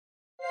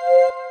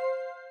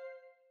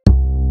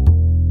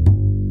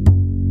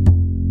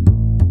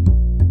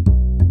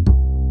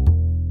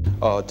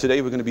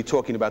Today we're going to be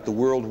talking about the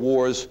world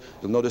wars.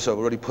 You'll notice I've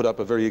already put up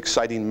a very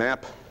exciting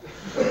map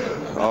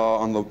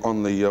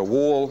on the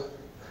wall.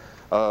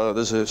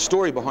 There's a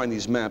story behind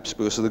these maps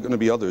because there are going to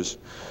be others.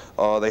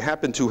 They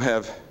happen to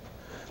have,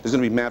 there's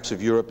going to be maps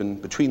of Europe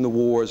and between the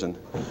wars, and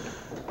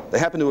they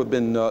happen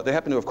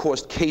to have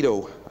cost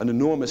Cato an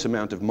enormous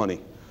amount of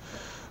money.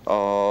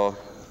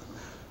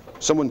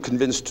 Someone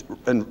convinced,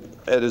 and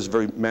Ed is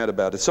very mad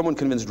about it, someone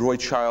convinced Roy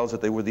Childs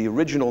that they were the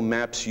original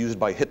maps used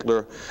by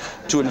Hitler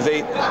to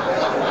invade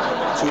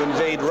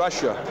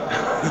Russia.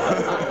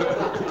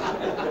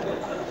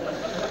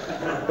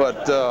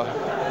 But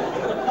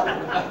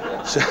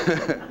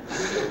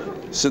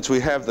since we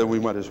have them,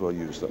 we might as well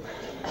use them.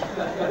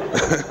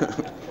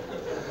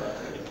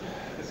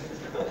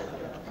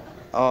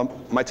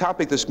 My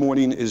topic this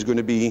morning is going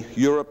to be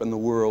Europe and the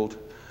world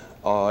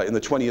in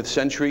the 20th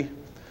century.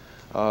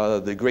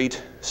 The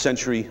great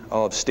century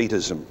of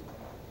statism.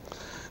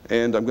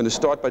 And I'm going to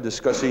start by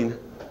discussing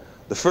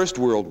the First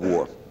World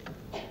War.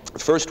 The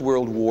First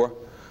World War,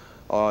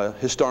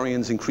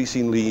 historians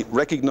increasingly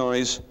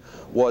recognize,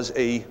 was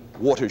a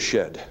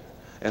watershed,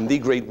 and the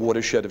great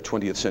watershed of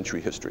 20th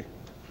century history.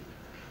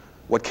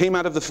 What came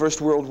out of the First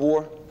World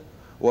War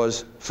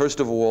was, first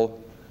of all,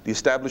 the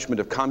establishment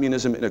of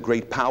communism in a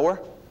great power,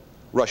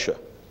 Russia.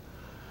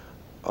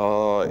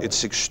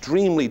 It's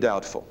extremely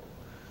doubtful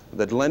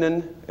that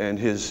Lenin and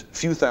his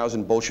few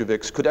thousand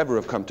Bolsheviks could ever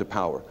have come to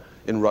power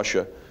in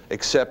Russia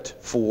except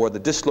for the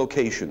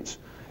dislocations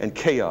and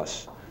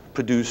chaos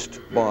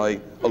produced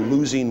by a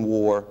losing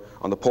war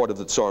on the part of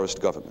the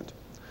Tsarist government.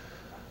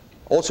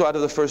 Also out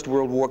of the First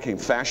World War came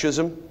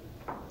fascism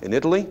in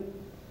Italy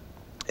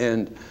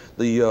and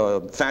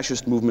the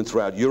fascist movement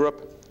throughout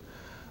Europe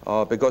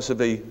because of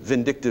a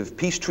vindictive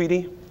peace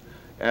treaty.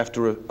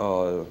 After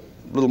a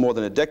little more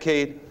than a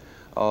decade,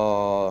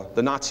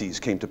 the Nazis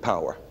came to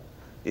power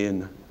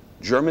in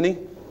Germany,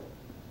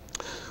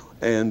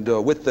 and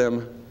with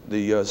them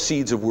the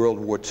seeds of World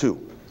War II,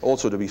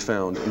 also to be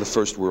found in the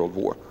First World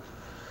War.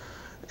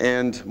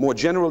 And more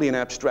generally and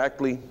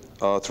abstractly,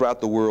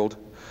 throughout the world,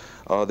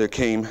 there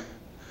came,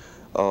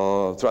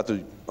 throughout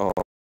the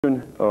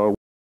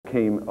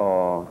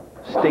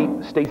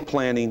state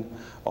planning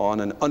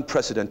on an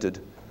unprecedented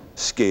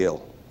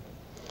scale.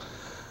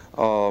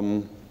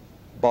 By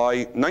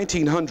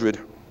 1900,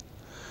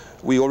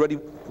 we already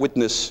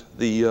witnessed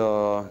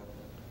the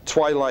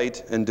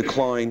twilight and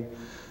decline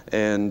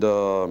and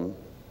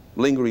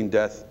lingering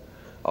death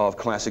of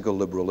classical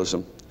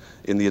liberalism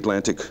in the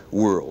Atlantic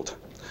world.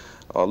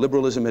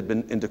 Liberalism had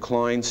been in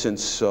decline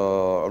since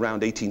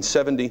around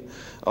 1870,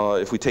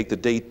 if we take the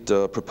date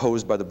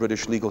proposed by the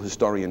British legal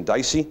historian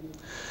Dicey.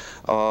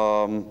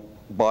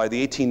 By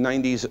the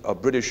 1890s, a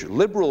British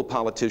liberal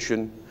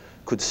politician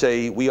could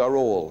say, "We are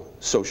all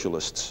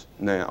socialists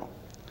now."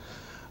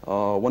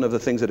 One of the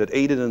things that had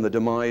aided in the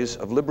demise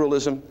of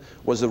liberalism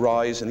was the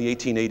rise in the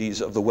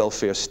 1880s of the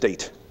welfare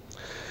state.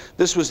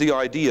 This was the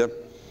idea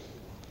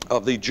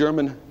of the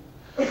German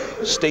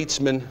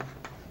statesman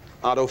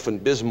Otto von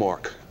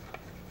Bismarck.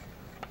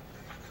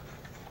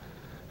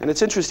 And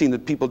it's interesting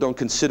that people don't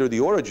consider the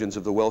origins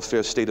of the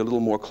welfare state a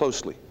little more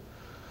closely.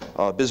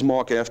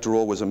 Bismarck, after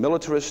all, was a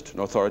militarist,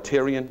 an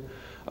authoritarian,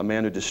 a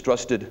man who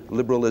distrusted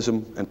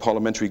liberalism and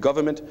parliamentary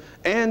government,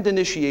 and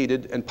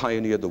initiated and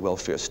pioneered the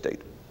welfare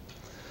state.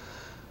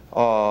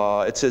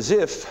 It's as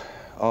if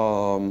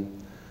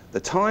the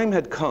time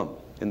had come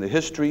in the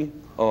history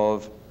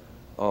of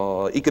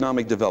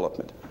economic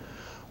development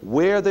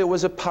where there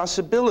was a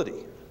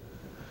possibility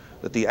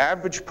that the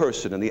average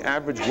person and the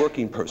average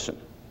working person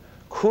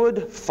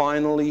could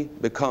finally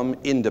become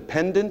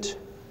independent,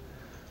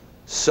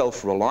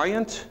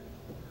 self-reliant,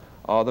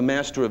 the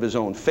master of his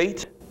own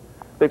fate,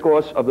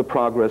 because of the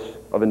progress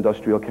of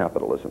industrial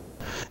capitalism.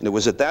 And it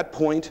was at that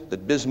point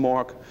that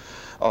Bismarck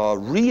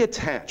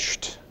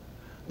reattached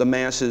the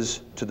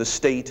masses to the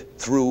state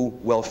through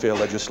welfare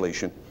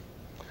legislation,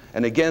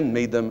 and again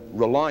made them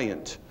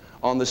reliant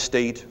on the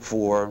state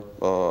for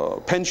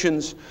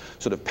pensions,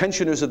 sort of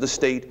pensioners of the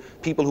state,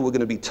 people who were going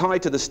to be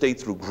tied to the state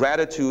through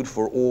gratitude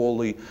for all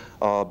the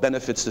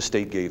benefits the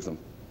state gave them.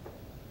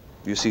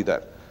 You see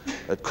that?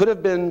 It could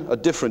have been a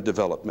different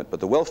development, but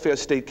the welfare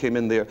state came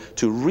in there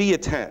to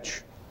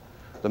reattach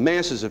the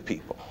masses of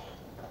people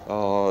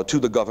to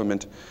the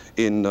government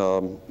in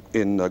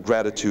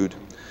gratitude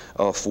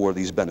for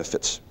these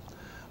benefits.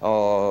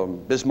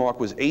 Bismarck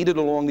was aided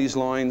along these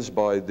lines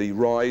by the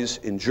rise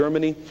in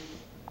Germany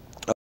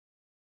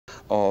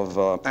of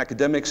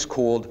academics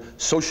called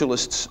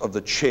socialists of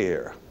the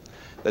chair.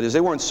 That is,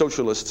 they weren't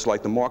socialists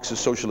like the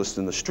Marxist socialists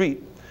in the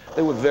street.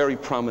 They were very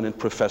prominent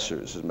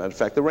professors. As a matter of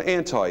fact, they were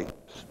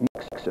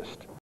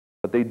anti-Marxist.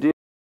 But they did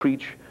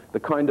preach the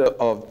kind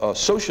of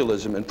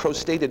socialism and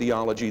pro-state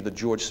ideology that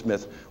George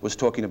Smith was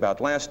talking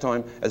about last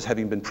time as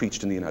having been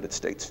preached in the United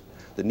States.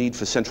 The need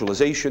for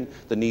centralization,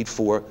 the need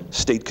for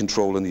state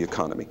control in the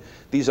economy.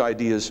 These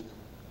ideas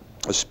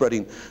are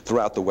spreading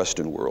throughout the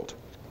Western world.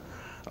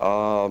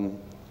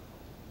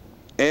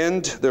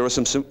 And there are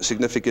some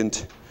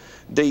significant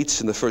dates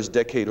in the first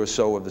decade or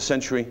so of the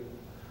century.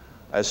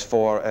 as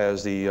far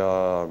as the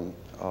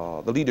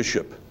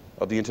leadership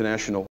of the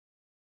international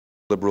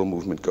liberal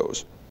movement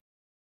goes.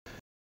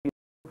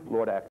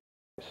 Lord Acton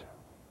dies.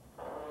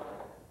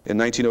 In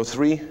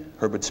 1903,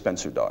 Herbert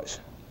Spencer dies.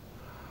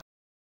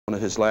 One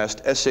of his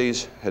last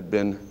essays had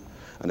been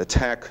an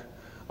attack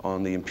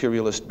on the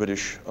imperialist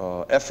British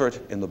effort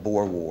in the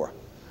Boer War.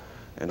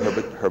 And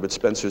Herbert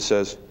Spencer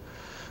says,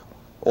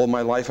 all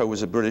my life I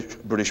was a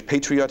British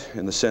patriot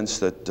in the sense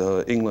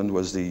that England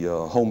was the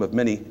home of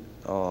many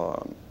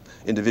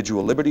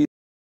individual liberties.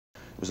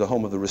 It was the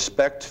home of the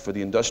respect for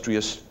the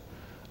industrious,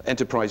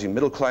 enterprising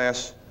middle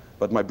class,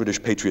 but my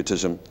British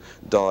patriotism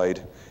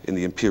died in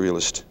the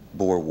imperialist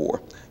Boer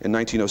War. In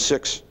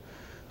 1906,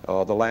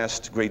 the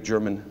last great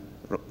German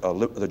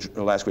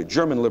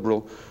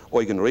liberal,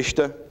 Eugen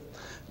Richter,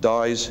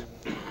 dies.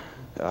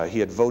 He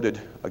had voted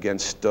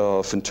against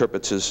von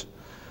Tirpitz's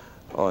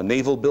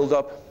naval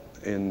buildup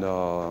in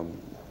the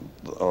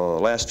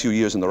last few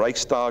years in the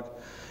Reichstag.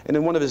 And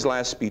in one of his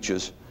last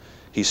speeches,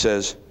 he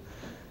says,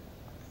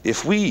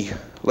 if we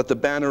let the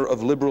banner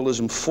of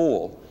liberalism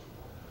fall,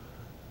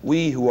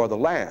 we who are the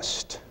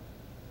last,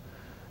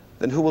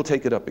 then who will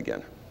take it up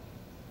again?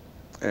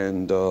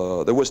 And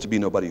there was to be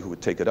nobody who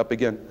would take it up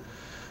again.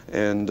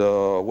 And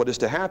what is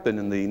to happen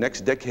in the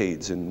next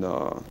decades in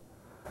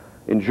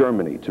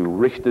Germany to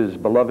Richter's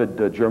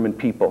beloved German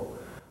people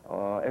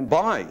and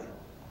by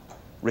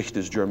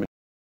Richter's German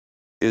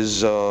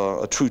is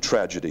a true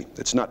tragedy.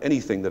 It's not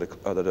anything that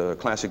a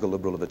classical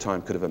liberal of the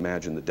time could have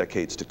imagined the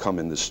decades to come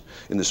in this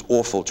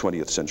awful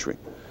 20th century.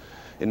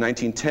 In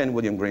 1910,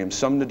 William Graham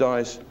Sumner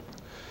dies,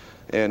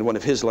 and one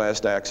of his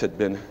last acts had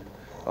been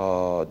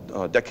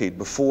a decade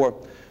before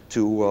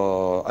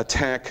to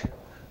attack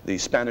the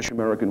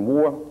Spanish-American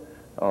War,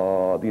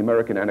 the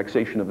American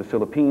annexation of the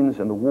Philippines,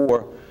 and the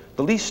war,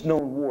 the least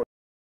known war,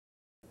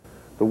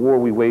 the war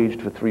we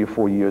waged for 3 or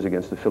 4 years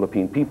against the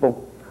Philippine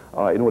people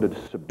in order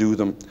to subdue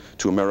them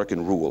to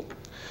American rule.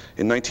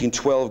 In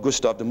 1912,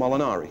 Gustave de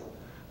Molinari,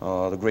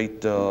 the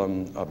great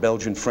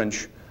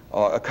Belgian-French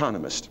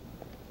economist,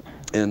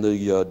 and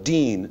the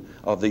dean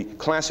of the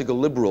classical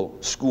liberal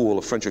school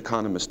of French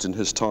economists in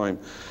his time,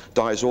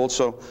 dies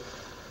also.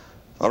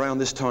 Around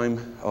this time,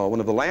 one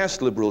of the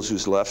last liberals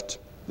who's left,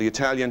 the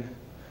Italian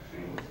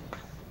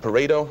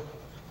Pareto,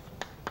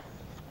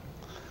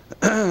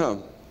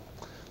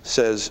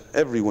 says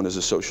everyone is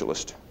a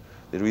socialist.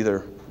 They're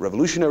either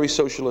revolutionary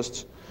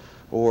socialists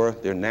or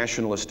they're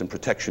nationalist and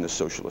protectionist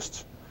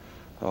socialists.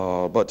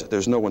 But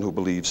there's no one who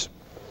believes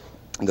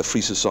in the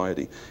free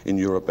society in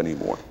Europe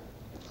anymore.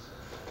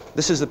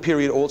 This is the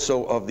period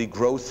also of the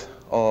growth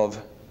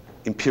of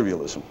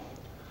imperialism.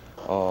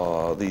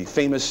 The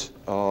famous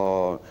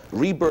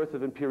rebirth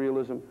of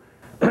imperialism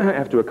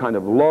after a kind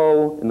of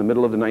lull in the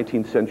middle of the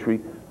 19th century,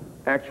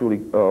 actually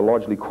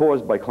largely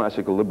caused by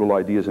classical liberal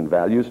ideas and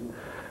values.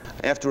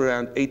 After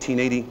around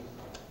 1880,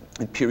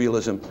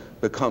 imperialism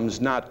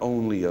becomes not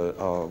only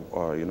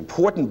an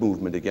important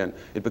movement again,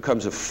 it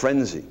becomes a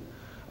frenzy,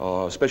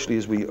 especially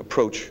as we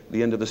approach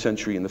the end of the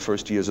century and the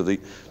first years of the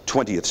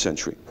 20th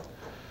century.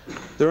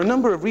 There are a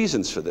number of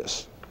reasons for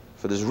this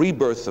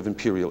rebirth of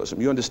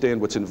imperialism. You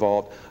understand what's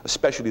involved,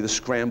 especially the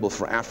scramble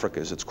for Africa,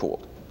 as it's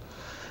called.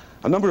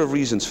 A number of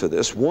reasons for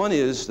this. One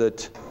is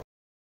that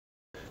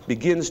it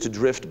begins to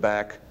drift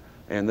back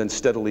and then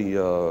steadily,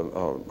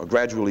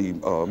 gradually,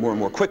 more and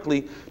more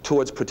quickly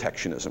towards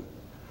protectionism.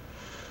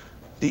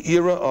 The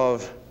era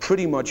of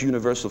pretty much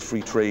universal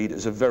free trade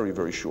is a very,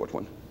 very short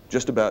one,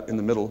 just about in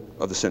the middle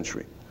of the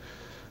century.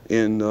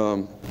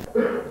 In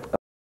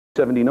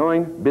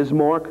 79,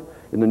 Bismarck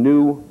in the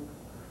new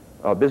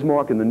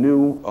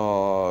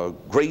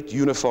great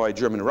unified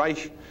German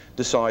Reich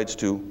decides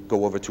to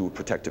go over to a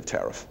protective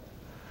tariff.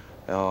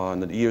 In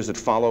the years that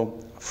follow,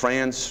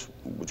 France,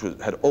 which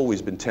had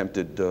always been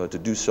tempted to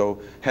do so,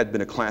 had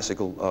been a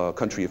classical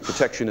country of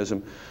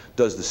protectionism,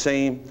 does the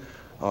same.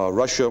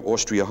 Russia,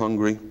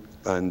 Austria-Hungary,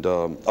 and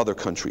other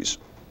countries.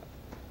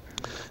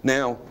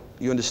 Now,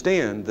 you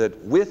understand that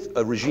with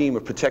a regime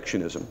of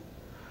protectionism,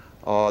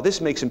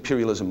 this makes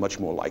imperialism much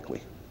more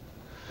likely.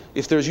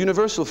 If there's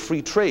universal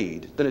free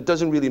trade, then it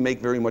doesn't really make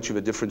very much of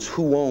a difference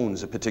who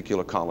owns a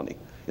particular colony,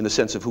 in the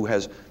sense of who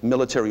has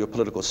military or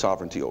political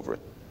sovereignty over it.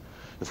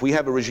 If we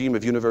have a regime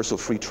of universal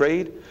free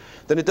trade,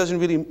 then it doesn't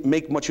really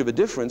make much of a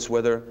difference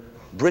whether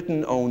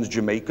Britain owns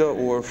Jamaica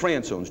or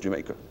France owns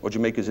Jamaica, or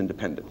Jamaica is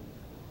independent.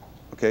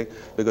 Okay?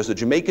 Because the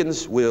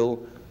Jamaicans will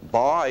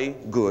buy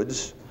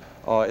goods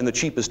in the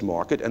cheapest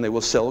market, and they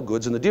will sell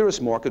goods in the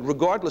dearest market,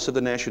 regardless of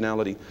the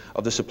nationality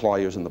of the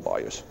suppliers and the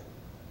buyers.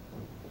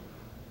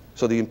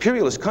 So the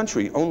imperialist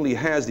country only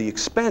has the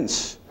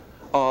expense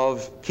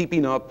of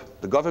keeping up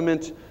the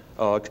government,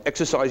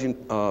 exercising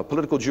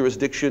political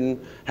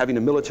jurisdiction, having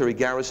a military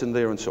garrison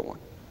there, and so on.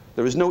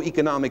 There is no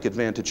economic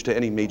advantage to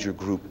any major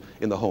group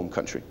in the home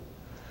country.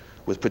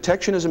 With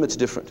protectionism, it's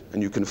different,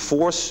 and you can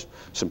force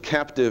some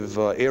captive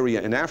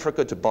area in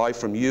Africa to buy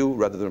from you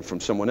rather than from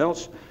someone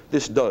else.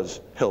 This does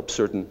help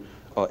certain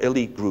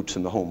elite groups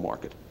in the home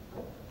market.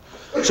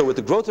 So with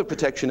the growth of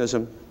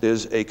protectionism,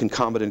 there's a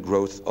concomitant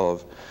growth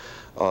of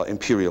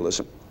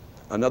imperialism.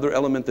 Another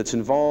element that's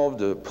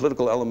involved, a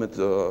political element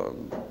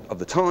of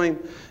the time,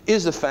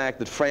 is the fact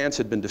that France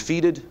had been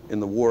defeated in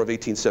the War of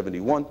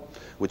 1871,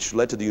 which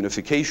led to the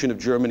unification of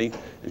Germany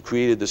and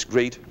created this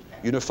great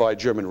unified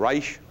German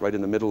Reich right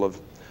in the middle of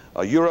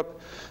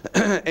Europe.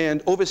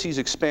 And overseas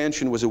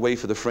expansion was a way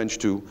for the French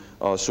to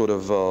sort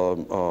of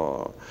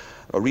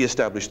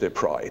reestablish their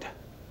pride.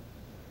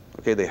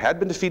 Okay, they had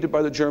been defeated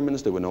by the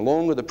Germans. They were no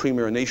longer the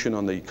premier nation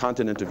on the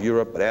continent of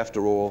Europe, but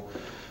after all,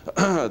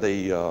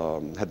 they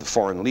had the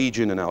Foreign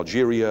Legion in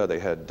Algeria. They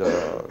had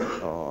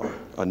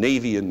a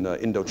navy in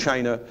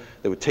Indochina.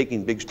 They were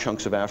taking big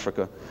chunks of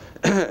Africa.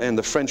 And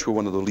the French were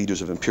one of the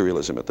leaders of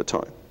imperialism at the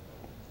time.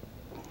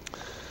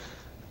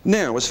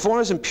 Now, as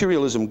far as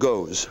imperialism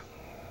goes,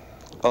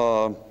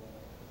 there's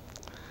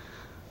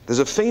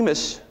a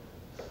famous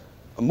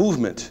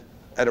movement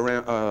at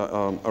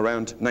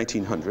around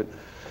 1900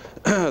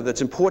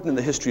 that's important in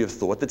the history of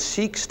thought that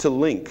seeks to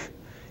link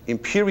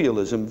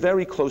imperialism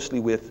very closely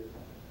with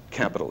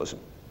capitalism.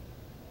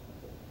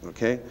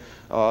 Okay?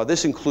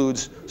 This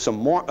includes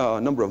some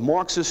number of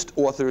Marxist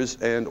authors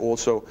and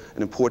also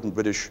an important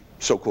British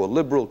so-called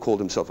liberal, called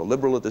himself a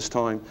liberal at this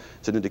time.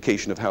 It's an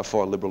indication of how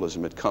far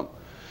liberalism had come.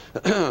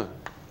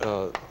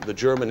 The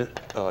German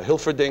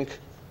Hilferdink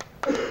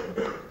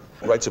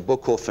writes a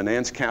book called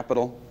Finance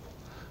Capital.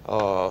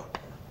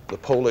 The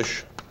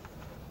Polish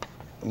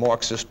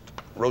Marxist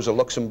Rosa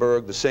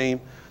Luxemburg, the same.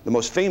 The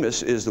most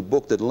famous is the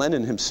book that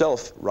Lenin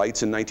himself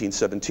writes in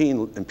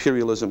 1917,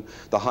 Imperialism,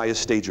 the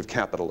Highest Stage of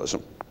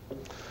Capitalism.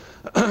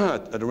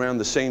 At around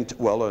the same,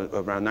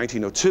 around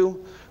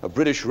 1902, a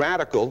British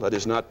radical, that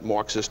is not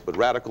Marxist, but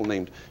radical,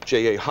 named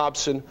J.A.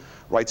 Hobson,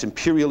 writes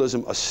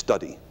Imperialism, a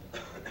Study.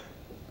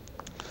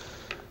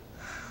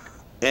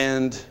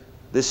 And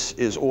this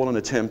is all an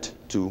attempt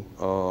to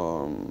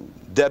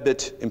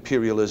debit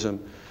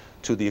imperialism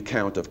to the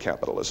account of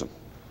capitalism.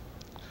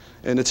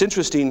 And it's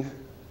interesting,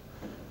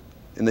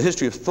 in the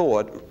history of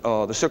thought,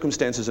 the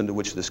circumstances under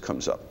which this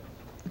comes up.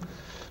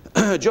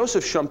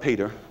 Joseph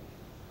Schumpeter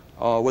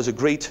was a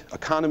great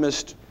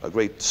economist, a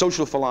great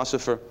social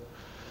philosopher,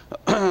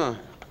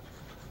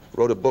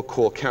 wrote a book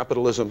called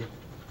Capitalism,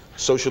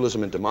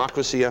 Socialism and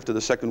Democracy after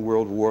the Second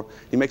World War.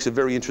 He makes a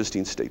very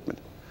interesting statement.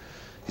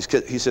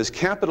 He says,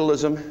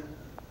 capitalism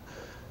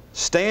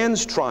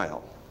stands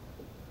trial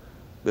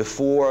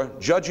before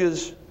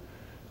judges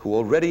who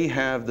already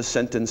have the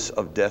sentence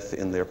of death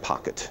in their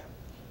pocket.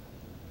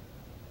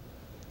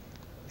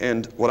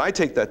 And what I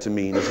take that to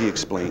mean, as he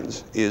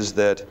explains, is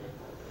that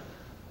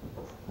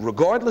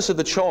regardless of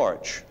the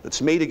charge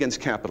that's made against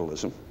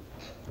capitalism,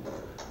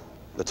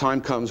 the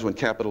time comes when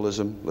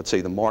capitalism, let's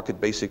say the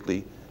market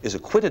basically, is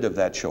acquitted of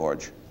that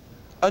charge,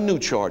 a new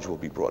charge will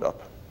be brought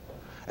up.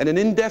 And an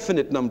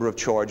indefinite number of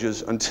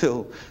charges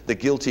until the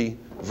guilty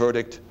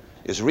verdict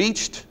is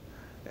reached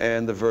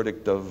and the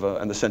verdict of,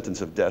 and the sentence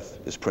of death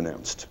is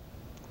pronounced.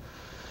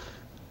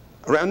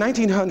 Around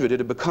 1900, it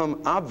had become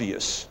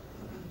obvious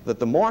that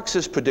the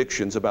Marxist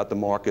predictions about the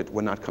market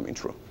were not coming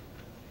true.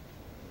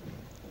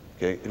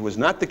 Okay? It was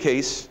not the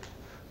case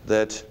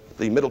that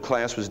the middle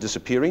class was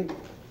disappearing,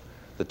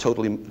 the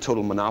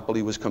total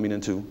monopoly was coming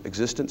into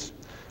existence.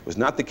 It was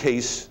not the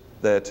case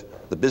that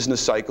the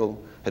business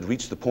cycle had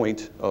reached the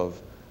point of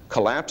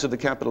collapse of the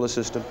capitalist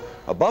system.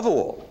 Above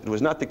all, it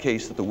was not the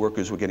case that the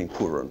workers were getting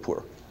poorer and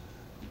poorer.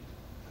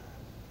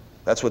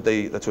 That's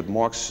what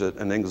Marx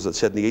and Engels had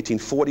said in the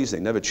 1840s. They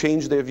never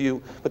changed their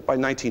view, but by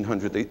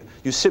 1900,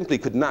 you simply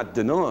could not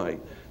deny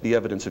the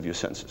evidence of your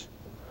senses.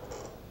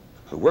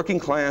 The working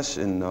class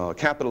in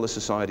capitalist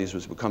societies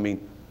was becoming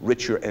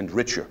richer and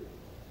richer.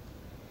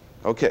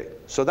 Okay,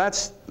 so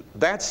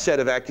that set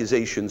of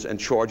accusations and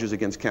charges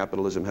against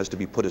capitalism has to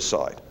be put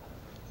aside.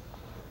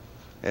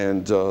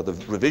 And the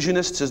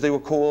revisionists, as they were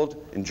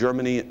called, in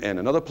Germany and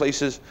in other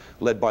places,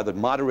 led by the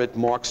moderate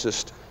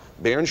Marxist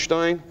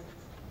Bernstein,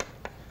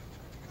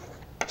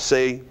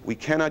 say we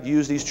cannot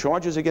use these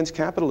charges against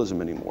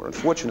capitalism anymore,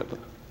 unfortunately.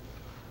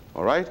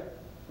 All right?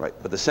 Right,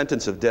 but the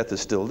sentence of death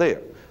is still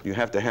there. You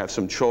have to have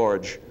some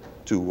charge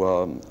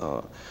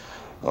to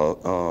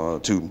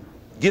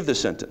give the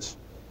sentence,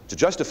 to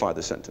justify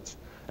the sentence.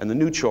 And the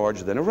new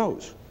charge then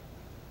arose.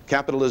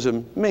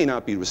 Capitalism may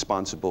not be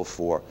responsible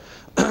for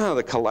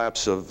the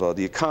collapse of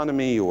the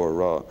economy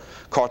or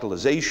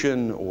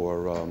cartelization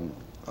or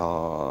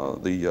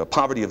the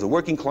poverty of the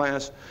working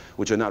class,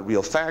 which are not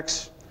real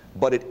facts,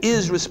 but it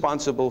is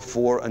responsible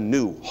for a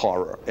new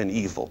horror and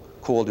evil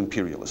called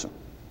imperialism.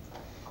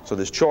 So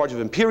this charge of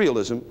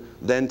imperialism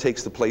then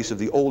takes the place of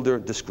the older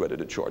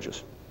discredited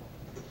charges,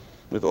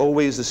 with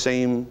always the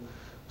same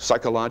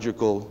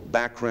psychological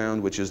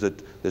background, which is that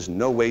there's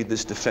no way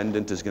this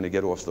defendant is going to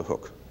get off the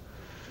hook.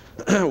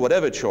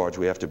 Whatever charge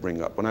we have to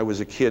bring up. When I was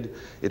a kid,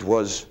 it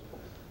was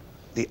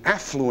the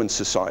affluent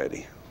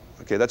society.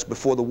 Okay, that's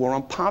before the war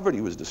on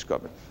poverty was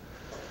discovered.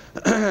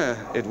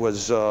 It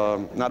was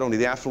not only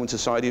the affluent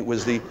society, it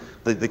was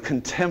the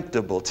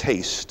contemptible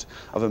taste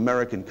of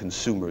American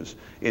consumers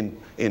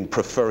in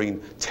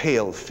preferring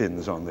tail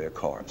fins on their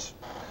cars.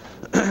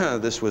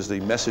 This was the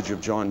message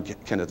of John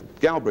Kenneth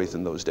Galbraith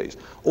in those days.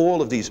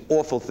 All of these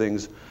awful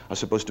things are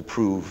supposed to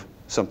prove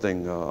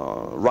something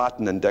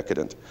rotten and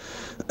decadent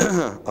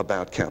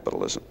about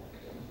capitalism.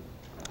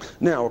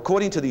 Now,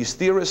 according to these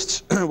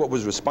theorists, what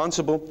was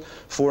responsible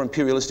for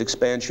imperialist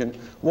expansion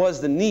was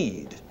the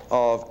need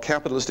of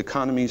capitalist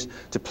economies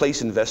to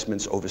place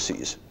investments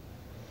overseas.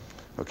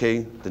 Okay,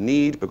 the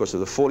need, because of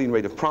the falling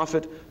rate of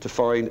profit, to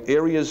find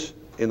areas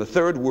in the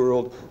third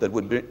world that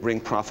would bring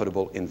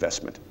profitable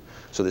investment.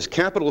 So this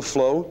capital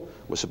flow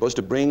was supposed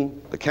to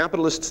bring the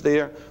capitalists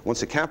there.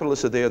 Once the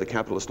capitalists are there, the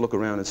capitalists look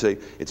around and say,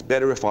 it's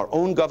better if our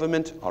own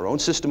government, our own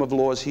system of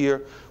laws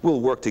here, will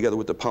work together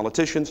with the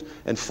politicians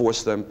and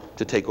force them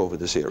to take over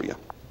this area.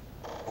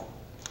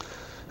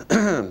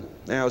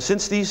 Now,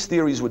 since these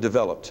theories were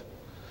developed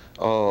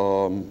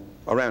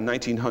around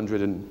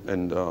 1900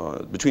 and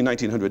between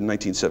 1900 and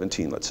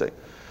 1917, let's say,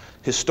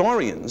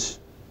 historians,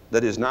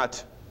 that is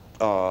not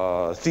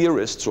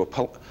theorists or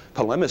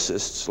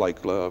polemicists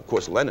like, of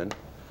course, Lenin,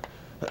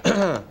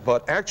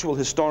 but actual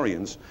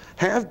historians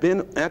have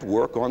been at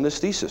work on this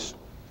thesis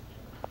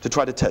to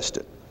try to test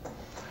it.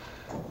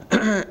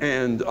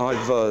 And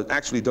I've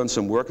actually done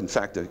some work. In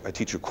fact, I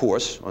teach a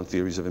course on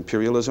theories of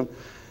imperialism.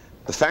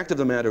 The fact of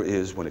the matter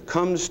is, when it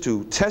comes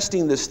to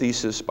testing this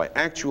thesis by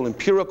actual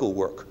empirical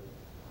work,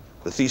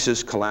 the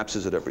thesis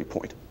collapses at every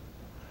point.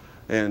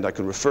 And I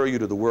can refer you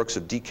to the works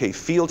of D.K.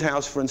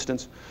 Fieldhouse, for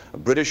instance, a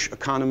British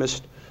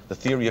economist. The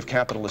Theory of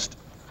Capitalist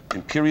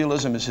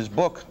Imperialism is his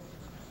book.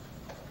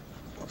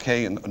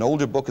 Okay, an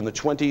older book in the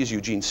 20s,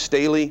 Eugene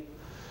Staley,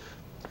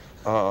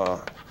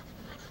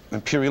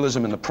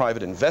 Imperialism and the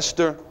Private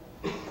Investor.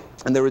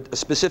 And there are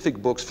specific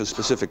books for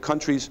specific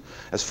countries.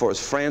 As far as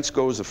France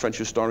goes, the French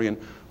historian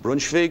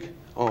Brunswick,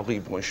 Henri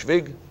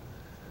Brunswick.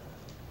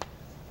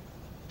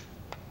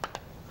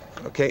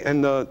 Okay,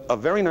 and a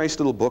very nice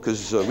little book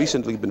has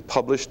recently been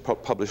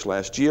published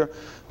last year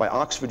by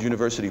Oxford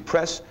University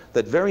Press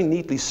that very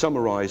neatly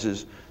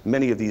summarizes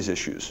many of these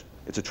issues.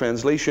 It's a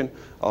translation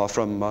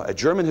from a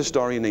German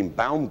historian named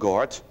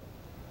Baumgart.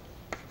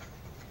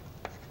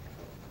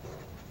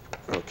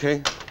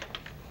 Okay,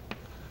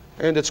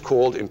 and it's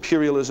called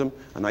Imperialism,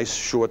 a nice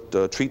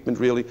short treatment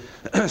really,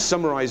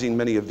 summarizing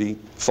many of the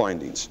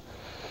findings.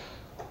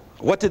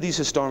 What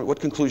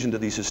conclusion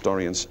did these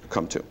historians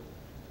come to?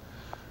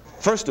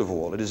 First of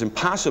all, it is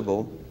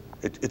impossible,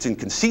 it's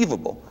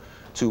inconceivable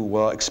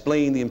to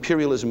explain the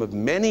imperialism of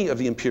many of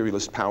the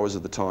imperialist powers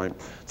of the time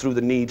through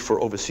the need for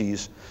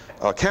overseas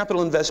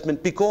capital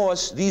investment,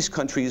 because these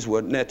countries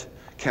were net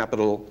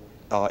capital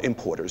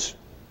importers.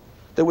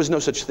 There was no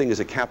such thing as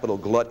a capital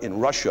glut in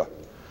Russia.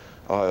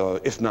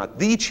 If not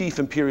the chief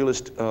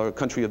imperialist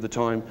country of the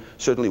time,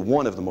 certainly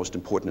one of the most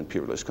important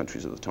imperialist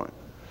countries of the time.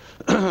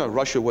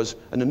 Russia was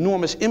an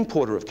enormous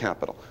importer of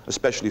capital,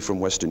 especially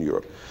from Western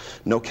Europe.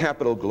 No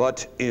capital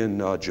glut in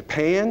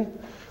Japan,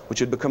 which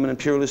had become an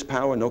imperialist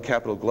power. No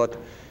capital glut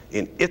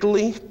in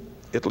Italy.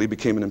 Italy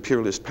became an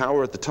imperialist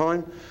power at the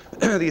time.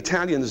 The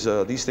Italians,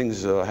 these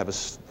things have a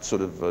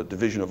sort of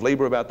division of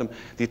labor about them.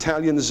 The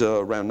Italians,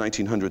 around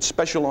 1900,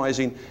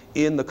 specializing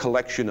in the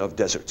collection of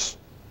deserts.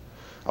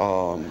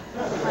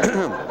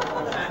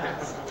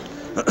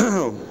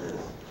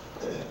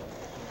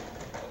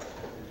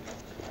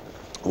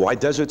 Why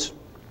deserts?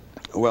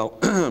 Well,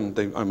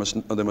 they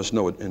must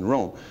know it in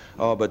Rome,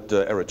 but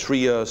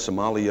Eritrea,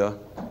 Somalia,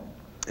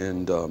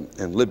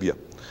 and Libya.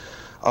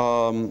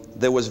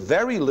 There was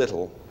very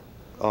little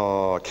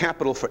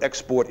capital for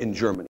export in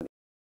Germany.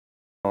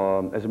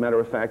 As a matter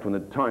of fact, when the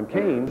time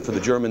came for the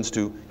Germans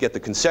to get the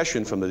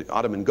concession from the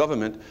Ottoman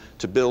government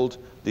to build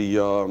the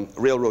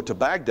railroad to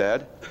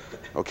Baghdad,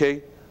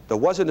 okay, there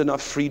wasn't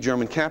enough free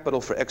German capital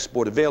for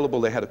export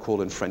available. They had to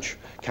call in French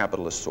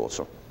capitalists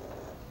also.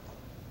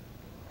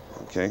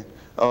 Okay.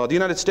 The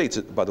United States,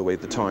 by the way,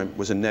 at the time,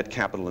 was a net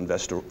capital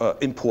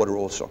importer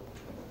also,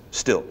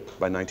 still,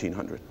 by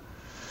 1900.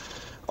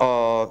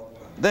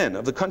 Then,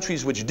 of the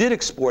countries which did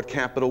export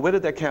capital, where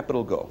did that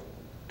capital go?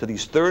 To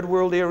these third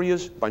world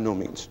areas? By no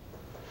means.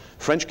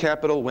 French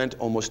capital went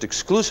almost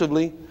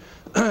exclusively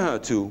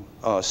to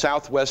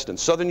Southwest and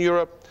Southern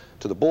Europe,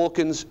 to the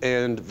Balkans,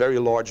 and very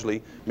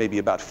largely, maybe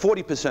about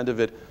 40% of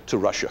it, to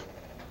Russia.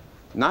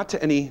 Not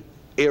to any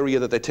area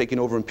that they're taking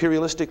over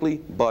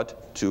imperialistically,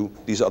 but to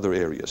these other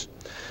areas.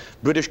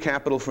 British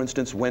capital, for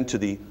instance, went to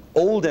the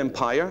old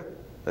empire,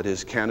 that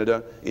is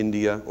Canada,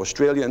 India,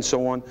 Australia, and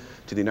so on,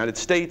 to the United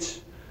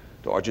States,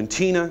 to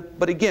Argentina,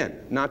 but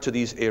again, not to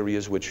these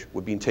areas which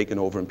were being taken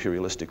over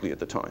imperialistically at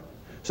the time.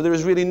 So there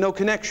is really no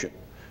connection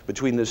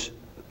between this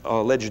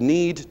alleged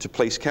need to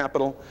place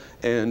capital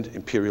and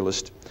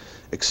imperialist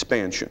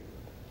expansion.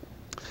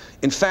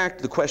 In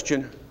fact, the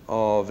question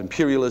of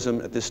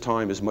imperialism at this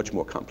time is much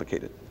more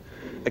complicated.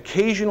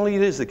 Occasionally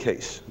it is the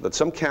case that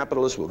some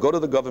capitalists will go to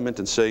the government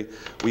and say,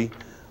 we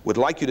would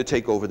like you to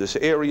take over this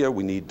area,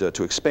 we need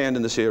to expand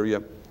in this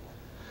area.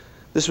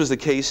 This was the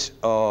case,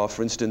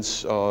 for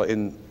instance,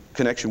 in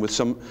connection with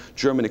some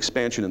German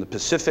expansion in the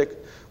Pacific,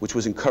 which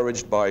was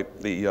encouraged by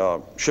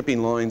the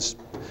shipping lines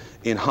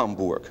in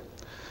Hamburg.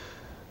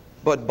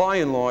 But by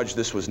and large,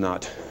 this was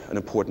not an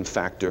important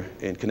factor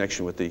in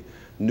connection with the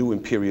new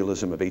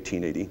imperialism of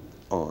 1880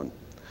 on.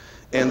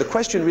 And the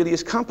question really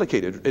is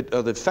complicated.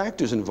 The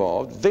factors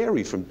involved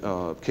vary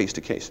from case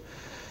to case.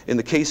 In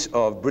the case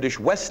of British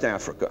West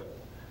Africa,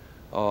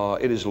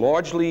 it is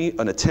largely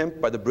an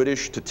attempt by the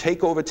British to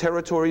take over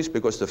territories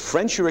because the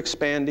French are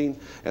expanding,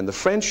 and the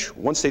French,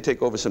 once they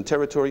take over some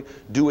territory,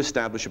 do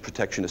establish a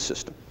protectionist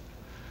system.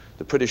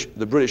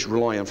 The British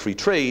rely on free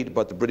trade,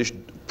 but the British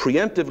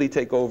preemptively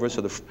take over,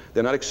 so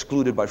they're not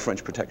excluded by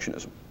French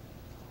protectionism.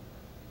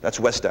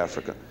 That's West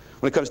Africa.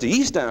 When it comes to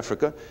East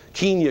Africa,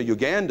 Kenya,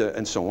 Uganda,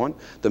 and so on,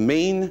 the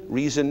main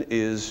reason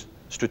is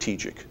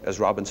strategic, as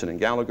Robinson and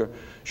Gallagher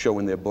show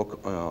in their book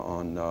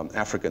on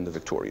Africa and the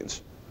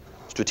Victorians.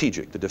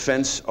 Strategic, the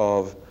defense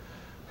of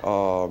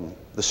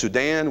the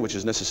Sudan, which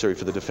is necessary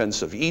for the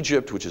defense of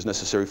Egypt, which is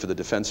necessary for the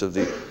defense of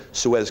the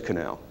Suez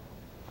Canal.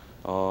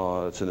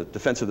 It's in the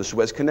defense of the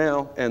Suez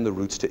Canal and the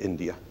routes to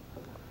India.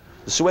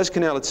 The Suez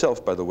Canal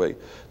itself, by the way,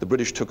 the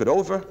British took it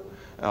over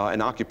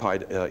and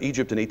occupied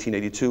Egypt in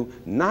 1882,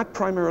 not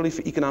primarily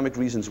for economic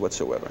reasons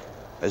whatsoever,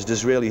 as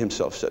Disraeli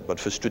himself said, but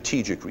for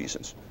strategic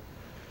reasons.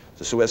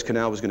 The Suez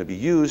Canal was going to be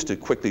used to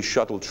quickly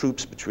shuttle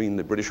troops between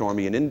the British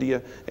Army in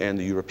India and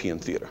the European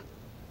theater,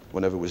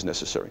 whenever it was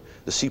necessary.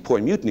 The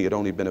Sepoy Mutiny had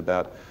only been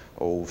about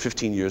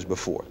 15 years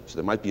before. So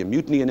there might be a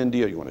mutiny in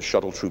India, you want to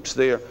shuttle troops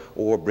there,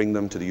 or bring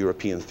them to the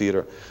European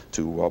theater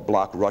to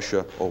block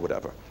Russia or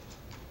whatever.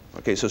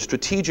 Okay, so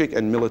strategic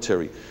and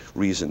military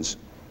reasons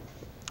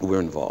were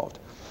involved.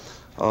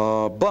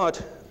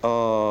 But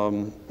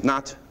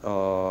not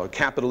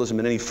capitalism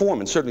in any form,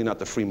 and certainly not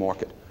the free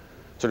market.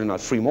 Certainly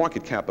not free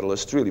market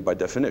capitalists, really, by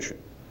definition.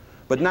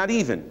 But not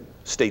even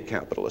state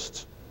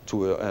capitalists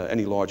to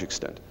any large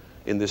extent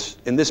in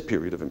this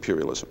period of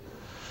imperialism.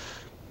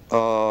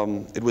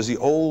 It was the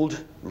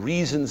old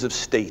reasons of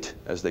state,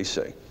 as they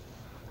say.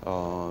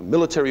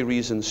 Military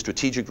reasons,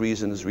 strategic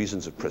reasons,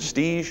 reasons of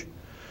prestige,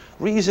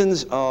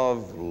 reasons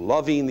of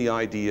loving the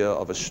idea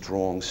of a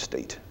strong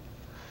state.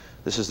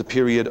 This is the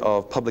period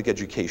of public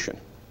education.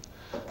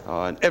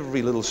 In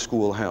every little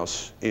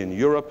schoolhouse in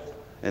Europe,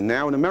 and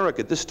now in America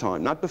at this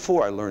time, not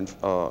before I learned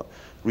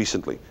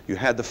recently, you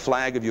had the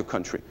flag of your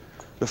country.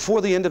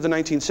 Before the end of the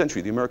 19th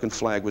century, the American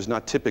flag was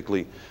not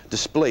typically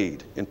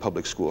displayed in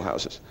public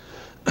schoolhouses.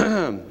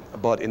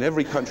 But in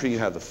every country, you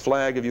have the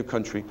flag of your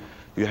country.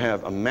 You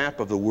have a map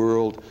of the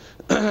world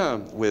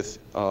with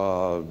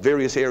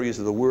various areas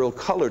of the world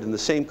colored in the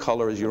same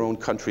color as your own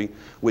country,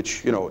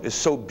 which, you know, is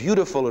so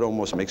beautiful it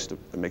almost makes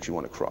you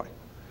want to cry.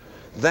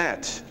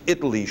 That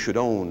Italy should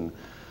own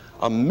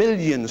 1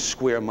 million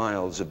square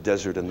miles of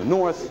desert in the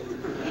north,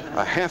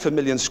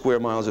 500,000 square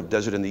miles of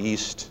desert in the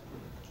east.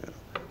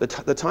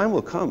 The time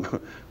will come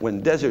when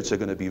deserts are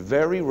going to be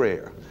very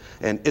rare,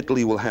 and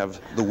Italy will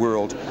have the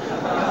world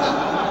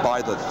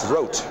by the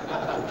throat.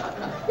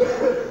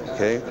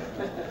 Okay?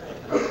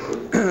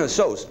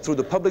 So, through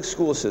the public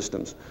school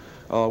systems,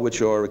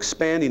 which are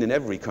expanding in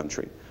every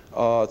country,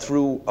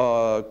 through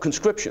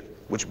conscription,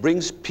 which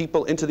brings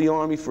people into the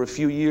army for a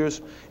few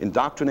years,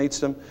 indoctrinates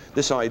them,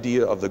 this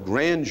idea of the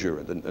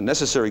grandeur, the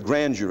necessary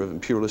grandeur of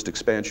imperialist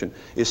expansion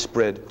is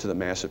spread to the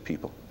mass of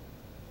people.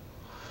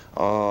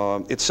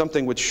 It's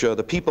something which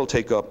the people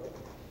take up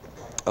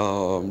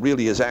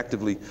really as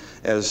actively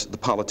as the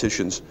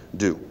politicians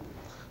do.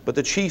 But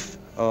the chief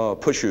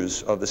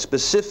pushers of the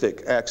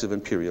specific acts of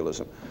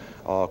imperialism,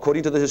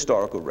 according to the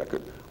historical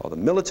record, are the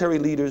military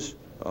leaders,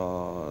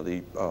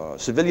 the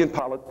civilian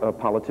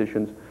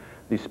politicians,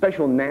 the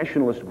special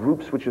nationalist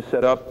groups which are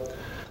set up.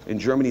 In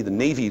Germany, the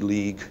Navy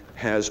League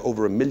has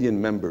over 1 million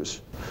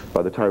members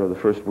by the time of the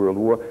First World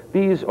War.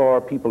 These are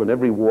people in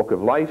every walk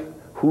of life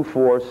who,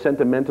 for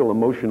sentimental,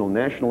 emotional,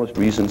 nationalist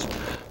reasons,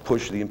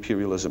 push the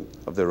imperialism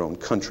of their own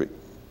country.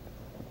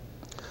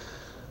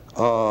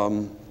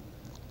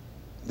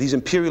 These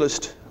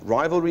imperialist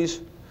rivalries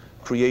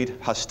create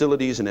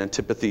hostilities and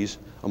antipathies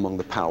among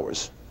the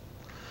powers,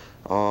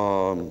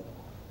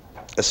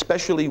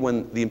 especially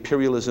when the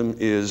imperialism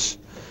is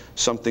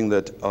something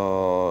that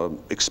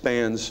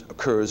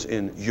occurs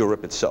in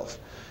Europe itself.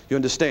 You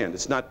understand,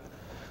 it's not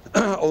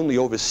only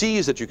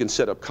overseas that you can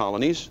set up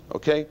colonies,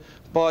 okay,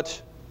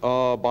 but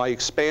by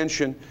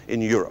expansion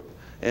in Europe.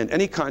 And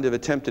any kind of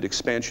attempted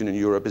expansion in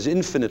Europe is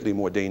infinitely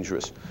more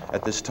dangerous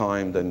at this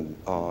time than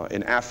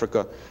in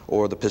Africa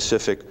or the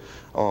Pacific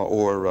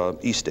or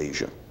East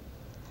Asia.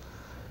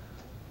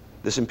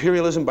 This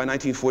imperialism by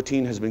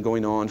 1914 has been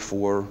going on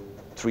for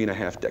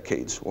 3.5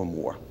 decades or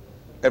more.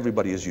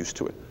 Everybody is used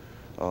to it.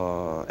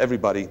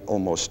 Everybody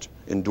almost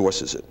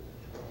endorses it.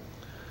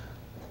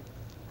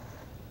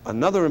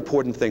 Another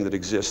important thing that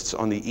exists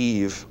on the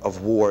eve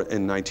of war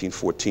in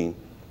 1914,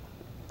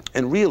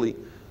 and really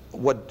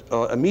what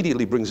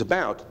immediately brings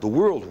about the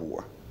World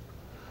War,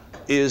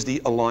 is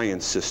the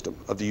alliance system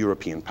of the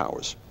European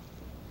powers.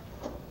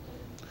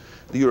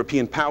 The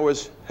European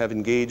powers have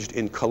engaged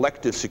in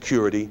collective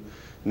security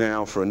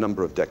now for a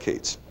number of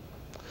decades.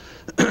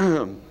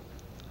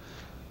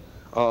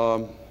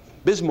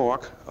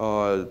 Bismarck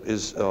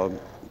is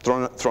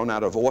thrown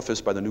out of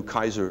office by the new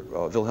Kaiser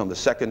Wilhelm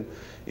II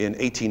in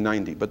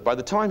 1890. But by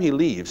the time he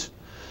leaves,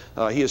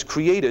 he has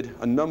created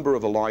a number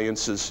of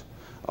alliances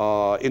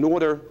in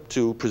order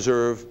to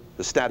preserve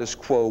the status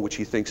quo, which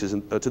he thinks is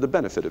to the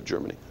benefit of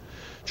Germany.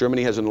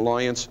 Germany has an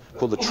alliance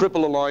called the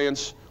Triple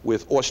Alliance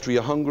with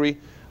Austria-Hungary.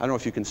 I don't know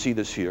if you can see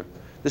this here.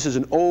 This is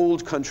an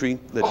old country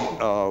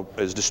that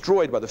is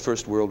destroyed by the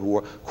First World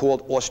War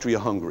called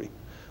Austria-Hungary,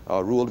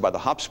 ruled by the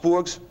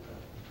Habsburgs.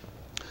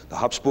 The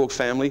Habsburg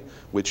family,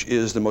 which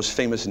is the most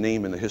famous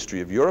name in the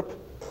history of Europe.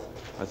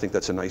 I think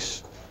that's a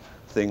nice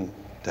thing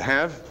to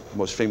have, the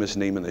most famous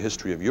name in the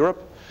history of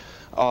Europe.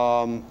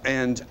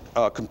 And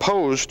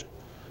composed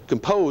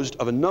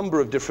of a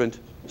number of different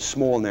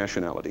small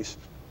nationalities.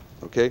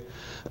 Okay?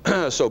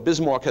 So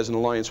Bismarck has an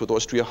alliance with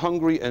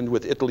Austria-Hungary and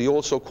with Italy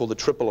also, called the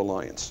Triple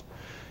Alliance.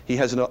 He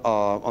has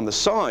on the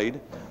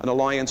side an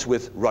alliance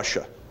with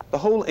Russia. The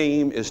whole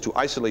aim is to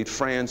isolate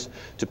France,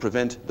 to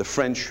prevent the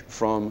French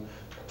from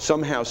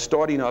somehow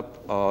starting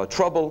up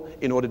trouble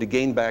in order to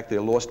gain back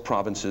their lost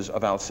provinces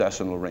of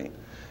Alsace and Lorraine.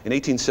 In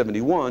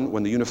 1871,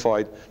 when the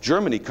unified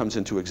Germany comes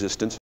into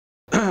existence,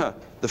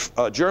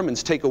 the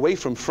Germans take away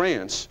from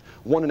France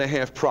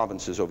 1.5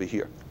 provinces over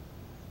here,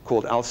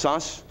 called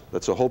Alsace.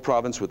 That's a whole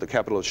province with the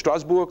capital of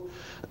Strasbourg,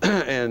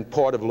 and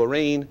part of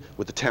Lorraine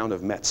with the town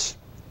of Metz.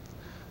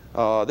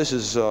 This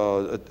is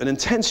an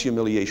intense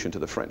humiliation to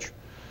the French.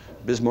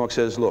 Bismarck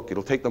says, look,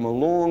 it'll take them a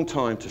long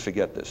time to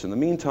forget this. In the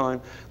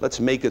meantime, let's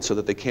make it so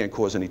that they can't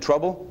cause any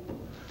trouble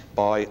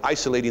by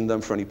isolating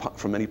them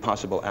from any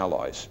possible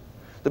allies.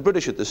 The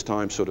British at this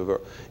time sort of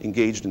are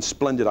engaged in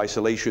splendid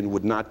isolation,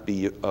 would not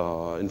be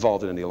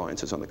involved in any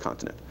alliances on the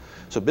continent.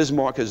 So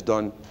Bismarck has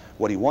done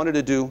what he wanted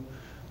to do.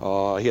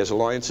 He has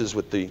alliances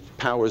with the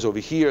powers over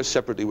here,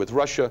 separately with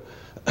Russia.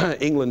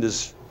 England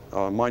is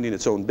minding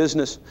its own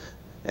business,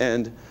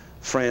 and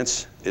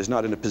France is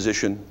not in a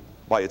position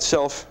by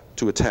itself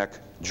to attack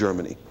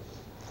Germany.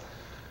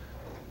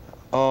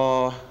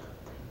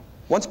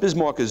 Once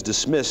Bismarck is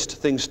dismissed,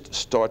 things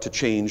start to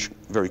change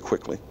very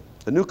quickly.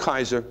 The new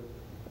Kaiser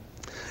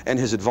and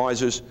his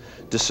advisors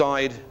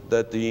decide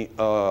that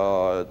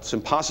it's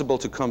impossible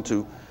to come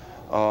to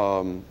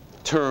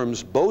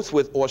terms both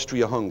with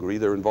Austria-Hungary,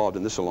 they're involved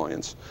in this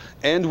alliance,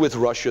 and with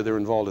Russia, they're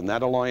involved in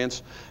that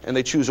alliance, and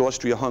they choose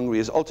Austria-Hungary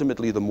as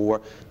ultimately the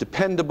more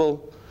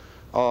dependable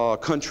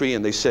country,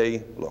 and they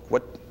say,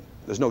 look,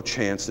 there's no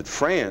chance that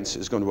France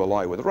is going to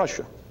ally with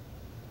Russia.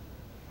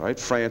 Right?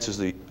 France is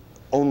the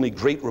only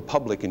great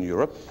republic in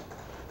Europe.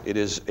 It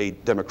is a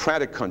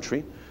democratic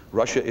country.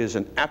 Russia is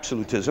an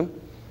absolutism.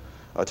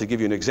 To give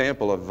you an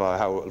example of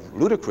how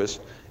ludicrous,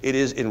 it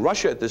is in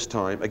Russia at this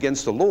time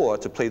against the law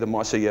to play the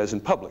Marseillaise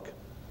in public.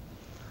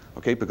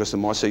 Okay, because the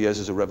Marseillaise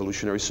is a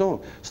revolutionary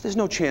song. So there's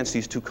no chance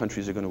these two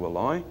countries are going to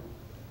ally.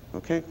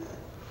 Okay?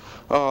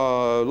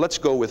 Let's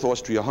go with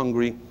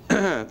Austria-Hungary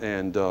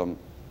and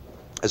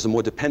as the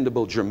more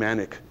dependable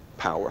Germanic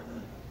power.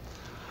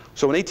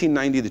 So in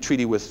 1890, the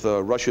treaty with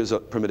Russia is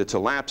permitted to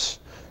lapse.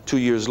 2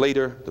 years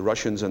later, the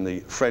Russians and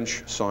the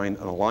French sign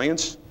an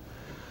alliance.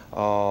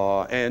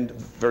 And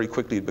very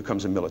quickly it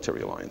becomes a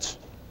military alliance.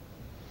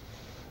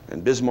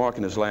 And Bismarck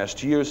in his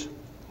last years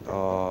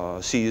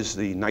sees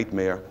the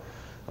nightmare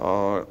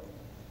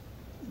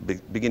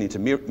beginning to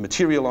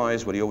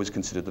materialize, what he always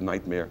considered the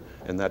nightmare,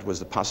 and that was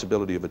the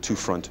possibility of a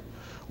two-front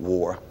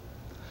war,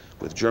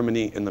 with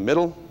Germany in the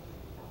middle.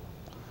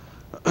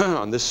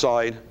 On this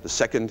side, the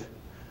second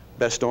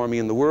best army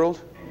in the world,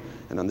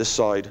 and on this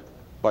side,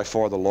 by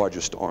far the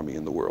largest army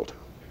in the world.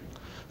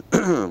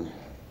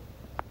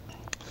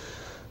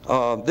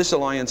 This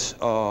alliance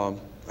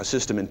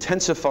system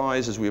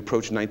intensifies as we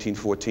approach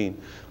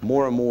 1914.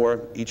 More and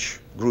more, each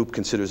group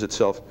considers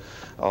itself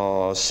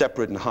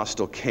separate and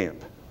hostile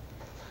camp.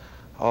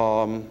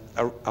 After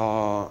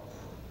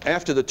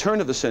the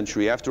turn of the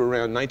century, after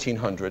around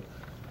 1900,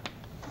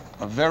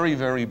 a very,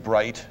 very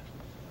bright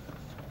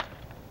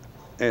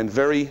and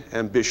very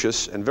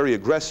ambitious and very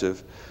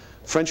aggressive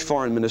French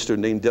foreign minister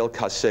named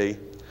Delcasse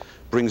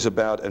brings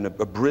about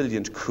a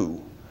brilliant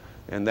coup,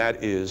 and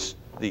that is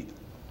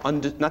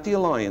not the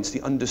alliance,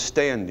 the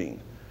understanding,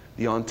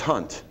 the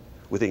entente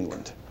with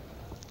England.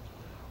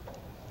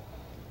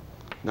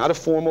 Not a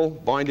formal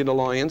binding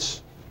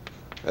alliance,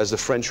 as the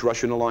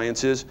French-Russian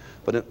alliance is,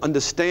 but an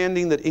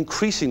understanding that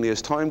increasingly,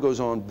 as time goes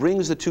on,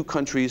 brings the two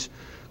countries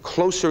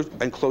closer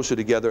and closer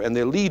together, and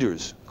their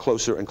leaders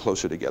closer and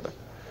closer together.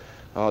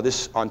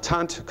 This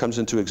entente comes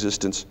into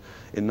existence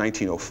in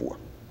 1904.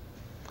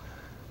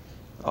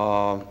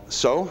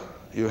 So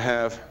you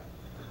have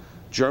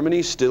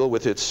Germany still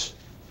with its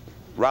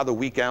rather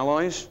weak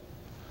allies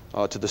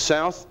to the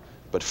south,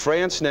 but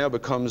France now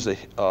becomes the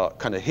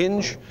kind of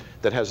hinge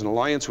that has an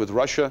alliance with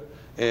Russia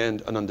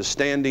and an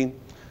understanding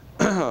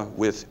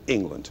with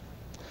England.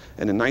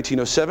 And in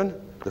 1907,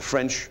 the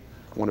French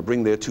want to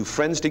bring their two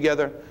friends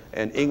together,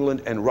 and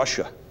England and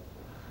Russia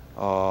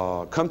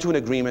come to an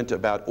agreement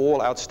about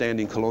all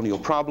outstanding colonial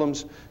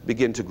problems,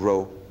 begin to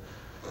grow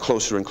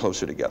closer and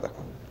closer together.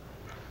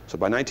 So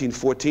by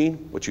 1914,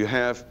 what you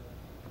have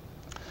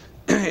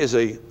is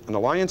an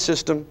alliance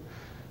system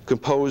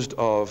composed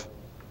of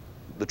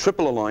the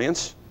Triple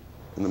Alliance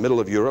in the middle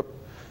of Europe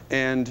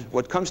and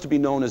what comes to be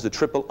known as the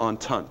Triple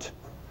Entente,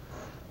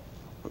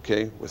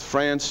 okay, with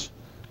France,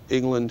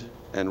 England,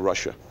 and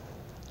Russia.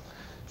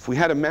 If we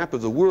had a map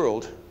of the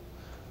world,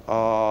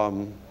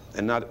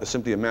 and not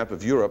simply a map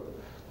of Europe,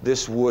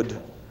 this would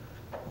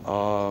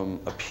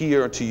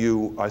appear to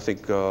you, I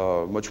think,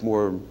 much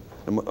more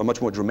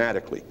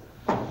dramatically.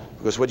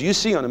 Because what you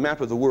see on a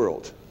map of the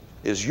world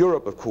is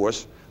Europe, of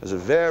course, as a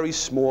very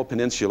small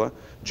peninsula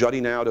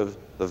jutting out of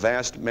the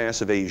vast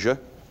mass of Asia.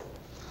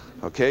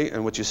 Okay,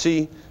 and what you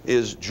see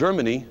is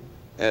Germany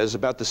as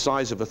about the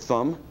size of a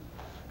thumb.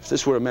 If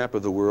this were a map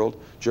of the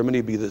world, Germany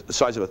would be the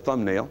size of a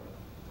thumbnail.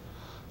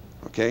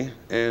 Okay,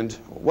 and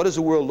what does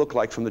the world look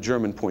like from the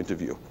German point of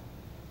view?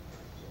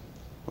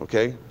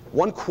 Okay,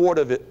 one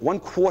quarter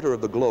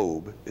of the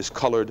globe is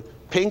colored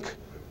pink.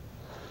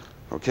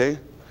 Okay,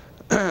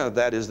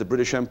 that is the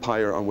British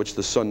Empire on which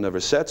the sun never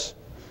sets.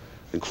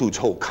 Includes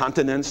whole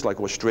continents like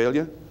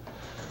Australia.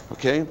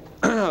 Okay,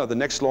 the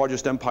next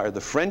largest empire, the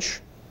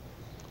French.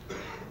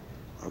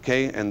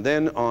 Okay, and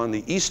then on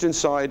the eastern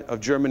side of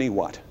Germany,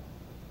 what?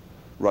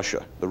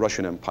 Russia, the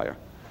Russian Empire.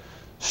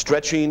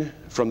 Stretching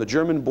from the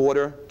German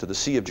border to the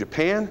Sea of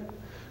Japan,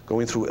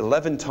 going through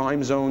 11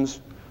 time zones,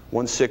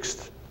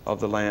 1/6 of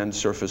the land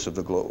surface of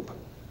the globe.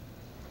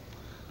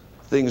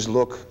 Things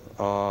look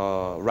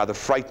rather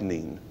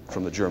frightening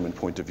from the German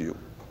point of view,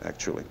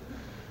 actually.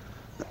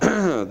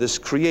 This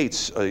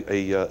creates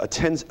a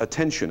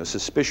tension, a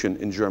suspicion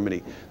in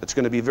Germany that's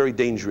going to be very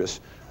dangerous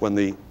when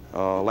the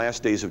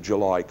last days of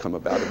July come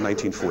about of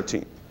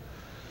 1914.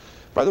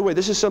 By the way,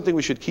 this is something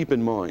we should keep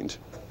in mind.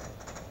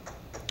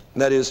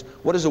 That is,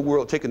 what does the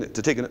world,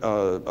 to take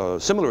a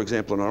similar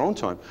example in our own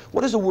time,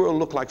 what does the world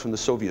look like from the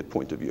Soviet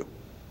point of view?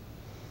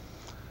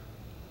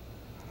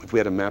 If we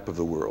had a map of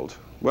the world.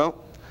 Well,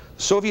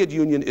 the Soviet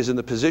Union is in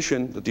the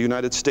position that the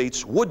United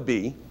States would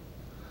be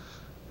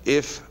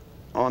if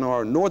on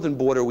our northern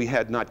border we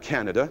had not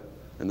Canada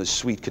and the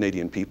sweet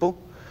Canadian people,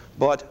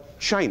 but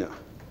China,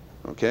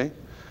 okay?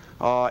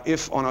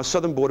 If on our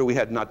southern border we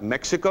had not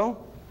Mexico,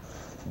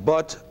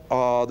 but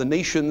the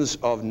nations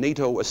of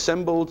NATO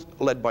assembled,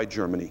 led by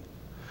Germany.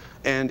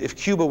 And if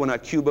Cuba were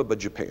not Cuba, but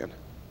Japan.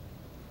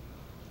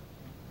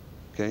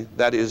 Okay?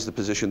 That is the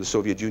position the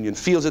Soviet Union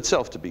feels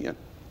itself to be in.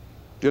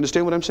 Do you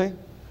understand what I'm saying?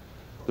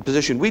 The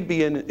position we'd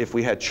be in if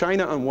we had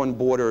China on one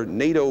border,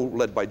 NATO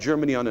led by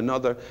Germany on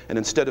another, and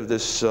instead of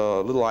this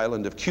little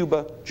island of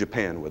Cuba,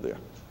 Japan were there.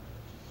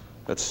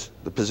 That's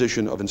the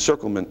position of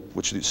encirclement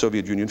which the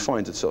Soviet Union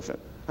finds itself in.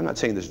 I'm not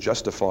saying this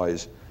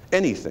justifies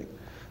anything,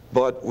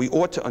 but we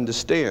ought to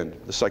understand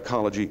the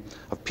psychology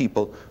of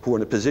people who are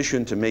in a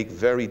position to make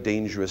very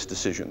dangerous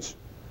decisions.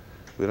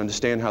 We would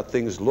understand how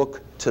things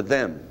look to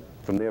them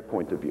from their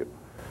point of view.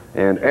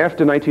 And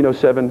after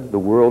 1907, the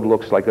world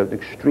looks like an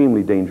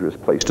extremely dangerous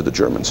place to the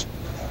Germans.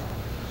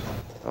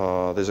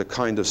 There's a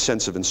kind of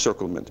sense of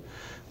encirclement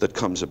that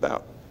comes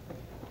about.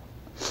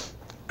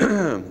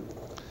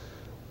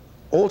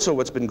 Also,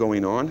 what's been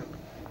going on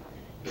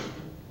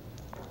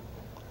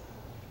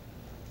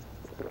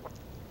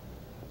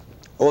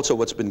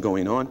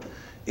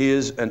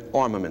is an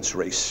armaments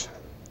race.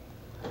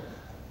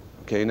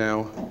 Okay,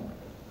 now,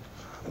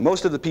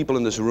 most of the people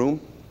in this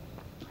room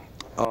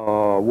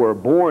were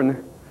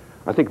born,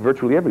 I think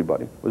virtually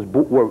everybody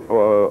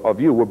of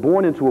you were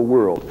born into a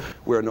world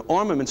where an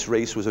armaments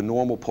race was a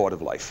normal part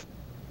of life.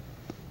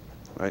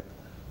 Right?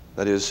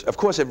 That is, of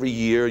course, every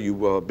year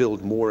you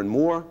build more and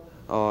more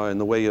in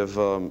the way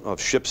of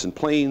ships and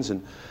planes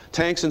and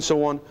tanks and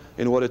so on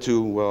in order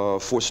to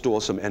forestall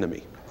some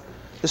enemy.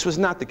 This was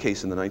not the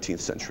case in the 19th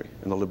century,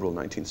 in the liberal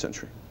 19th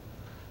century.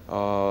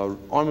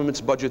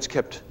 Armaments budgets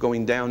kept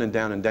going down and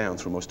down and down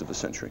through most of the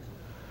century,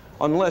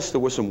 unless there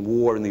was some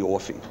war in the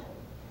offing,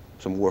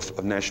 some war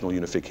of national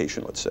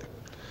unification, let's say.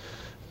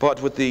 But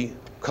with the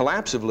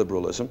collapse of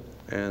liberalism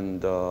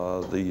and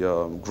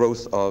the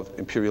growth of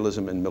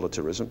imperialism and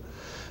militarism,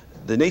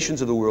 the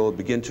nations of the world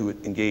begin to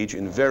engage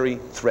in very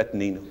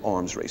threatening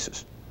arms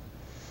races.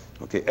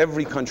 Okay,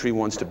 every country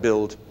wants to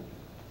build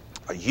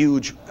a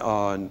huge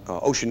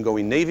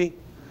ocean-going navy,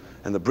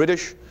 and the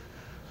British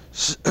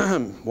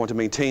want to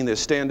maintain their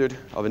standard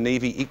of a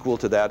navy equal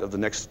to that of the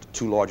next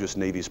two largest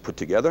navies put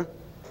together.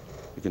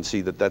 You can see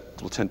that that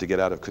will tend to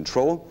get out of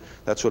control,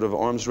 that sort of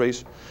arms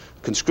race.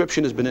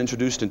 Conscription has been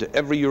introduced into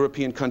every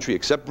European country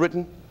except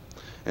Britain,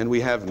 and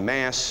we have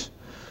mass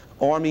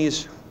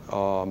armies,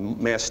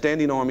 mass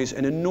standing armies,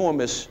 and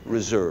enormous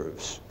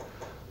reserves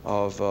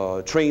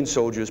of trained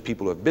soldiers,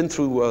 people who have been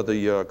through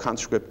the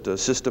conscript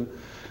system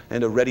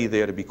and are ready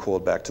there to be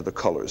called back to the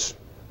colors.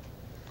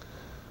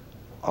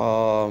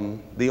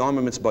 The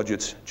armaments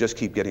budgets just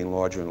keep getting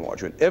larger and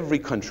larger, and every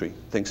country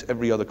thinks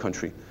every other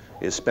country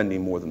is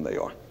spending more than they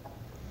are.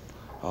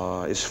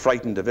 Is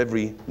frightened of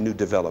every new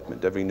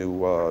development, every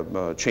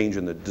new change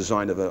in the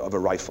design of a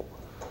rifle.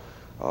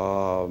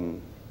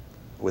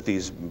 With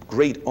these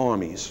great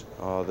armies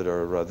that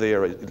are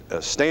there,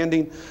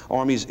 standing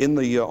armies in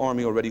the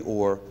army already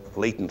or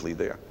latently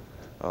there.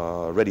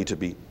 ready to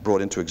be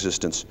brought into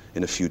existence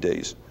in a few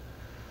days.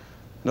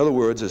 In other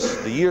words,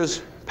 as the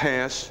years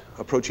pass,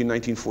 approaching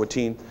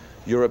 1914,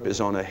 Europe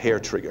is on a hair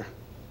trigger.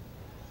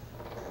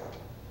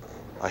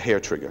 A hair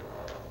trigger.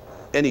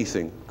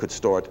 Anything could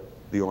start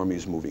the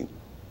armies moving.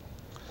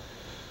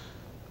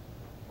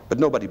 But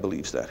nobody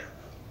believes that,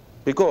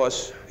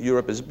 because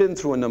Europe has been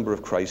through a number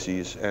of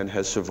crises and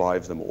has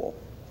survived them all.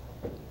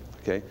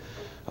 Okay?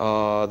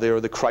 There are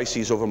the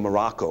crises over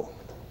Morocco.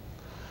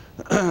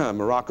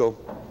 Morocco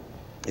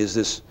is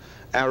this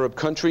Arab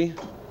country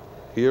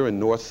here in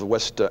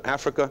northwest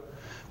Africa,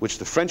 which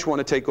the French want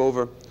to take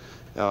over.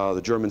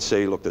 The Germans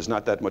say, look, there's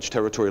not that much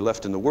territory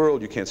left in the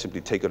world. You can't simply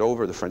take it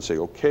over. The French say,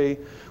 okay,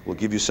 we'll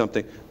give you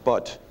something.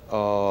 But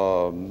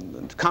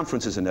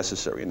conferences are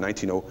necessary in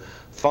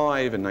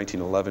 1905 and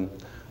 1911.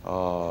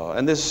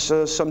 And there's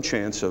some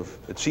chance of,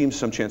 it seems,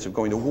 some chance of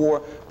going to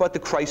war. But the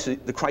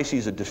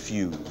crises are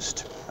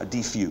diffused.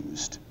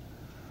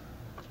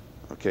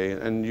 Okay,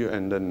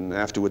 and then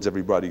afterwards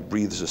everybody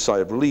breathes a sigh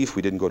of relief.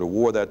 We didn't go to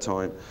war that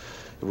time.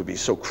 It would be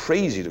so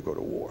crazy to go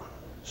to war.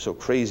 So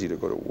crazy to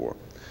go to war.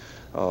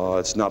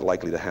 It's not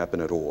likely to happen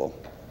at all.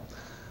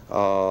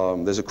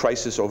 There's a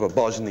crisis over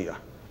Bosnia.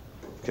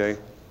 Okay?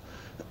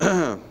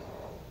 If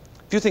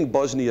you think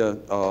Bosnia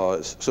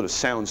sort of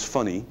sounds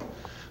funny,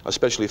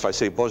 especially if I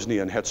say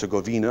Bosnia and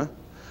Herzegovina,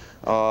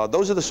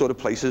 those are the sort of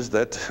places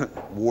that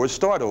wars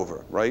start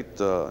over, right?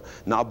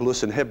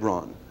 Nablus and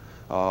Hebron,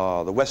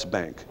 the West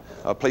Bank,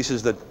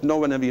 places that no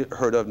one ever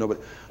heard of,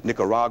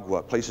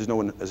 Nicaragua, places no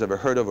one has ever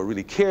heard of or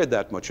really cared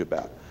that much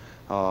about.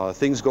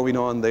 Things going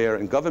on there,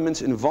 and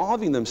governments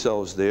involving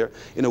themselves there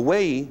in a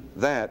way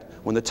that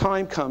when the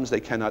time comes they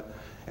cannot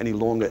any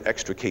longer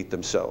extricate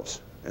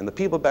themselves. And the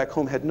people back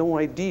home had no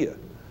idea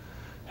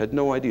that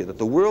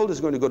the world is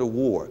going to go to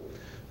war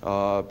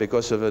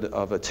because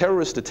of a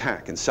terrorist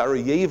attack in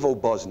Sarajevo,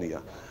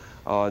 Bosnia.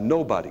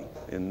 Nobody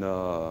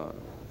on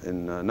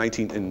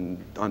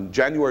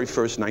January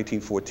 1st,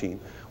 1914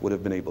 would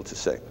have been able to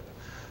say.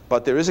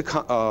 But there is a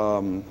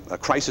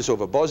crisis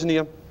over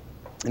Bosnia.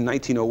 In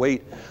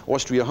 1908,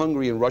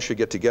 Austria-Hungary and Russia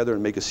get together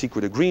and make a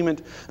secret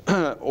agreement.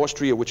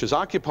 Austria, which has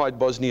occupied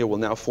Bosnia, will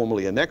now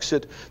formally annex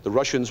it. The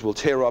Russians will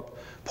tear up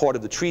part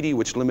of the treaty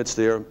which limits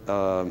their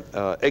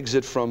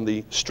exit from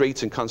the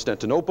straits in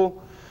Constantinople.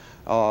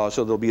 So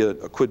there'll be a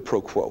quid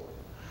pro quo.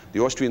 The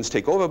Austrians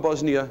take over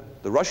Bosnia.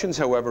 The Russians,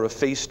 however, are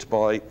faced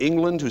by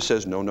England, who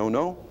says, no, no,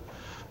 no.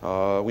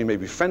 We may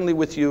be friendly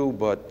with you,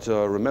 but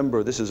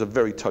remember, this is a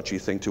very touchy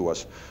thing to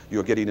us.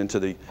 You're getting into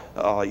the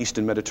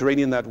Eastern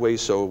Mediterranean that way,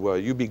 so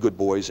you be good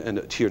boys and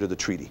adhere to the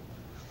treaty.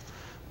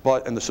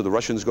 So the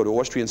Russians go to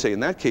Austria and say, in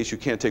that case, you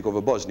can't take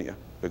over Bosnia,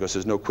 because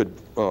there's no quid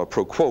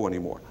pro quo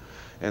anymore.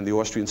 And the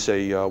Austrians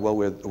say, well,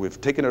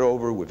 we've taken it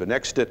over, we've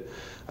annexed it.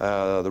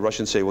 The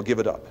Russians say, well, give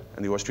it up.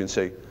 And the Austrians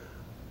say,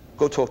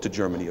 go talk to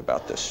Germany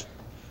about this.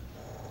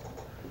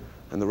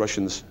 And the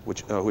Russians,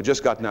 who had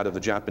just gotten out of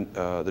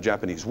the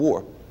Japanese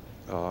war,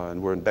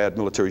 and were in bad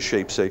military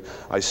shape, say,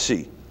 I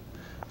see.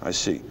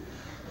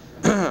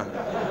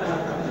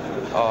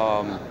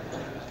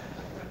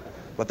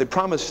 But they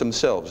promised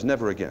themselves,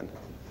 never again.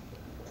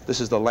 This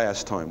is the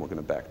last time we're going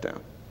to back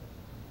down.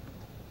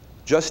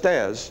 Just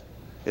as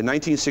in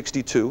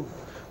 1962,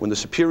 when the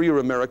superior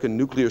American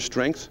nuclear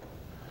strength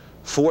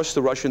forced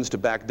the Russians to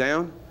back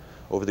down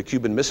over the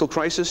Cuban Missile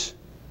Crisis,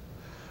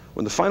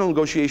 when the final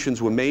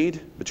negotiations were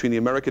made between the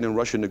American and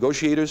Russian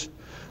negotiators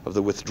of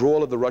the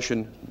withdrawal of the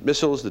Russian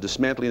missiles, the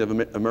dismantling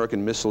of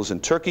American missiles in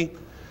Turkey,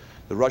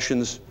 the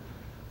Russians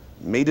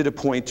made it a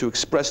point to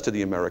express to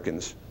the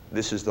Americans,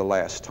 this is the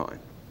last time.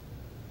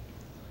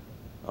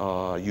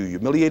 You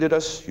humiliated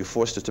us, you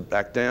forced us to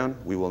back down.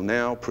 We will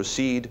now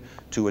proceed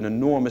to an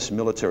enormous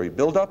military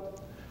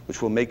buildup,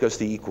 which will make us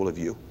the equal of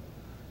you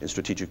in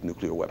strategic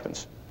nuclear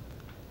weapons.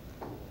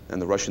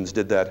 And the Russians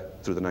did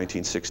that through the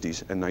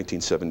 1960s and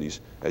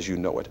 1970s, as you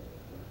know it.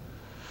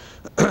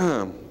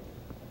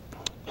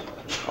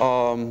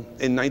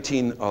 In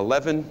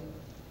 1911,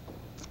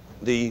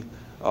 the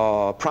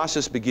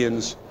process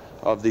begins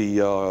of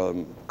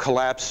the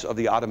collapse of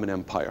the Ottoman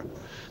Empire.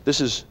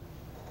 This is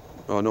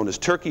known as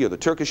Turkey, or the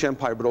Turkish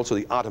Empire, but also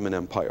the Ottoman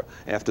Empire,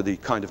 after the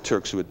kind of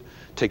Turks who had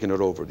taken it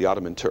over, the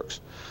Ottoman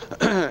Turks.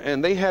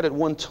 And they had at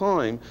one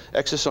time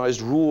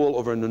exercised rule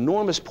over an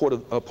enormous part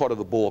of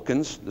the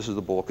Balkans, this is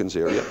the Balkans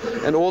area,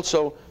 and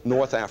also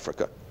North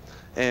Africa.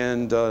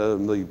 And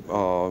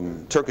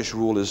the Turkish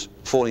rule is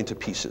falling to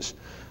pieces.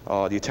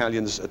 The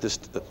Italians,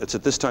 it's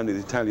at this time that the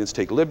Italians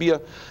take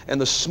Libya, and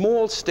the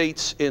small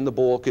states in the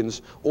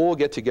Balkans all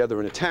get together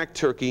and attack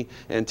Turkey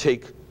and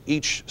take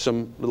each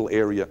some little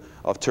area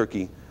of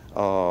Turkey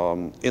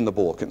in the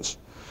Balkans.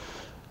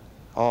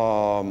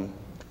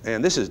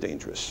 And this is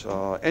dangerous.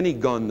 Any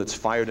gun that's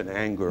fired in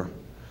anger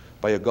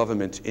by a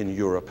government in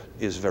Europe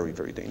is very,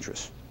 very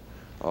dangerous.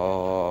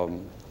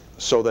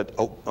 So that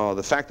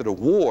the fact that a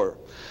war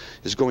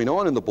is going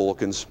on in the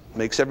Balkans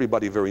makes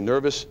everybody very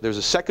nervous. There's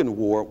a second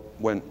war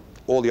when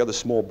all the other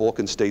small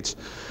Balkan states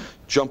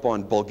jump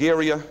on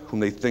Bulgaria, whom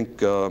they think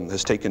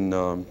has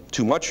taken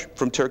too much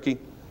from Turkey.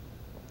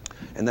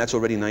 and that's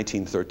already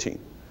 1913.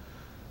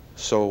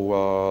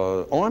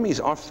 So armies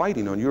are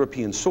fighting on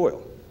European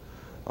soil.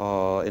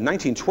 In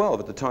 1912,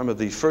 at the time of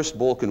the First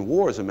Balkan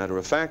War, as a matter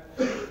of fact,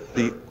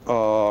 the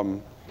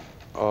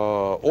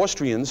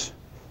Austrians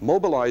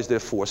mobilized their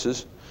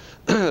forces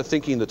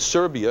thinking that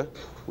Serbia,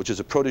 which is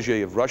a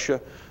protege of Russia,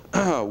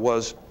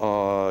 was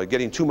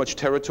getting too much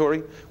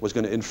territory, was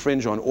going to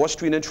infringe on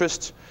Austrian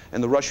interests,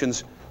 and the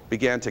Russians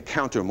began to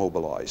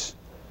counter-mobilize.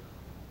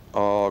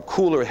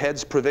 Cooler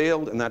heads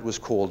prevailed, and that was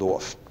called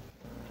off.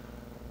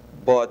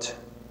 But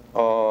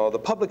the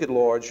public at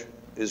large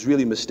is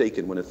really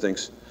mistaken when it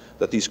thinks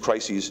that these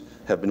crises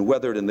have been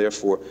weathered, and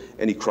therefore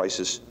any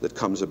crisis that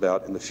comes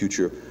about in the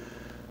future.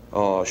 There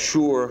are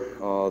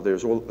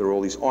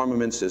all these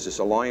armaments, there's this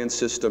alliance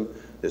system,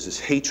 there's this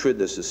hatred,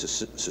 there's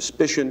this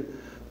suspicion,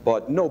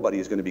 but nobody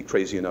is going to be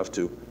crazy enough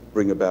to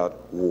bring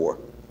about war.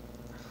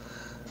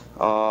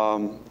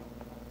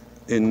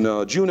 In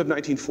June of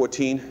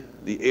 1914,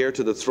 the heir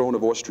to the throne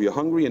of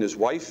Austria-Hungary and his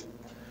wife,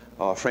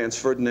 Francis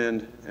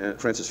Ferdinand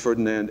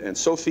and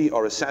Sophie,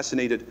 are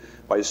assassinated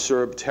by a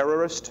Serb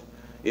terrorist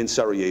in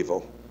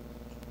Sarajevo.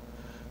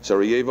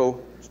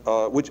 Sarajevo,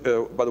 which,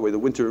 by the way, the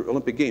Winter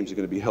Olympic Games are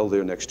going to be held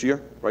there next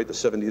year, right? The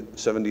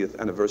 70th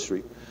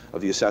anniversary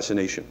of the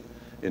assassination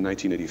in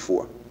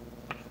 1984.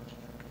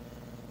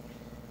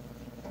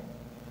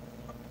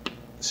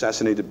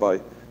 Assassinated by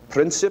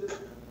Princip,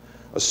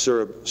 a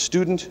Serb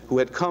student who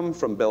had come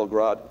from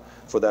Belgrade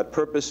for that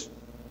purpose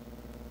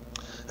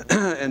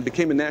and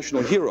became a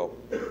national hero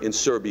in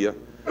Serbia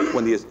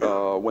when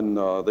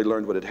they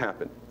learned what had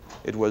happened.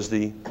 It was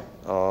the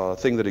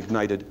thing that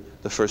ignited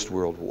the First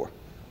World War,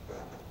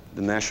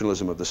 the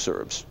nationalism of the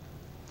Serbs.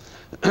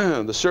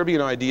 The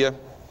Serbian idea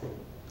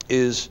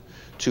is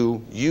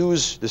to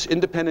use this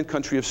independent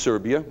country of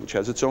Serbia, which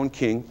has its own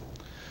king,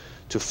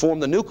 to form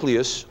the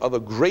nucleus of a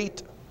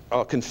great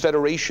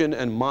confederation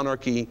and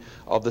monarchy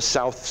of the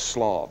South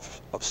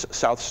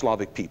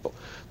Slavic people.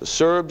 The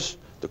Serbs,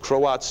 the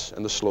Croats,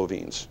 and the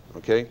Slovenes,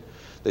 okay?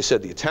 They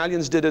said the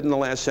Italians did it in the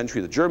last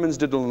century, the Germans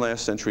did it in the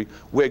last century,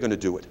 we're going to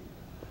do it.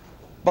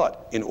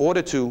 But in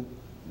order to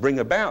bring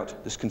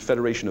about this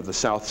confederation of the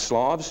South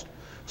Slavs,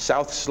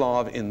 South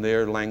Slav in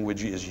their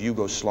language is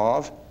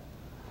Yugoslav.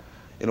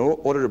 In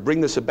order to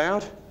bring this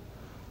about,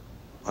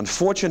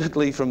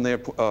 unfortunately from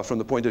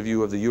the point of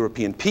view of the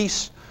European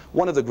peace,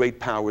 one of the great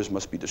powers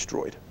must be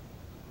destroyed.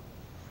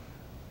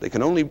 They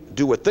can only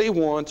do what they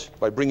want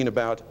by bringing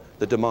about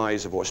the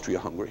demise of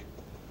Austria-Hungary.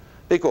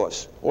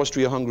 Because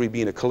Austria-Hungary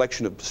being a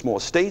collection of small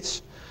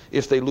states,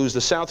 if they lose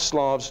the South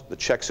Slavs, the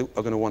Czechs are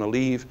going to want to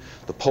leave,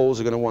 the Poles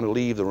are going to want to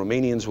leave, the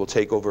Romanians will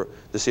take over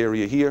this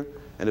area here,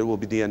 and it will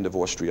be the end of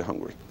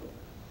Austria-Hungary.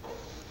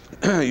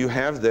 You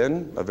have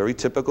then a very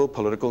typical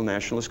political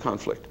nationalist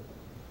conflict.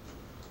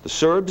 The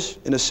Serbs,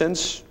 in a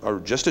sense, are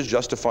just as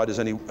justified as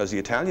the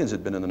Italians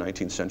had been in the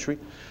 19th century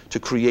to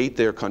create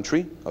their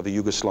country of a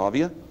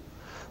Yugoslavia.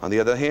 On the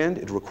other hand,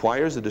 it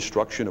requires the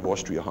destruction of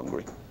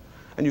Austria-Hungary.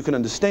 And you can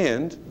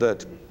understand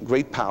that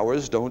great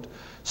powers don't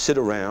sit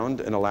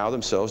around and allow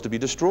themselves to be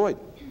destroyed.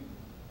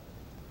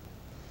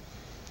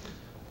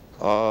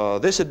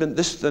 This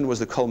then was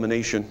the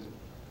culmination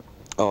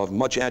of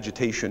much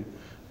agitation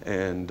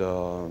and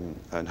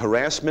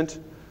harassment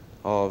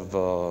of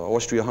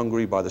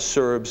Austria-Hungary by the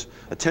Serbs,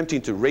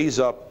 attempting to raise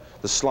up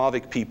the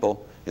Slavic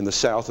people in the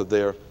south of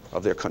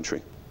their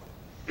country.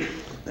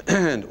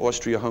 And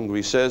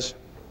Austria-Hungary says,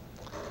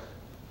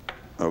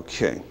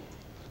 okay,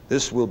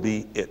 this will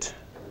be it.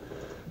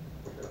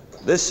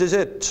 This is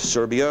it,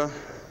 Serbia.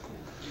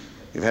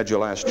 You've had your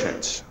last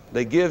chance.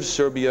 They give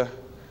Serbia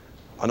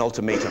an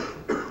ultimatum.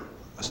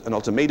 An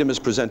ultimatum is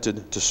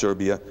presented to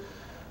Serbia,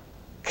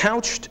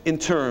 couched in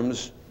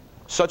terms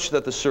such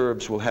that the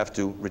Serbs will have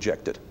to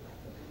reject it.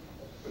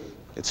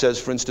 It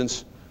says, for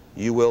instance,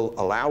 you will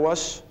allow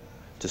us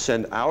to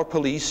send our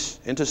police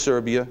into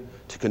Serbia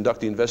to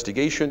conduct the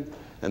investigation,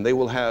 and they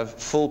will have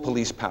full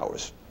police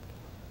powers.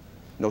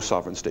 No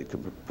sovereign state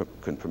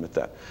can permit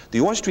that.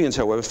 The Austrians,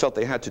 however, felt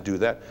they had to do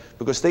that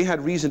because they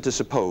had reason to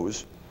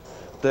suppose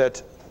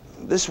that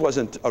this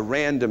wasn't a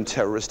random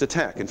terrorist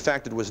attack. In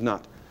fact, it was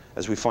not,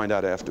 as we find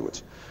out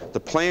afterwards.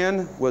 The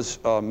plan was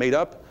made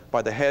up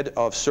by the head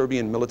of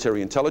Serbian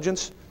military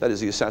intelligence, that is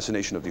the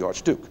assassination of the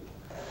Archduke.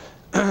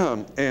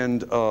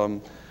 And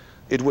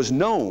it was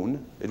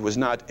known, it was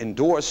not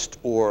endorsed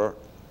or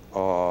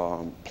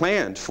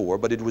planned for,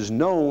 but it was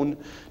known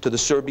to the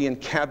Serbian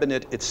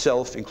cabinet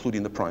itself,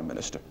 including the prime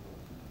minister,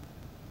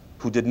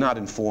 who did not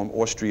inform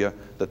Austria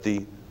that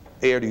the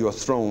heir to your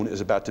throne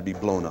is about to be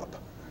blown up.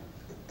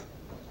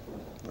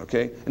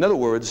 Okay? In other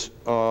words,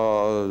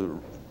 the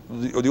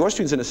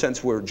Austrians, in a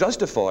sense, were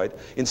justified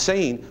in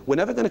saying, we're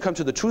never going to come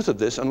to the truth of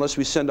this unless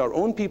we send our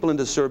own people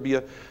into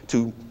Serbia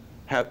to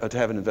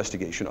have an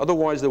investigation.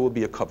 Otherwise, there will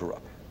be a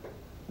cover-up.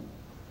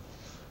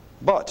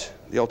 But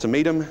the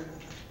ultimatum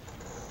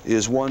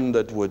is one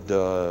that would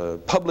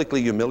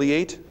publicly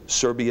humiliate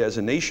Serbia as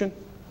a nation.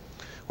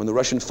 When the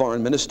Russian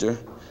foreign minister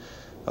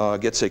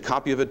gets a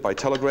copy of it by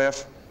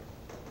telegraph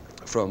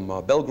from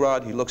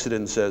Belgrade, he looks at it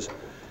and says,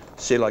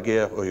 c'est la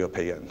guerre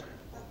européenne.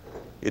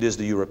 It is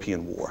the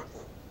European war.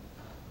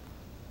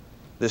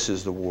 This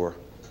is the war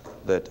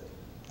that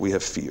we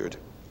have feared.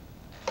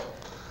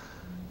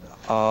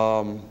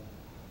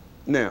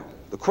 Now,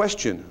 the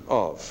question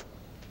of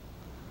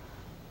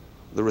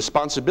the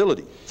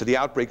responsibility for the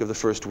outbreak of the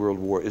First World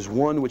War is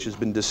one which has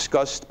been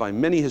discussed by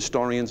many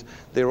historians.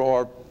 There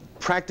are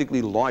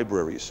practically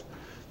libraries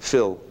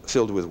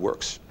filled with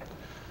works.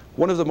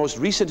 One of the most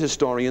recent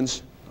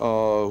historians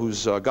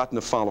who's gotten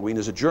a following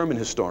is a German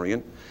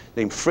historian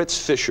named Fritz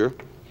Fischer,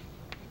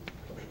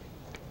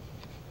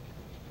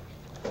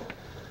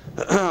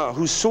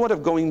 who's sort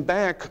of going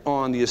back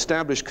on the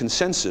established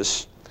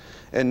consensus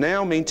and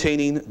now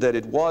maintaining that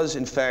it was,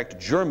 in fact,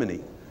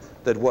 Germany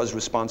that was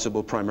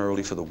responsible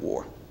primarily for the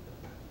war.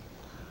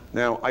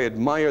 Now, I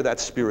admire that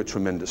spirit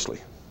tremendously.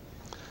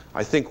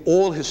 I think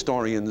all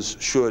historians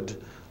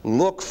should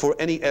look for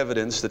any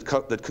evidence that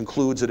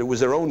concludes that it was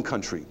their own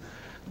country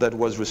that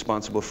was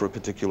responsible for a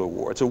particular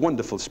war. It's a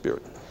wonderful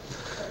spirit.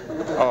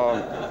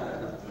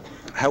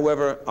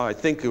 However, I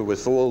think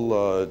with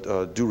all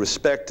due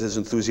respect, his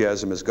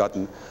enthusiasm has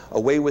gotten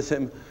away with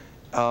him.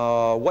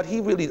 What he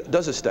really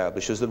does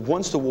establish is that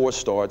once the war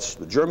starts,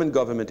 the German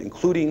government,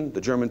 including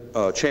the German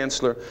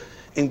chancellor,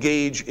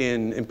 engage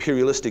in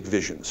imperialistic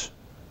visions.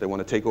 They want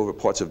to take over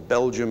parts of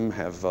Belgium,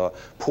 have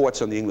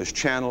ports on the English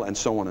Channel, and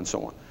so on and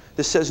so on.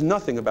 This says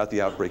nothing about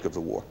the outbreak of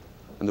the war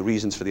and the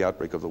reasons for the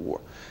outbreak of the war.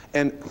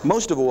 And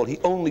most of all, he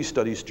only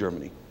studies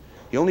Germany.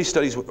 He only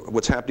studies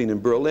what's happening in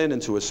Berlin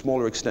and to a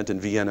smaller extent in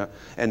Vienna,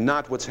 and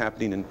not what's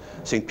happening in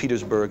St.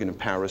 Petersburg and in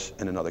Paris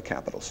and in other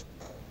capitals.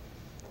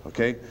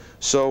 Okay?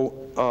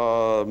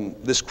 So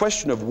this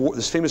question of war,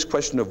 this famous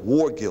question of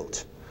war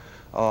guilt,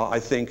 I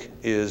think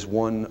is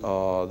one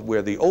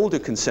where the older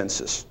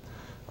consensus,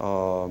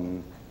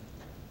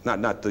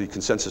 not the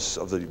consensus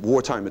of the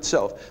wartime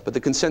itself, but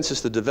the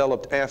consensus that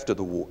developed after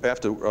the war,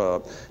 after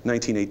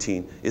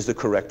 1918, is the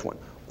correct one.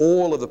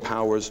 All of the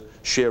powers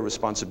share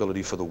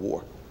responsibility for the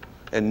war.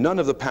 And none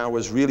of the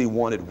powers really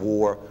wanted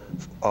war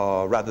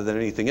rather than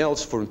anything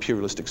else for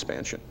imperialist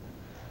expansion.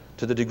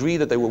 To the degree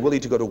that they were willing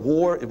to go to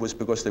war, it was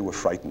because they were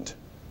frightened.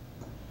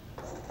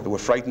 They were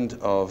frightened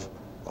of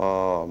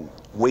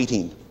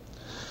waiting,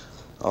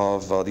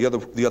 of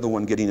the other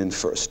one getting in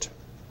first.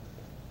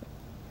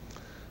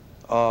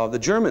 The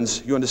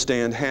Germans, you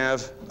understand,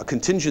 have a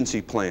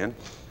contingency plan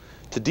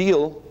to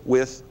deal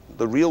with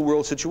the real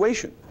world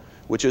situation,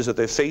 which is that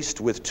they're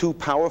faced with two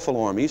powerful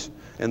armies,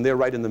 and they're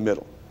right in the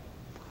middle.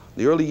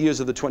 In the early years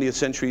of the 20th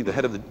century, the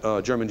head of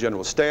the German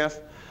General Staff,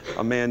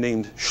 a man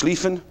named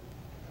Schlieffen,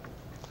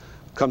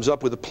 comes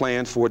up with a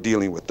plan for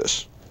dealing with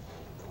this.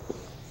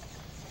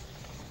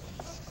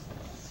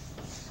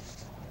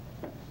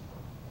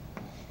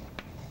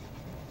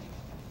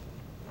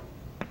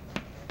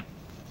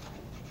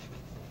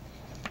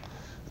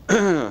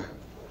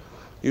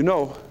 You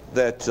know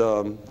that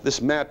this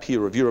map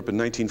here of Europe in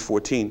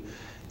 1914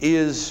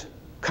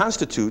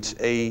 constitutes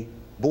a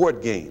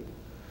board game.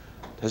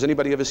 Has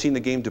anybody ever seen the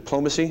game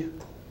Diplomacy?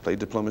 Played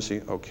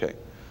Diplomacy? Okay,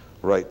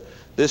 right.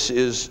 This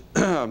is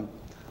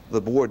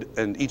the board,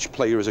 and each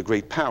player is a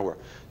great power.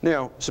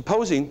 Now,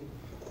 supposing,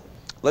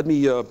 let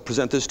me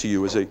present this to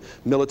you as a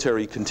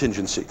military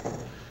contingency.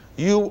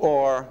 You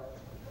are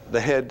the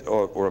head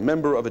or a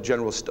member of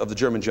the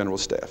German General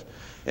Staff,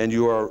 and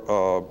you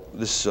are,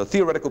 this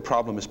theoretical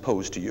problem is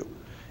posed to you.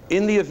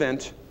 In the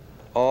event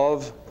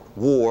of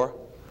war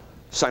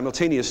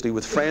simultaneously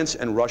with France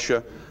and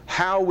Russia,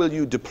 how will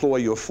you deploy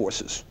your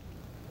forces?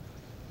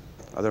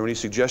 Are there any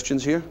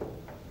suggestions here?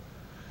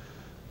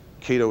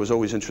 Cato is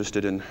always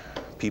interested in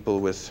people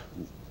with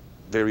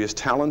various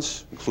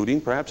talents, including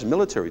perhaps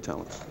military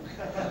talents.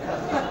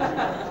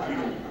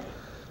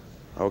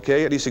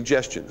 Okay, any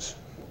suggestions?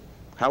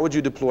 How would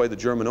you deploy the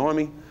German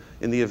army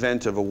in the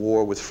event of a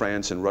war with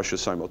France and Russia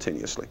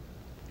simultaneously?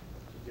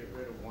 Get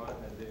rid of one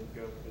and then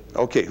go for the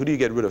Okay, who do you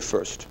get rid of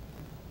first?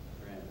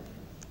 France.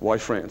 Why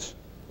France?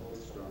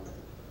 Stronger.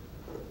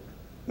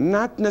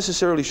 Not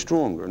necessarily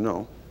stronger,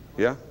 no.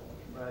 Yeah?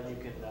 Well, you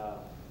can,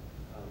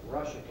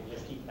 Russia can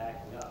just keep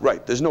backing up.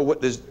 Right,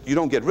 you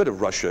don't get rid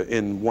of Russia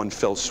in one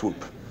fell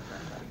swoop.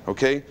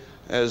 Okay?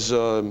 As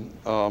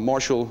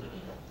Marshal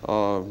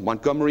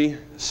Montgomery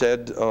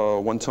said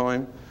one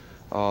time,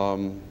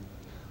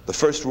 the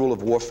first rule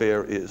of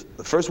warfare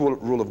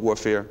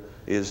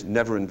is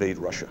never invade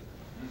Russia.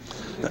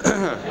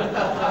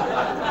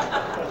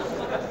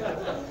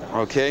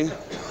 Okay?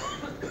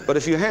 But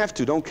if you have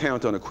to, don't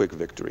count on a quick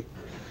victory.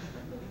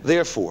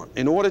 Therefore,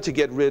 in order to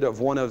get rid of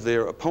one of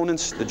their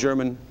opponents, the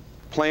German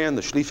plan,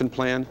 the Schlieffen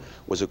plan,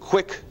 was a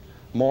quick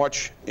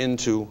march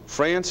into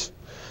France.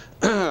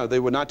 They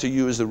were not to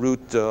use the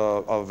route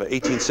of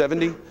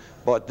 1870,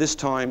 but this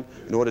time,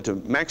 in order to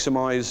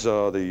maximize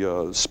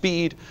the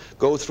speed,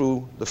 go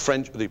through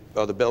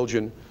the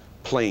Belgian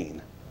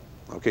plain.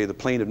 Okay, the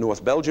plain of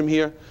North Belgium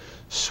here,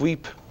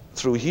 sweep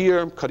through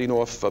here, cutting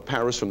off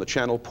Paris from the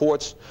Channel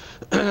ports,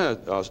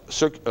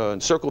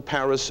 encircle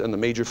Paris and the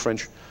major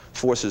French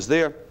forces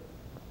there,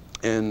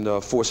 and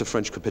force a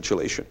French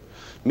capitulation.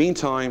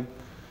 Meantime,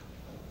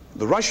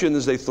 The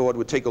Russians, they thought,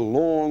 would take a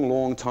long,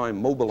 long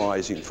time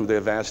mobilizing through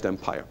their vast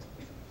empire.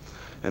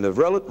 And a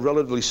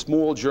relatively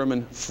small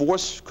German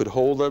force could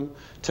hold them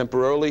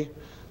temporarily.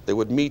 They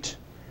would meet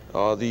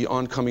the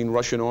oncoming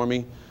Russian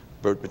army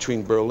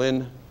between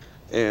Berlin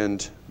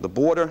and the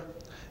border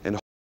and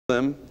hold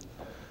them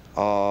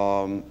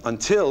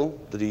until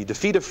the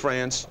defeat of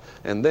France,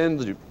 and then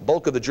the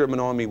bulk of the German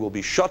army will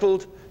be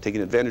shuttled,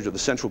 taking advantage of the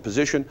central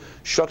position,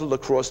 shuttled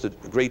across the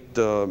great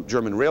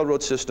German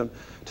railroad system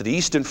to the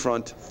Eastern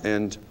Front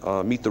and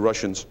meet the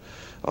Russians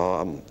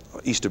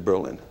east of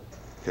Berlin.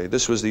 Okay,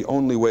 this was the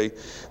only way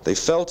they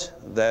felt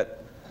that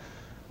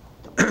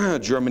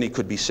Germany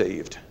could be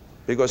saved.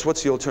 Because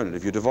what's the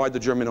alternative? You divide the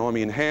German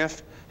army in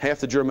half. Half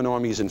the German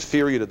army is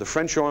inferior to the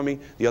French army.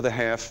 The other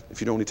half,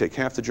 if you only take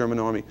half the German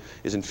army,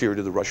 is inferior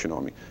to the Russian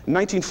army. In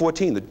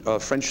 1914, the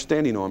French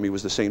standing army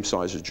was the same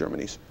size as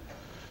Germany's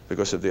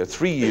because of their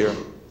three-year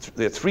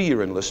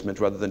enlistment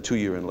rather than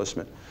two-year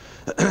enlistment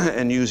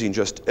and using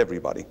just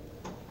everybody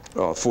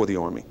for the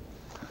army.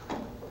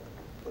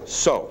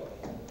 So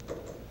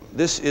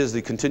this is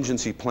the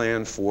contingency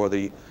plan for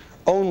the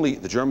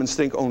Germans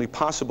think, only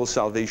possible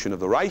salvation of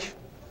the Reich.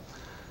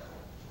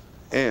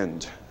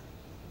 And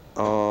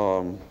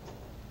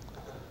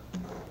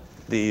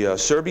the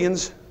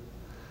Serbians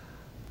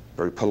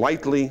very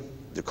politely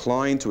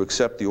declined to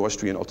accept the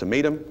Austrian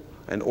ultimatum,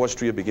 and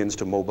Austria begins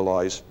to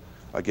mobilize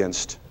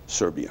against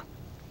Serbia.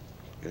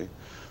 Okay?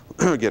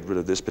 Get rid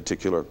of this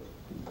particular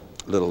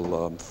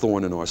little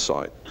thorn in our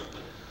side.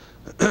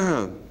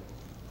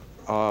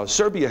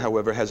 Serbia,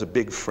 however, has a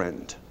big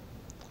friend,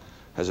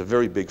 has a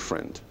very big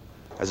friend.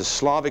 As a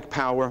Slavic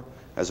power,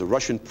 as a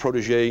Russian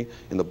protege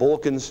in the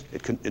Balkans,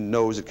 it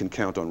knows it can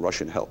count on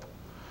Russian help.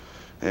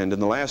 And in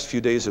the last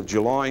few days of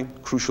July,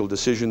 crucial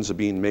decisions are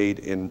being made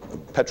in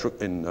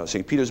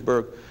St.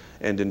 Petersburg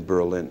and in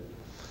Berlin.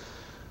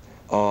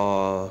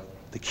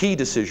 The key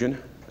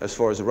decision, as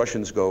far as the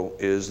Russians go,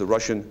 is the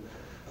Russian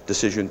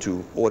decision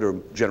to order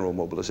general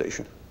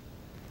mobilization.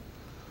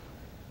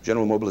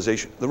 General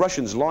mobilization. The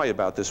Russians lie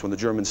about this when the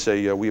Germans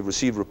say, we have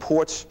received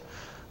reports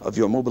of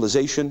your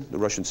mobilization. The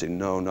Russians say,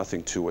 no,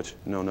 nothing to it.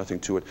 No, nothing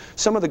to it.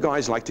 Some of the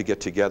guys like to get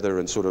together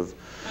and sort of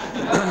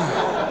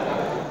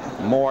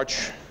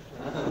march.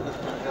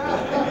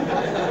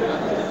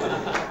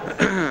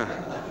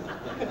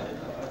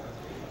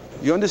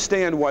 You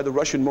understand why the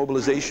Russian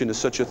mobilization is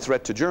such a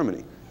threat to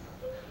Germany.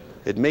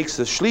 It makes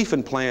the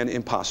Schlieffen Plan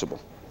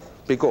impossible.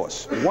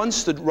 Because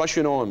once the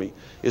Russian army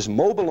is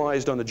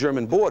mobilized on the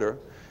German border,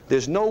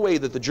 there's no way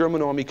that the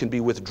German army can be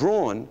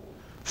withdrawn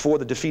for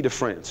the defeat of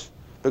France,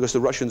 because the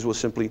Russians will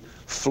simply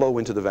flow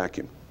into the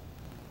vacuum.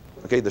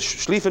 Okay, the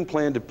Schlieffen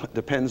Plan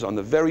depends on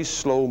the very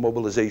slow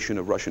mobilization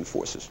of Russian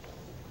forces.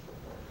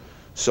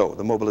 So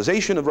the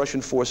mobilization of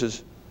Russian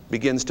forces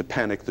begins to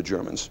panic the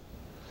Germans.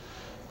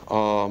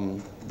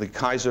 The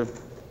Kaiser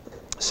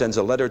sends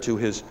a letter to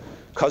his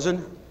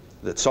cousin,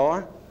 the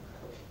Tsar.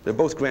 They're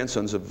both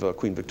grandsons of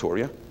Queen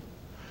Victoria.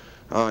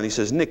 And he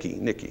says,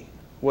 Nicky,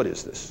 what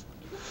is this?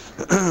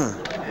 But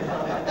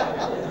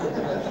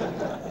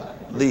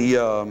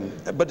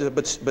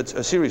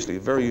seriously,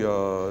 very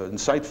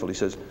insightful, he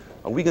says,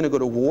 are we going to go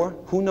to war?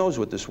 Who knows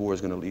what this war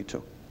is going to lead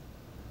to?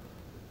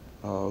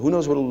 Who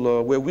knows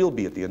where we'll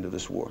be at the end of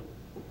this war?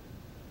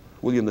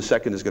 William II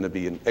is going to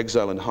be in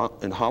exile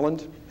in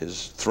Holland,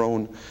 his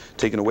throne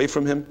taken away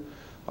from him.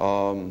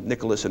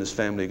 Nicholas and his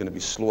family are going to be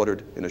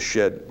slaughtered in a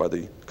shed by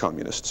the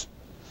communists.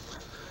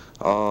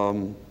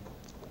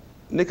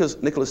 Nicholas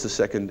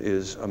II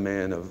is a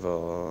man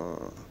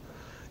of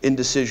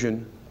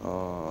indecision,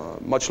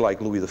 much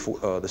like Louis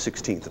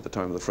XVI at the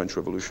time of the French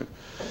Revolution,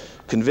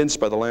 convinced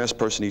by the last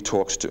person he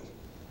talks to.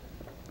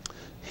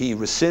 He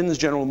rescinds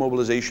general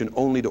mobilization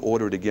only to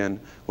order it again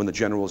when the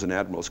generals and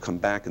admirals come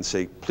back and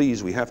say,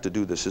 please, we have to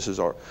do this. This is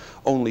our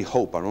only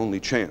hope, our only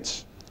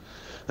chance.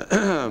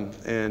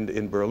 And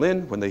in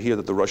Berlin, when they hear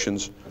that the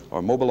Russians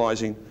are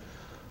mobilizing,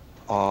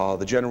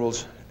 the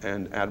generals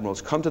and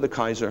admirals come to the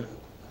Kaiser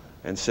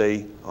and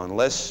say,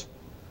 unless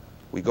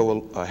we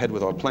go ahead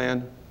with our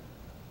plan,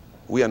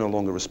 we are no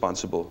longer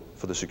responsible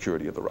for the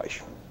security of the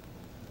Reich.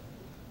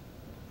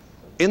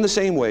 In the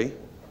same way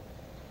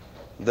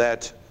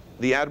that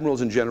the admirals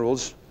and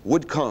generals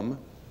would come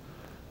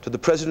to the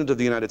President of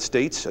the United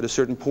States at a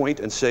certain point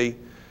and say,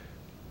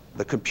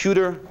 the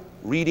computer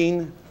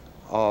reading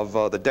of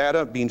the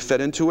data being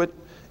fed into it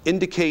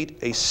indicate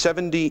a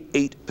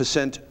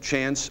 78%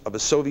 chance of a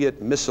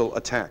Soviet missile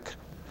attack.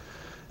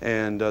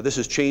 And this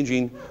is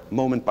changing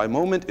moment by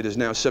moment. It is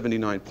now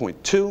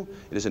 79.2.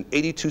 It is an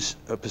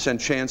 82%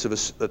 chance of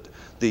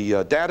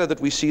the data that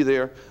we see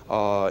there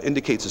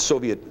indicates a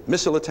Soviet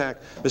missile attack.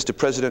 Mr.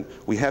 President,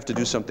 we have to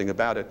do something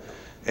about it.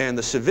 And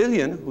the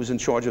civilian who's in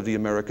charge of the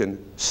American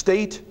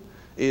state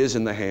is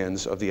in the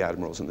hands of the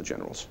admirals and the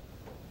generals.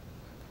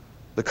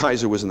 The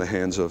Kaiser was in the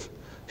hands of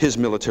his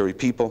military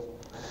people.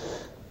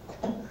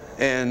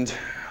 And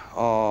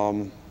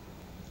a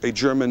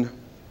German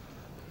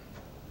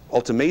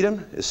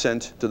ultimatum is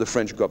sent to the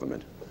French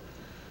government.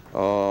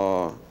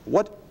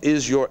 What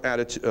is your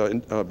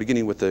attitude,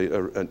 beginning with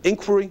an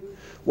inquiry,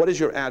 what is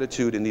your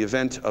attitude in the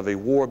event of a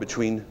war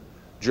between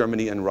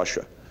Germany and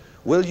Russia?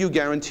 Will you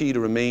guarantee to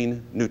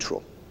remain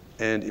neutral?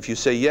 And if you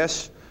say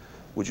yes,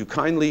 would you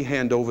kindly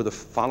hand over the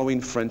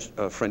following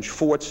French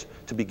forts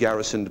to be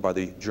garrisoned by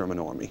the German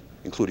army,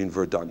 including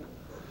Verdun,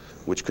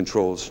 which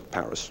controls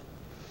Paris?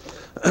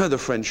 The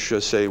French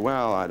say,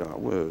 well, I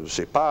don't know,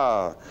 c'est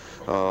pas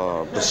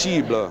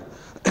possible.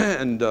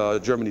 And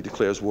Germany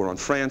declares war on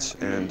France,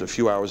 and a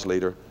few hours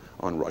later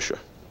on Russia.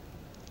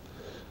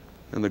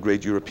 And the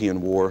great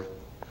European war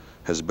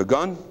has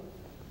begun.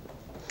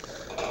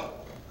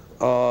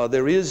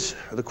 There is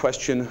the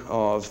question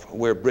of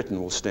where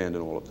Britain will stand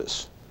in all of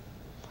this.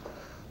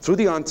 Through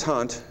the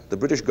Entente, the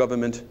British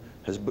government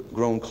has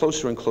grown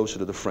closer and closer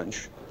to the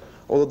French,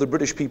 although the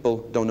British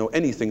people don't know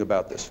anything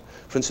about this.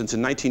 For instance,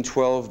 in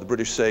 1912, the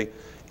British say,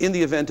 in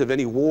the event of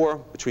any war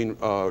between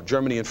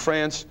Germany and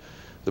France,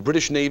 the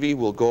British Navy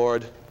will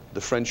guard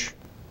the French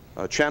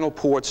channel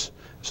ports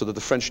so that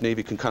the French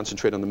Navy can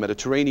concentrate on the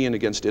Mediterranean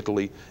against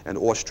Italy and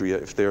Austria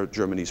if they're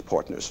Germany's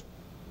partners.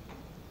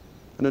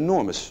 An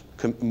enormous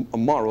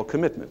moral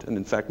commitment, and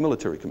in fact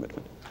military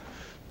commitment.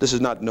 This is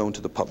not known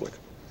to the public.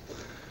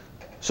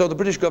 So the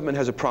British government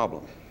has a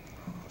problem.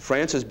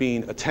 France is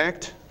being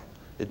attacked.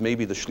 It may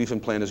be the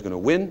Schlieffen Plan is going to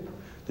win.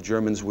 The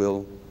Germans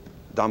will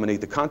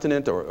dominate the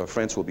continent, or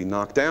France will be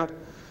knocked out.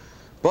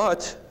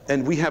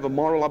 And we have a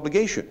moral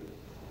obligation.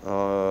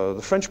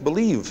 The French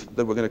believe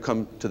that we're going to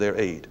come to their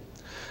aid.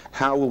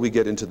 How will we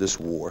get into this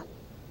war?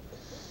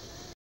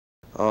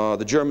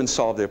 The Germans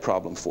solve their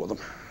problem for them,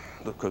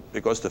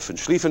 because the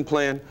Schlieffen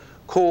Plan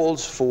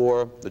calls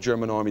for the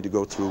German army to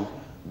go through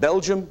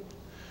Belgium,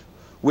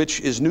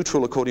 which is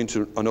neutral according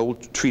to an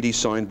old treaty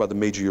signed by the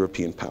major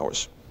European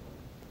powers.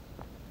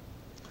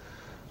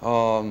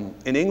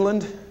 In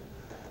England,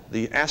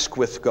 the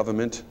Asquith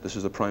government, this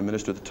is the prime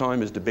minister at the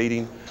time, is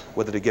debating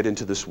whether to get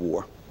into this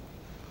war.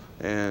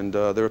 And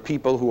there are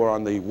people who are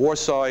on the war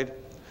side,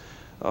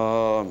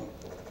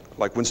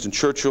 like Winston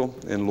Churchill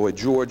and Lloyd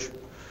George.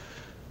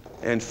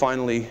 And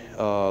finally,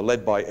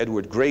 led by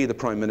Edward Grey, the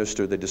prime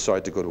minister, they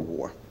decide to go to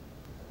war.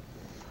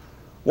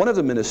 One of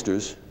the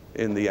ministers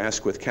in the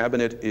Asquith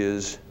cabinet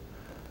is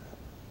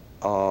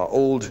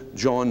old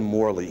John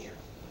Morley.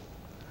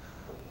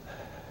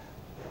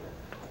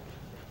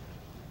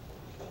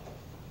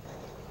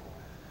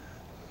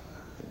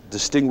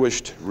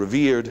 Distinguished,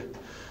 revered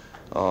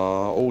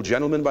old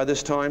gentleman by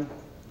this time,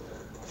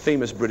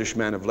 famous British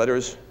man of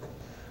letters,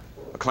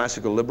 a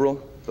classical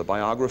liberal, the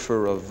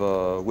biographer of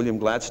William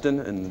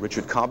Gladstone and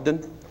Richard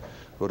Cobden,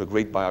 wrote a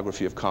great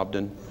biography of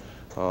Cobden,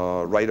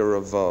 writer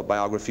of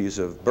biographies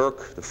of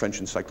Burke, the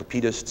French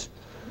encyclopedist,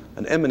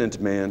 an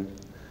eminent man,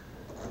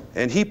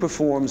 and he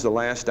performs the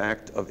last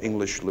act of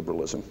English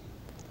liberalism.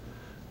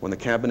 When the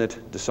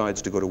cabinet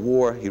decides to go to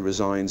war, he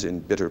resigns in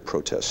bitter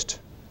protest.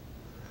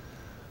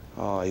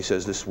 He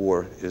says this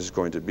war is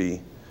going to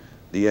be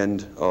the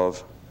end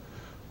of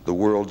the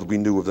world we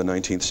knew of the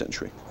 19th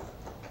century.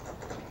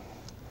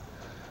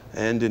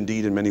 And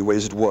indeed, in many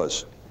ways, it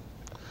was.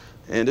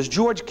 And as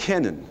George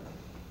Kennan,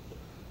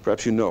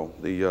 perhaps you know,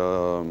 the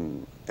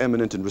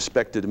eminent and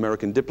respected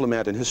American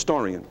diplomat and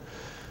historian,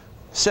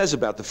 says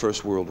about the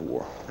First World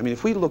War. I mean,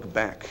 if we look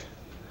back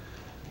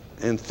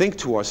and think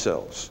to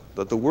ourselves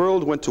that the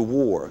world went to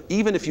war,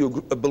 even if you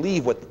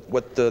believe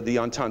what the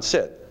Entente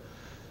said,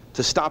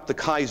 to stop the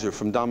Kaiser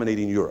from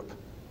dominating Europe,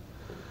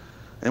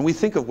 and we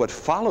think of what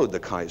followed the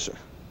Kaiser,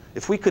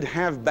 if we could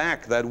have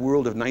back that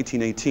world of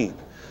 1918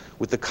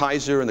 with the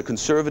Kaiser and the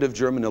conservative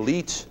German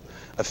elite,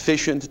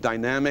 efficient,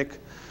 dynamic,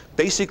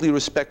 basically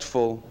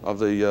respectful of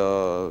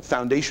the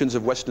foundations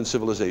of Western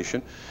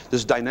civilization,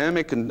 this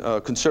dynamic and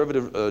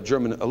conservative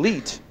German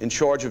elite in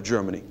charge of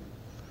Germany.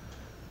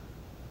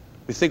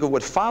 We think of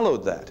what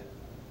followed that,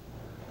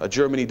 a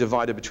Germany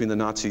divided between the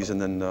Nazis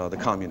and then the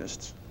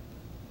communists.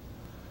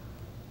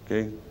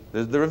 Okay?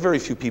 There are very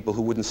few people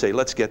who wouldn't say,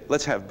 let's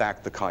have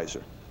back the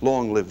Kaiser.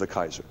 Long live the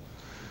Kaiser.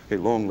 Okay,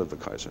 long live the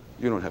Kaiser.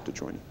 You don't have to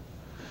join it.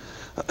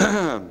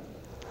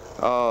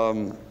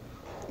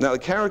 Now, the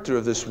character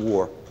of this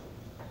war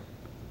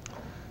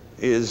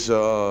is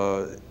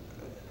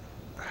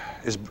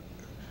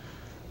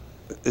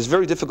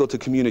very difficult to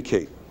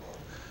communicate.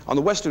 On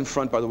the Western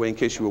Front, by the way, in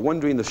case you were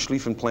wondering, the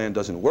Schlieffen Plan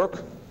doesn't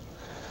work.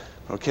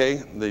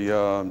 Okay,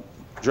 the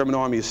German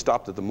army is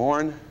stopped at the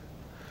Marne,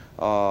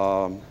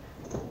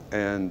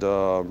 and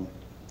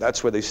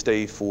that's where they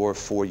stay for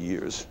 4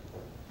 years.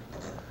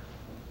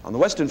 On the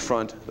Western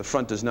Front, the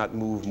front does not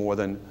move more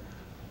than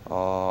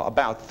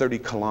about 30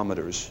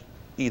 kilometers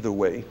either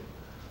way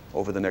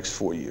over the next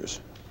 4 years.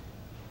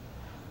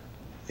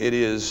 It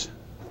is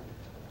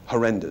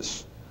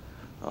horrendous.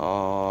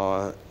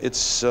 What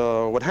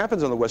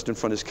happens on the Western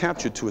Front is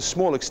captured to a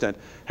small extent.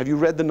 Have you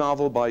read the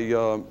novel by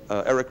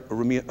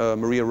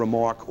Maria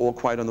Remarque, All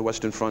Quiet on the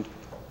Western Front?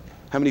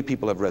 How many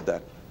people have read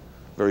that?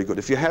 Very good.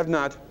 If you have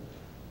not,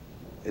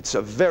 it's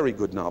a very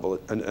good novel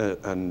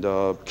and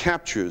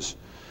captures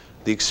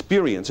the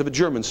experience of a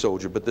German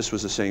soldier, but this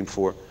was the same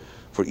for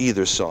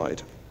either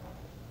side.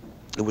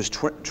 It was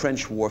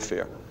trench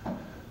warfare.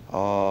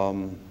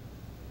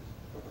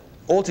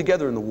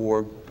 Altogether in the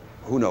war,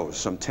 who knows,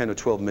 some 10 or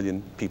 12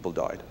 million people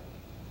died.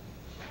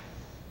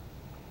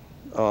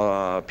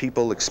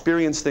 People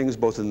experienced things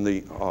both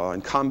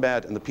in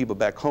combat, and the people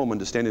back home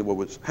understanding what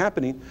was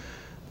happening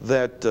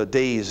that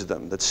dazed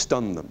them, that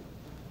stunned them.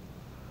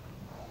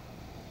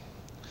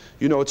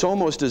 You know, it's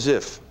almost as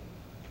if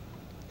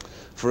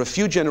for a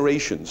few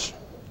generations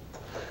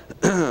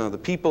the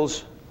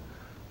peoples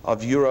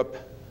of Europe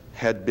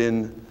had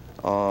been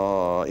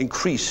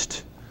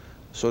increased,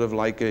 sort of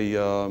like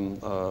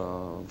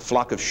a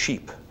flock of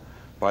sheep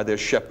by their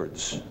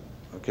shepherds,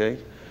 okay?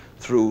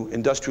 Through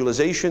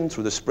industrialization,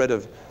 through the spread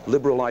of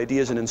liberal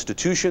ideas and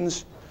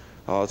institutions,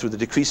 through the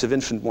decrease of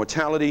infant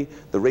mortality,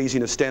 the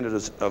raising of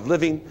standards of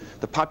living,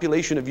 the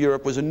population of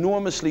Europe was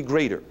enormously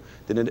greater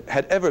than it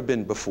had ever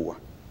been before.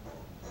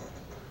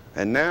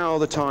 And now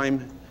the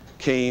time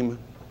came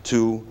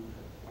to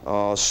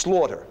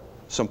slaughter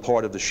some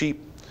part of the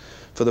sheep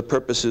for the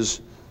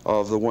purposes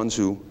of the ones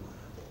who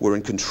were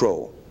in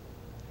control.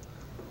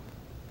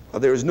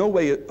 There is no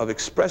way of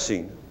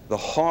expressing the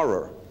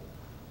horror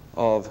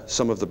of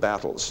some of the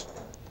battles.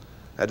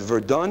 At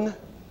Verdun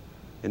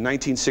in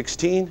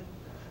 1916,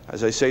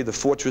 as I say, the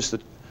fortress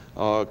that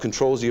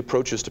controls the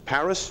approaches to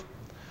Paris,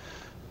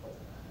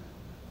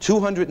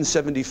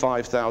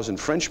 275,000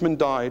 Frenchmen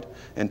died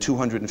and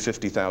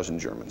 250,000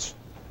 Germans.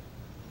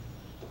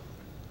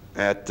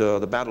 At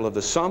the Battle of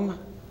the Somme,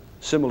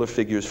 similar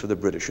figures for the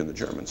British and the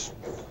Germans.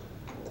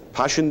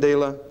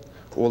 Passchendaele,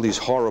 all these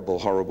horrible,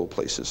 horrible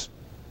places.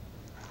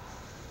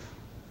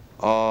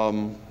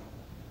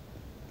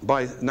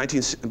 By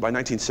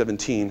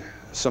 1917,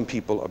 some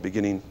people are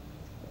beginning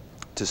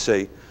to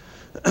say,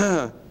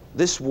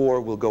 this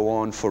war will go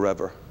on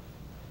forever.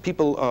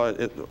 People,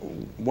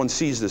 one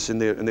sees this in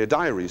their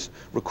diaries,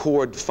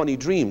 record funny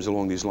dreams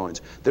along these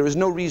lines. There is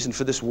no reason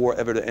for this war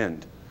ever to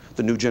end.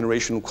 The new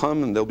generation will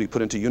come and they'll be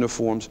put into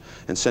uniforms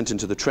and sent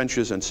into the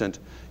trenches and sent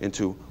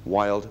into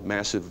wild,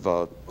 massive,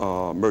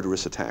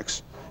 murderous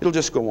attacks. It'll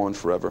just go on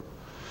forever.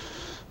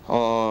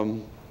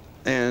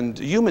 And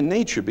human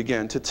nature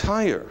began to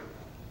tire.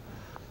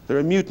 There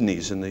are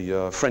mutinies in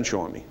the French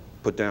army,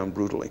 put down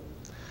brutally.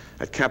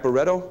 At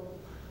Caporetto,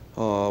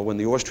 when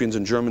the Austrians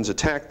and Germans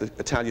attack, the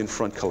Italian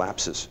front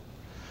collapses.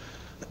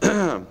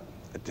 The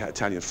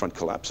Italian front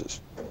collapses.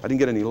 I didn't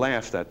get any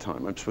laugh that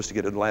time. I'm supposed to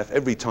get a laugh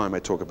every time I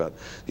talk about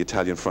the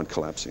Italian front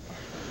collapsing.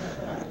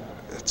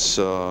 It's,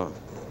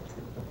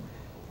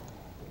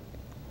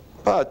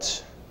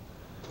 but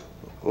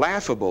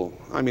laughable,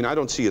 I mean, I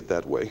don't see it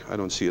that way. I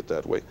don't see it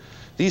that way.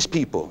 These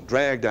people,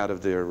 dragged out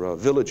of their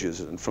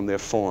villages and from their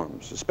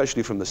farms,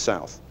 especially from the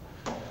south,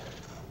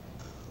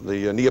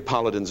 the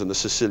Neapolitans and the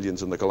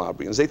Sicilians and the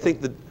Calabrians, they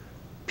think that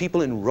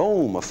people in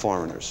Rome are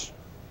foreigners.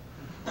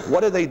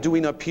 What are they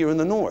doing up here in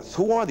the north?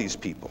 Who are these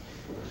people?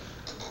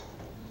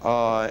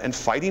 And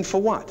fighting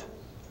for what?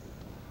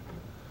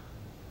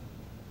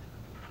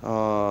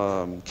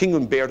 King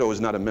Umberto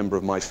is not a member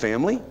of my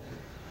family.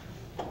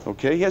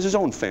 Okay, he has his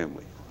own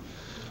family.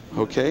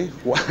 Okay,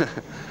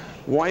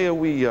 why are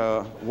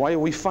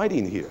we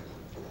fighting here?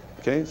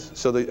 Okay,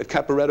 so at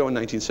Caporetto in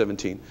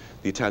 1917,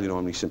 the Italian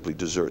army simply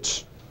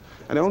deserts.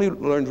 And I only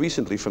learned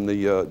recently from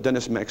the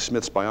Dennis Mack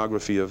Smith's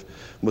biography of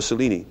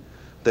Mussolini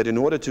that in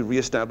order to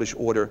reestablish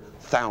order,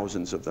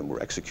 thousands of them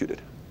were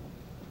executed.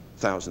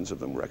 Thousands of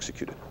them were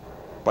executed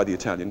by the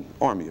Italian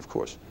army, of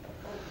course.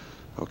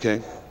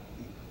 Okay?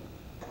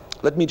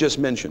 Let me just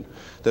mention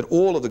that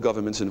all of the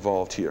governments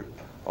involved here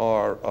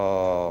are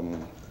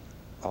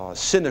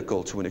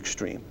cynical to an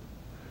extreme,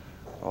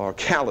 are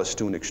callous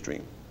to an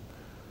extreme.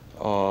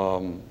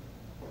 But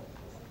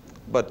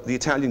the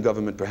Italian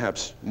government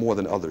perhaps more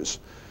than others.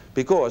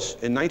 Because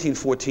in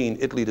 1914,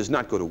 Italy does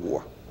not go to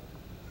war.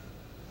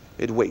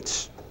 It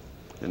waits.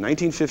 In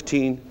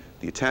 1915,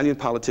 the Italian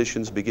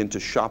politicians begin to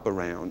shop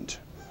around.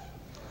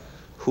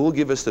 Who will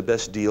give us the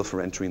best deal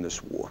for entering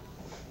this war?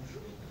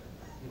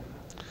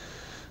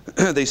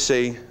 They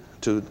say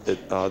to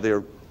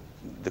the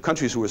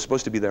countries who are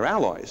supposed to be their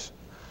allies,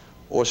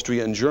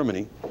 Austria and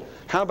Germany,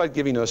 how about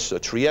giving us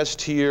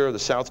Trieste here, the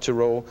South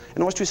Tyrol?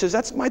 And Austria says,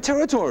 that's my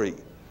territory.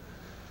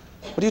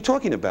 What are you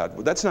talking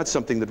about? That's not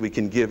something that we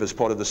can give as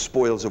part of the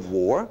spoils of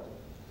war.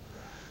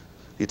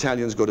 The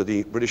Italians go to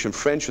the British and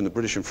French, and the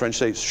British and French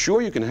say,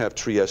 sure, you can have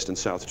Trieste and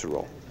South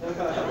Tyrol.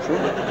 Sure.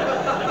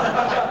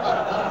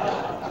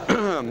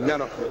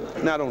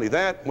 Not only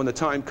that, when the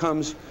time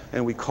comes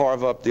and we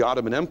carve up the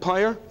Ottoman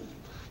Empire,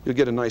 you'll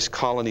get a nice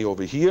colony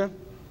over here.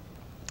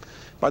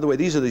 By the way,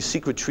 these are the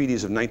secret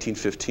treaties of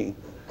 1915,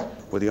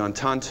 where the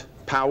Entente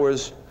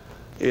powers,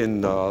 in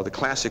the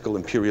classical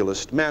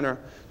imperialist manner,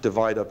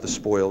 divide up the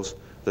spoils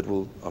that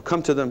will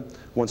come to them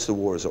once the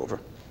war is over.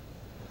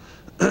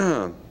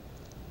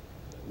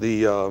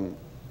 The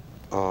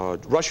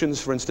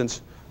Russians, for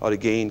instance, are to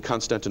gain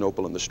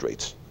Constantinople and the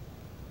Straits,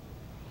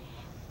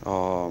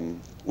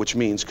 which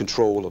means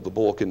control of the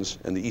Balkans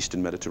and the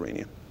Eastern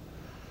Mediterranean.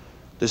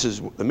 This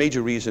is a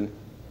major reason,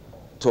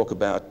 talk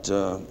about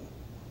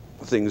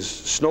things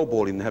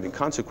snowballing and having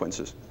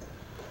consequences.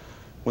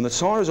 When the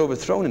Tsar is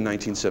overthrown in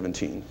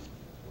 1917,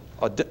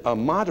 a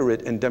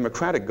moderate and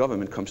democratic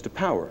government comes to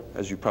power,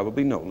 as you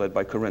probably know, led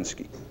by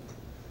Kerensky.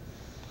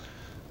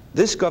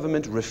 This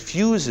government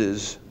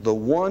refuses the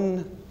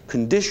one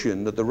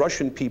condition that the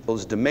Russian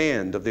peoples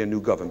demand of their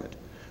new government,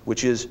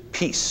 which is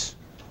peace.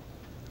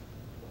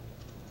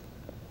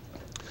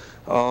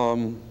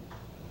 A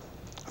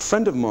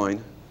friend of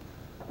mine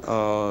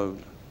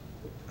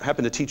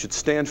happened to teach at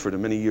Stanford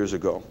many years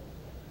ago,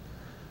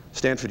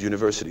 Stanford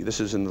University. This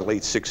is in the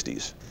late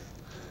 60s.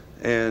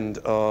 And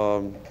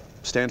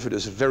Stanford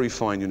is a very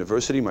fine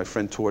university. My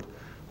friend taught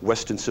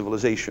Western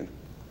civilization.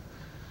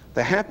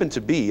 There happened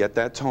to be, at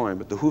that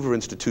time, at the Hoover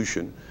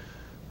Institution,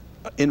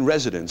 in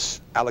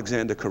residence,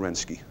 Alexander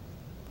Kerensky.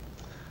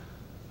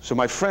 So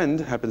my friend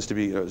happens to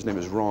be, his name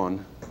is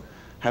Ron,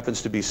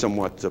 happens to be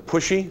somewhat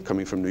pushy,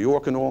 coming from New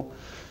York and all,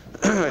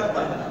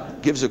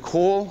 gives a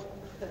call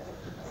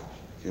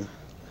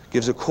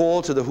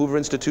to the Hoover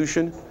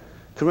Institution.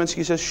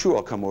 Kerensky says, sure,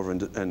 I'll come over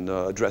and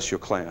address your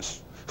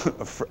class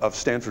of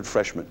Stanford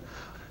freshmen,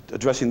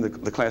 addressing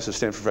the class of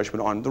Stanford freshmen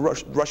on the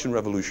Russian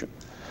Revolution.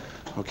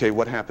 Okay,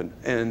 what happened?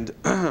 And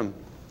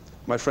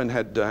my friend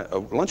had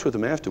lunch with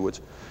him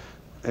afterwards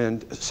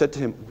and said to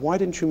him, why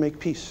didn't you make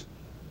peace?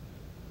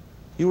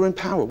 You were in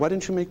power. Why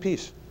didn't you make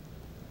peace?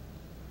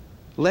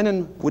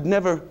 Lenin would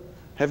never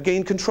have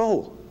gained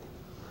control.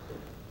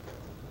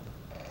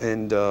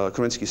 And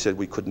Kerensky said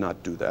we could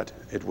not do that.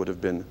 It would have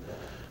been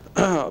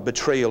a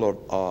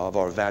betrayal of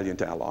our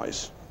valiant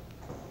allies.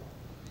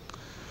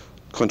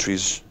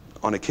 Countries,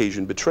 on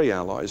occasion, betray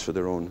allies for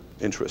their own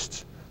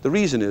interests. The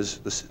reason is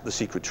the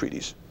secret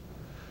treaties.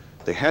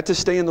 They had to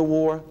stay in the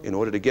war in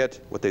order to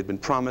get what they'd been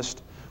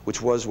promised,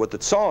 which was what the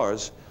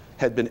Tsars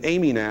had been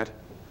aiming at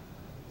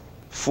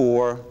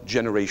for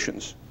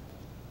generations.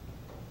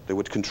 They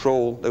would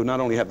control, they would not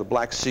only have the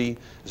Black Sea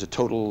as a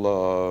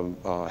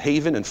total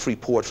haven and free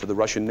port for the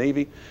Russian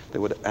Navy, they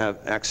would have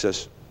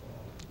access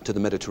to the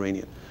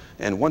Mediterranean.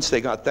 And once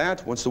they got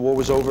that, once the war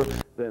was over,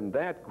 then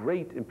that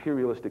great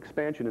imperialist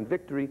expansion and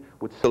victory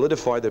would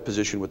solidify their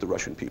position with the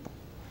Russian people.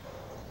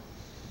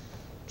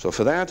 So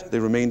for that, they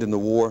remained in the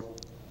war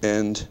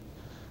and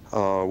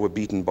were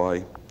beaten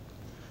by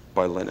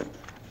Lenin.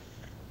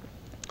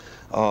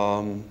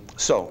 To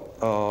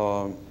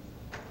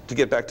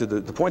get back to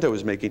the point I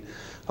was making,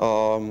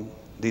 the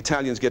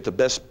Italians get the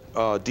best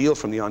deal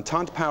from the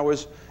Entente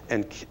powers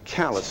and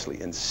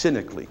callously and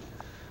cynically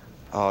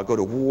go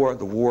to war.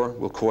 The war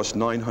will cost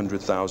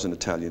 900,000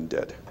 Italian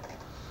dead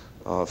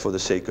for the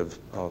sake of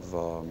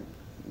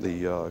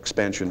the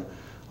expansion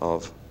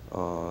of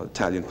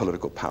Italian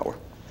political power.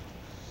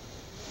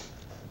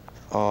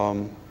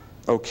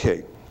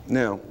 Okay,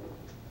 now,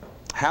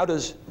 how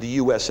does the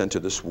U.S. enter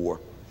this war?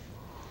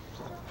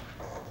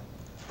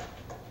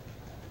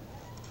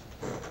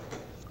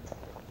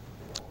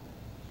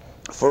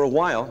 For a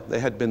while, there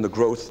had been the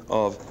growth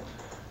of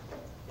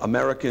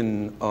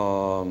American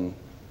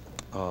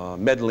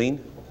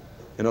meddling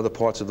in other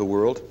parts of the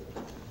world.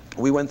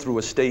 We went through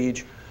a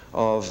stage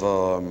of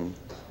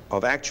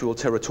actual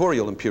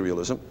territorial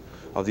imperialism,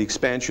 of the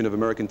expansion of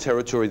American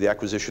territory, the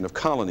acquisition of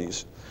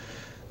colonies.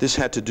 This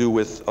had to do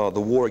with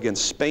the war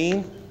against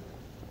Spain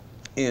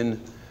in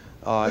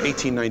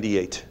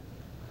 1898.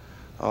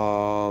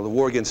 The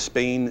war against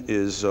Spain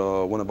is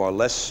one of our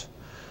less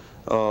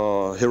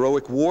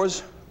heroic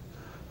wars.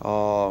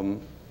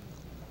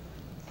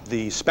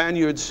 The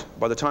Spaniards,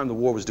 by the time the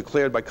war was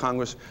declared by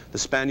Congress, the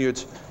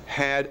Spaniards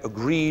had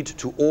agreed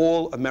to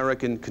all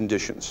American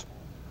conditions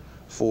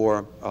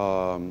for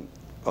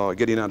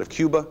getting out of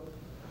Cuba.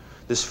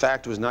 This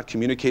fact was not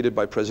communicated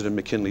by President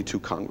McKinley to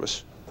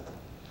Congress.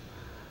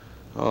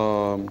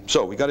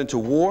 So we got into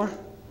war,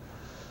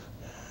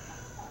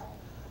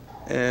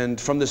 and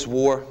from this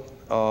war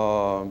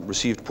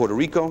received Puerto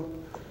Rico,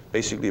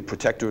 basically a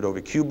protectorate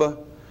over Cuba.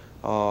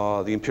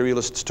 The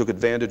imperialists took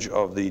advantage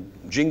of the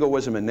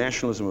jingoism and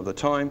nationalism of the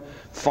time,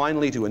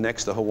 finally to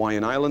annex the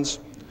Hawaiian Islands.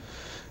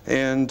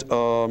 And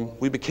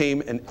we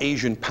became an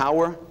Asian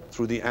power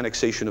through the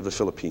annexation of the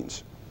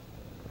Philippines.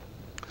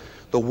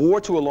 The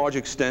war, to a large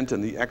extent,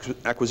 and the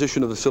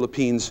acquisition of the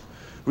Philippines,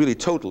 really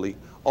totally,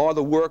 are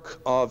the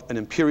work of an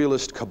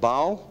imperialist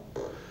cabal,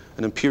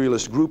 an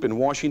imperialist group in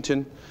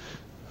Washington,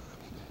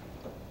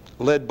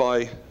 led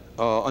by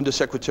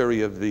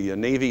Undersecretary of the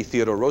Navy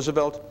Theodore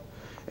Roosevelt,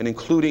 and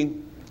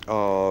including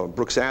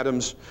Brooks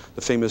Adams,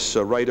 the famous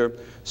writer,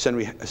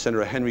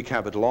 Senator Henry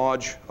Cabot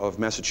Lodge of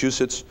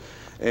Massachusetts,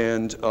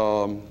 and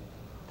a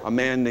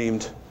man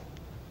named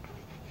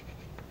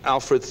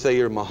Alfred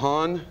Thayer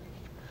Mahan,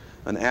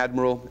 an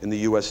admiral in the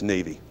US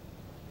Navy.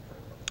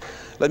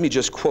 Let me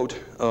just quote,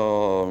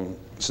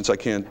 since I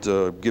can't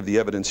give the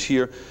evidence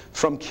here,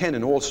 from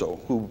Kennan also,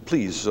 who,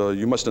 please,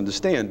 you must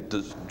understand,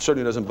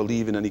 certainly doesn't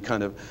believe in any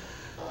kind of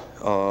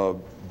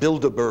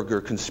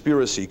Bilderberger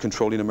conspiracy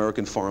controlling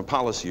American foreign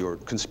policy or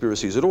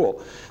conspiracies at all.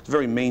 He's a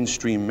very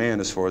mainstream man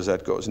as far as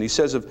that goes. And he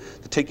says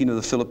of the taking of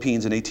the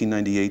Philippines in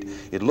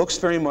 1898, it looks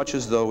very much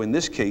as though in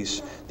this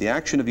case the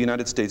action of the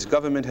United States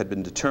government had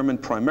been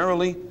determined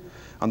primarily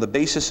on the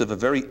basis of a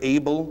very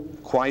able,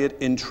 quiet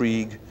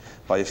intrigue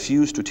by a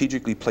few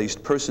strategically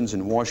placed persons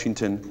in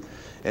Washington,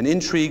 an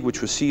intrigue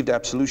which received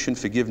absolution,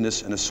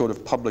 forgiveness, and a sort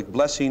of public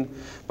blessing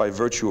by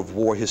virtue of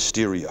war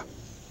hysteria.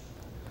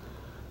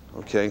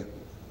 Okay?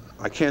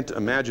 I can't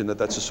imagine that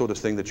that's the sort of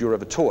thing that you're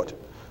ever taught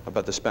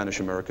about the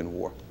Spanish-American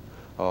War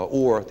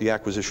or the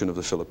acquisition of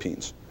the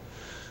Philippines.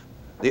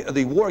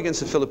 The war against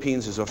the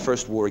Philippines is our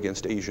first war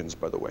against Asians,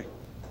 by the way.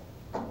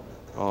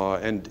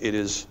 And it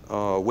is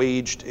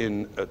waged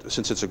in,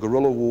 since it's a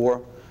guerrilla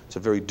war, it's a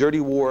very dirty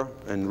war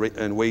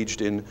and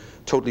waged in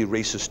totally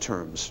racist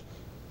terms.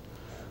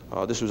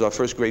 This was our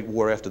first great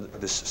war after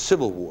this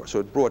Civil War, so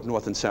it brought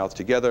North and South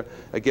together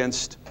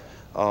against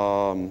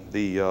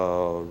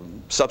the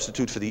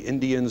substitute for the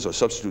Indians or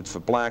substitute for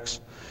blacks,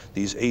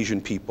 these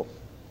Asian people.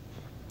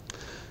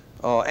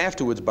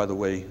 Afterwards, by the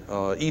way,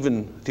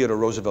 even Theodore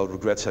Roosevelt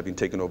regrets having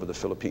taken over the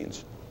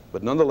Philippines.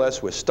 But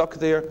nonetheless, we're stuck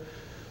there.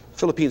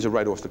 Philippines are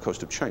right off the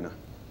coast of China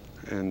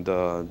and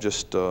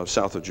just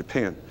south of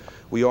Japan.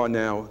 We are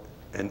now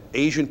an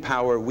Asian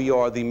power. We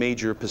are the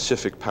major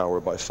Pacific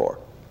power by far.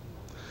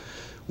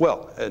 Well,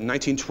 in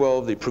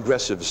 1912, the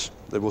progressives,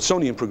 the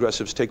Wilsonian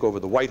progressives, take over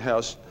the White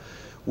House.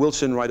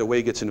 Wilson right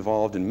away gets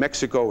involved in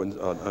Mexico and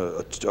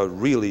a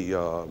really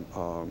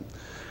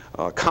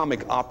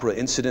comic opera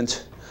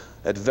incident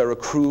at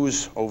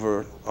Veracruz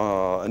over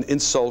an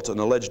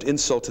alleged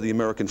insult to the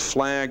American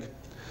flag.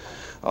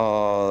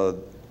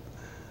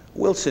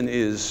 Wilson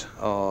is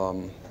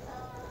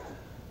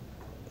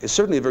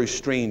certainly a very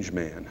strange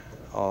man.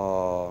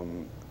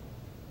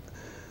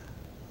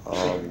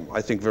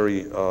 I think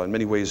very, in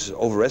many ways,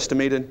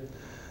 overestimated.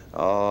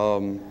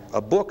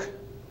 A book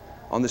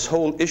on this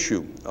whole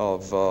issue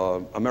of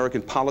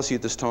American policy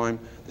at this time,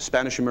 the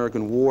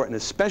Spanish-American War, and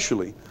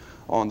especially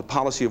on the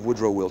policy of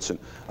Woodrow Wilson.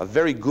 A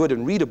very good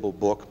and readable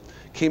book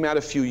came out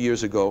a few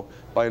years ago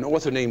by an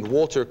author named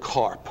Walter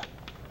Karp,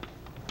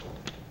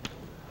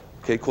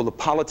 okay, called The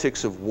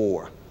Politics of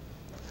War.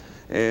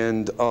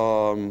 And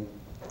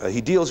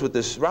he deals with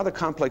this rather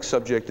complex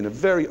subject in a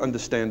very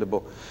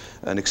understandable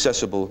and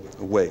accessible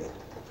way.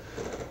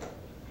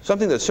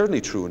 Something that's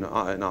certainly true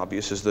and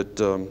obvious is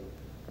that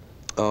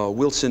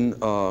Wilson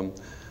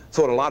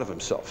thought a lot of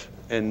himself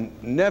and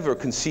never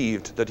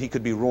conceived that he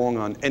could be wrong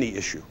on any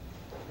issue.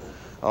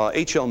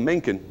 H.L.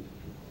 Mencken,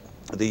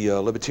 the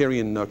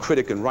libertarian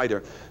critic and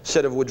writer,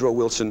 said of Woodrow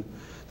Wilson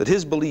that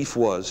his belief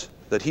was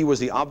that he was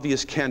the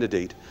obvious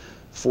candidate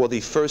for the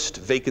first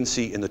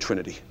vacancy in the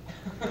Trinity.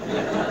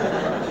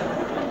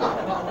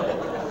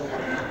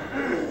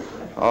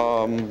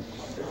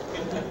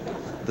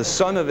 The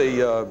son of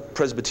a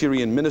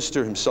Presbyterian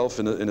minister, himself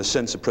in a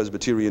sense a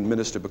Presbyterian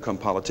minister, become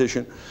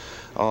politician,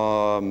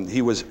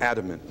 he was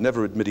adamant,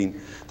 never admitting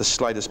the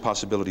slightest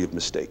possibility of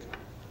mistake.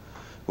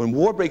 When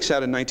war breaks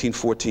out in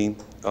 1914,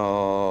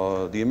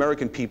 the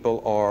American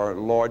people are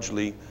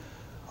largely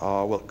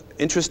well,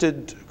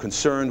 interested,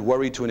 concerned,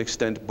 worried to an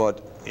extent,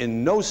 but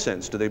in no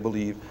sense do they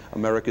believe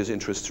America's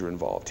interests are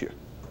involved here.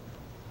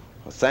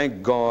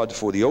 Thank God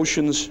for the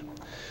oceans.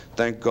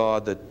 Thank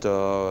God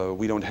that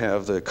we don't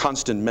have the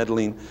constant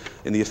meddling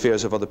in the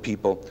affairs of other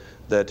people,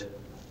 that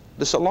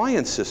this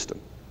alliance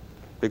system,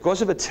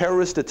 because of a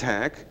terrorist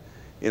attack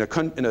in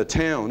a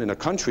town, in a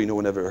country no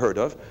one ever heard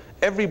of,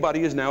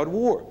 everybody is now at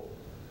war.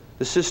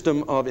 The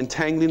system of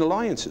entangling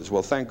alliances.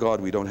 Well, thank God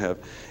we don't have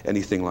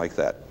anything like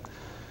that.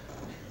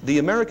 The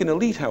American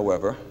elite,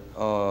 however,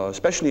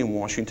 especially in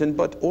Washington,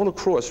 but all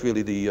across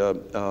really the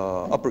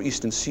upper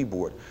eastern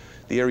seaboard,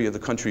 the area of the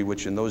country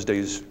which in those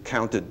days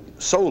counted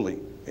solely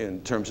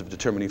in terms of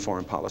determining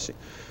foreign policy.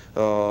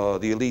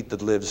 The elite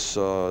that lives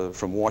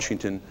from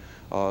Washington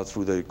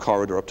through the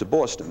corridor up to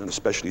Boston, and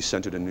especially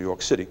centered in New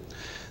York City.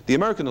 The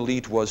American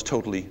elite was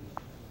totally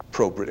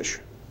pro-British.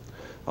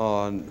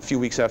 A few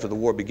weeks after the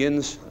war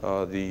begins,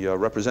 the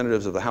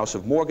representatives of the House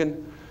of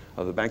Morgan,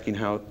 the banking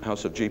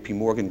house of J.P.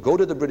 Morgan, go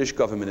to the British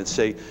government and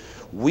say,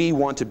 we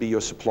want to be your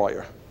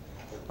supplier.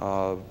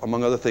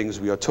 Among other things,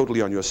 we are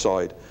totally on your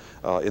side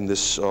in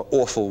this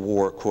awful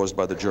war caused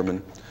by the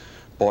German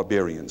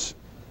barbarians.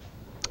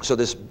 So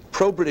this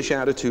pro-British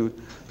attitude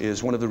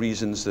is one of the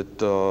reasons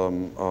that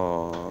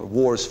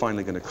war is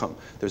finally going to come.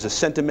 There's a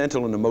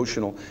sentimental and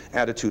emotional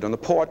attitude on the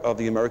part of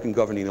the American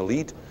governing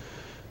elite,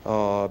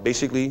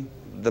 basically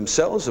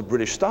themselves of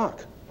British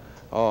stock.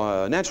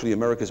 Naturally,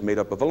 America is made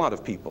up of a lot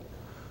of people.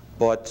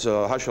 But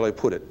how shall I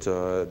put it?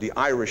 The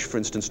Irish, for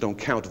instance, don't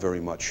count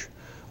very much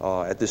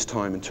at this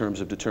time in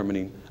terms of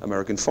determining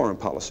American foreign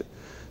policy.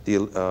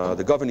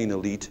 The governing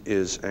elite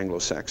is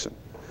Anglo-Saxon.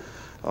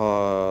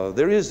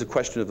 There is the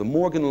question of the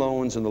Morgan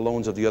loans and the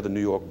loans of the other New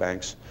York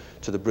banks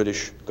to the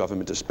British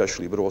government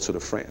especially, but also to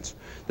France.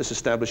 This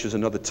establishes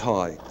another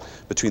tie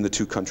between the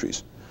two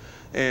countries.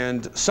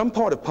 And some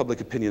part of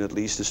public opinion, at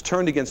least, is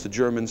turned against the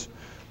Germans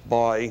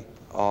by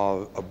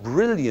a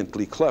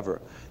brilliantly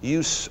clever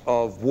use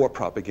of war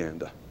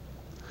propaganda.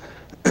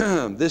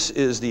 This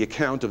is the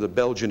account of the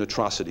Belgian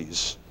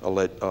atrocities,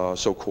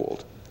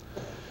 so-called.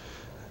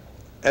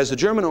 As the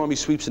German army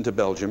sweeps into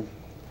Belgium,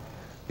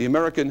 the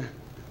American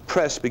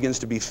press begins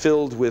to be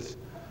filled with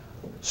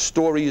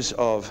stories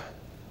of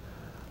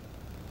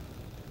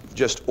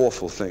just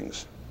awful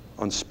things,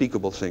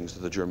 unspeakable things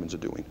that the Germans are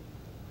doing.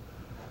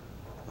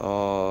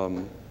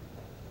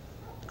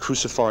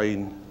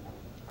 Crucifying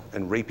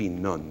and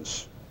raping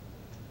nuns.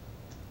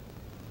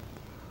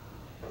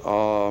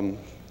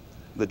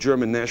 The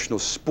German national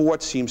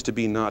sport seems to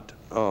be not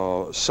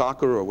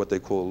soccer or what they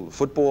call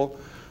football,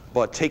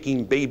 but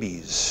taking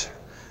babies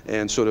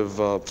and sort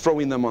of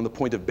throwing them on the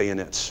point of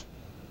bayonets.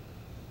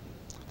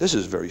 This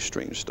is very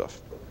strange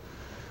stuff.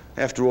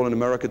 After all, in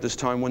America at this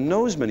time, one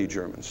knows many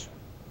Germans.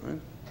 Right?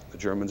 The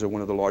Germans are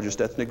one of the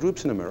largest ethnic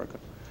groups in America.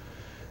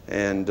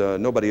 And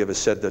nobody ever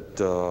said that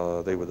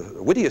they were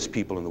the wittiest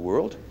people in the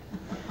world.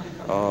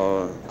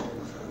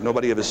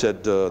 Nobody ever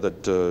said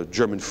that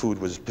German food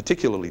was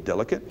particularly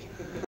delicate.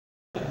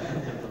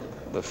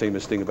 The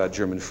famous thing about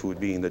German food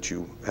being that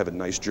you have a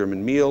nice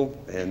German meal,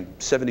 and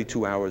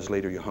 72 hours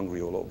later you're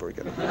hungry all over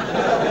again.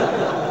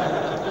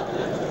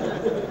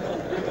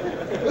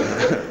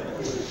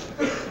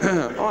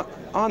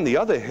 On the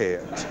other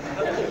hand,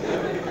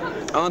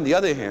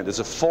 it's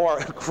a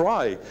far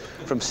cry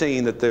from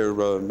saying that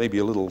they're maybe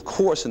a little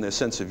coarse in their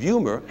sense of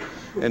humor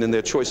and in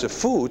their choice of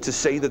food to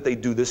say that they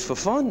do this for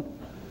fun.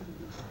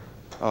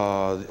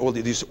 All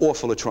these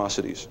awful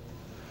atrocities.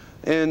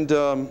 And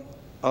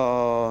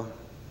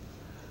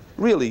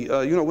really,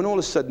 you know, when all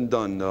is said and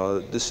done,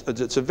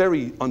 it's a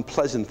very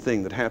unpleasant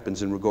thing that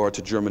happens in regard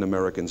to German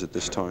Americans at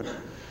this time.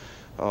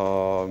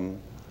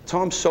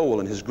 Tom Sowell,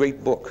 in his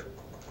great book,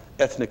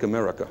 Ethnic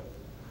America,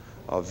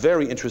 a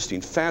very interesting,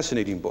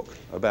 fascinating book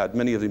about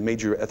many of the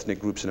major ethnic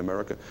groups in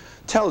America,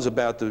 tells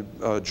about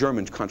the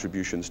German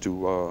contributions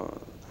to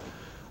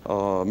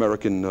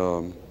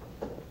American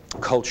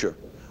culture.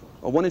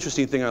 One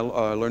interesting thing I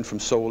learned from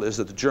Sowell is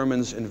that the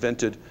Germans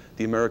invented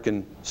the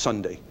American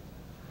Sunday.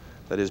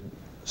 That is,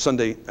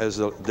 Sunday as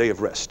a day of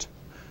rest.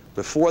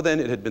 Before then,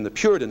 it had been the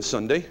Puritan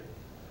Sunday,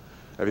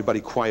 everybody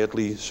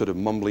quietly sort of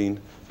mumbling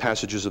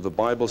passages of the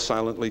Bible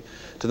silently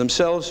to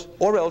themselves,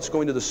 or else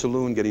going to the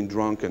saloon, getting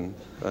drunk, and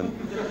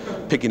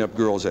picking up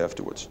girls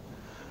afterwards.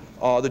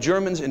 The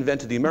Germans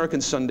invented the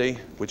American Sunday,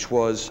 which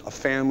was a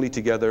family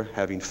together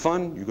having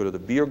fun. You go to the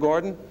beer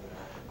garden,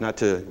 not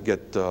to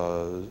get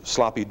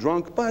sloppy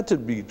drunk, but to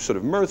be sort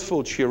of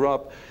mirthful, cheer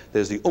up.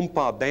 There's the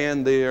Oompa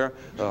band there,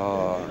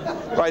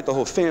 right? The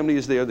whole family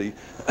is there.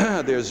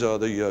 There's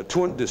the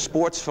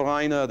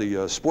Sportsvereine,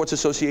 the sports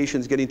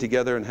associations getting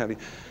together and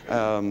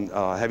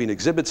having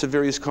exhibits of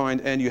various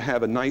kind, and you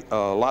have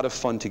a lot of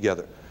fun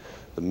together.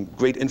 The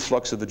great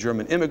influx of the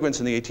German immigrants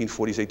in the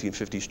 1840s,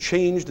 1850s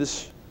changed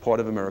this part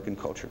of American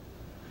culture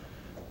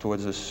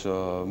towards this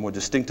more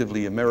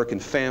distinctively American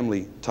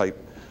family type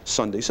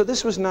Sunday. So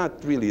this was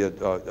not really a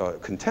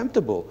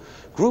contemptible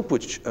group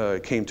which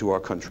came to our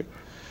country.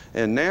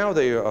 And now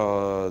their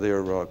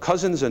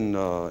cousins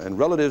and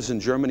relatives in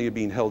Germany are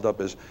being held up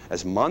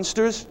as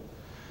monsters.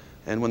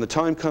 And when the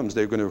time comes,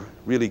 they're going to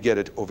really get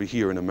it over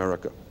here in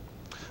America.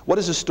 What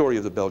is the story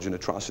of the Belgian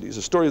atrocities?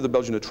 The story of the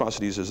Belgian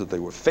atrocities is that they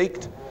were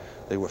faked,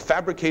 they were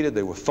fabricated,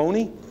 they were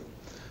phony.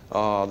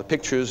 The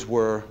pictures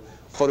were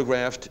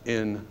photographed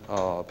in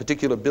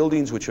particular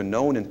buildings which are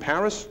known in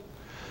Paris.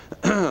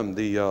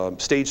 The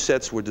stage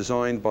sets were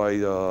designed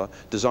by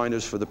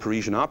designers for the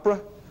Parisian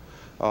Opera.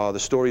 The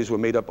stories were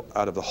made up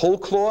out of the whole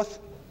cloth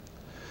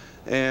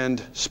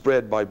and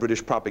spread by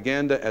British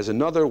propaganda as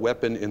another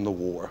weapon in the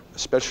war,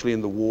 especially in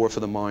the war for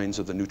the minds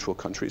of the neutral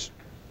countries.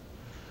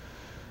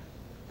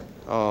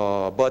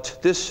 But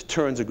this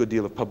turns a good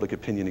deal of public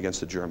opinion against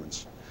the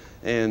Germans.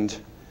 And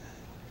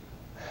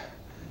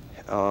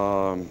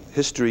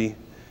history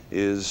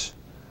is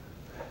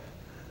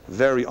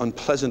very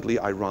unpleasantly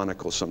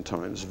ironical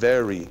sometimes,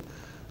 very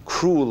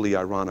cruelly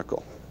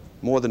ironical,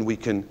 more than we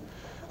can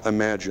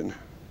imagine.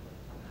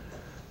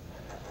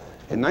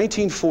 In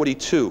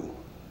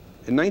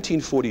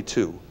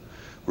 1942,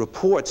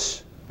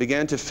 reports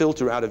began to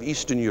filter out of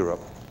Eastern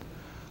Europe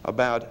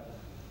about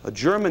a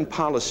German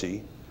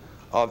policy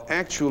of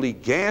actually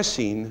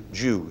gassing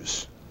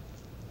Jews.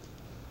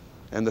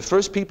 And the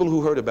first people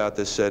who heard about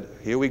this said,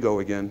 here we go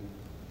again.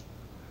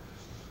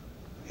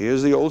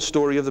 Here's the old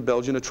story of the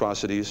Belgian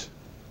atrocities.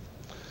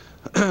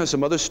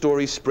 Some other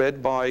stories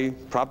spread by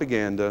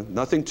propaganda,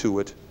 nothing to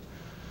it.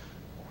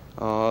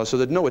 So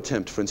that no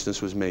attempt, for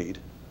instance, was made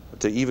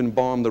to even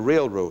bomb the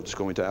railroads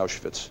going to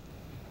Auschwitz.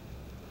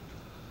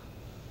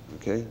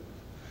 Okay?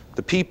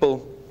 The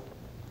people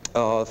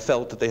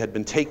felt that they had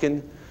been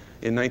taken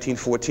in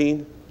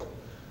 1914.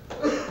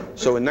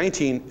 So in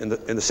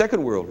the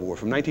Second World War,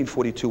 from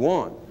 1942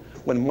 on,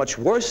 when much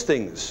worse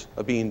things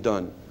are being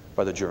done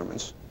by the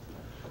Germans,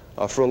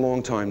 for a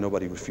long time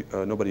nobody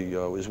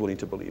was willing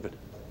to believe it.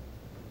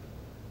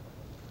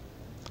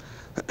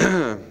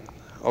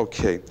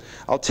 Okay,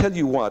 I'll tell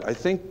you what, I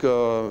think,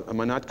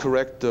 am I not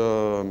correct,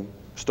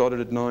 started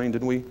at 9,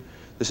 didn't we?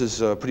 This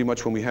is pretty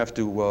much when we have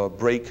to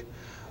break.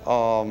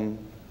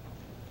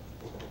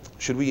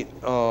 Should we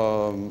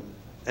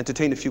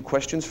entertain a few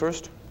questions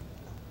first?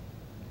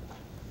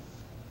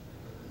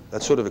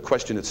 That's sort of a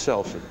question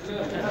itself.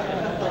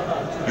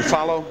 You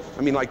follow?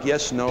 I mean, like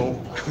yes,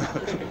 no.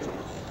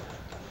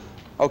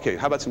 Okay,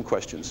 how about some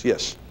questions?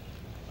 Yes.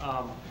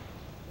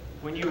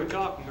 When you were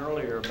talking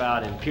earlier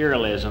about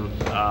imperialism,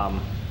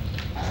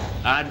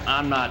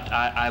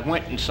 I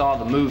went and saw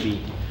the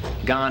movie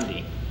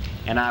Gandhi,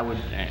 and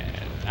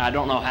I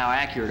don't know how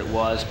accurate it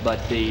was, but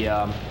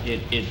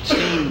it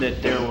seemed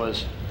that there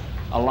was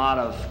a lot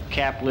of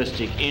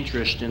capitalistic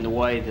interest in the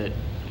way that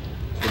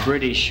the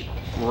British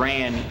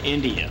ran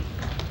India.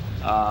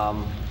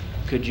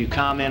 Could you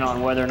comment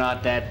on whether or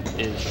not that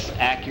is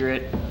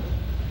accurate?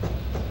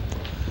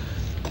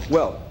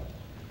 Well,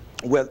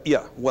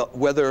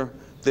 whether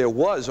there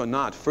was or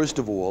not, first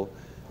of all,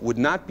 would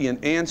not be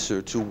an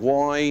answer to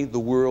why the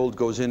world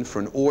goes in for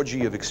an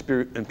orgy of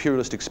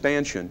imperialist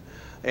expansion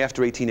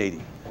after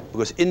 1880,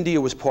 because India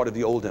was part of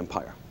the old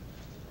empire.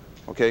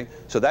 Okay,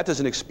 so that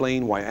doesn't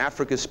explain why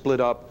Africa is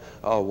split up,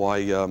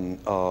 why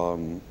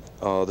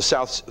the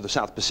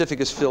South Pacific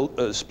is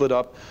split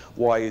up,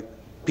 why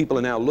people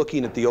are now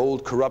looking at the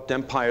old corrupt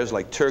empires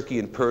like Turkey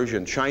and Persia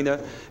and China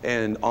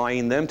and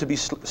eyeing them to be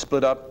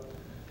split up.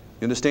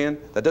 You understand?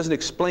 That doesn't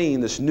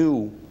explain this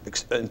new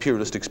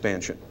imperialist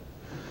expansion.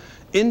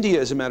 India,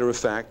 as a matter of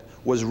fact,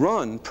 was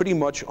run pretty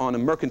much on a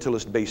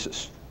mercantilist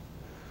basis.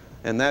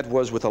 And that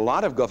was with a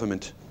lot of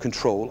government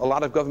control, a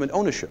lot of government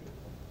ownership,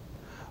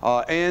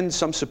 and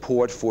some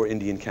support for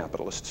Indian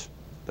capitalists.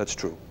 That's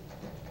true.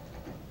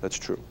 That's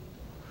true.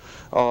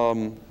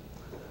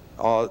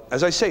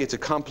 As I say, it's a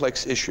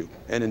complex issue.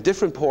 And in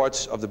different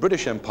parts of the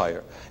British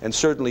Empire, and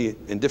certainly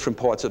in different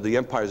parts of the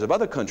empires of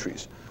other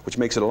countries, which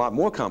makes it a lot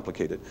more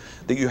complicated,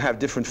 that you have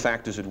different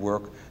factors at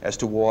work as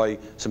to why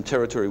some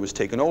territory was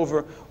taken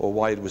over or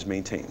why it was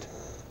maintained.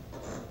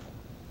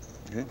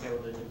 Okay? Okay, well,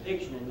 the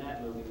depiction in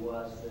that movie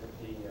was that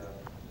the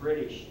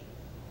British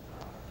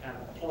kind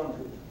of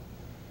plundered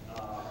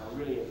or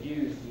really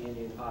abused the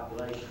Indian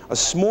population. A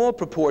small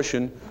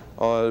proportion,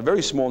 a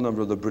very small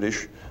number of the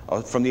British,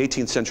 from the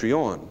 18th century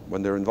on,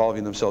 when they're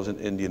involving themselves in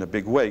India in a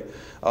big way,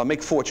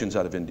 make fortunes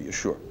out of India,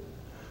 sure.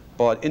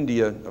 But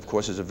India, of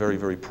course, is a very,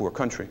 very poor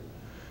country.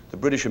 The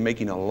British are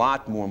making a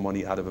lot more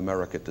money out of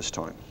America at this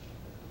time,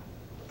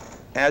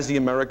 as the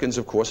Americans,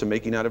 of course, are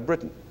making out of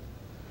Britain.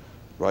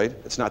 Right?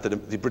 It's not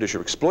that the British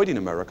are exploiting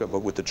America, but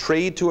with the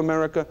trade to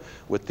America,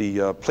 with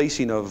the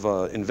placing of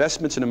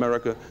investments in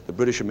America, the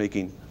British are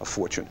making a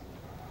fortune.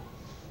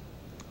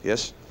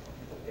 Yes?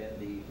 In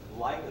the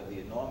light of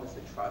the enormous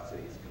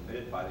atrocities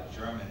committed by the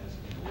Germans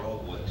in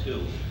World War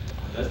II,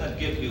 doesn't it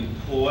give you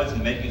pause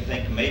and make you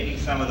think maybe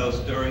some of those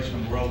stories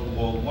from World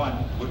War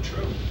I were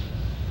true?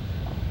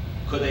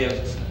 Could they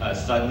have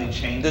suddenly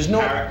changed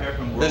character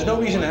from World War I? There's no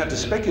reason to have to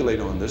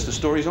speculate on this. The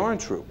stories aren't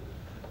true.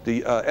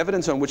 The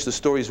evidence on which the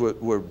stories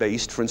were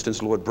based, for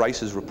instance, Lord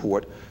Bryce's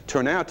report,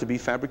 turned out to be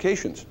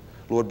fabrications.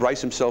 Lord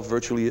Bryce himself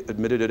virtually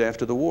admitted it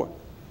after the war.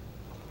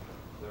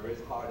 There is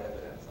hard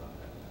evidence on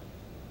that.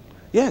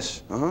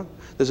 Yes.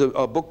 There's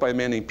a book by a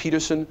man named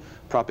Peterson,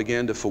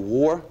 Propaganda for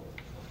War.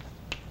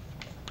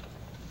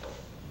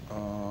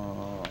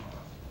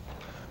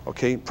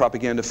 Okay,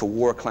 Propaganda for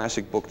War,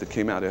 classic book that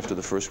came out after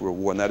the First World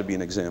War, and that would be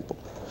an example.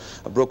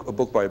 A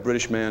book by a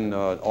British man,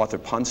 Arthur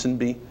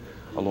Ponsonby,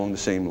 along the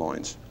same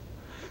lines.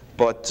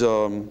 But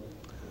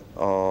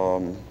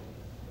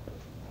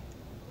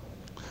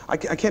I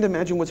can't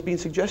imagine what's being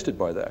suggested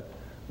by that.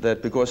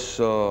 That because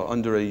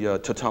under a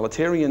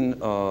totalitarian,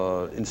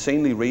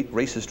 insanely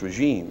racist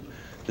regime,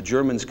 the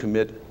Germans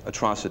commit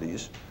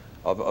atrocities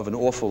of an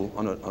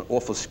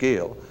awful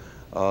scale.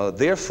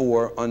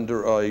 Therefore,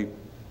 under a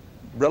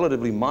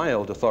relatively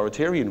mild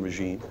authoritarian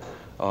regime,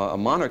 a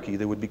monarchy,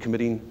 they would be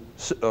committing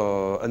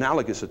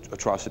analogous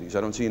atrocities.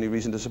 I don't see any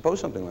reason to suppose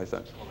something like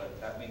that. Well,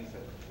 that means that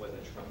it was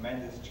a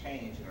tremendous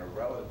change in a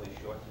relatively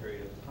short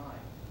period of time.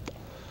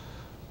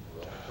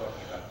 We're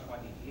talking about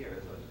 20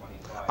 years or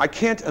 25. I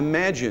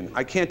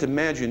can't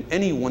imagine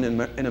anyone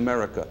in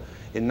America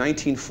in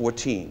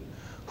 1914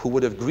 who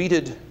would have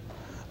greeted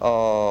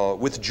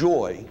with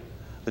joy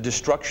the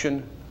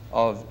destruction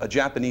of a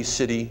Japanese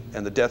city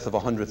and the death of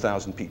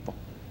 100,000 people.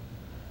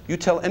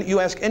 You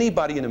ask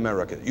anybody in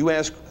America, you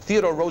ask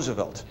Theodore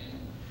Roosevelt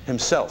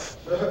himself,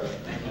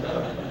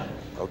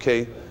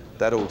 okay,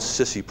 that old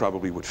sissy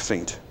probably would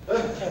faint.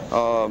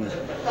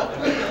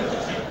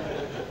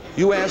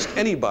 You ask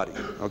anybody,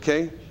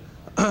 okay,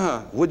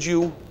 would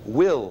you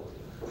will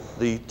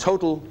the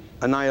total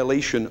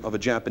annihilation of a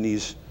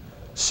Japanese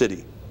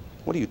city?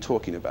 What are you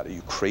talking about? Are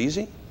you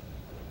crazy?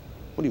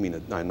 What do you mean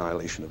an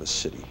annihilation of a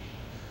city?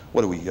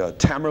 What are we,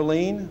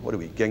 Tamerlane? What are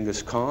we,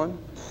 Genghis Khan?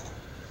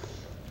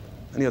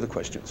 Any other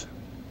questions?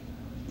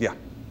 Yeah.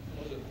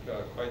 Was it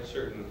quite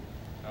certain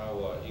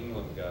how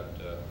England got,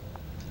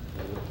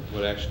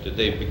 what actually did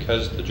they,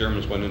 because the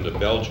Germans went into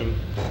Belgium,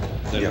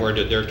 then where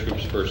did their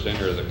troops first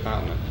enter the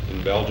continent?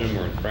 In Belgium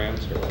or in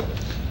France or what?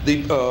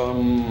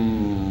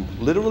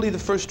 Literally the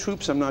first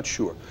troops, I'm not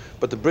sure.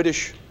 But the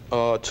British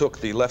took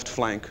the left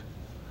flank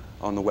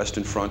on the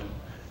Western Front,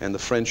 and the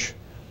French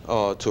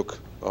took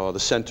the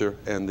center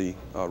and the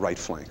right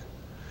flank.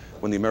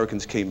 When the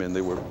Americans came in,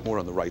 they were more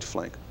on the right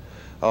flank.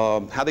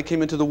 How they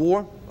came into the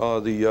war,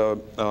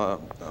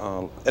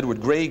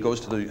 Edward Grey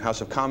goes to the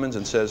House of Commons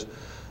and says,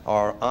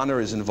 our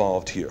honor is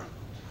involved here.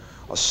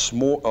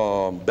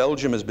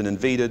 Belgium has been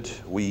invaded.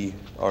 We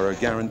are a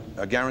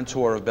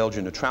guarantor of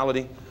Belgian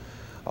neutrality,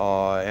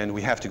 and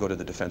we have to go to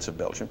the defense of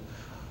Belgium,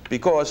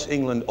 because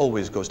England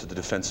always goes to the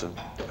defense of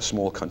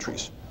small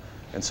countries.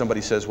 And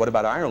somebody says, what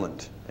about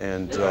Ireland?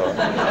 And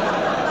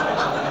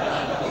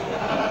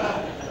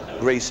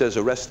Grey says,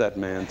 arrest that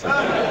man.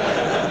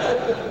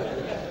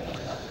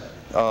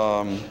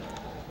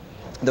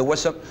 There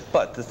was some,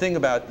 but the thing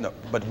about, no,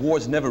 but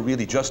wars never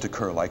really just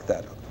occur like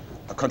that.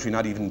 A country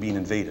not even being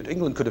invaded.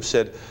 England could have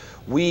said,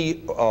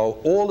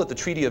 all that the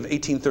Treaty of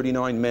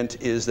 1839 meant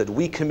is that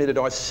we committed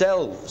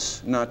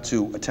ourselves not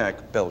to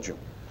attack Belgium.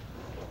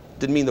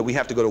 Didn't mean that we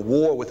have to go to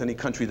war with any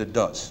country that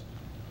does.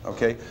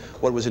 Okay?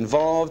 What was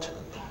involved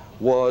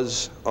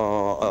was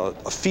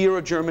a fear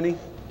of Germany,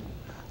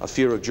 a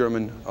fear of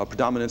German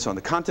predominance on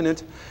the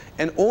continent,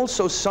 and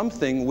also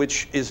something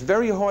which is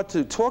very hard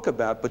to talk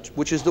about, but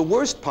which is the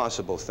worst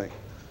possible thing.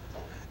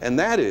 And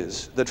that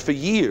is that for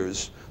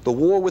years, the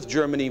war with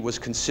Germany was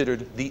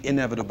considered the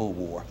inevitable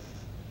war.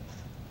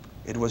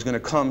 It was going to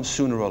come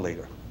sooner or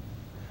later.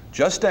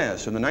 Just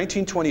as from the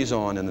 1920s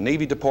on in the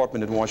Navy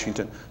Department in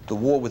Washington, the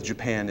war with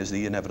Japan is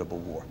the inevitable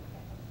war.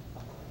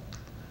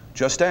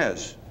 Just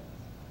as,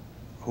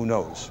 who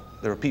knows,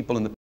 there are people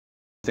in the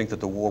think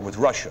that the war with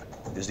Russia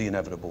is the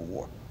inevitable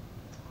war.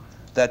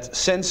 That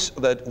sense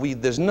that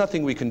there's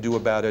nothing we can do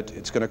about it,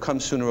 it's going to come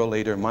sooner or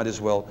later, might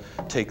as well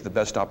take the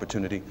best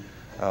opportunity,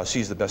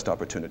 seize the best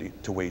opportunity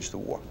to wage the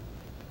war.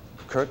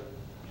 Kurt?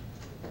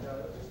 I was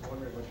just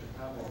wondering what your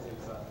comment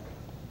is on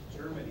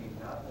Germany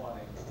not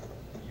wanting the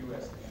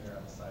U.S. to enter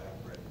on the side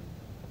of Britain,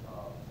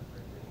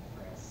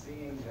 France,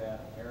 seeing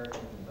that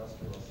American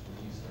industrialists from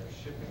the East are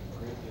shipping a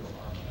great deal of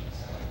armaments,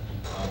 like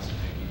pounds of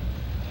maybe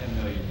 10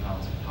 million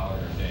pounds of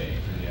powder a day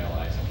for the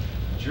Allies.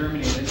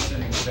 Germany is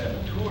sending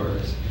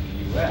saboteurs in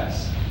the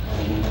U.S.,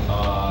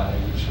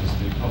 which is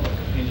the public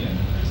opinion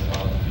is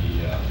allowed to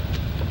be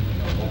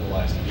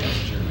mobilized against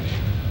Germany.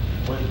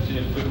 Would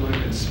it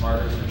have been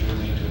smarter for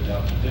Germany to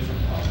adopt a different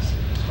policy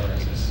as far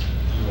as this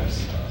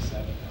U.S.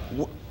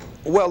 sabotage?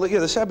 Well, yeah,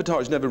 the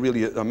sabotage never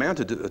really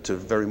amounted to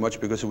very much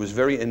because it was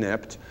very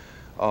inept,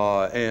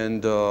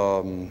 and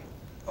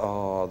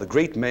the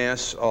great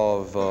mass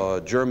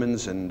of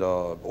Germans and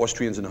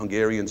Austrians and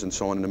Hungarians and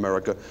so on in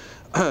America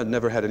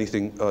never had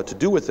anything to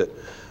do with it.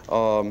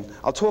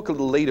 I'll talk a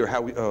little later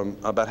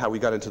about how we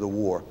got into the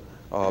war,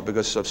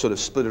 because I've sort of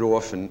split it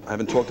off and I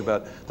haven't talked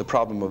about the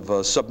problem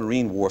of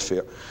submarine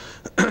warfare.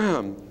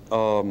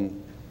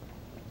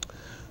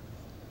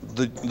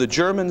 The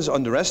Germans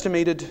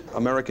underestimated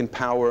American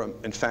power.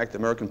 In fact,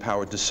 American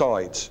power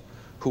decides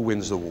who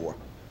wins the war.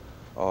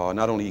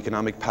 Not only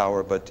economic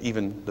power, but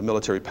even the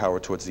military power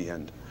towards the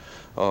end.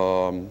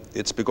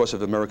 It's because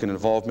of American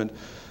involvement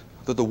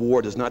that the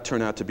war does not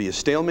turn out to be a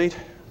stalemate,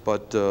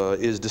 but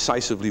is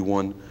decisively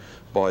won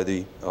by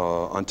the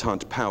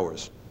Entente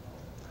powers.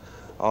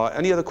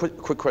 Any other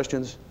quick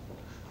questions?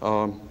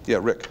 Yeah,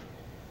 Rick.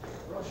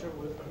 Russia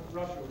was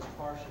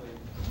partially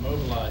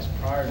mobilized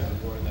prior to the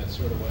war, and that's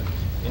sort of what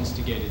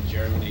instigated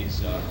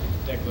Germany's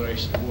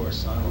declaration of war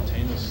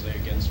simultaneously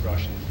against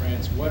Russia and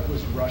France. What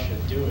was Russia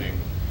doing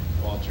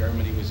while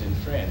Germany was in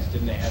France?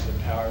 Didn't they have the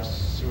power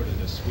sort of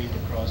to sweep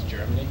across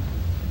Germany?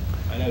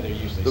 I know they're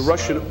usually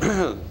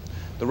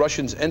the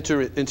Russians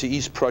enter into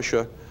East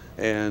Prussia,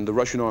 and the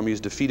Russian army is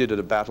defeated at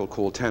a battle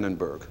called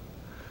Tannenberg.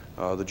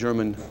 The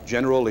German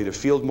general, later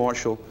field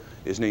marshal,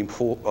 is named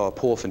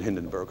Paul von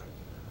Hindenburg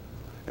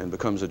and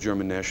becomes a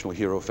German national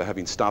hero for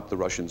having stopped the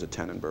Russians at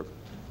Tannenberg.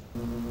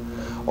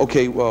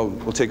 Okay, well,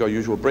 we'll take our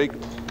usual break.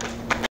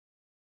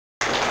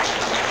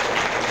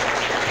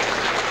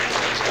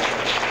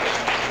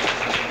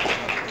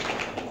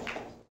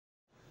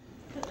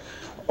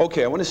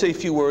 Okay, I want to say a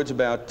few words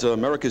about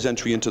America's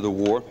entry into the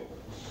war.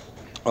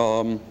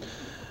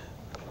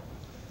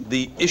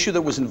 The issue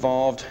that was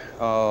involved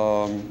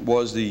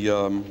was the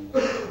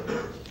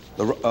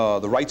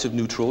rights of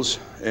neutrals,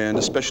 and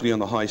especially on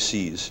the high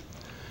seas.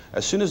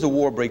 As soon as the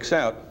war breaks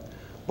out,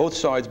 both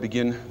sides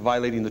begin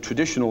violating the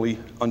traditionally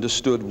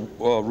understood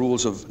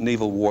rules of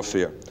naval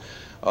warfare.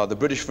 The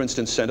British, for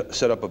instance,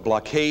 set up a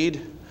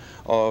blockade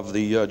of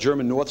the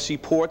German North Sea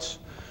ports,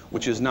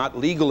 which is not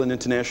legal in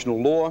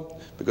international law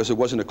because it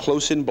wasn't a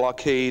close-in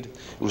blockade.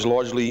 It was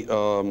largely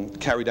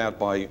carried out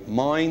by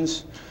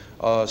mines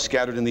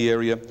scattered in the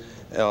area.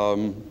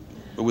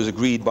 It was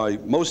agreed by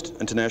most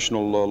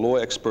international law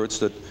experts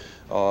that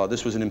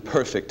this was an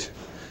imperfect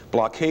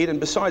blockade, and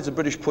besides, the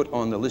British put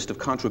on the list of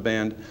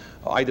contraband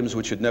items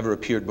which had never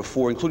appeared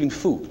before, including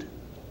food.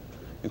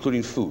 The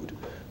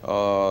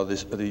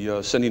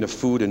sending of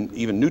food and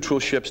even neutral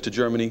ships to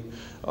Germany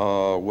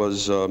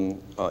was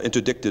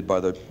interdicted by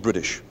the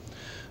British.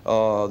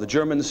 The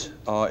Germans,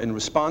 in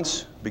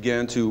response,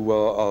 began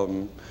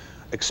to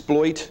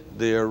exploit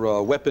their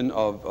weapon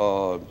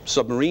of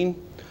submarine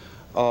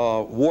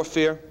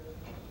warfare,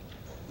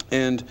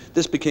 and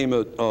this became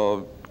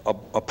a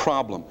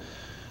problem.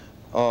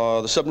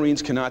 The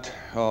submarines cannot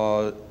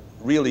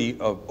really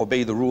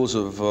obey the rules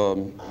of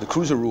the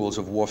cruiser rules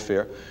of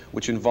warfare,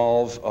 which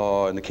involve,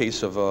 in the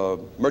case of a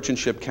merchant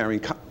ship carrying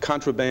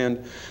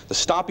contraband, the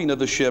stopping of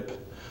the ship,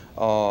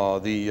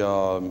 the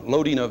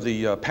loading of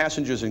the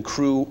passengers and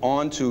crew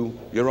onto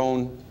your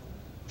own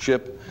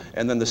ship,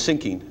 and then the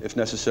sinking, if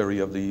necessary,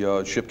 of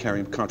the ship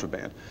carrying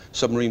contraband.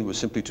 Submarine was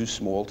simply too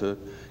small to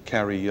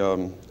carry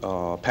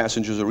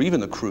passengers or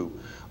even the crew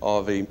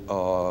of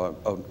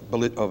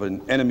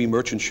an enemy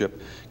merchant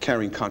ship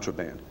carrying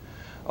contraband.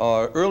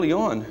 Early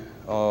on,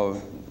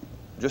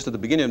 just at the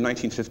beginning of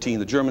 1915,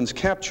 the Germans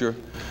capture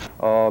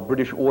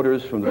British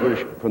orders from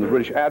the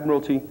British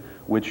Admiralty,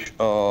 which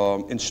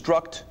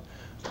instruct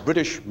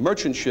British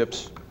merchant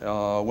ships,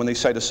 when they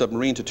sight a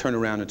submarine, to turn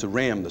around and to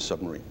ram the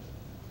submarine,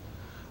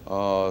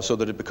 so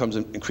that it becomes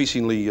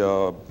increasingly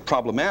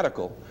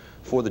problematical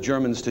for the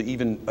Germans to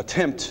even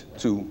attempt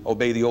to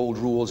obey the old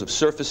rules of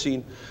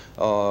surfacing,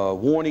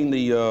 warning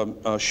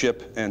the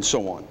ship, and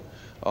so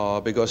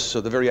on, because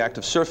the very act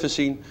of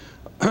surfacing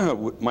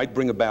might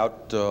bring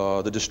about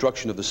the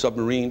destruction of the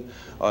submarine.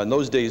 In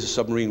those days, a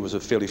submarine was a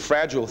fairly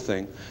fragile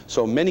thing,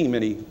 so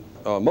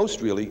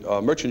most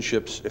merchant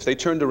ships, if they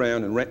turned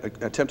around and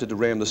attempted to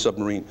ram the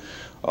submarine,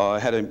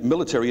 had a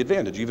military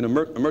advantage, even a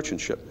merchant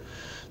ship.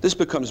 This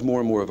becomes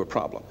more and more of a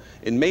problem.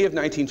 In May of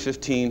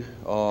 1915,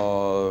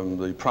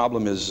 the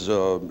problem is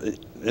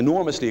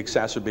enormously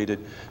exacerbated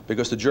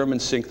because the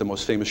Germans sink the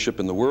most famous ship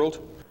in the world,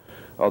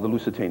 the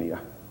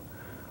Lusitania.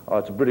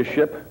 It's a British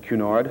ship,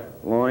 Cunard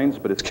Lines,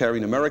 but it's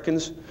carrying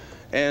Americans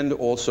and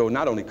also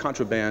not only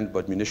contraband,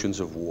 but munitions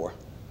of war.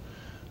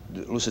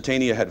 The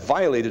Lusitania had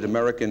violated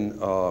American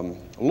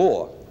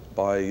law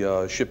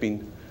by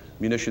shipping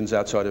munitions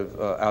out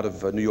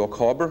of New York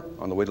Harbor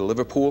on the way to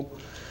Liverpool.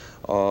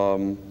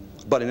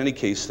 But in any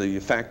case, the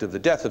fact of the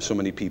death of so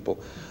many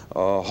people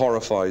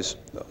horrifies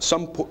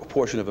some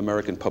portion of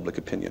American public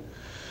opinion.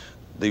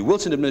 The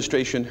Wilson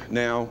administration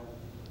now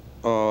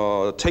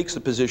takes the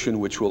position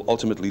which will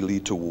ultimately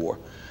lead to war.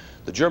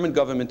 The German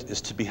government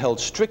is to be held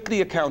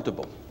strictly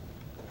accountable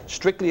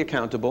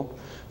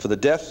for the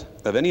death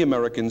of any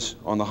Americans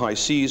on the high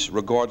seas,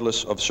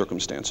 regardless of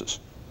circumstances.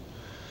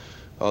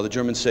 The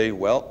Germans say,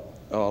 well,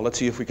 let's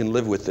see if we can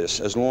live with this,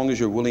 as long as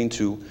you're willing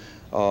to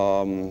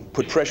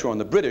put pressure on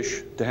the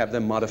British to have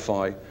them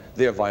modify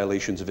their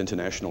violations of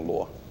international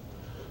law.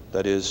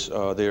 That is,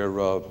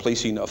 they're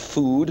placing a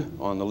food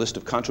on the list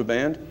of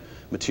contraband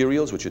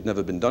materials, which had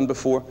never been done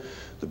before.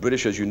 The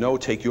British, as you know,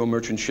 take your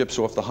merchant ships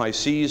off the high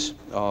seas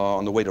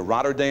on the way to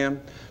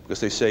Rotterdam, because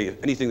they say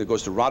anything that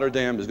goes to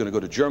Rotterdam is going to go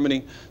to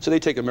Germany. So they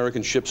take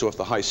American ships off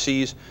the high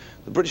seas.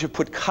 The British have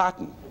put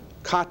cotton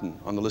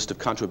on the list of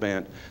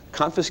contraband,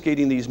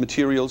 confiscating these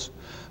materials.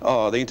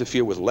 They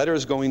interfere with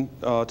letters going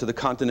to the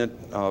continent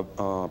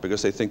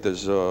because they think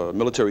there's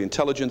military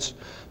intelligence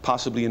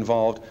possibly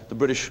involved. The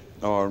British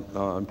are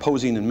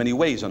imposing in many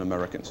ways on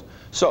Americans.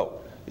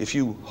 So if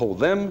you hold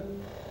them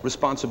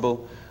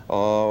responsible,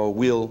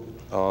 we'll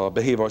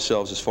behave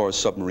ourselves as far as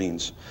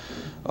submarines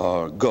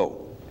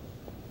go.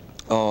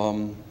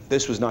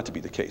 This was not to be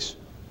the case.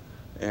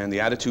 And the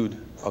attitude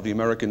of the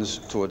Americans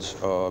towards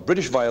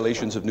British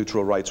violations of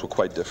neutral rights were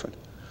quite different.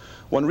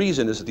 One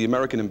reason is that the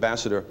American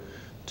ambassador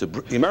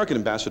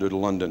to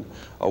London,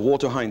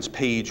 Walter Hines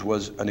Page,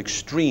 was an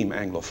extreme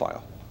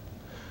Anglophile.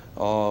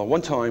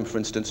 One time, for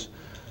instance,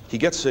 he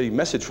gets a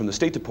message from the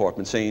State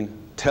Department saying,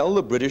 tell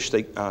the British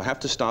they have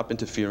to stop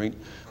interfering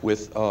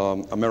with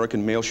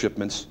American mail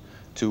shipments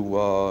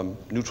to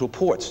neutral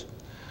ports.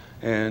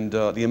 And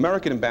the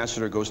American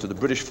ambassador goes to the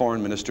British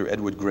Foreign Minister,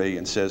 Edward Grey,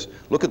 and says,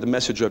 look at the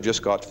message I've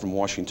just got from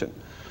Washington.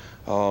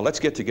 Let's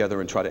get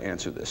together and try to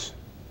answer this.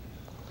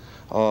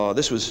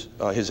 This was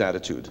his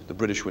attitude. The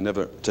British were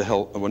never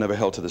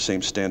held to the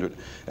same standard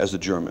as the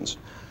Germans.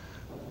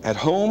 At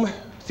home,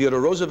 Theodore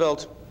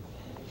Roosevelt,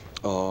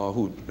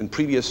 who in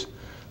previous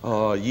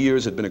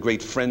years had been a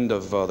great friend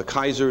of the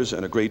Kaisers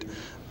and a great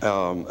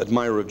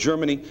admirer of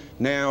Germany,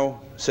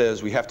 now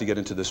says we have to get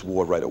into this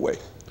war right away.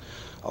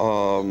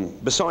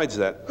 Besides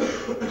that,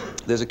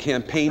 there's a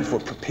campaign for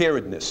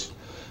preparedness,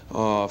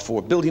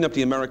 for building up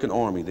the American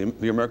Army,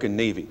 the American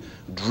Navy,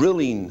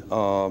 drilling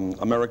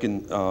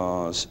American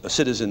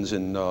citizens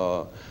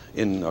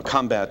in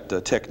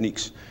combat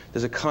techniques.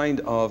 There's a kind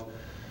of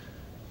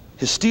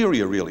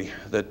hysteria, really,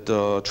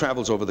 that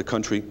travels over the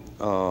country,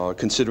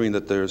 considering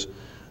that there's,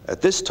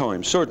 at this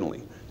time,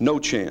 certainly, no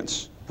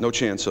chance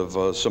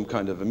of some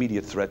kind of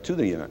immediate threat to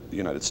the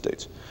United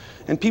States.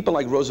 And people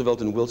like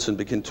Roosevelt and Wilson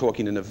begin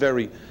talking in a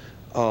very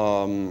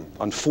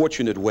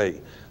unfortunate way.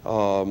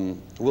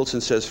 Wilson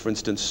says, for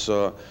instance,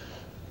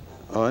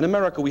 in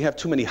America we have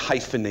too many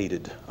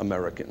hyphenated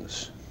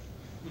Americans.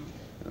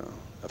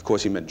 Of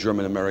course he meant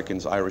German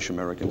Americans, Irish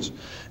Americans.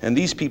 And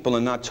these people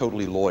are not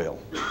totally loyal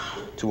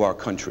to our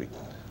country.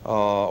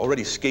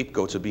 Already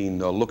scapegoats are being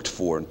looked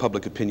for, and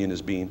public opinion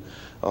is being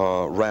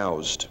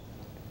roused.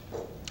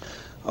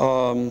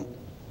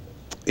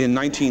 In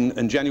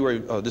January,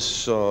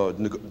 this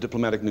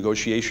diplomatic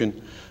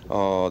negotiation,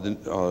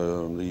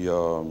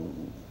 the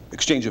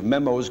exchange of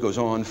memos goes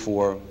on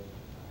for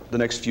the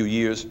next few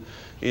years.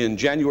 In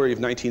January of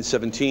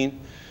 1917,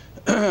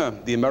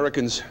 the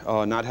Americans,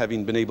 not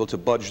having been able to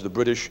budge the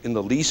British in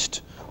the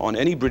least on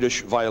any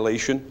British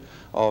violation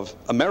of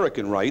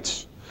American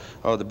rights,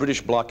 the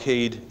British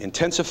blockade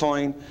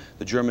intensifying,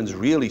 the Germans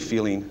really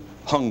feeling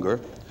hunger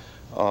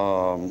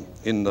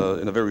in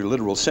a very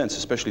literal sense,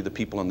 especially the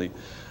people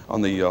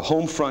on the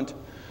home front.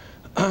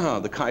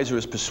 The Kaiser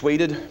is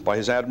persuaded by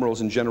his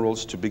admirals and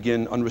generals to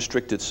begin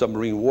unrestricted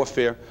submarine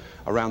warfare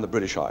around the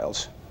British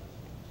Isles.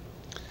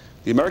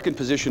 The American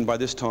position by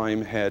this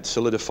time had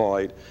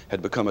solidified,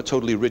 had become a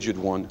totally rigid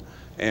one,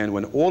 and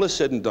when all is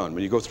said and done,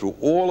 when you go through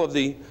all of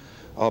the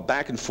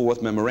back and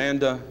forth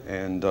memoranda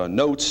and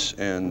notes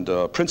and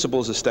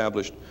principles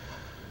established,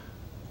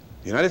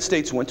 the United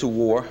States went to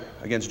war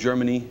against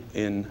Germany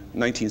in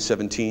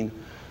 1917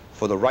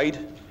 for the right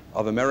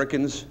of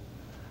Americans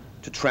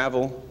to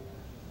travel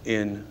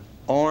in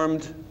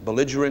armed,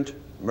 belligerent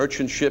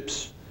merchant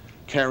ships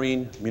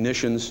carrying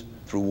munitions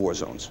through war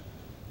zones.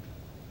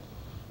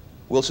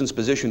 Wilson's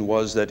position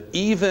was that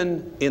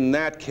even in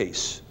that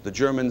case, the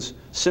Germans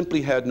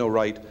simply had no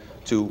right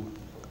to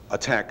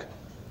attack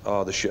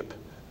the ship,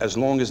 as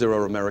long as there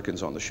are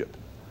Americans on the ship.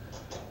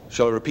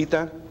 Shall I repeat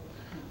that?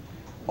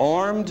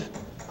 Armed,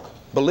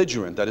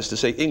 belligerent, that is to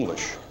say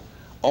English,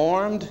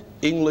 armed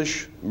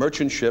English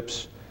merchant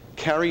ships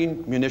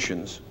carrying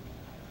munitions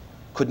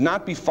could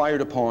not be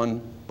fired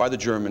upon by the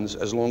Germans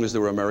as long as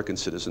there were American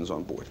citizens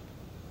on board.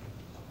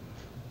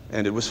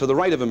 And it was for the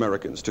right of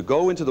Americans to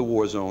go into the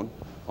war zone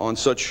on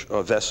such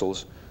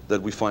vessels that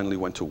we finally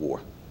went to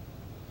war.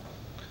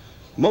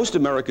 Most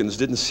Americans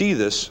didn't see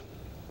this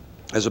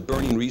as a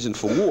burning reason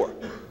for war.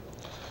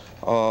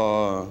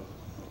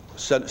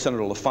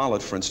 Senator La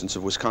Follette, for instance,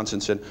 of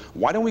Wisconsin said,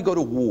 why don't we go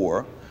to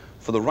war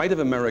for the right of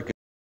Americans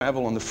to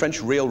travel on the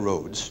French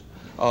railroads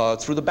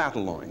through the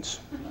battle lines,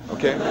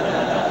 okay?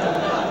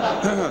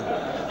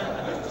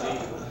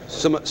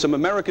 Some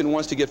American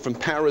wants to get from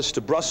Paris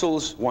to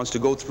Brussels, wants to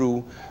go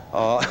through,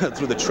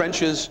 through the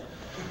trenches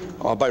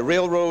by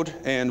railroad,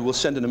 and we'll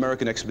send an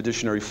American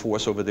expeditionary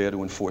force over there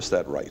to enforce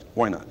that right.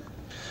 Why not?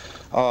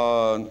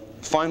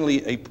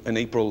 Finally, in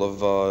April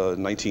of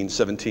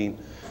 1917,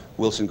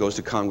 Wilson goes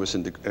to Congress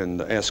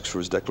and asks for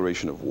his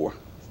declaration of war.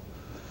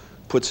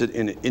 Puts it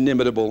in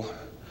inimitable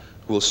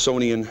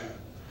Wilsonian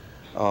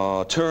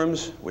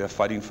terms. We are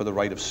fighting for the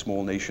right of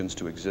small nations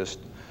to exist.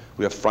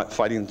 We are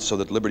fighting so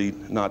that liberty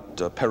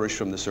not perish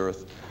from this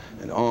earth,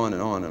 and on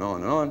and on and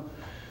on and on.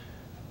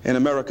 And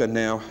America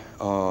now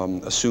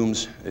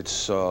assumes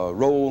its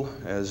role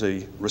as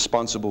a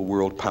responsible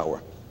world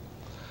power.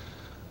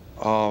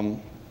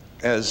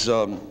 As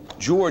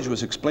George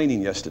was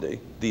explaining yesterday,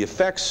 the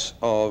effects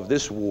of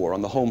this war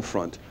on the home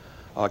front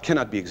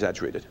cannot be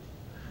exaggerated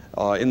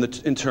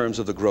in terms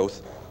of the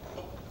growth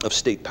of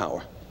state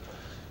power.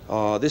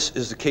 This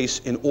is the case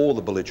in all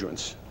the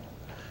belligerents.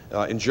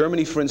 In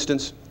Germany, for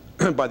instance,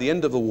 by the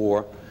end of the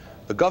war,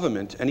 the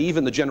government and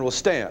even the general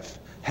staff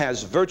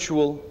has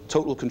virtual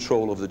total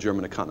control of the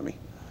German economy.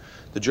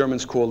 The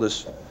Germans call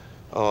this,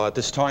 at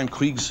this time,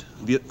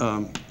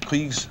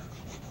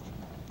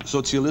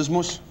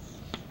 Kriegssozialismus.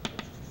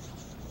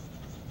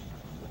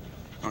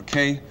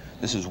 Okay,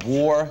 this is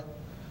war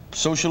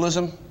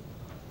socialism,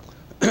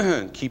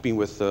 keeping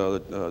with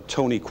the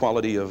tony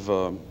quality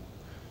of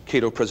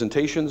Cato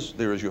presentations.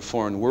 There is your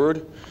foreign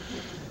word.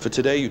 For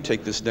today, you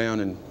take this down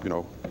and, you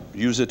know,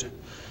 use it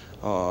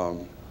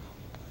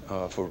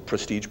for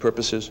prestige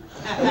purposes.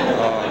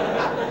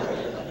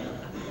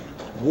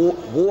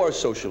 War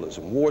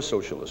socialism, war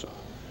socialism.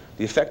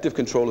 The effective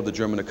control of the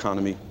German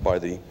economy by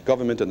the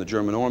government and the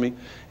German army.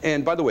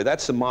 And by the way,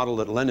 that's the model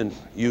that Lenin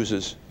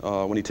uses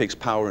when he takes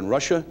power in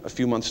Russia a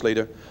few months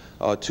later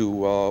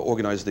to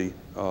organize the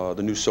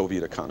new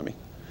Soviet economy,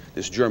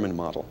 this German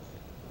model.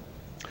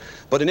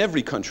 But in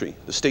every country,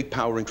 the state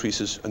power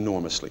increases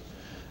enormously.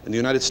 In the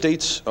United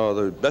States,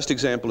 the best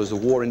example is the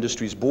War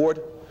Industries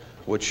Board,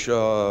 which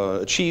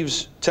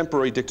achieves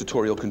temporary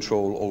dictatorial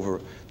control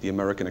over the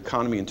American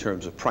economy in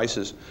terms of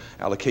prices,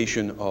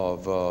 allocation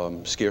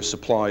of scarce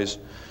supplies,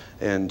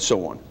 and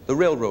so on. The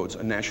railroads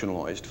are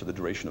nationalized for the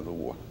duration of the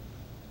war.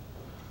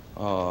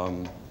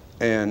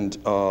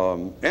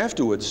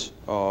 Afterwards,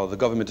 the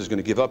government is going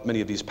to give up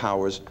many of these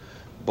powers,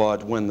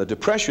 but when the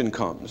Depression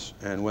comes,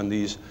 and when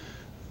these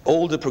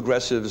older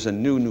progressives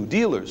and New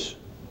Dealers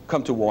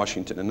come to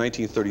Washington in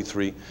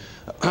 1933,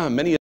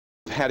 many of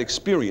them had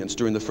experience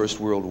during the First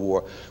World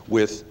War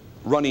with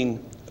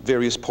running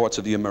various parts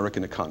of the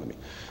American economy.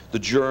 The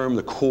germ,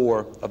 the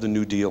core of the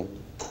New Deal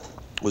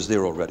was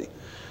there already.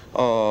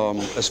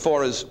 As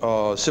far as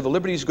civil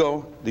liberties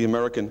go, the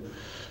American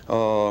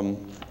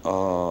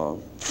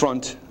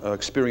front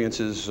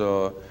experiences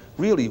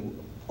really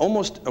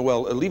almost,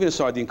 well, leaving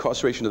aside the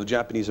incarceration of the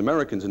Japanese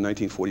Americans in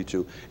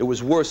 1942, it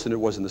was worse than it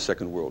was in the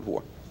Second World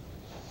War.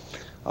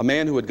 A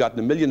man who had gotten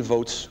 1 million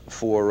votes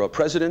for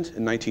president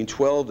in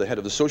 1912, the head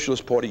of the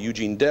Socialist Party,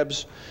 Eugene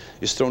Debs,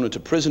 is thrown into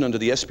prison under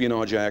the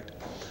Espionage Act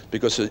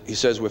because he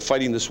says we're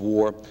fighting this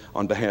war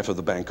on behalf of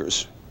the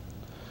bankers.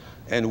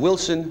 And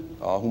Wilson,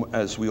 whom,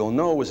 as we all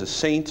know, was a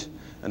saint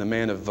and a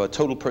man of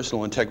total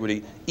personal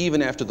integrity,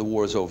 even after the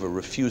war is over,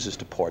 refuses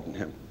to pardon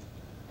him.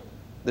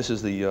 This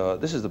is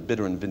the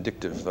bitter and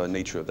vindictive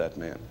nature of that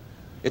man.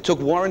 It took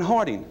Warren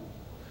Harding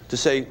to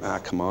say,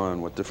 come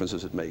on, what difference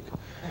does it make?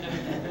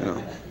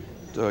 You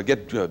know,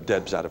 get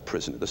Debs out of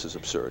prison. This is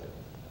absurd.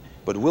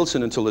 But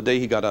Wilson, until the day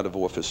he got out of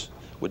office,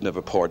 would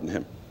never pardon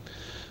him.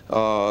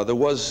 There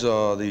was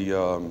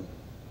the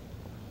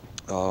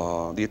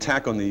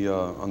attack on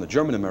the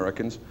German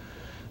Americans,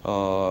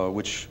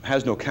 which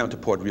has no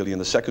counterpart really in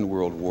the Second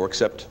World War,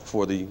 except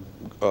for the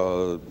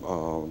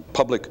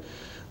public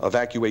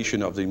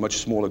evacuation of the much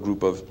smaller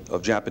group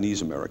of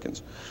Japanese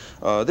Americans.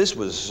 This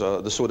was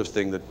the sort of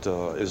thing that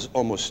is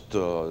almost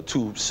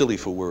too silly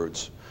for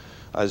words,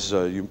 as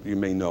you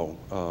may know.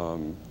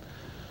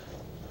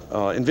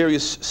 In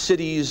various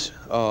cities,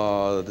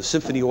 the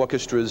symphony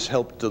orchestras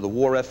helped the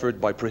war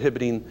effort by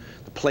prohibiting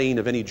the playing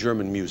of any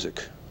German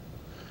music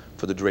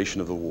for the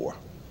duration of the war,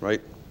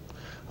 right?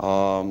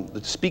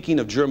 The speaking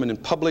of German in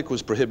public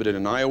was prohibited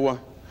in Iowa.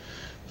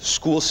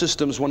 School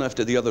systems, one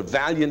after the other,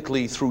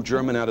 valiantly threw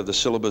German out of the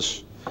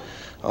syllabus.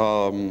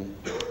 The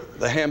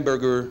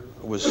hamburger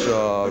was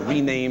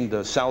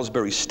renamed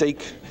Salisbury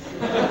steak.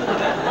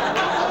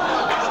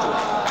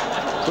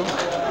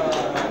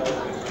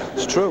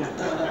 It's true.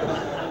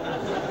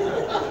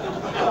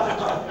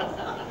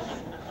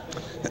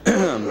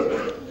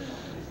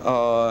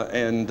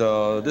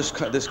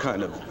 This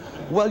kind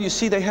of, well, you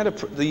see, they had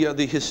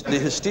the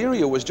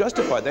hysteria was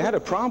justified. They had a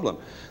problem.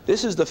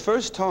 This is the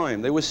first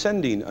time they were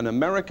sending an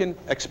American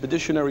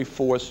expeditionary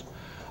force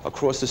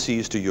across the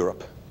seas to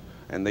Europe,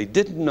 and they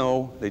did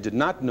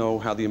not know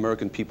how the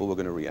American people were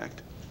going to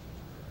react.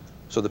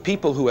 So the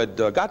people who had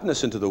gotten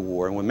us into the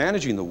war and were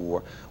managing the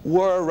war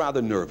were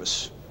rather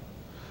nervous.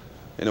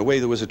 In a way,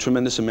 there was a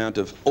tremendous amount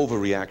of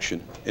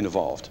overreaction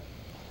involved.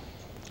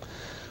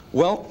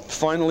 Well,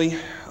 finally,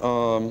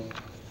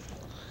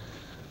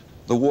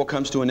 the war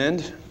comes to an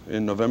end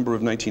in November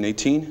of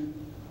 1918.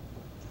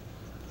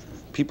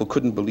 People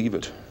couldn't believe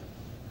it.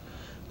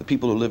 The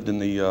people who lived in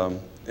the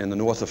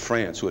north of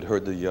France, who had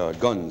heard the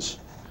guns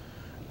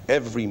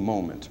every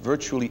moment,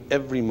 virtually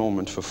every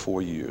moment for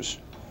 4 years,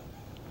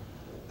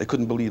 they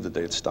couldn't believe that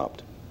they had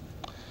stopped.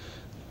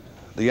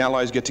 The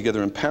Allies get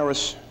together in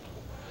Paris,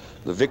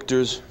 the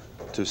victors,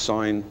 to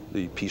sign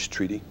the peace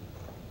treaty.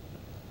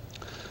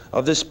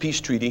 Of this peace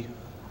treaty,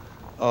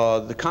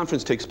 the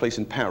conference takes place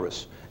in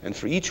Paris, and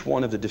for each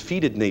one of the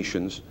defeated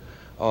nations,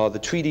 the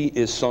treaty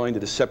is signed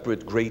at a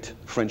separate great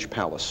French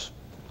palace.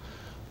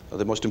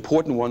 The most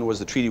important one was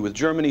the treaty with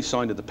Germany,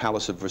 signed at the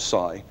Palace of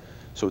Versailles,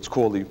 so it's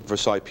called the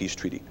Versailles Peace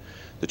Treaty.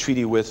 The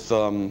treaty with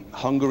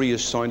Hungary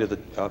is signed at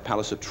the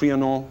Palace of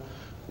Trianon,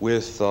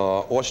 with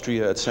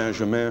Austria at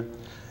Saint-Germain,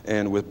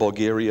 and with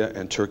Bulgaria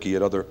and Turkey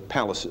at other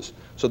palaces.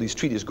 So these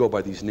treaties go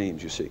by these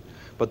names, you see.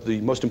 But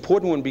the most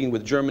important one being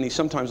with Germany,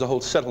 sometimes the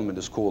whole settlement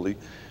is called the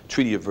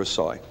Treaty of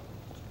Versailles.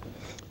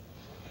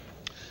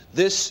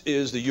 This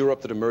is the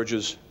Europe that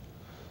emerges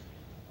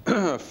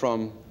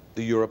from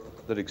the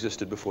Europe that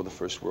existed before the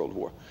First World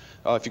War.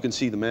 If you can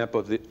see the map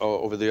of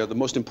over there, the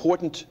most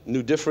important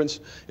new difference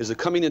is the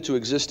coming into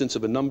existence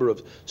of a number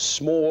of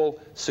small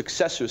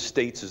successor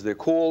states, as they're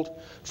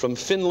called, from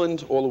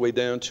Finland all the way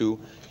down to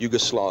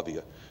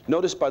Yugoslavia.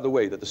 Notice, by the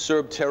way, that the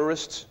Serb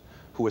terrorists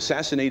who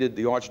assassinated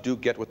the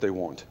Archduke get what they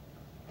want.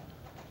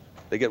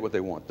 They get what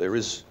they want. There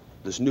is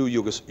this new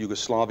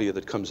Yugoslavia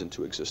that comes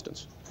into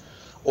existence.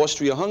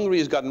 Austria-Hungary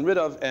is gotten rid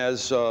of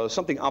as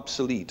something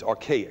obsolete,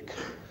 archaic.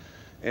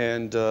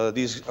 And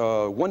these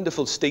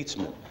wonderful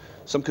statesmen,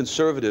 some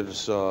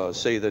conservatives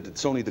say that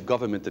it's only the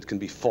government that can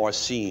be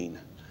far-seeing.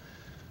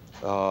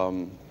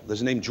 Does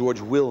the name George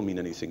Will mean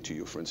anything to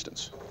you, for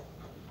instance?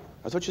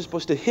 I thought you were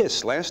supposed to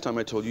hiss. Last time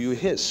I told you, you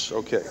hiss.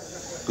 Okay,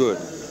 good,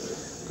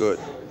 good,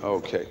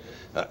 okay.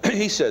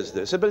 He says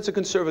this, but it's a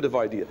conservative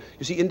idea.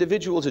 You see,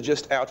 individuals are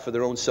just out for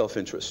their own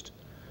self-interest.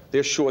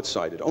 They're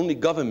short-sighted. Only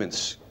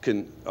governments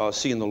can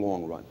see in the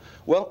long run.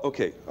 Well,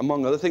 okay,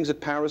 among other things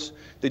at Paris,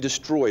 they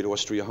destroyed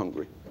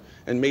Austria-Hungary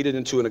and made it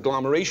into an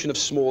agglomeration of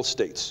small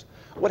states.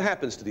 What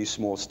happens to these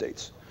small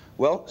states?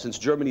 Well, since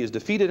Germany is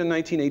defeated in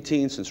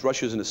 1918, since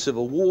Russia's in a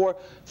civil war,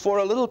 for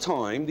a little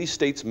time, these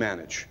states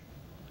manage.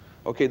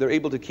 Okay, they're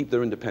able to keep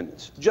their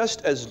independence.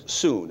 Just as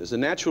soon as the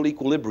natural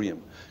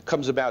equilibrium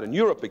comes about in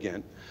Europe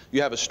again,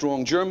 you have a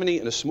strong Germany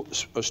and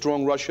a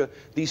strong Russia.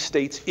 These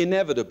states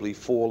inevitably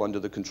fall under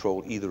the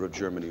control either of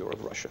Germany or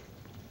of Russia.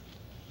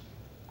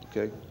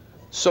 Okay?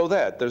 So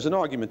that there's an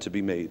argument to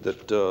be made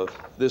that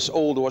this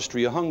old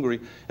Austria-Hungary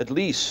at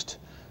least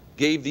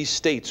gave these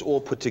states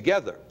all put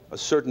together a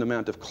certain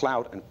amount of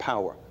clout and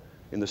power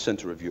in the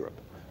center of Europe.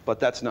 But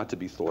that's not to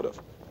be thought of.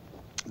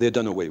 They're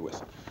done away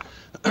with.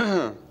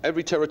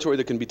 Every territory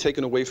that can be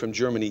taken away from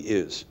Germany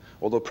is.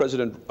 Although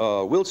President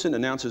Wilson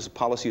announces a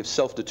policy of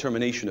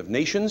self-determination of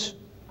nations,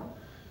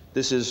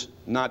 this is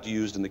not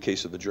used in the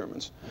case of the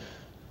Germans.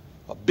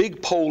 A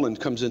big Poland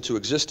comes into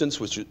existence,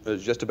 which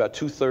is just about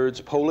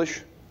 2/3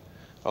 Polish.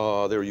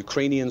 There are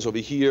Ukrainians over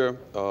here,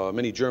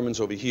 many Germans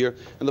over here,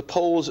 and the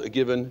Poles are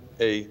given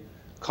a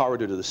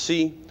corridor to the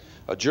sea.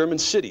 A German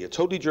city, a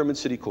totally German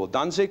city called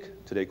Danzig,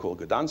 today called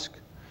Gdansk,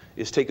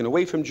 is taken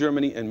away from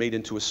Germany and made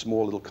into a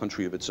small little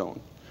country of its own.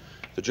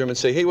 The Germans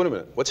say, hey, wait a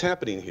minute, what's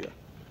happening here?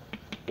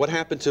 What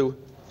happened to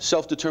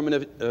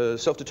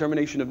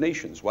self-determination of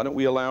nations? Why don't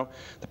we allow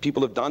the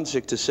people of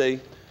Danzig to say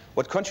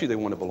what country they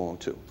want to belong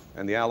to?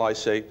 And the Allies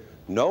say,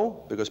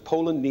 no, because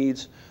Poland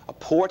needs a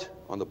port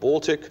on the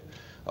Baltic,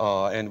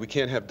 and we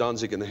can't have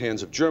Danzig in the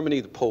hands of Germany.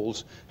 The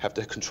Poles have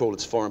to control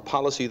its foreign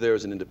policy there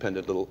as an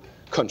independent little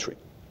country.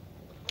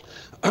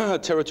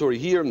 Territory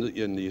here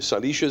in the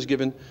Silesia is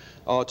given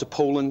to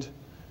Poland.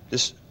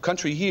 This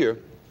country here,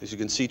 as you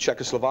can see,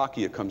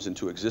 Czechoslovakia comes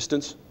into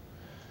existence.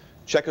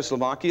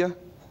 Czechoslovakia,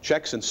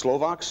 Czechs and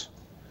Slovaks,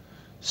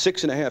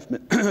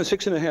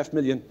 6.5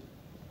 million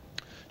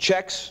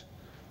Czechs,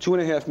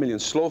 2.5 million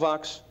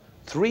Slovaks,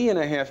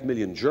 3.5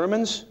 million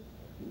Germans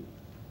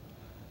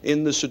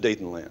in the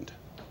Sudetenland.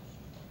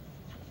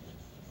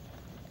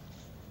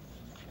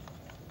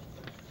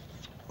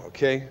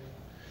 Okay,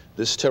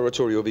 this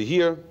territory over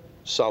here,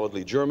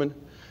 solidly German,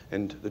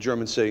 and the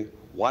Germans say,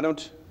 why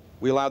don't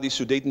we allow these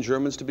Sudeten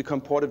Germans to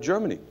become part of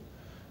Germany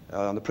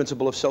on the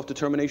principle of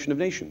self-determination of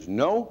nations?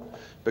 No,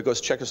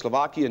 because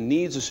Czechoslovakia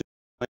needs a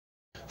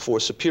for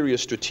a superior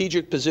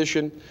strategic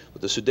position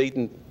with the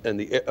Sudeten and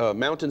the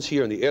mountains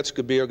here in the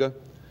Erzgebirge,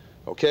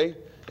 okay?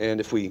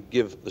 And if we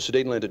give the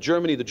Sudetenland to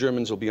Germany, the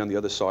Germans will be on the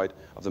other side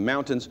of the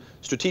mountains.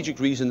 Strategic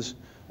reasons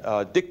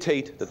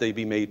dictate that they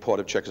be made part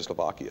of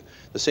Czechoslovakia.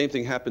 The same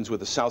thing happens with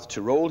the South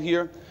Tyrol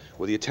here,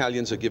 where the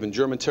Italians are given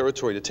German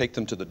territory to take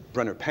them to the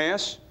Brenner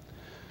Pass.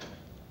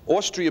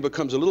 Austria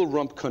becomes a little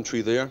rump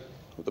country there,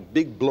 with the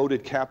big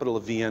bloated capital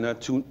of Vienna,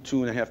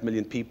 2.5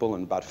 million people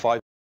and about 5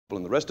 people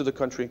in the rest of the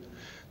country.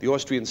 The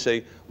Austrians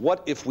say,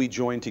 what if we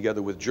join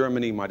together with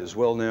Germany? Might as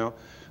well now.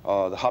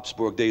 The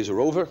Habsburg days are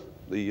over.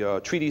 The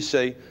treaties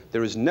say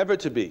there is never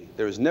to be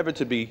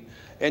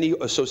any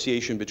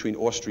association between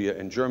Austria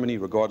and Germany,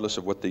 regardless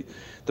of what the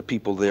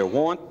people there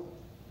want.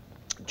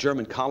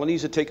 German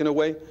colonies are taken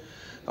away,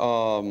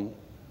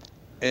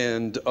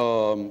 and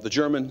the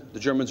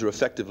Germans are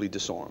effectively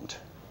disarmed.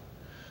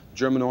 The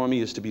German army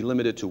is to be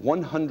limited to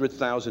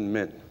 100,000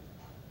 men.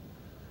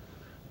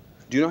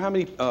 Do you know how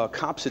many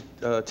cops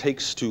it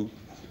takes to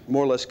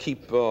more or less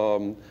keep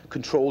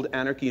controlled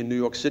anarchy in New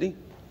York City?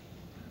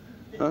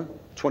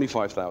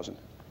 25,000.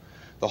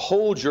 The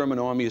whole German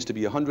army is to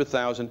be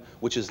 100,000,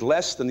 which is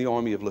less than the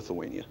army of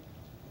Lithuania.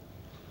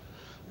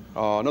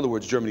 In other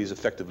words, Germany is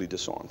effectively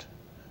disarmed.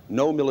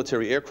 No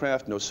military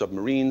aircraft, no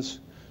submarines,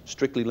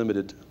 strictly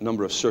limited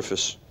number of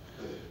surface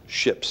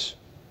ships.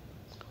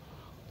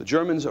 The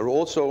Germans are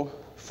also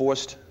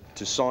forced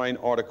to sign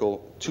Article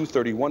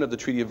 231 of the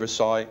Treaty of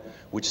Versailles,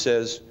 which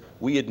says,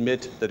 we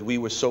admit that we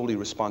were solely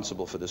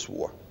responsible for this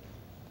war.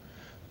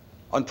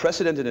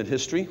 Unprecedented in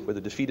history, where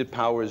the defeated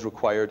power is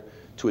required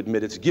to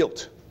admit its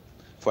guilt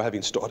for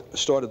having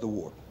started the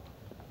war.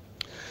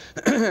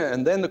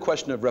 And then the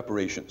question of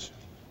reparations.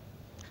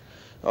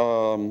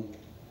 The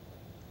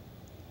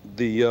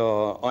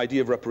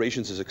idea of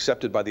reparations is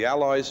accepted by the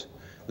Allies.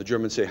 The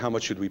Germans say, how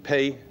much should we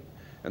pay?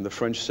 And the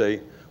French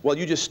say, well,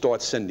 you just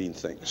start sending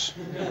things.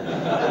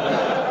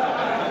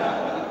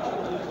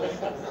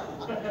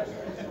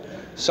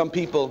 Some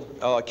people,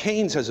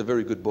 Keynes has a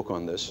very good book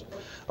on this,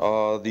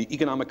 The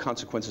Economic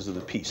Consequences of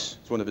the Peace.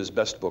 It's one of his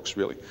best books,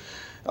 really.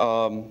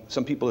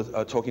 Some people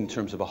are talking in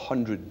terms of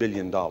 $100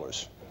 billion,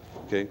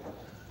 okay?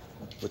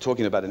 We're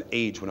talking about an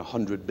age when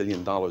 $100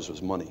 billion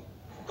was money,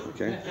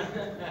 okay?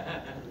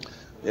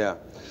 Yeah.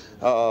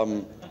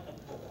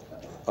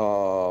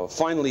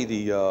 Finally,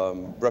 the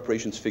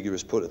reparations figure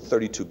is put at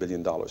 $32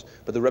 billion.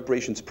 But the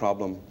reparations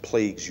problem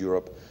plagues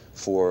Europe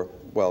for,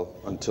 well,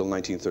 until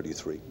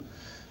 1933.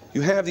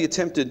 You have the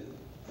attempted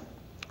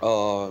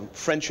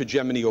French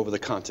hegemony over the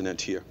continent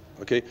here.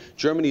 Okay?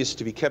 Germany is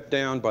to be kept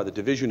down by the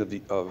division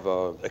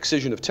of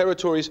excision of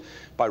territories,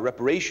 by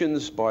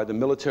reparations, by the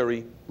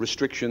military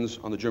restrictions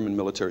on the German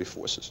military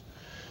forces.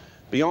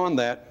 Beyond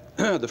that,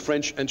 the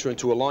French enter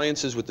into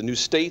alliances with the new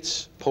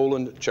states,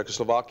 Poland,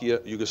 Czechoslovakia,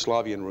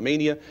 Yugoslavia, and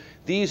Romania.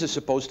 These are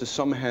supposed to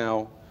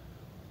somehow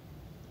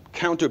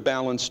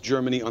counterbalance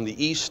Germany on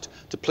the east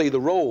to play the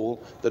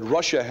role that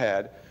Russia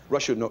had.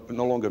 Russia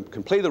no longer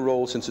can play the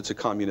role since it's a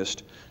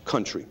communist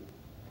country.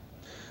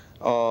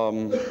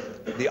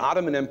 The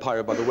Ottoman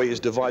Empire, by the way, is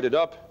divided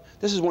up.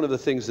 This is one of the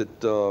things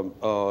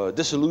that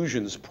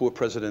disillusions poor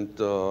President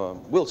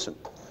Wilson,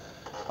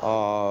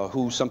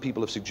 who some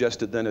people have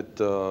suggested then at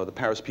the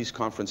Paris Peace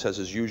Conference has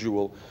his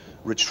usual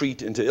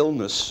retreat into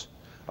illness,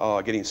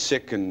 getting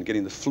sick and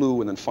getting the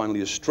flu and then finally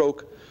a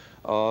stroke,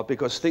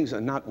 because things are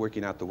not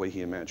working out the way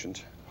he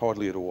imagined,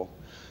 hardly at all.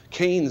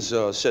 Keynes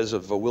says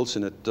of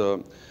Wilson at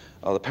the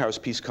Paris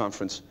Peace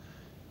Conference,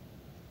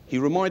 he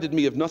reminded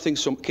me of nothing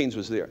so, Keynes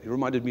was there, he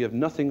reminded me of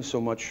nothing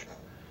so much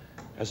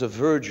as a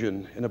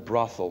virgin in a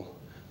brothel,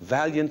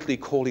 valiantly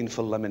calling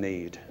for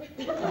lemonade.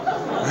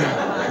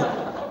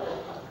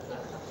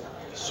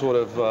 Sort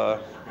of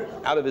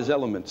out of his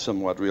element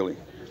somewhat, really.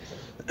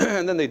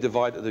 And then they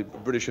divide, the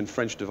British and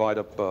French divide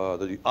up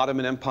the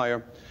Ottoman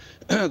Empire.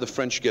 The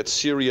French get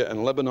Syria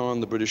and Lebanon.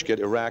 The British get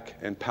Iraq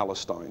and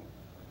Palestine.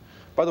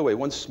 By the way,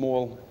 one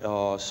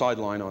small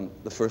sideline on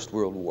the First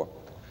World War.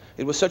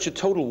 It was such a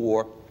total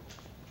war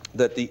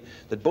that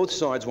both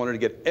sides wanted to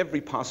get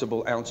every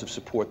possible ounce of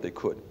support they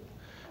could.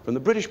 From the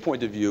British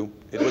point of view,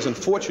 it was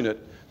unfortunate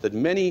that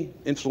many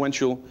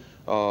influential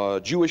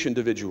Jewish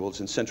individuals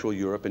in Central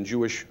Europe and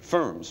Jewish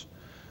firms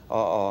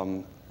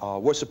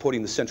were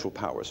supporting the Central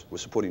Powers, were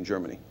supporting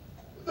Germany.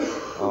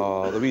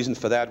 The reason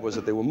for that was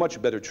that they were much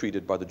better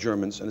treated by the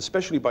Germans, and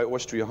especially by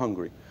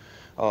Austria-Hungary,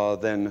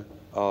 than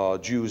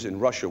Jews in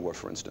Russia were,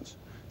 for instance.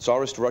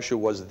 Tsarist Russia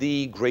was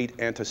the great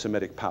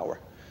anti-Semitic power.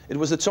 It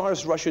was the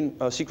Tsarist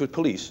Russian secret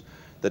police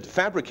that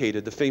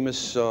fabricated the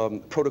famous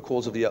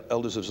protocols of the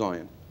Elders of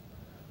Zion,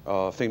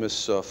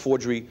 famous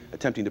forgery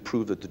attempting to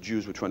prove that the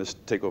Jews were trying to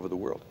take over the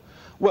world.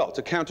 Well,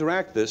 to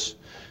counteract this,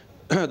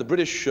 the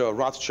British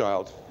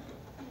Rothschild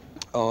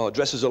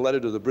addresses a letter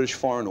to the British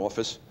Foreign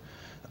Office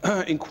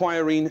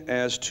inquiring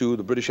as to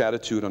the British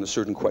attitude on a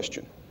certain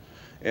question.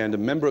 And a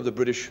member of the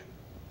British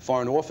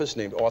Foreign Office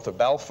named Arthur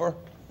Balfour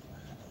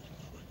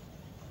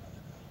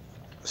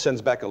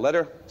sends back a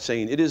letter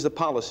saying it is the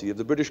policy of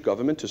the British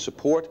government to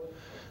support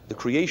the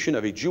creation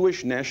of a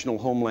Jewish national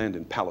homeland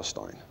in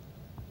Palestine.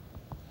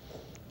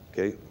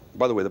 Okay.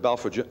 By the way, the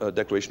Balfour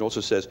Declaration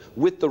also says,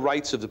 with the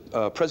rights of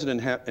the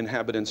present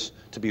inhabitants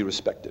to be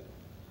respected.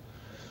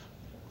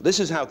 This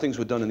is how things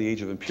were done in the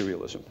age of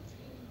imperialism.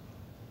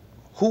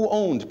 Who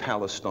owned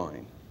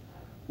Palestine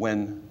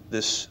when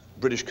this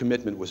British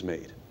commitment was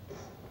made?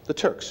 The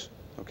Turks.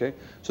 Okay?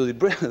 So the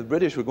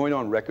British were going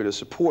on record as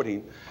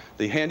supporting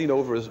the handing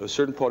over a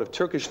certain part of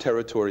Turkish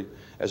territory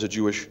as a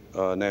Jewish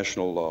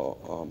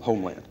national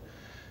homeland.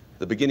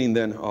 The beginning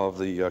then of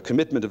the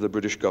commitment of the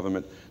British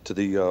government to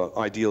the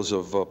ideals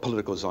of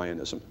political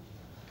Zionism.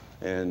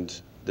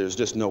 And there's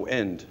just no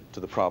end to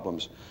the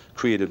problems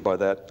created by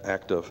that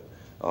act of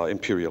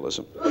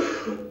imperialism.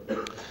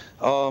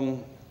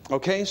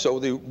 Okay, so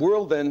the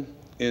world then,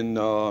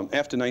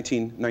 after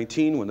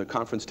 1919, when the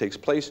conference takes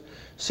place,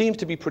 seems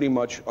to be pretty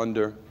much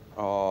under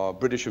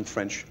British and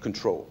French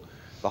control.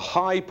 The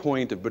high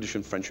point of British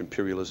and French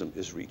imperialism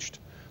is reached,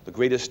 the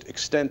greatest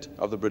extent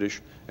of the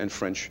British and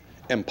French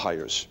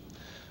empires.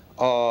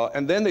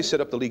 And then they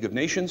set up the League of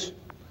Nations.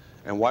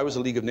 And why was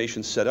the League of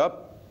Nations set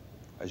up?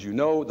 As you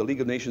know, the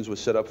League of Nations was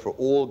set up for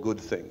all good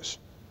things.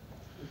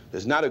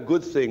 There's not a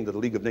good thing that the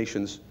League of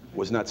Nations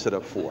was not set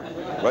up for,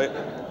 right?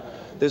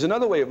 There's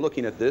another way of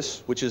looking at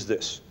this, which is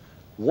this.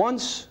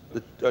 Once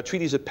the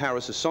treaties of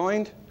Paris are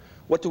signed,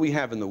 what do we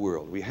have in the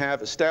world? We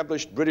have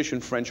established British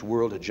and French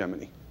world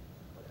hegemony.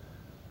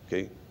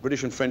 Okay?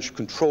 British and French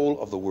control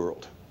of the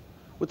world,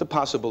 with the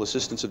possible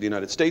assistance of the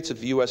United States if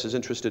the US is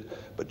interested.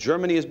 But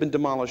Germany has been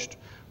demolished.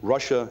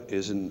 Russia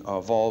is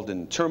involved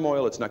in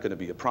turmoil. It's not going to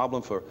be a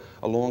problem for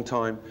a long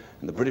time.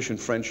 And the British and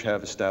French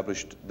have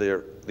established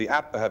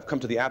have come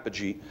to the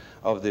apogee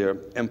of their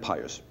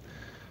empires.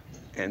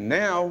 And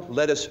now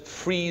let us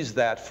freeze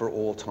that for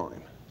all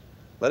time.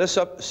 Let us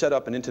set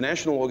up an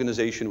international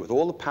organization with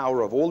all the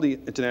power of all the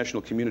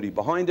international community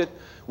behind it,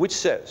 which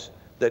says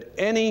that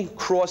any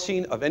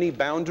crossing of any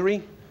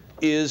boundary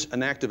is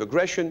an act of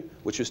aggression,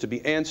 which is to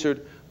be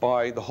answered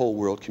by the whole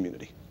world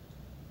community.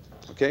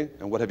 Okay?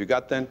 And what have you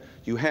got then?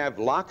 You have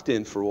locked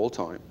in for all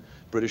time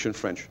British and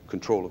French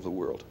control of the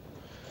world.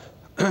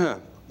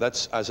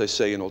 That's, as I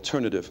say, an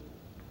alternative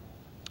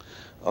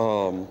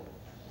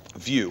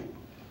view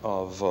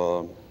of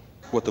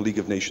what the League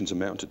of Nations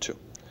amounted to.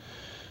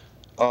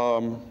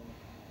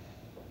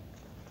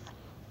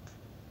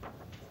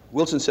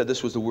 Wilson said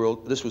this was the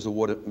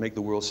war to make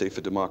the world safe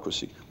for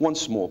democracy. One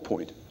small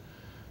point.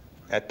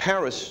 At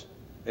Paris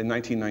in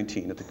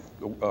 1919, at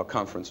the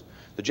conference,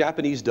 the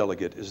Japanese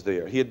delegate is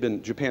there.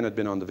 Japan had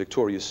been on the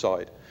victorious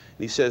side. And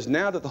he says,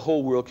 now that the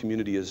whole world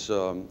community is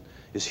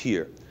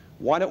here,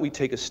 why don't we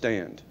take a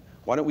stand?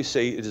 Why don't we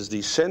say it is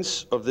the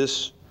sense of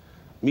this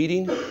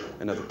meeting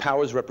and of the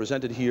powers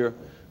represented here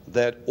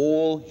that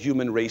all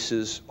human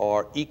races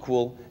are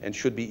equal and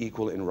should be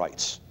equal in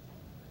rights.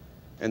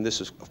 And this,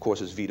 of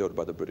course, is vetoed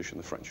by the British and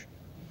the French.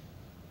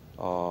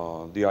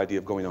 The idea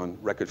of going on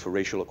record for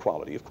racial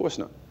equality, of course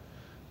not.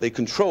 They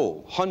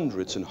control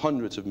hundreds and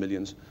hundreds of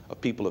millions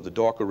of people of the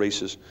darker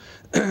races,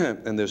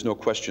 and there's no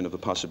question of the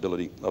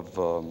possibility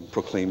of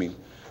proclaiming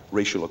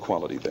racial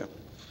equality there.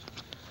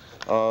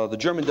 The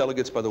German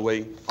delegates, by the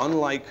way,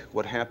 unlike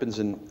what happens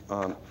in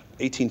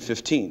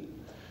 1815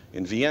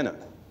 in Vienna,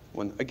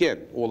 when,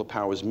 again, all the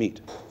powers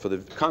meet for the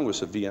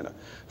Congress of Vienna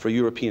for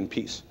European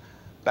peace.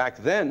 Back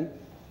then,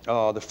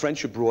 the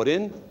French were brought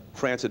in.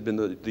 France had been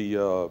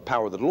the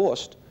power that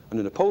lost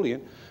under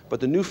Napoleon, but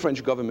the new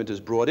French government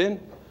is brought in,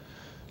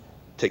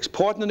 takes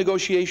part in the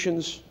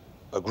negotiations,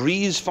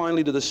 agrees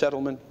finally to the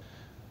settlement,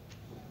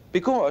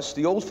 because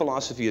the old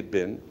philosophy had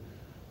been,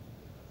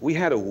 we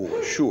had a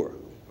war, sure,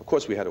 of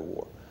course we had a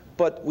war,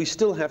 but we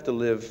still have to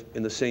live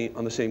on the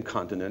same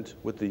continent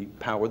with the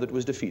power that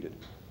was defeated.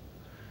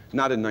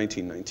 Not in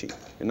 1919.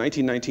 In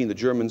 1919, the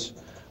Germans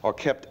are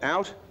kept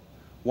out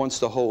Once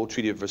the whole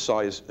Treaty of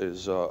Versailles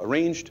is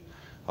arranged,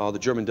 the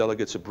German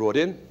delegates are brought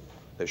in.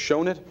 They're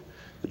shown it.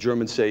 The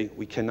Germans say,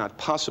 we cannot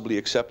possibly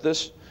accept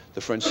this.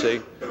 The French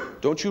say,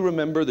 don't you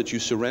remember that you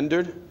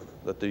surrendered,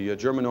 that the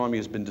German army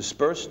has been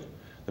dispersed?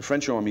 The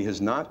French army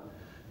has not.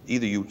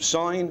 Either you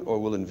sign or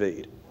we'll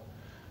invade.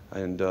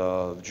 And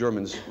the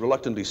Germans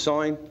reluctantly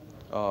sign.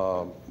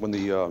 When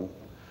the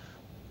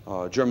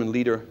German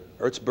leader,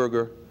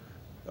 Erzberger,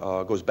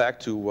 goes back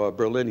to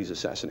Berlin, he's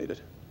assassinated.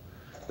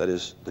 That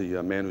is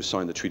the man who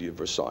signed the Treaty of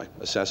Versailles,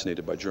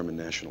 assassinated by German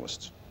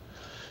nationalists.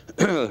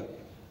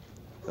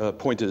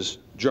 Point is,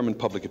 German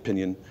public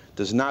opinion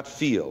does not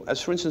feel,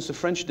 as for instance the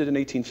French did in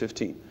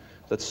 1815,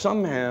 that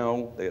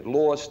somehow they had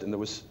lost and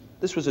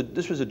this was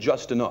a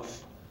just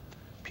enough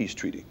peace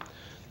treaty.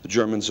 The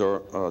Germans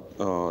are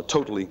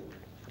totally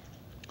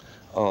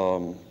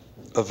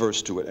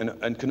averse to it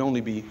and can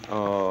only be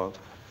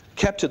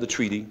kept to the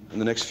treaty in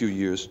the next few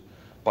years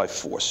by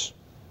force.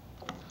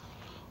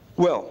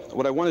 Well,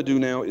 what I want to do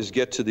now is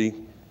get to the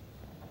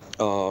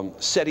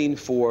setting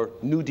for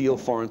New Deal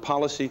foreign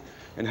policy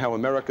and how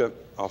America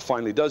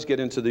finally does get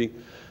into the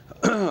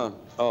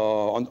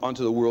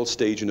onto the world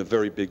stage in a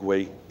very big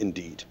way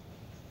indeed.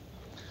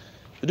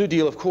 The New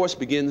Deal, of course,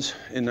 begins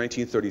in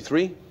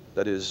 1933.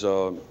 That is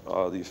the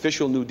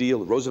official New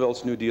Deal,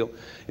 Roosevelt's New Deal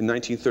in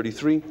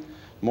 1933.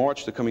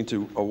 March, the coming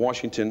to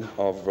Washington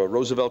of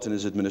Roosevelt and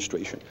his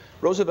administration.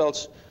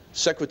 Roosevelt's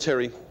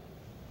Secretary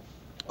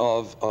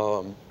of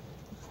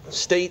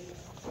State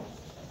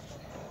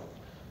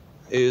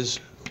is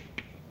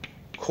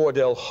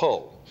Cordell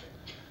Hull.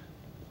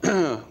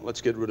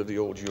 Let's get rid of the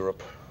old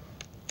Europe.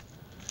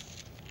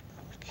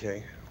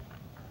 Okay.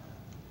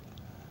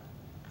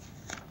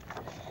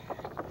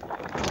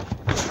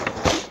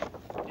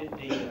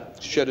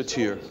 Shed a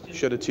tear.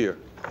 Shed a tear.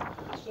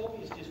 The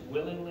Soviets just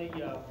willingly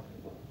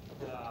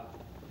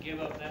give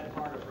up that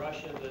part of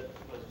Russia that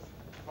was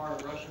part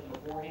of Russia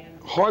beforehand?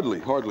 Hardly,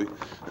 hardly.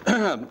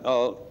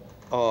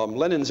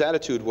 Lenin's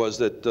attitude was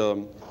that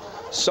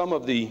some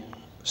of the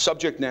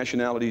subject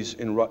nationalities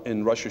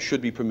in Russia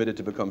should be permitted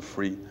to become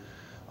free.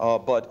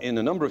 But in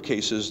a number of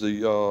cases,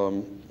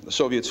 the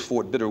Soviets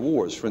fought bitter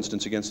wars, for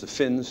instance, against the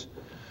Finns.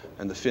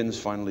 And the Finns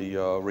finally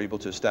were able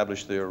to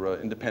establish their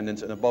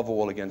independence, and above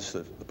all, against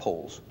the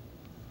Poles.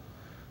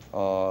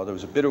 There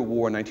was a bitter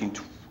war in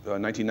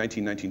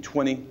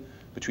 1919-1920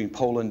 between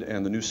Poland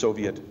and the new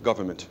Soviet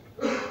government.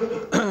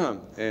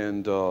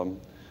 And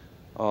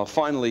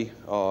finally,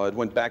 it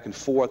went back and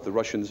forth.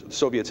 The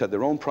Soviets had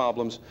their own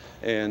problems,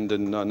 and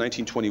in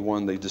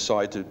 1921, they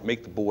decided to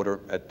make the border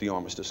at the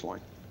armistice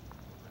line.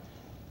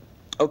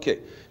 Okay,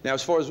 now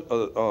as far as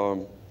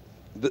the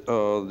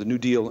New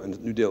Deal and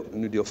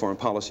New Deal foreign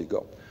policy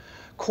go,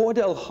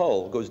 Cordell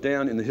Hull goes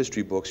down in the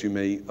history books, you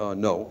may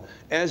know,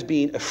 as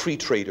being a free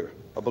trader,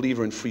 a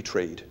believer in free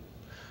trade.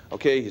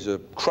 Okay, he's a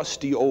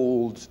crusty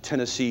old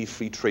Tennessee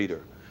free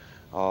trader.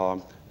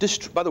 By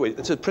the way,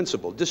 it's a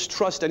principle.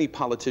 Distrust any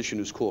politician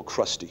who's called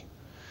crusty.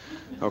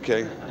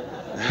 Okay?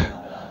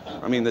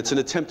 I mean, it's an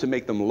attempt to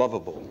make them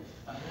lovable.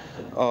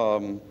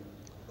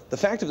 The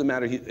fact of the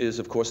matter is,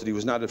 of course, that he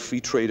was not a free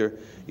trader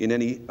in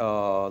any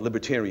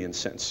libertarian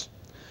sense.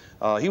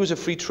 He was a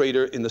free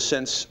trader in the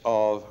sense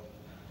of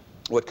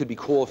what could be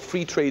called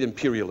free trade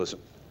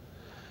imperialism.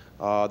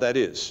 That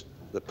is,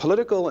 the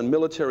political and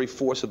military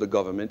force of the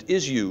government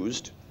is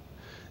used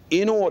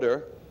in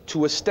order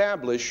to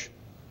establish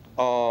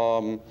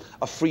a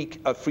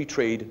free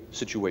trade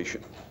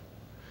situation.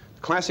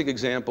 The classic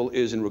example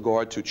is in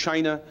regard to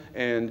China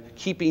and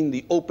keeping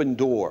the open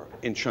door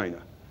in China.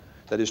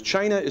 That is,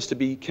 China is to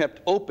be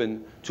kept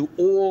open to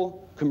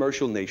all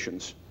commercial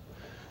nations.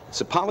 It's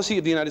a policy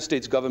of the United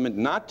States government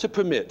not to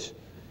permit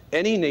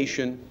any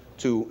nation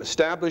to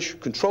establish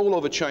control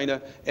over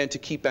China and to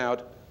keep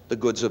out the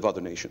goods of other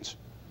nations,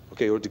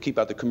 okay, or to keep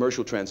out the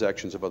commercial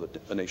transactions of other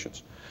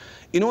nations.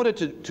 In order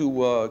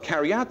to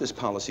carry out this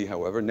policy,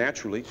 however,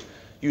 naturally,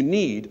 you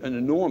need an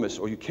enormous,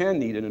 or you can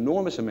need an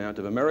enormous amount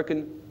of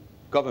American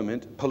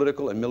government,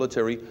 political and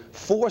military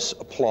force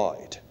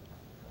applied.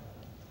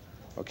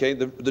 Okay,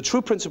 the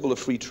true principle of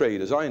free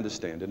trade, as I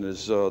understand it, and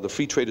as the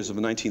free traders of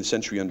the 19th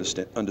century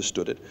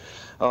understood it,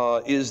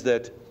 is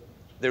that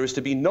there is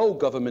to be no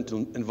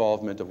governmental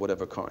involvement of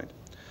whatever kind.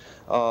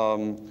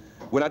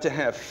 We're not to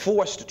have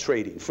forced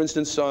trading. For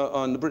instance,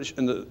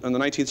 in the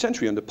 19th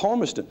century, under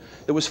Palmerston,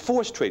 there was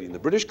forced trading. The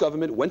British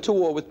government went to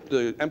war with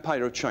the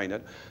Empire of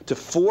China to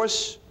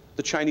force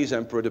the Chinese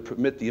emperor to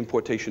permit the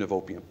importation of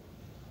opium.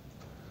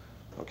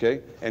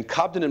 Okay? And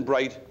Cobden and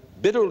Bright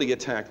bitterly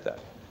attacked that.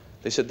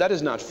 They said that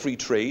is not free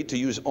trade, to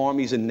use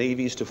armies and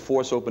navies to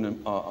force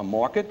open a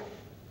market.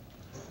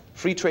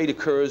 Free trade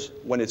occurs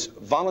when it's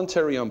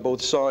voluntary on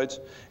both sides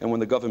and when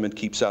the government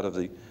keeps out of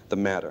the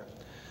matter.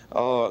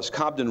 As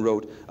Cobden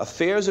wrote,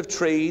 affairs of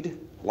trade,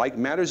 like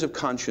matters of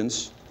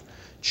conscience,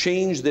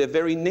 change their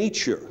very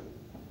nature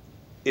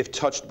if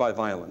touched by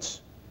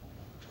violence.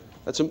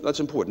 That's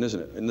important, isn't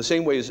it? In the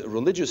same way as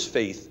religious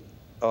faith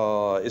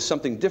is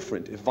something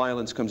different if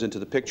violence comes into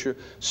the picture,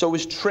 so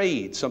is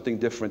trade something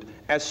different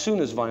as soon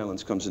as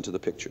violence comes into the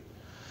picture.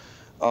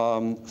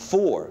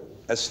 For,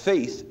 as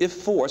faith, if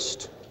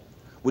forced,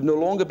 would no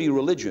longer be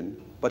religion,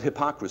 but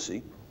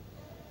hypocrisy,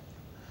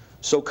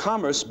 so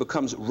commerce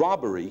becomes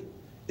robbery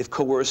if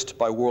coerced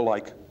by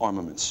warlike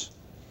armaments.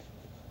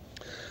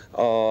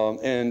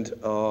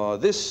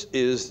 This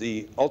is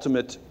the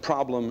ultimate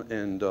problem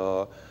and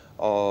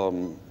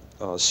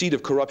seed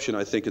of corruption,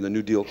 I think, in the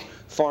New Deal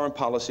foreign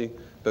policy,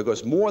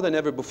 because more than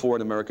ever before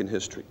in American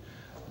history,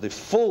 the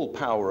full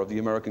power of the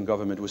American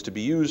government was to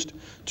be used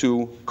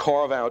to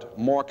carve out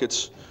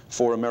markets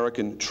for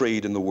American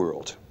trade in the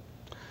world.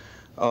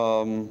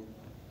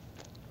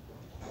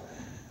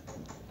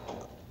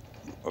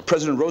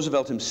 President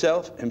Roosevelt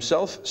himself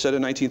said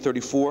in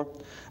 1934,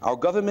 "Our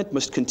government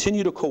must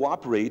continue to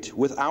cooperate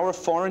with our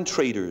foreign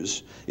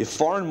traders if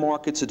foreign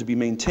markets are to be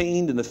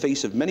maintained in the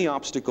face of many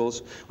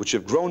obstacles which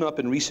have grown up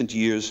in recent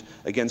years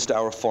against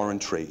our foreign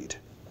trade."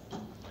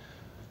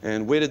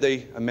 And where did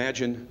they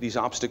imagine these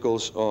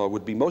obstacles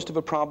would be most of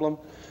a problem?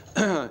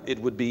 It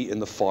would be in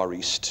the Far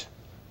East.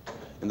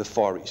 In the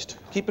Far East.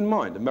 Keep in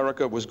mind,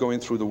 America was going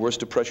through the worst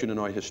depression in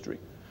our history.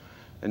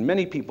 And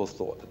many people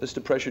thought that this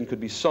depression could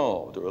be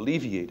solved or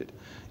alleviated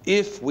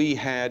if we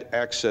had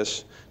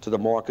access to the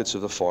markets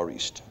of the Far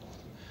East.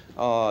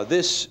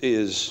 This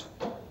is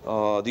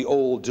the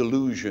old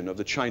delusion of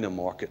the China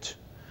market,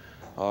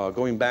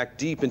 going back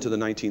deep into the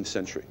 19th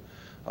century,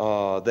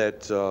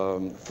 that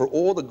for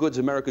all the goods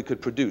America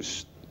could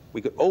produce,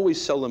 we could always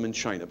sell them in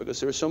China because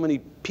there are so many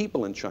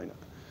people in China.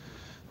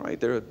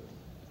 Right?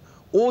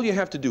 All you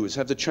have to do is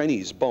have the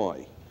Chinese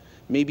buy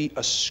maybe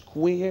a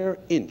square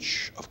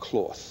inch of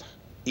cloth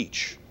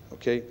each,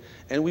 okay?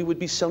 And we would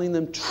be selling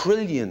them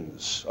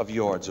trillions of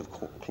yards of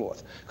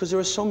cloth because there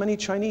are so many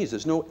Chinese,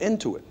 there's no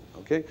end to it,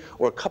 okay?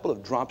 Or a couple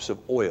of drops of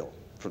oil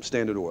from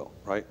Standard Oil,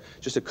 right?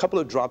 Just a couple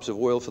of drops of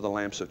oil for the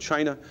lamps of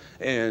China,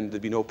 and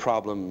there'd be no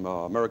problem.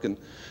 American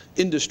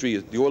industry,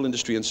 the oil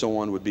industry and so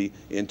on, would be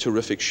in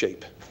terrific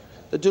shape.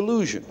 The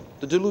delusion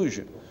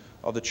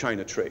of the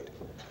China trade.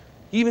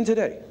 Even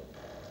today,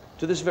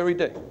 to this very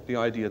day, the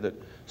idea that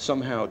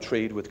somehow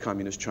trade with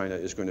communist China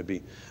is going to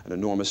be an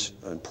enormous,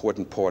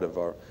 important part of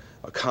our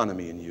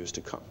economy in years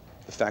to come.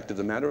 The fact of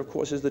the matter, of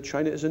course, is that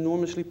China is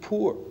enormously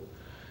poor.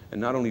 And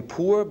not only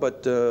poor,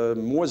 but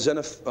more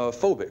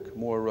xenophobic,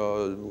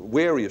 more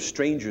wary of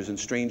strangers in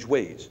strange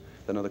ways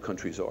than other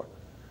countries are.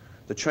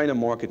 The China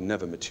market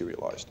never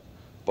materialized.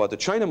 But the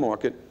China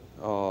market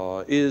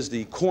is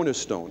the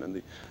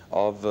cornerstone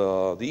of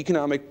the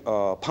economic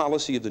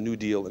policy of the New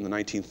Deal in the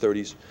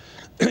 1930s.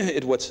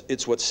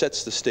 It's what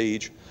sets the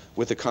stage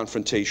with the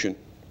confrontation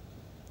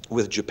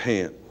with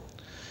Japan.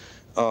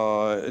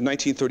 In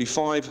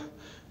 1935,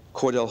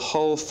 Cordell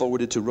Hull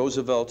forwarded to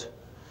Roosevelt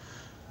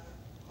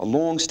a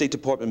long State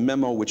Department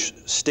memo which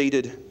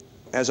stated,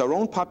 "As our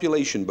own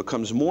population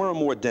becomes more and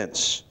more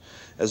dense,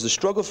 as the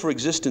struggle for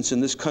existence in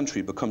this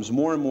country becomes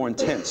more and more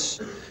intense,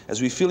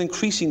 as we feel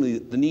increasingly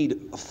the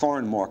need of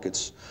foreign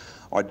markets,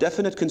 our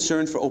definite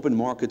concern for open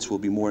markets will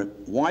be more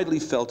widely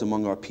felt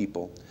among our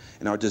people,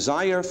 and our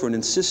desire for an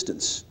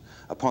insistence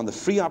upon the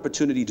free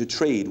opportunity to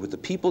trade with the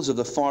peoples of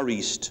the Far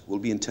East will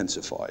be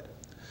intensified.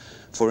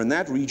 For in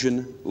that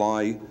region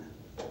lie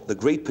the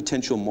great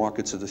potential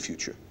markets of the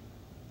future."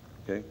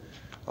 Okay?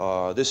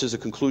 This is a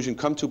conclusion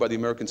come to by the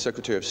American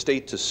Secretary of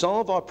State to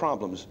solve our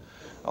problems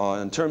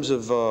in terms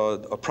of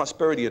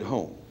prosperity at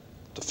home,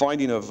 the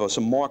finding of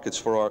some markets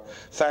for our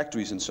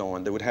factories and so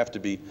on. They would have to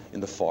be in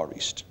the Far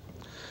East.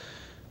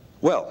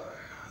 Well,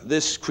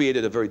 this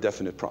created a very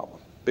definite problem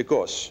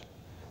because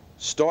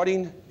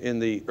starting in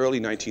the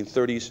early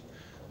 1930s,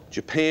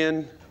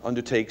 Japan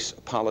undertakes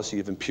a policy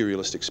of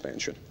imperialist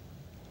expansion.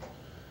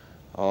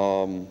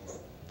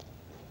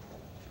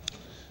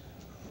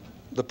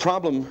 The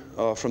problem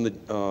from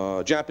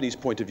the Japanese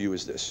point of view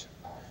is this.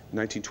 In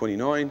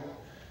 1929,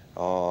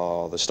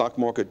 the stock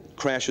market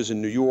crashes in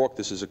New York.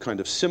 This is a kind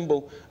of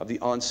symbol of the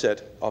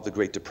onset of the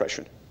Great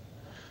Depression.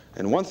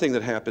 And one thing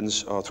that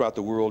happens throughout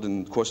the world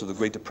in the course of the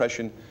Great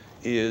Depression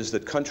is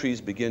that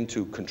countries begin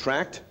to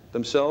contract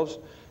themselves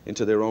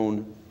into their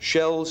own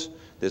shells.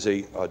 There's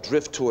a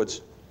drift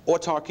towards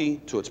autarky,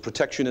 towards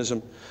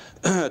protectionism,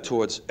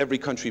 towards every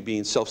country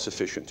being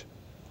self-sufficient.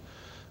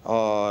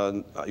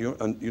 Under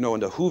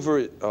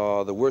Hoover,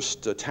 the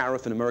worst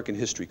tariff in American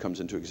history comes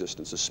into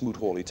existence, the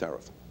Smoot-Hawley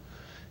tariff.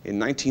 In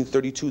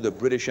 1932, the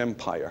British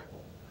Empire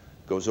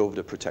goes over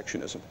to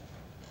protectionism.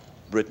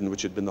 Britain,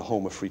 which had been the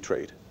home of free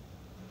trade.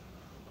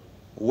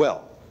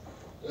 Well,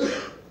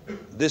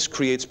 this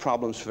creates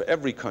problems for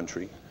every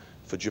country.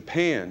 For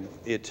Japan,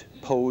 it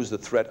posed the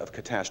threat of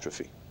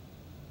catastrophe.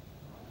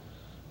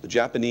 The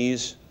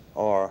Japanese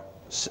are,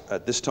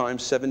 at this time,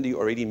 70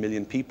 or 80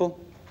 million people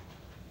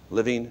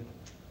living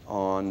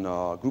on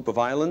a group of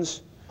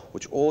islands,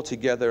 which all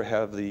together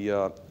have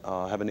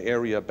an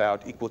area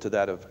about equal to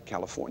that of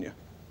California.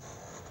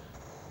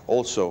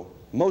 Also,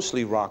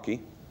 mostly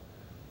rocky,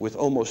 with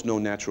almost no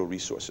natural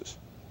resources.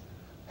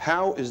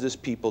 How is this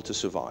people to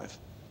survive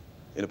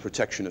in a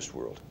protectionist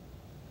world?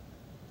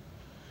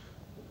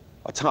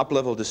 A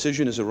top-level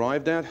decision is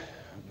arrived at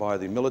by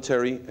the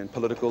military and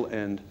political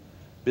and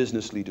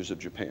business leaders of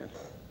Japan.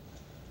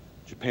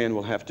 Japan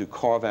will have to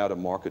carve out a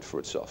market for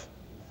itself.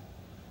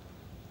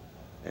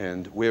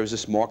 And where is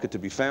this market to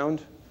be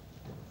found?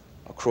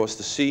 Across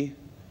the sea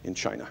in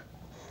China.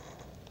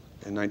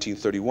 In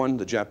 1931,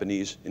 the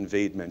Japanese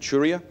invade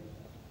Manchuria.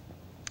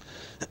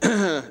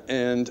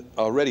 And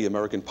already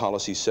American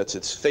policy sets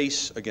its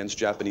face against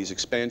Japanese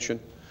expansion.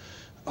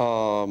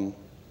 A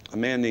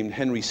man named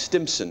Henry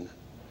Stimson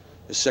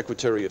is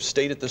Secretary of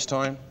State at this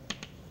time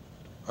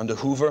under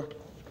Hoover,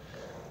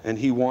 and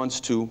he wants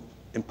to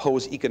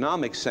impose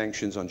economic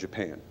sanctions on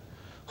Japan.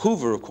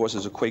 Hoover, of course,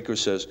 as a Quaker,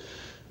 says,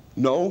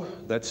 no,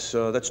 that's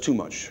too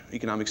much.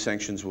 Economic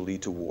sanctions will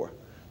lead to war.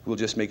 We'll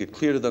just make it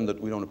clear to them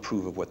that we don't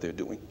approve of what they're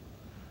doing,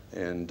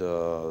 and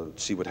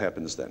see what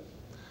happens then.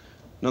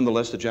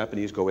 Nonetheless, the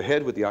Japanese go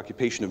ahead with the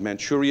occupation of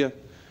Manchuria,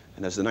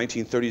 and as the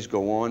 1930s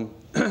go on,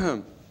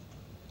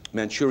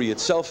 Manchuria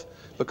itself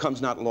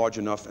becomes not large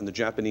enough, and the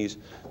Japanese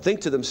think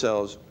to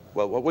themselves,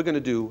 well, what we're going to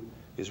do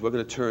is we're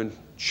going to turn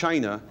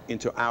China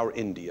into our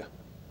India.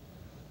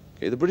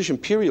 Okay, the British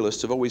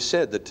imperialists have always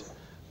said that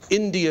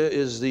India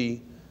is the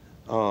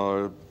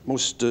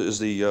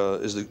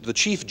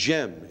chief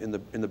gem in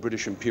the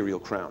British imperial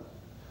crown.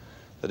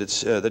 That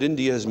it's that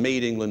India has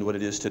made England what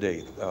it is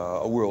today,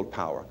 a world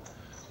power.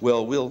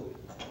 Well, we'll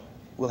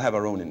have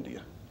our own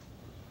India.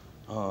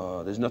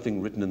 There's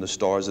nothing written in the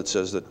stars that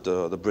says that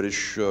the British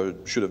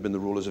should have been the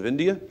rulers of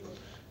India.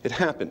 It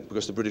happened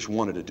because the British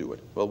wanted to do it.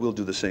 Well, we'll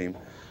do the same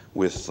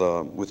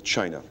with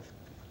China.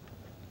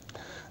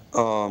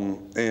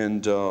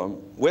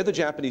 Where the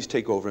Japanese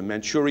take over in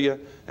Manchuria,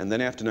 and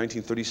then after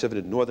 1937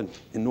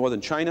 in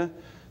northern China,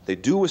 they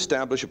do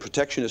establish a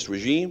protectionist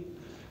regime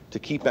to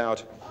keep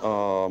out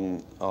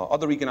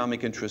other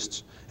economic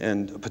interests,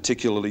 and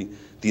particularly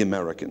the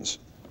Americans.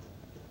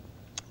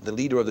 The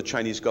leader of the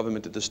Chinese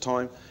government at this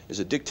time is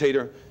a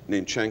dictator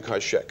named Chiang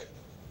Kai-shek,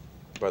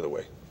 by the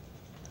way.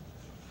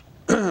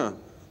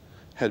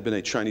 Had been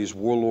a Chinese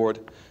warlord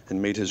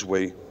and made his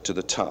way to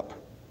the top.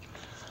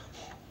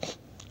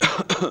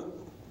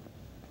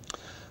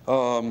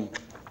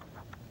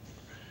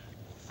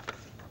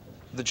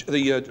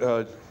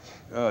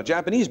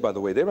 Japanese, by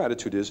the way, their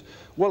attitude is,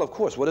 well, of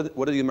course, what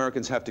do the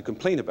Americans have to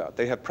complain about?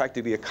 They have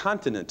practically a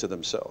continent to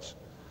themselves.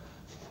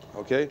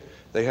 Okay?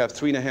 They have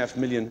 3.5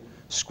 million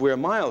square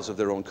miles of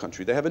their own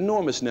country. They have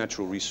enormous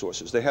natural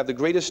resources. They have the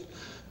greatest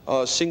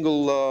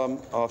single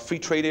free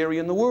trade area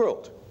in the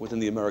world within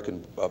the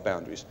American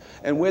boundaries.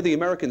 And where the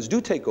Americans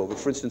do take over,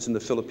 for instance, in the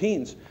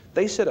Philippines,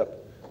 they set up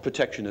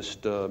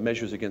protectionist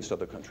measures against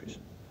other countries.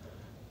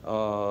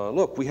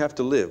 Look, we have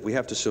to live, we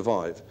have to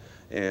survive.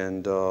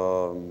 And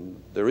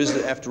there is,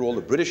 after all,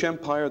 the British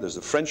Empire, there's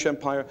the French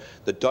Empire,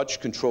 the Dutch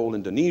control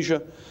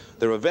Indonesia.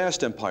 There are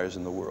vast empires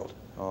in the world.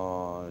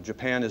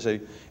 Japan is a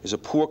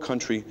poor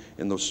country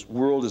in the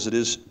world as it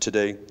is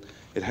today.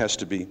 It has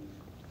to be,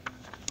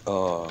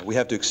 we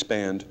have to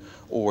expand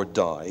or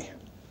die.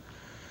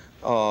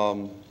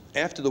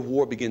 After the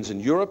war begins in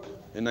Europe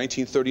in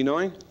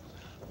 1939,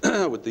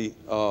 with the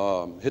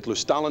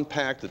Hitler-Stalin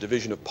Pact, the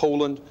division of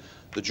Poland,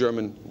 the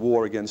German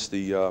war against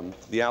the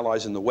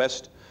Allies in the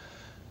West.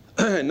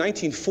 In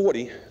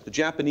 1940, the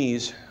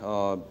Japanese,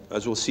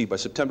 as we'll see, by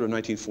September of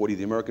 1940,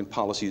 the American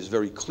policy is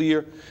very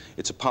clear.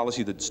 It's a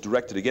policy that's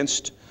directed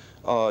against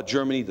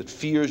Germany, that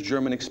fears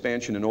German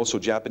expansion and also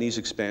Japanese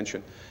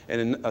expansion. And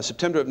in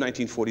September of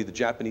 1940, the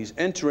Japanese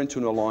enter into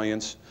an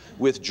alliance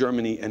with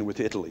Germany and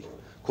with Italy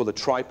called the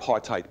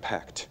Tripartite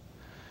Pact.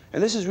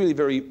 And this is really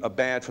very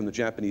bad from the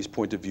Japanese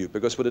point of view,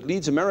 because what it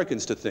leads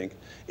Americans to think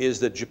is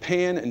that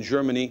Japan and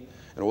Germany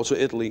and also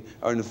Italy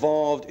are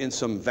involved in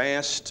some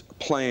vast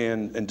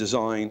plan and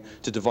design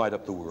to divide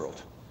up the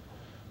world.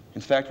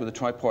 In fact, what the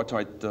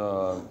Tripartite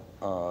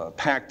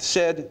Pact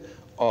said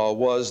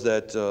was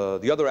that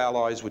the other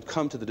allies would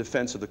come to the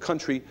defense of the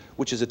country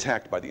which is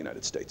attacked by the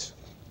United States.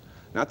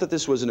 Not that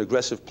this was an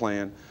aggressive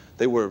plan.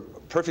 They were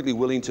perfectly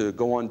willing to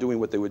go on doing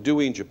what they were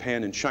doing,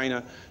 Japan and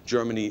China,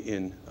 Germany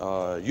in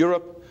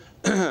Europe,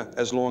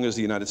 as long as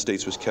the United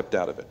States was kept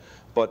out of it.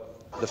 But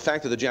the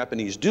fact that the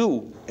Japanese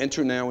do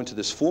enter now into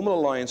this formal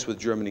alliance with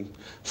Germany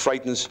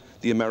frightens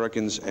the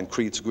Americans and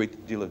creates a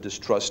great deal of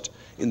distrust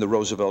in the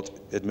Roosevelt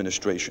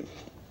administration.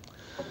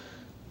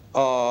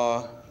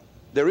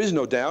 There is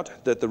no doubt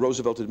that the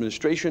Roosevelt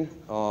administration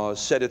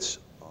set its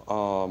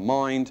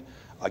mind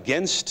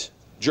against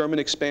German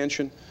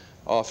expansion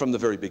from the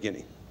very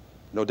beginning.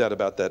 No doubt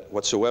about that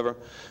whatsoever.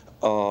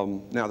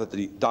 Now that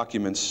the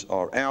documents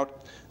are out,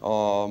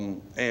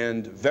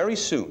 and very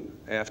soon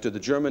after the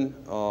German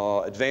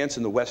advance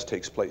in the West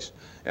takes place,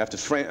 after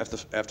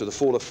the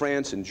fall of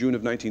France in June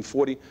of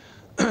 1940,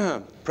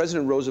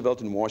 President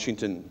Roosevelt in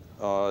Washington,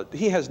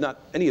 he has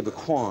not any of the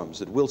qualms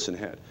that Wilson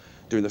had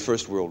during the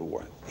First World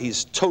War.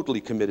 He's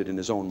totally committed in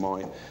his own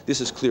mind. This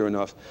is clear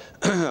enough.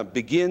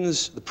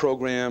 Begins the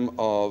program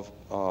of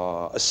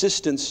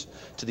assistance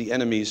to the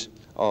enemies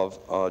of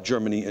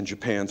Germany and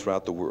Japan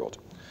throughout the world.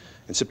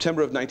 In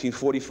September of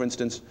 1940, for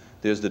instance,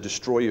 there's the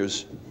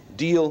destroyers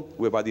deal,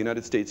 whereby the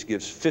United States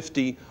gives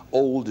 50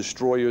 old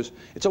destroyers.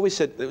 It's always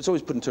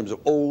put in terms of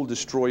old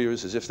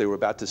destroyers, as if they were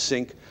about to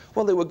sink.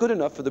 Well, they were good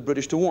enough for the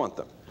British to want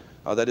them.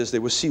 That is, they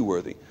were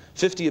seaworthy.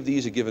 50 of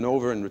these are given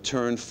over in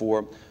return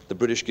for the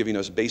British giving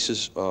us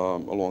bases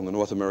along the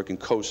North American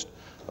coast,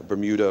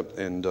 Bermuda,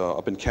 and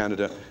up in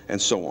Canada,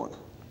 and so on.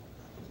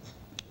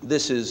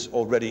 This is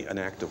already an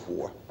act of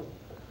war.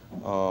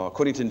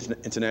 According to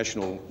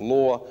international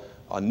law,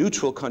 a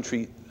neutral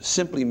country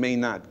simply may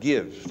not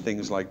give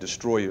things like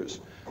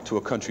destroyers to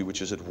a country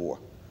which is at war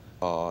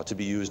to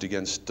be used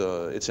against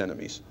its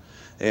enemies.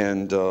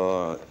 And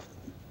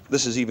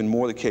this is even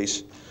more the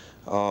case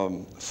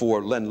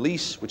for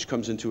Lend-Lease, which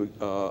comes into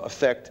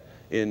effect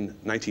in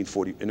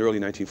early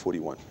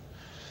 1941.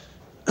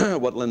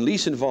 What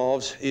Lend-Lease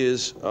involves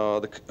is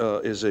a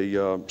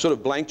sort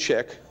of blank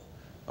check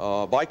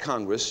by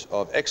Congress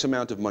of X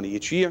amount of money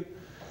each year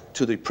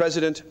to the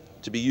president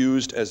to be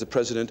used as the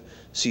president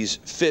sees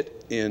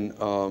fit in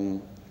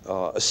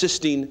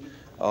assisting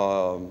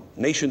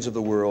nations of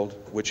the world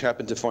which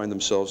happen to find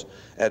themselves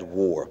at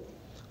war.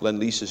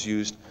 Lend-Lease is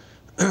used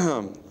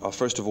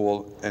first of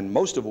all and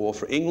most of all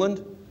for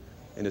England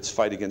in its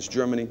fight against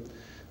Germany,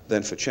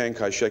 then for Chiang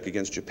Kai-shek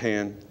against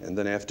Japan, and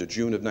then after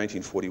June of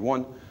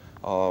 1941,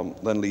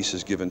 Lend-Lease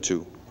is given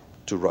to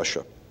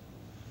Russia.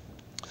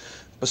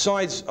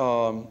 Besides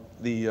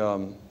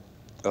the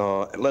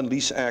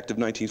Lend-Lease Act of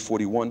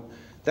 1941,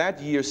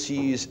 that year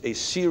sees a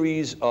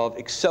series of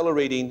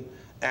accelerating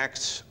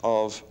acts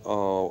of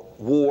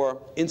war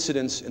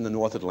incidents in the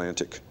North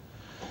Atlantic.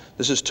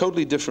 This is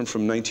totally different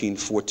from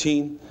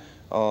 1914.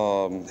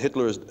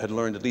 Hitler had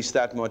learned at least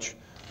that much.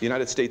 The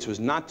United States was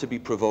not to be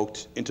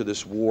provoked into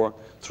this war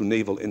through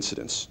naval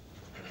incidents.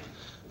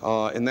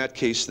 In that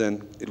case,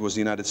 then, it was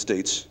the United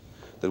States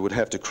that would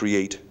have to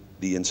create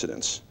the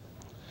incidents.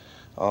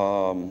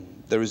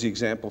 There is the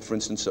example, for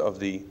instance, of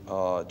the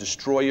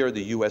destroyer,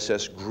 the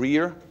USS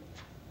Greer.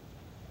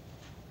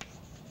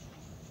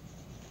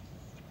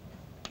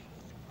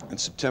 In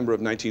September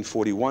of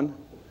 1941,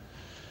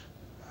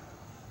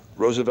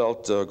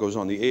 Roosevelt goes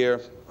on the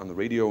air, on the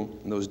radio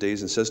in those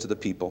days, and says to the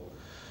people,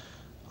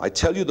 "I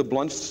tell you the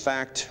blunt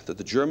fact that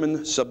the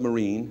German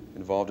submarine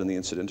involved in the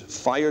incident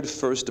fired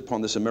first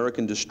upon this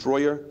American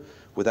destroyer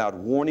without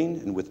warning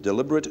and with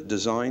deliberate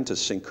design to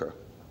sink her."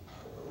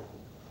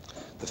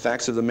 The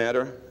facts of the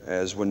matter,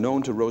 as were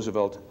known to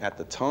Roosevelt at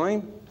the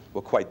time,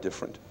 were quite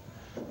different.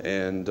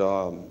 And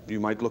you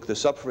might look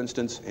this up, for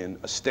instance, in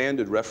a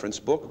standard reference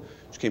book,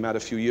 which came out a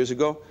few years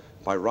ago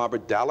by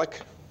Robert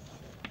Dallek,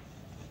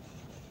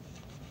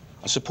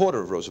 a supporter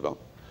of Roosevelt,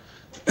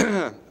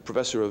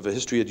 professor of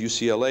history at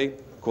UCLA,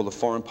 called The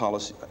Foreign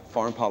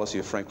Policy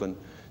of Franklin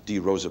D.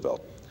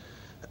 Roosevelt.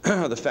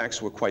 The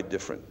facts were quite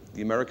different.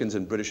 The Americans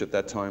and British at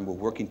that time were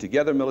working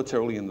together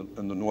militarily in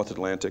the North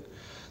Atlantic.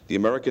 The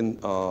American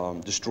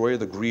destroyer,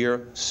 the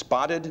Greer,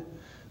 spotted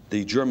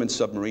the German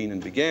submarine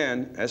and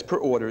began, as per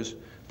orders,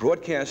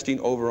 broadcasting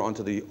over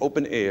onto the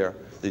open air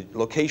the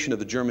location of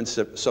the German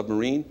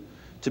submarine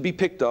to be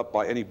picked up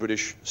by any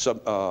British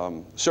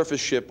surface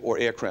ship or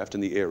aircraft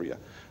in the area.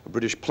 A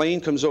British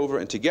plane comes over,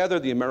 and together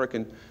the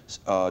American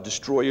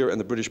destroyer and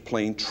the British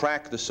plane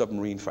track the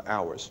submarine for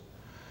hours.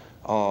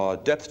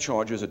 Depth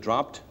charges are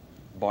dropped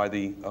by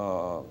the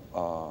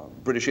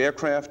British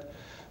aircraft.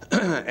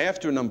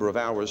 After a number of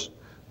hours,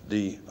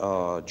 the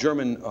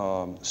German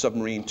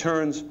submarine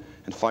turns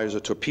and fires a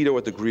torpedo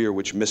at the Greer,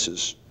 which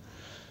misses.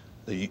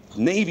 The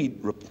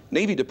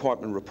Navy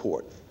Department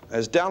report,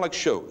 as Dallek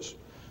shows,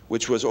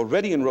 which was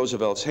already in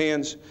Roosevelt's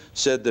hands,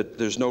 said that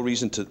there's no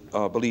reason to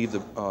believe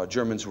the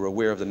Germans were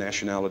aware of the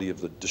nationality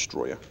of the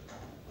destroyer.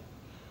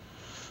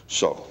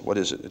 So, what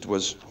is it? It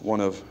was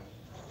one of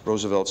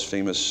Roosevelt's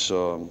famous,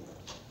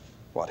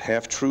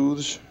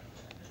 half-truths?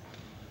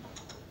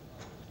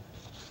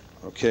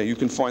 Okay, you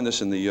can find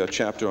this in the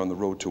chapter on the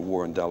road to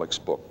war in Dallek's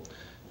book.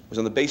 It was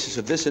on the basis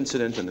of this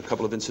incident and a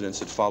couple of incidents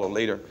that follow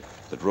later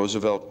that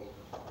Roosevelt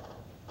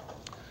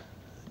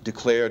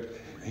declared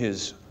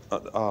his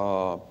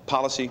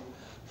policy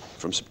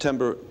from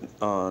September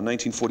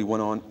 1941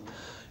 on. It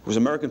was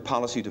American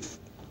policy to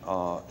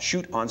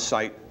shoot on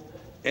sight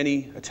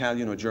any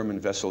Italian or German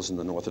vessels in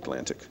the North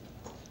Atlantic.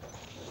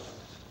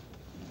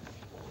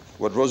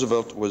 What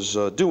Roosevelt was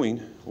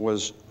doing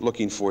was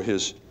looking for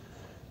his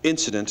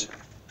incident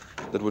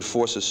that would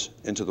force us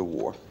into the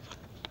war.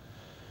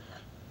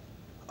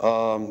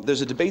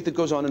 There's a debate that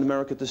goes on in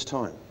America at this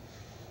time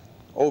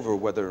over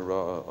whether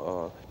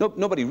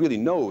nobody really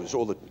knows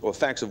all the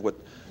facts of what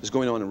is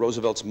going on in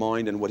Roosevelt's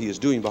mind and what he is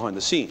doing behind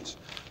the scenes.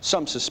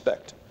 Some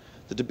suspect.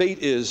 The debate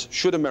is,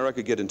 should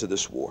America get into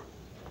this war?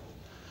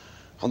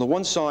 On the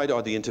one side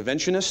are the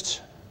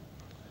interventionists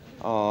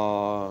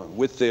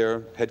with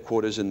their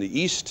headquarters in the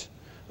East,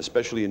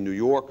 especially in New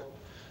York.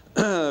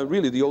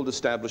 Really, the old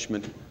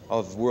establishment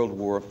of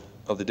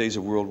the days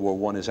of World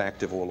War I is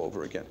active all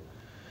over again.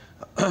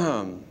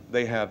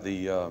 They have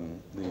the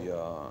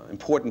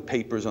important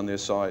papers on their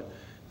side.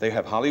 They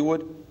have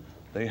Hollywood.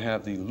 They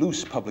have the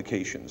Luce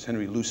publications.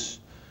 Henry Luce,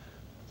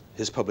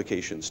 his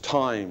publications,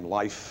 Time,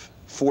 Life,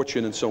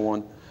 Fortune, and so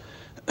on.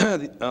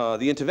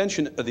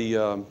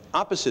 The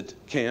opposite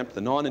camp,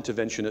 the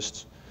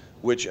non-interventionists,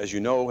 which, as you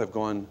know, have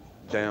gone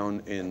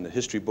down in the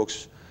history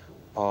books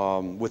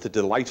with the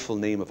delightful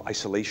name of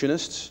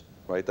isolationists,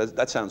 right?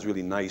 That sounds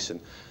really nice and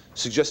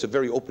suggests a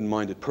very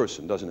open-minded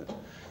person, doesn't it?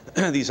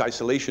 These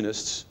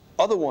isolationists,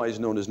 otherwise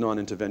known as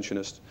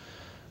non-interventionists,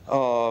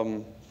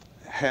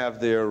 have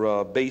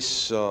their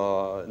base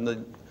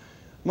among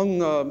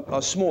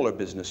smaller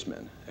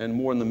businessmen and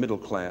more in the middle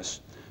class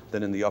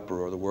than in the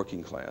upper or the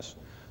working class.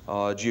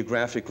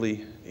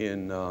 Geographically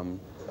in the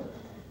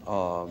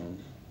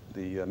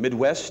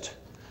Midwest,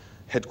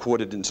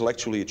 headquartered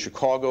intellectually at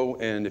Chicago,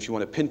 and if you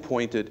want to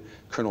pinpoint it,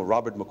 Colonel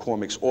Robert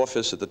McCormick's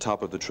office at the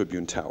top of the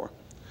Tribune Tower.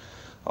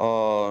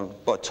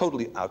 But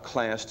totally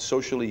outclassed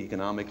socially,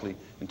 economically,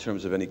 in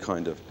terms of any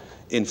kind of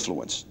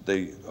influence.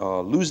 They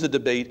lose the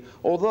debate,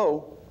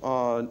 although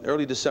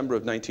early December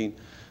of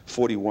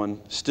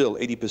 1941, still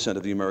 80%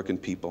 of the American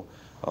people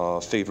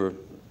favor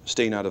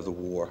staying out of the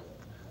war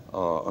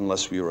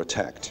unless we are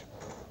attacked.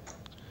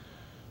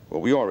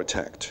 Well, we are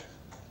attacked.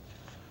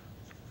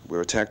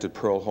 We're attacked at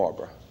Pearl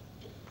Harbor.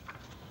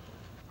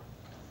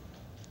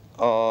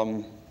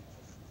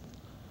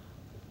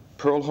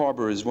 Pearl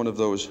Harbor is one of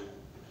those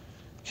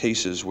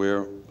cases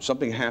where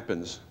something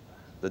happens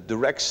that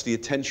directs the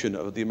attention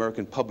of the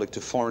American public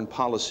to foreign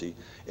policy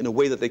in a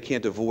way that they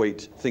can't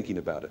avoid thinking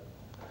about it,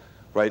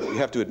 right? You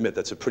have to admit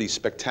that's a pretty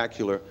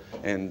spectacular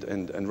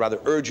and rather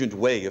urgent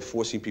way of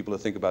forcing people to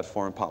think about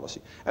foreign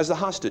policy, as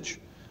the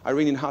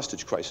Iranian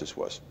hostage crisis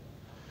was.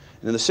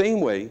 And in the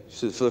same way,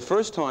 so for the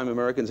first time,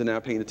 Americans are now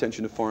paying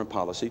attention to foreign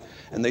policy,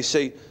 and they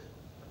say,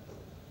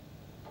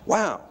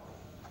 wow,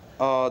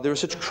 there are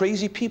such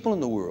crazy people in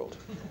the world.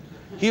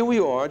 Here we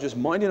are, just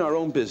minding our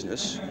own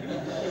business.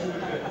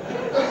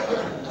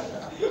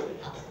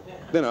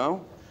 You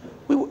know,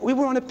 we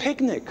were on a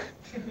picnic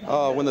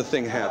when the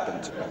thing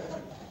happened.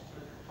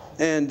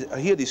 And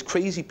here these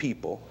crazy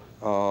people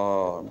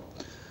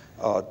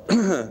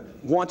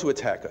want to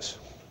attack us.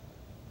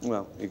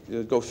 Well,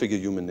 go figure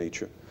human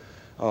nature.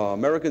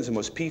 Americans are the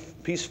most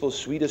peaceful,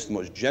 sweetest,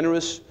 most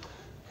generous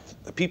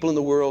people in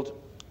the world,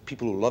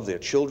 people who love their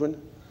children,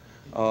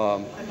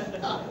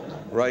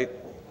 right?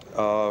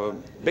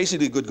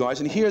 Basically good guys.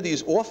 And here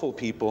these awful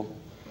people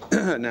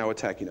now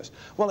attacking us.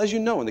 Well, as you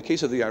know, in the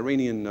case of the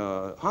Iranian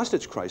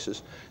hostage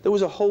crisis, there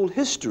was a whole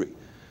history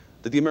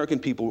that the American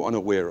people were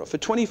unaware of. For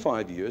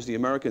 25 years, the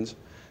Americans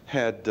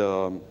had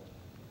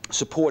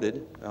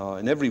supported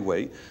in every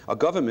way a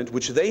government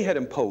which they had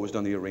imposed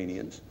on the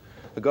Iranians,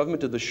 the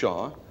government of the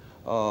Shah.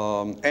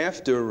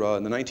 After,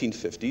 in the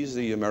 1950s,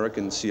 the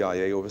American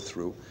CIA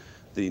overthrew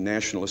the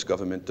nationalist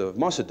government of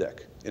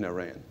Mossadegh in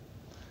Iran.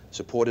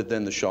 Supported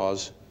then the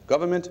Shah's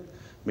government,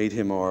 made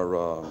him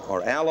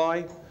our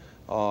ally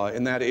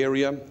in that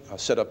area,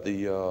 set up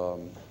the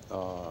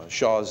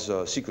Shah's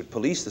secret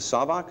police, the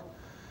Savak,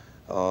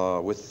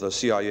 with the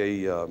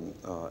CIA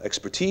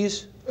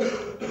expertise.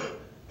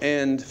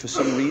 And for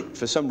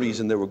some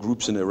reason, there were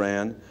groups in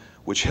Iran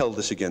which held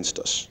this against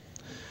us.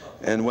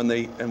 And when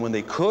they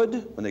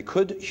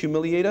could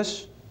humiliate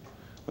us,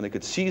 when they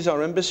could seize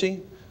our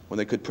embassy, when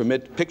they could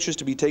permit pictures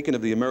to be taken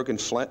of the American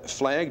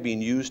flag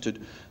being used to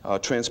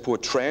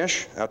transport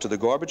trash out to the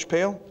garbage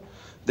pail,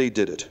 they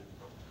did it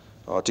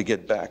to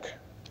get back.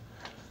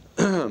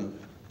 The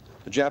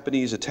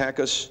Japanese attack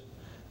us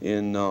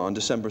on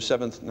December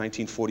 7th,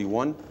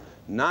 1941,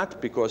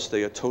 not because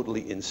they are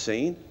totally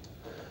insane,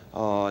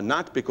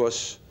 not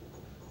because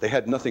they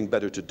had nothing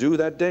better to do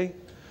that day.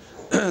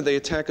 They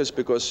attack us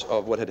because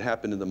of what had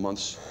happened in the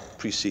months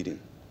preceding.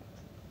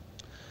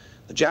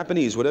 The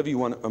Japanese, whatever you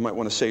might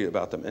want to say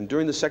about them, and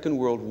during the Second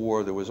World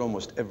War, there was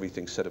almost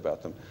everything said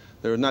about them.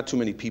 There are not too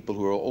many people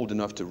who are old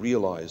enough to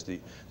realize the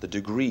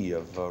degree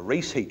of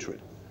race hatred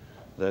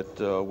that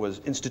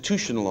was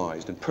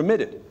institutionalized and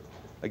permitted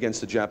against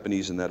the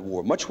Japanese in that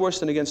war, much worse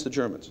than against the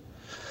Germans.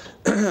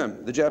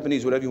 The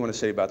Japanese, whatever you want to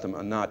say about them,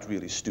 are not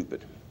really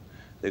stupid.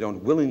 They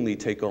don't willingly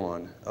take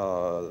on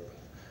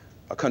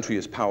a country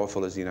as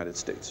powerful as the United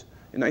States.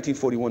 In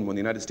 1941, when the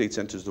United States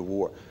enters the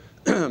war,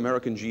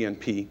 American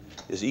GNP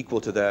is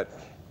equal to that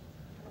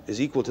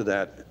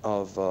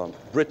of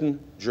Britain,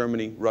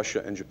 Germany,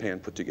 Russia, and Japan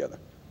put together.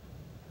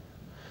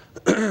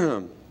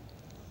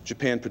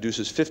 Japan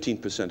produces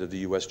 15% of the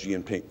US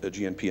GNP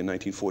in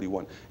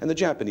 1941, and the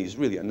Japanese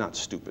really are not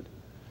stupid.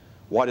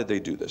 Why did they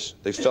do this?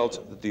 They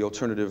felt that the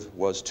alternative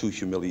was too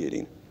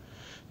humiliating,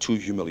 too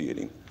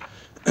humiliating.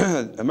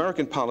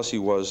 American policy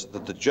was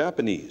that the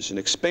Japanese, in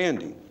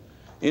expanding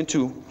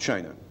into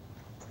China,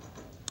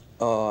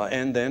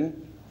 and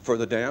then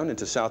further down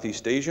into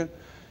Southeast Asia,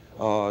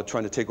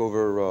 trying to take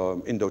over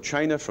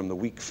Indochina from the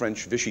weak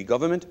French Vichy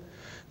government,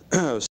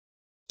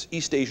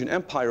 East Asian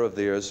empire of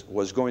theirs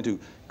was going to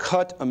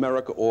cut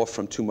America off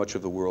from too much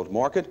of the world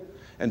market,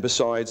 and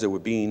besides, they were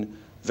being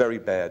very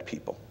bad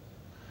people.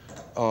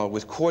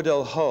 With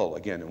Cordell Hull,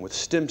 again, and with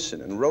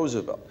Stimson and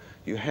Roosevelt,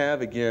 you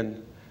have,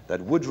 again,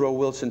 that Woodrow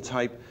Wilson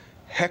type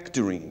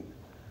hectoring,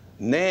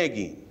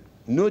 nagging,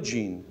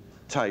 nudging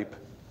type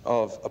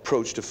of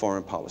approach to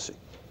foreign policy.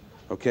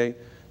 Okay?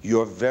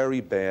 You're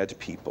very bad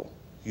people.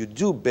 You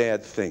do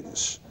bad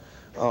things.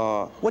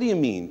 What do you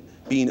mean,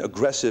 being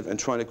aggressive and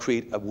trying to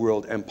create a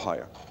world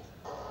empire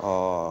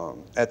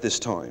at this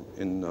time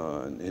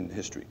in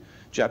history?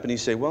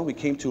 Japanese say, well, we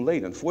came too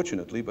late,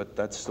 unfortunately, but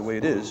that's the way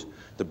it is.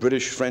 The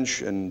British,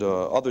 French, and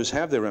others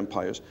have their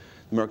empires.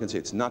 The Americans say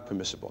it's not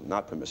permissible,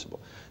 not permissible.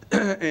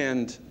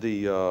 And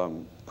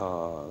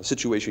the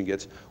situation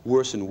gets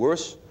worse and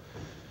worse.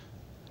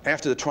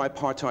 After the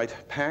tripartite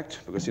pact,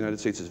 because the United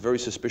States is very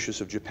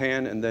suspicious of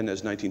Japan, and then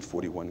as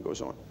 1941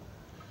 goes on.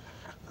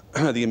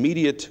 The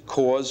immediate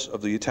cause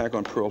of the attack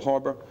on Pearl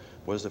Harbor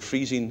was the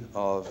freezing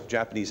of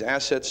Japanese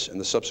assets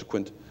and the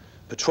subsequent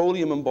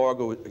petroleum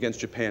embargo against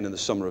Japan in the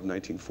summer of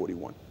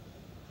 1941.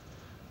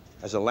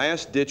 As a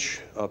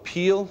last-ditch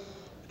appeal,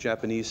 the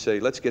Japanese say,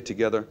 let's get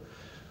together,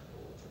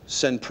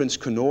 send Prince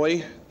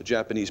Konoye, the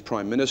Japanese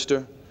prime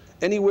minister,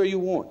 anywhere you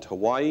want,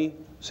 Hawaii,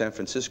 San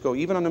Francisco,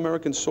 even on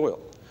American soil,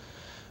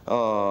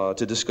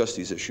 to discuss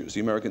these issues.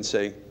 The Americans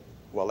say,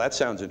 well, that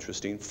sounds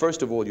interesting.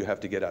 First of all, you have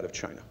to get out of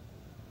China.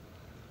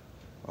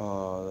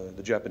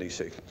 The Japanese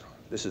say,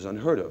 this is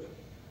unheard of.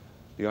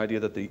 The idea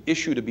that the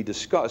issue to be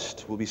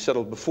discussed will be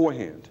settled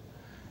beforehand.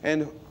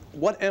 And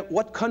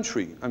what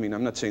country, I mean,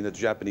 I'm not saying that the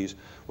Japanese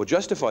were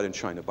justified in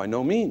China, by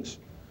no means.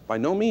 By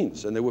no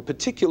means. And they were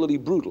particularly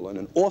brutal in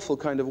an awful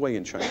kind of way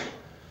in China.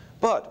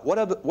 But what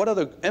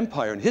other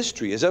empire in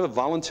history has ever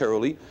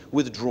voluntarily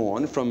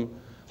withdrawn from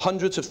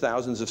hundreds of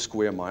thousands of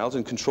square miles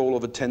and control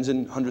over tens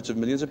and hundreds of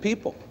millions of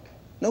people?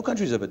 No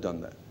country's ever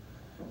done that.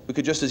 We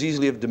could just as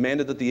easily have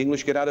demanded that the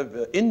English get out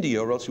of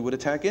India, or else we would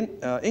attack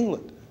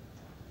England.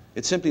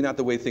 It's simply not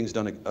the way things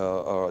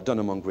are done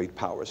among great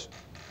powers.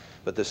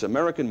 But this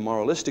American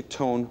moralistic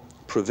tone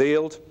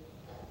prevailed.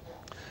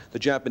 The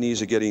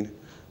Japanese are getting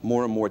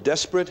more and more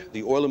desperate.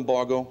 The oil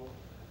embargo,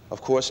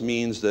 of course,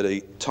 means that a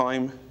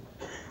time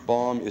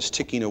bomb is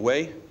ticking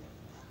away.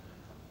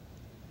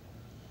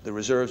 The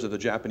reserves of the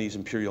Japanese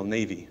Imperial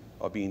Navy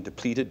are being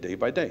depleted day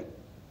by day.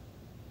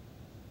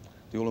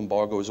 The oil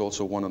embargo is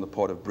also one on the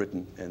part of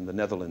Britain and the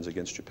Netherlands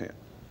against Japan.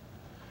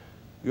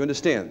 You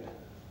understand,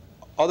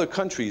 other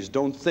countries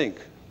don't think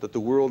that the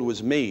world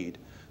was made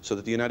so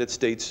that the United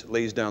States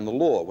lays down the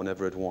law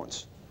whenever it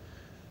wants.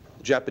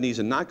 The Japanese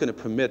are not going to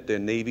permit their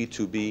navy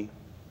to be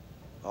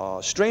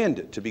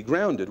stranded, to be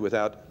grounded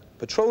without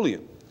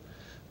petroleum.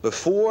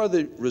 Before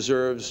the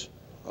reserves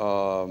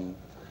are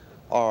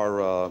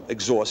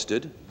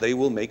exhausted, they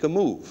will make a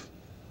move.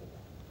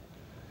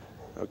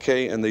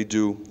 Okay, and they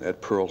do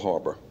at Pearl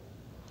Harbor.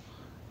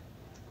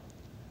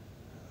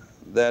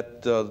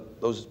 That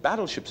those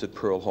battleships at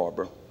Pearl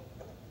Harbor,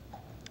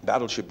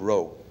 Battleship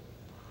Row,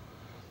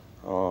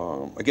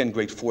 again,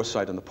 great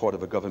foresight on the part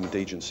of a government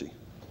agency.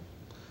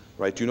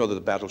 Right? You know that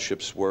the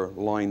battleships were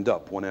lined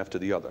up one after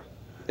the other.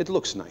 It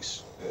looks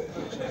nice.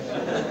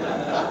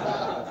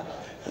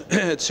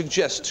 It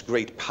suggests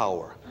great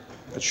power.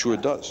 It sure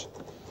does.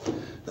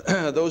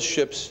 Those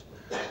ships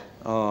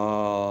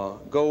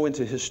go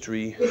into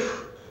history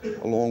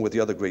along with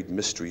the other great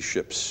mystery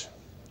ships.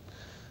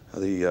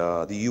 The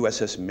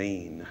USS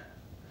Maine,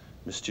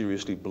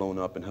 mysteriously blown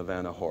up in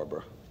Havana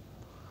Harbor,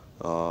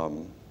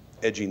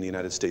 edging the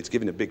United States,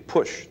 giving a big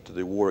push to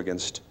the war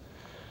against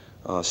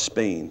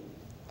Spain.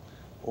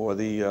 Or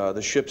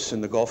the ships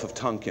in the Gulf of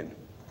Tonkin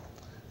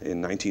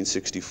in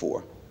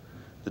 1964.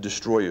 The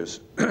destroyers,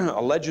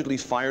 allegedly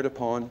fired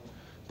upon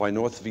by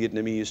North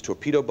Vietnamese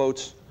torpedo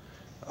boats,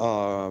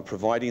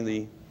 providing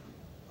the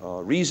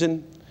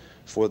reason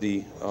for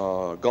the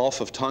Gulf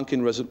of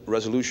Tonkin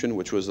resolution,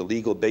 which was the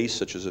legal base,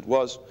 such as it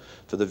was,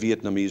 for the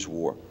Vietnamese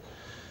War.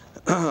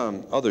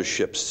 Other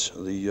ships,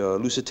 the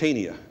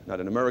Lusitania, not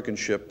an American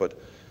ship, but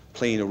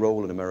playing a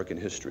role in American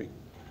history.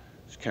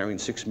 It's carrying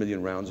 6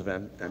 million rounds of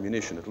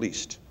ammunition, at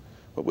least.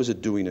 What was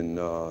it doing in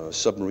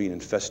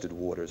submarine-infested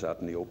waters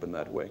out in the open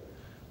that way?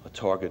 A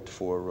target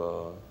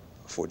for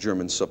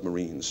German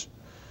submarines.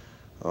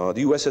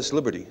 The USS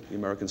Liberty, the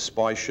American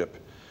spy ship,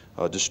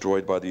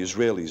 destroyed by the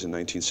Israelis in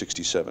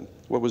 1967.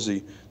 What was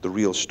the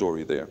real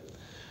story there?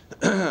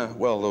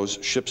 Well, those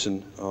ships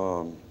in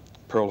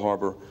Pearl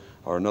Harbor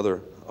are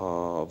another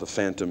of the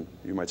phantom,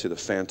 you might say the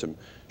phantom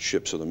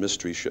ships or the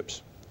mystery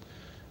ships.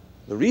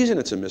 The reason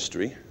it's a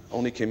mystery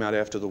only came out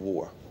after the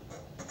war.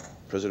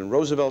 President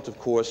Roosevelt, of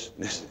course,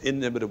 in his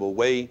inimitable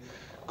way,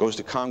 goes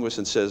to Congress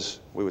and says,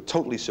 we were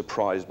totally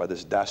surprised by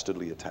this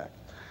dastardly attack.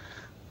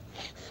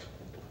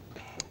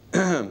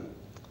 There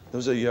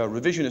was a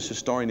revisionist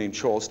historian named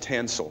Charles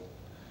Tansel,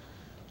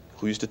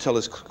 who used to tell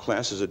his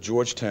classes at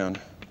Georgetown,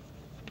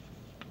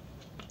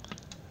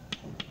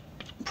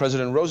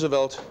 President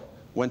Roosevelt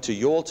went to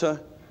Yalta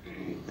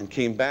and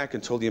came back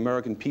and told the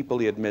American people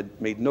he had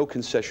made no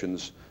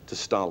concessions to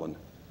Stalin.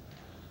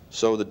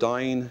 So the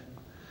dying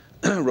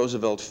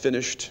Roosevelt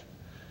finished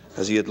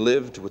as he had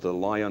lived, with a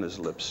lie on his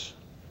lips.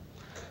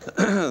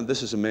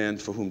 This is a man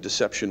for whom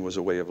deception was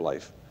a way of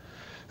life.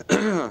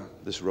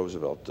 This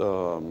Roosevelt.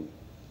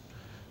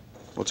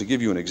 Well, to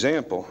give you an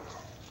example,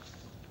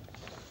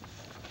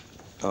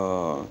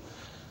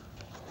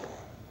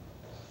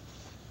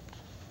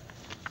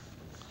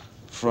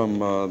 from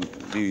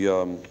the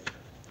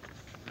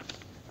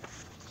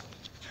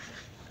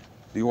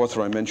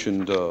author I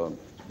mentioned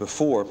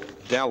before,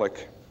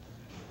 Dalek,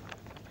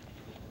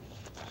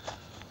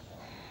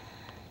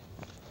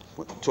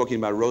 talking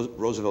about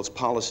Roosevelt's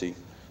policy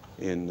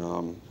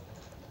in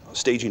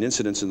staging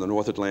incidents in the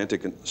North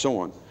Atlantic and so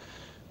on.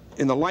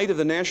 In the light of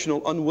the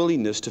national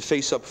unwillingness to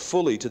face up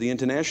fully to the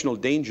international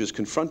dangers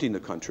confronting the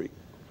country,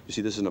 you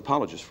see, this is an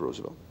apologist for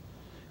Roosevelt.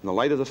 In the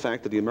light of the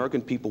fact that the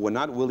American people were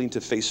not willing to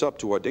face up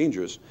to our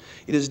dangers,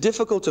 it is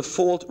difficult to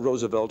fault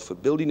Roosevelt for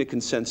building a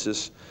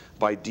consensus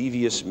by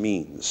devious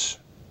means.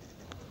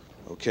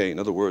 Okay, in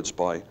other words,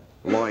 by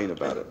lying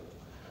about it.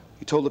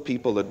 He told the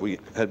people that we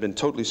had been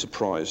totally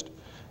surprised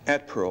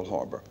at Pearl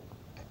Harbor.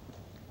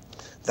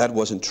 That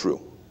wasn't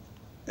true.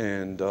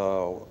 And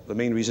the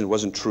main reason it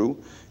wasn't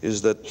true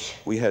is that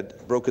we had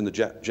broken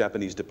the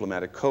Japanese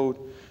diplomatic code,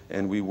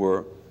 and we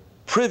were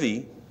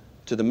privy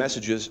to the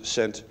messages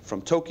sent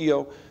from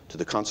Tokyo to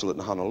the consulate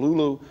in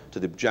Honolulu, to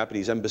the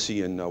Japanese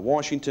embassy in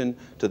Washington,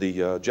 to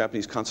the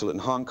Japanese consulate in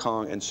Hong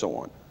Kong, and so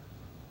on.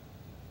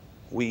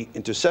 We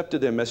intercepted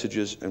their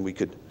messages, and we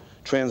could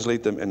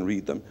translate them and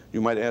read them.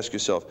 You might ask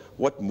yourself,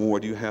 what more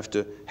do you have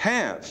to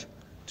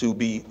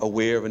be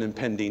aware of an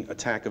impending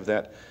attack of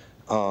that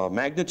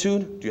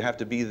magnitude? Do you have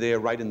to be there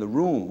right in the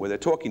room where they're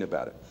talking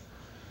about it?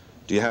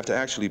 Do you have to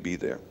actually be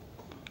there?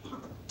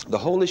 The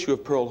whole issue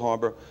of Pearl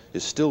Harbor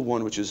is still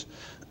one which is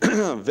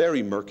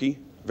very murky,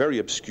 very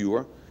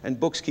obscure, and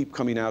books keep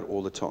coming out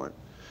all the time.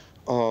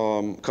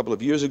 A couple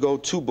of years ago,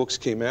 2 books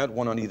came out,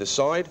 one on either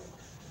side.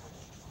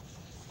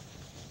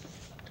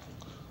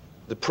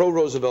 The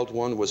pro-Roosevelt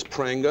one was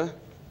Pranga.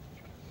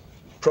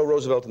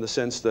 Pro-Roosevelt in the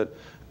sense that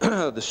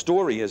the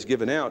story is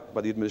given out by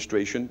the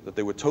administration that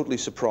they were totally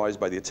surprised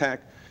by the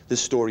attack.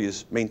 This story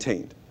is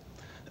maintained.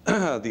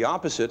 The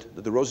opposite,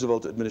 that the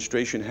Roosevelt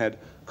administration had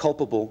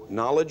culpable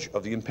knowledge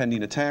of the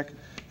impending attack,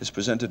 is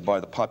presented by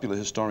the popular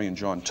historian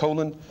John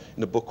Toland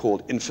in a book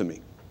called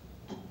Infamy.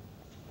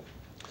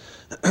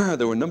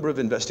 There were a number of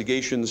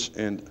investigations,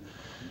 and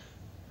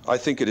I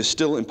think it is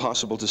still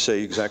impossible to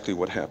say exactly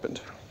what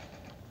happened.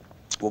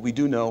 What we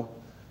do know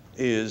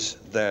is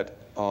that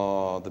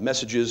the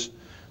messages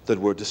that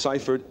were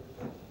deciphered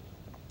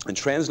and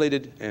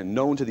translated and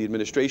known to the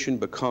administration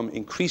become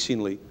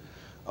increasingly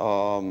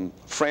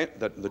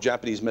that the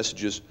Japanese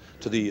messages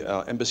to the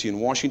embassy in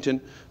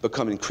Washington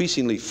become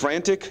increasingly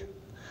frantic.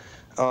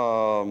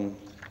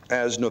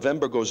 As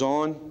November goes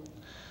on,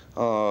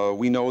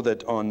 we know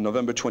that on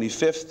November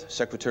 25th,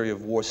 Secretary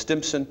of War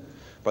Stimson,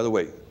 by the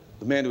way,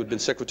 the man who had been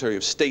Secretary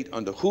of State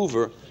under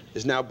Hoover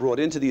is now brought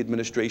into the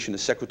administration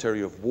as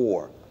Secretary of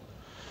War.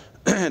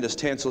 And as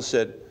Tansel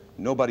said,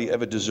 nobody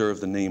ever deserved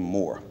the name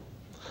more.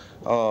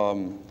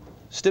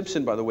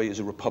 Stimson, by the way, is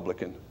a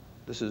Republican.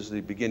 This is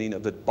the beginning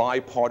of the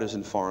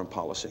bipartisan foreign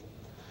policy.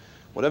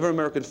 Whatever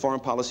American foreign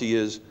policy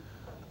is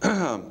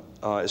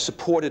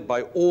supported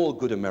by all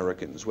good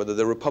Americans, whether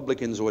they're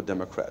Republicans or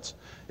Democrats.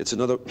 It's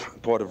another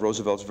part of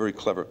Roosevelt's very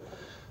clever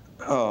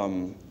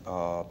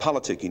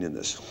politicking in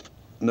this.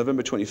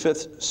 November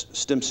 25th,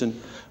 Stimson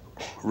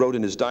wrote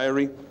in his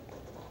diary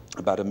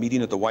about a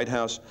meeting at the White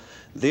House.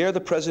 There,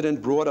 the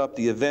president brought up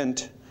the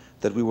event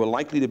that we were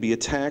likely to be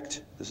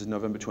attacked. This is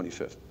November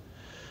 25th.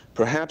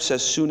 Perhaps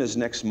as soon as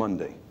next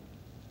Monday.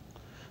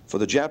 For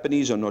the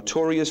Japanese are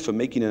notorious for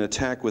making an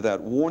attack without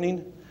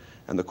warning,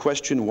 and the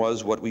question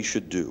was what we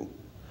should do.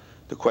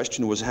 The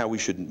question was how we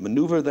should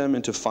maneuver them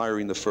into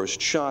firing the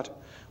first shot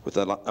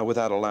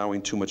without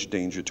allowing too much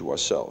danger to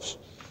ourselves.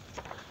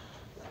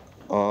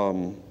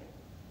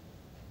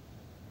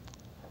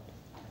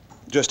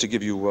 Just to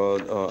give you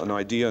an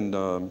idea,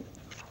 on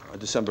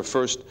December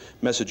 1st,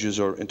 messages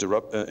are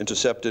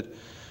intercepted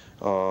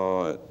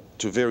to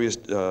various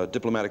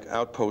diplomatic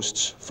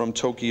outposts from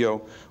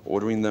Tokyo,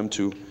 ordering them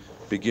to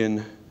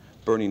begin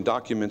burning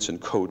documents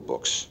and code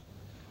books.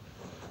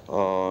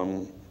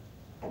 On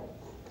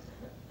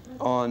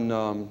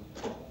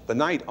the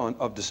night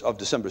of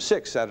December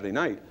 6th, Saturday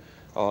night,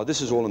 this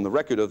is all in the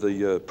record of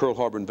the Pearl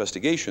Harbor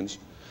investigations,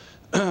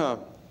 a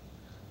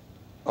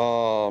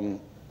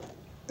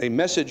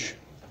message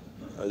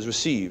is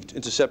received,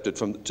 intercepted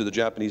to the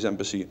Japanese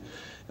embassy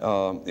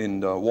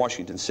in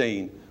Washington,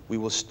 saying,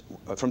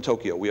 from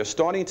Tokyo, we are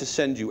starting to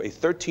send you a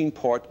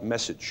 13-part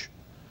message.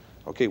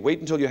 Okay, wait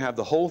until you have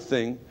the whole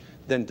thing,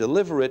 then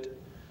deliver it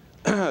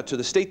to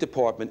the State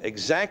Department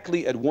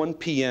exactly at 1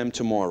 p.m.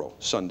 tomorrow,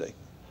 Sunday.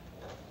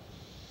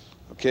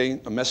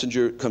 Okay, a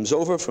messenger comes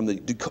over from the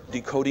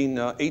decoding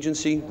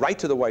agency right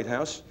to the White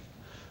House.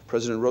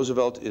 President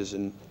Roosevelt is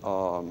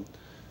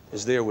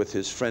there with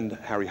his friend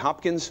Harry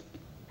Hopkins,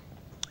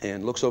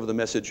 and looks over the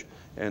message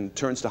and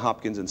turns to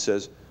Hopkins and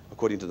says,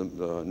 according to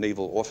the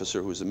naval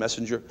officer who's the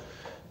messenger,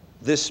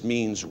 "This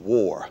means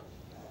war."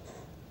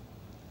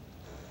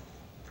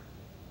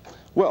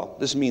 Well,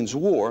 this means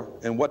war,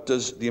 and what do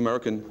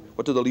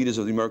the leaders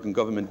of the American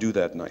government do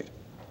that night,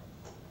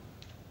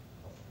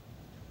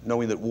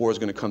 knowing that war is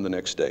going to come the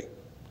next day?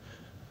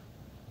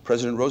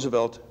 President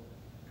Roosevelt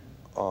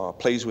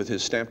plays with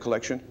his stamp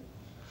collection.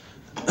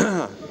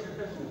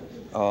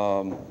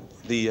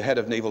 The The head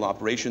of naval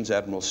operations,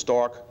 Admiral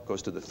Stark,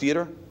 goes to the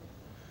theater.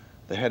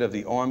 The head of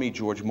the Army,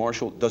 George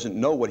Marshall, doesn't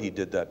know what he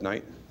did that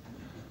night.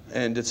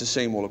 And it's the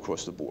same all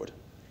across the board.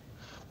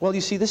 Well,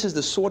 you see, this is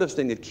the sort of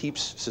thing that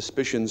keeps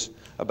suspicions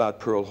about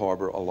Pearl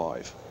Harbor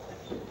alive.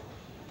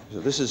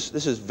 So this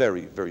is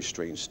very, very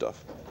strange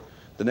stuff.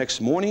 The next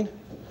morning,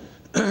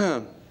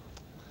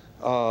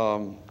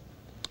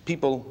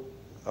 people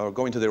are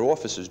going to their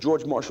offices.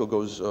 George Marshall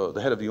goes,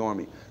 the head of the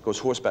Army, goes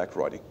horseback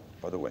riding,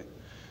 by the way.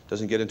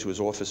 Doesn't get into his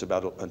office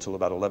until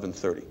about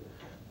 11:30.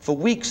 For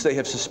weeks, they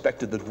have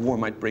suspected that war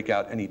might break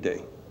out any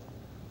day.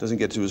 Doesn't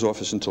get to his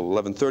office until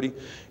 11:30.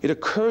 It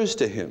occurs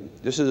to him,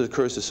 just as it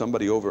occurs to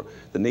somebody over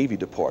the Navy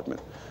Department,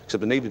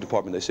 except the Navy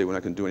Department, they say, we're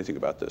not going to do anything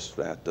about this.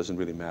 That doesn't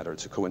really matter.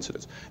 It's a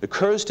coincidence. It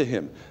occurs to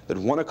him that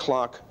 1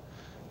 o'clock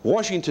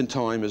Washington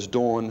time is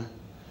dawn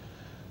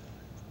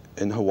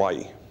in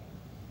Hawaii.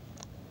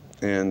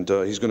 And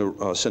he's going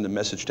to send a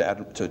message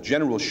to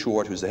General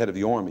Short, who's the head of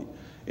the Army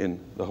in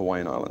the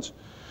Hawaiian Islands.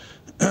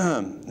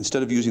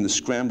 Instead of using the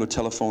scrambler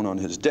telephone on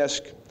his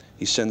desk,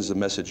 he sends the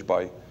message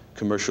by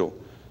commercial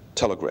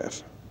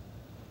telegraph,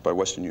 by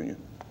Western Union.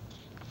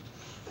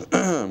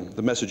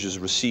 The message is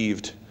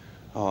received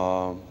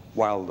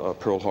while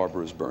Pearl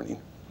Harbor is burning.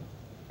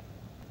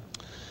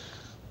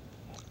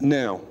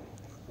 Now,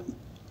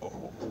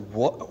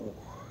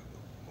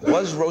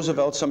 was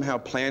Roosevelt somehow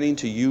planning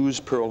to use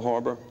Pearl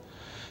Harbor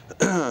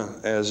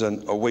as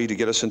a way to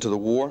get us into the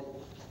war?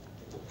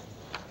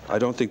 I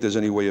don't think there's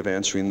any way of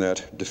answering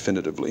that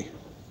definitively.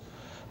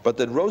 But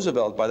that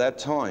Roosevelt, by that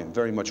time,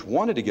 very much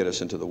wanted to get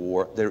us into the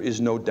war, there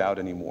is no doubt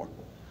anymore.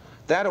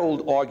 That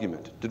old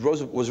argument,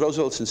 was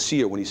Roosevelt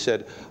sincere when he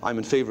said, I'm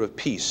in favor of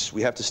peace,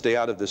 we have to stay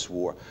out of this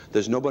war,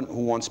 there's no one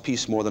who wants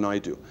peace more than I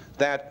do.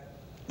 That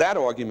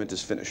argument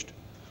is finished.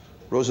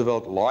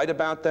 Roosevelt lied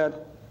about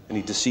that, and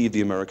he deceived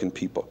the American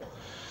people.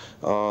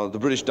 The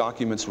British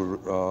documents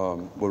were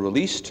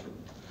released.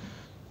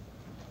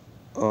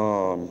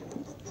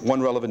 One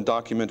relevant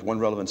document, one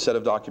relevant set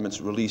of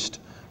documents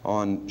released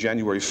on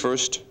January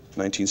 1st,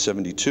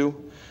 1972,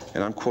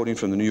 and I'm quoting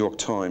from the New York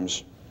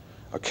Times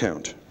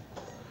account.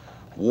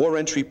 War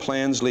entry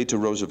plans laid to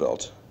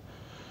Roosevelt.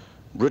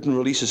 Britain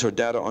releases her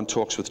data on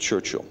talks with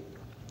Churchill.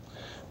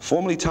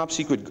 Formerly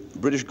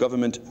top-secret British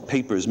government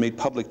papers made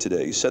public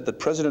today said that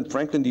President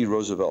Franklin D.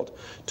 Roosevelt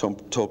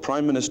told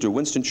Prime Minister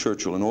Winston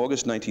Churchill in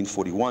August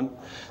 1941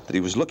 that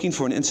he was looking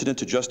for an incident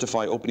to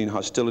justify opening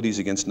hostilities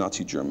against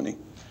Nazi Germany.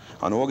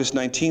 On August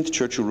 19th,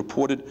 Churchill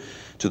reported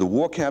to the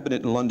War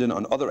Cabinet in London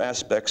on other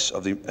aspects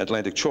of the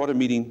Atlantic Charter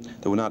meeting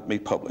that were not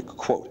made public.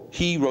 Quote,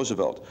 he,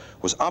 Roosevelt,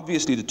 was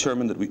obviously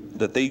determined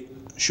that they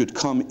should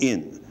come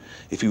in.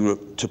 If he were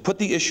to put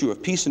the issue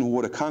of peace and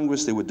war to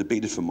Congress, they would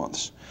debate it for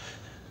months.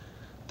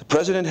 The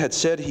President had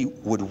said he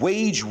would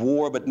wage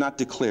war but not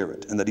declare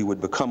it, and that he would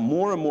become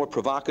more and more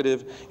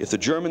provocative. If the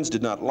Germans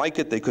did not like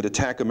it, they could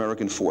attack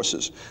American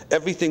forces.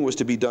 Everything was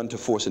to be done to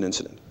force an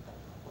incident.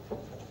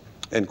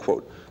 End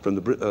quote, from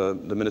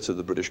the minutes of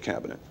the British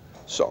cabinet.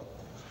 So,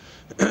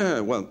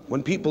 well,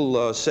 when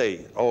people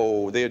say,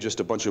 oh, they're just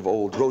a bunch of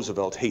old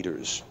Roosevelt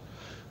haters,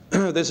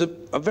 there's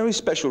a very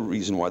special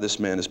reason why this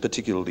man is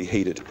particularly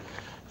hated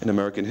in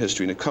American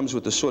history, and it comes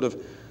with the sort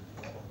of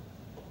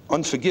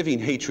unforgiving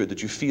hatred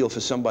that you feel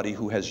for somebody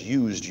who has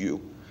used you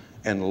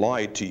and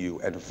lied to you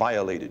and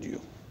violated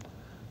you,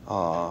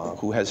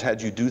 who has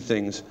had you do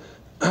things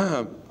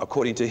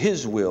according to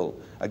his will,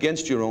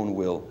 against your own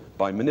will,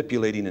 by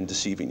manipulating and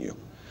deceiving you.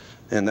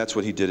 And that's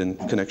what he did in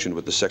connection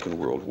with the Second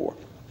World War.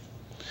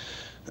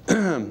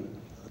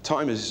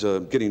 Time is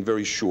getting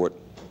very short.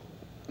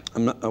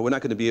 We're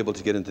not going to be able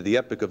to get into the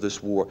epic of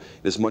this war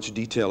in as much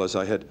detail as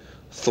I had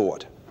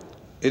thought.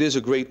 It is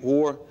a great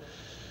war.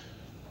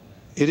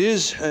 It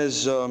is,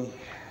 as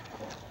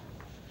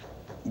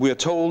we are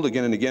told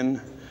again and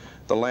again,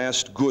 the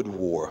last good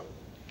war.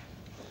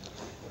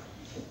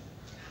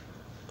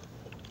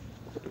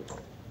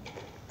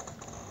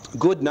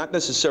 Good, not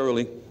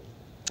necessarily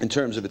in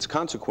terms of its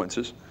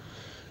consequences,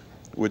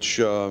 which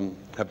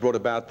have brought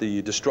about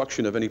the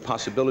destruction of any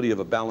possibility of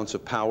a balance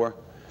of power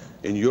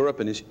in Europe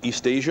and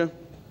East Asia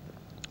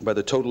by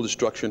the total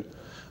destruction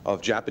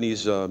of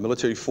Japanese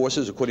military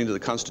forces. According to the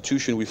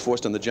Constitution we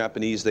forced on the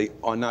Japanese, they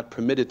are not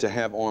permitted to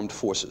have armed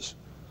forces.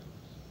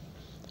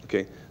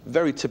 Okay?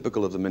 Very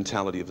typical of the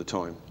mentality of the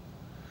time.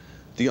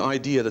 The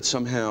idea that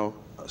somehow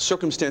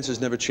circumstances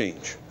never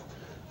change.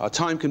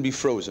 Time can be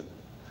frozen.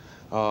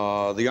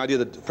 The idea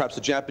that perhaps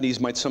the Japanese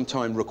might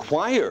sometime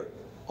require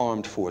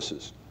armed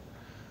forces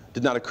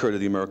did not occur to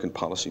the American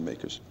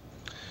policymakers.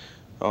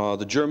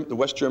 The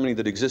West Germany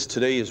that exists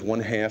today is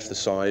 1/2 the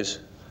size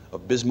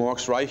of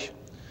Bismarck's Reich,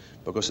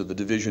 because of the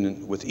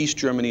division with East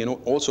Germany, and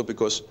also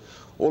because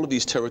all of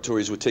these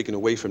territories were taken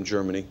away from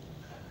Germany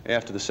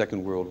after the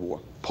Second World War.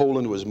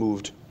 Poland was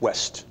moved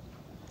west.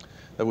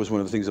 That was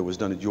one of the things that was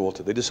done at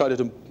Yalta. They decided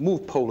to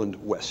move Poland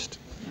west.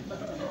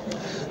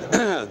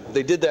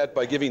 They did that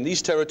by giving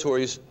this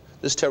territory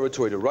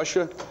to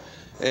Russia,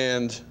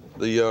 and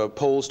the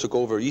Poles took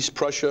over East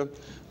Prussia,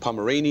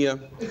 Pomerania,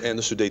 and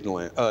the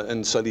Sudetenland,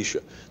 and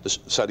Silesia,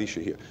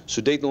 Silesia here.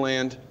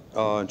 Sudetenland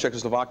and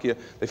Czechoslovakia.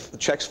 The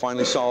Czechs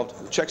finally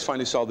solved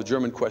the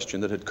German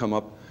question that had come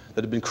up,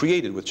 that had been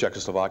created with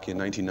Czechoslovakia in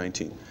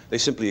 1919. They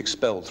simply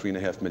expelled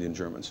 3.5 million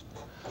Germans.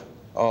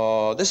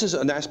 This is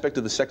an aspect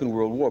of the Second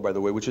World War, by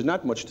the way, which is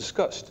not much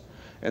discussed,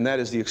 and that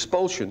is the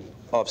expulsion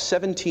of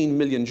 17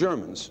 million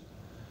Germans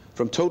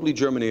from totally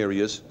German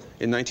areas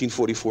in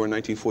 1944 and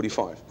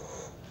 1945.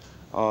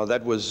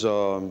 That was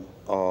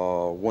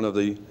one of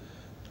the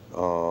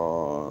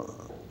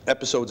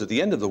episodes at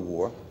the end of the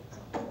war.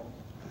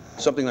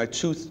 Something like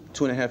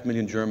 2.5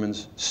 million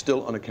Germans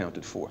still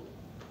unaccounted for.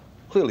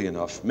 Clearly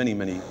enough,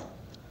 many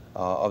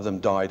of them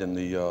died in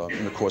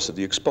the course of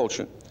the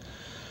expulsion.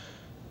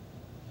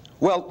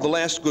 Well, the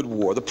last good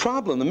war.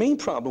 The main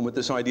problem with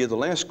this idea of the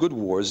last good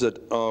war is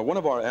that one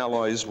of our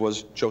allies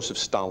was Joseph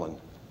Stalin.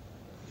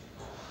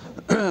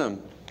 And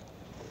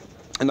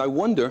I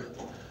wonder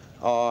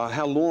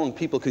how long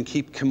people can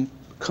keep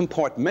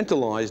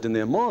compartmentalized in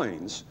their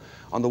minds.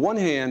 On the one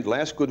hand,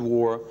 last good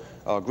war,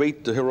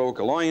 great heroic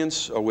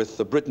alliance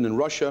with Britain and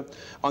Russia.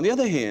 On the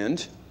other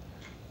hand,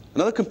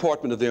 another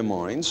compartment of their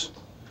minds,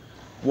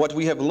 what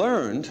we have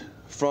learned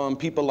from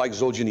people like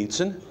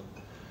Solzhenitsyn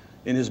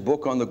in his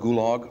book on the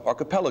Gulag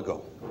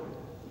Archipelago.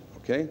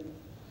 Okay?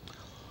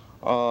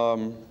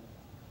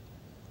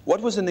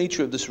 What was the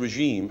nature of this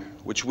regime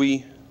with which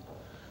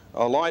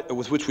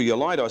we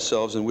allied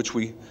ourselves and which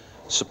we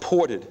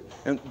supported?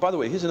 And by the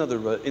way, here's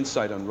another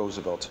insight on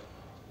Roosevelt,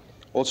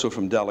 also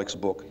from Dalek's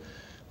book.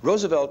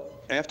 Roosevelt,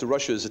 after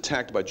Russia is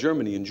attacked by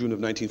Germany in June of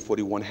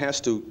 1941, has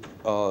to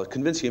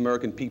convince the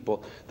American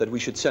people that we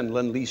should send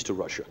Lend-Lease to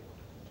Russia.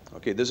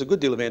 Okay, there's a good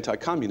deal of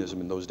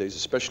anti-communism in those days,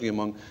 especially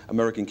among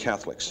American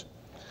Catholics.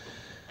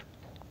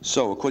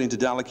 So, according to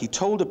Dalek, he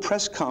told a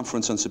press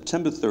conference on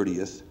September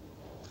 30th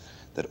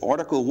that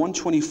Article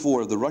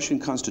 124 of the Russian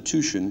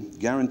Constitution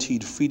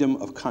guaranteed freedom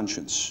of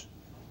conscience.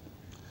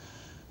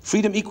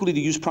 Freedom equally to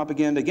use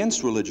propaganda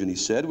against religion, he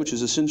said, which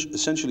is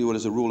essentially what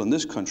is the rule in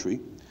this country,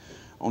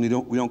 only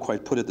we don't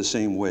quite put it the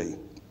same way.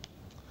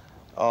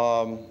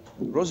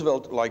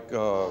 Roosevelt, like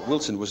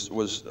Wilson,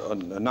 was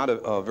not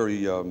a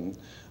very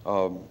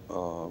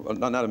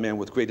not a man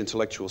with great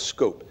intellectual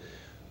scope.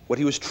 What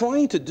he was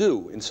trying to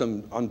do, in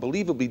some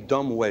unbelievably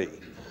dumb way,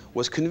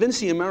 was convince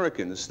the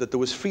Americans that there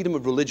was freedom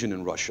of religion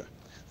in Russia.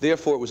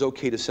 Therefore, it was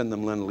okay to send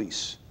them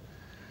Lend-Lease.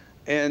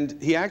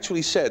 And he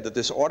actually said that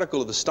this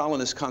article of the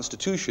Stalinist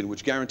Constitution,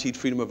 which guaranteed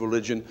freedom of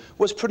religion,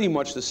 was pretty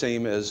much the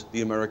same as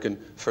the American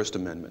First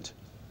Amendment.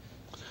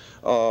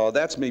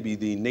 That's maybe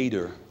the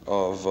nadir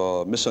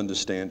of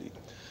misunderstanding.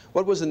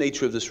 What was the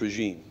nature of this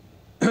regime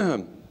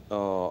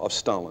of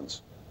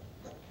Stalin's?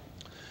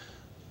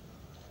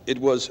 It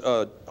was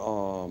a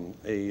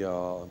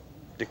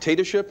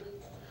dictatorship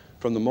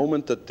from the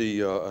moment that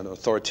an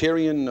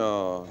authoritarian,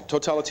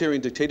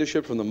 totalitarian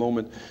dictatorship from the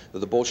moment that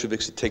the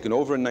Bolsheviks had taken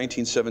over in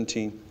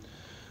 1917.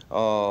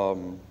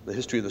 The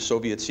history of the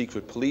Soviet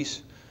secret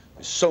police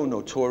is so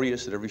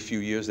notorious that every few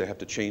years they have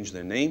to change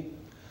their name,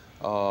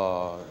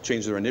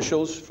 change their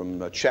initials from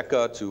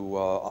Cheka to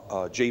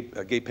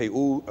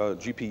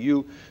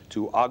GPU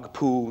to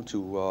AGPU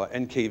to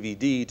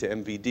NKVD to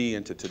MVD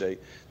and to today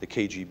the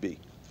KGB.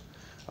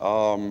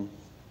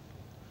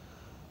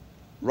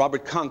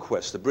 Robert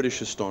Conquest, the British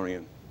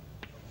historian,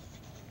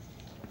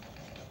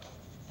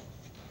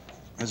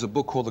 has a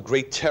book called The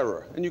Great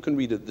Terror, and you can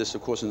read this,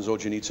 of course, in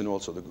Solzhenitsyn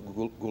also, the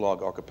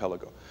Gulag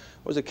Archipelago.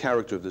 What was the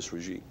character of this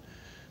regime?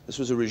 This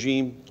was a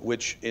regime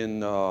which,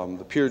 in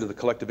the period of the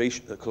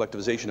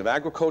collectivization of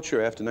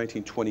agriculture after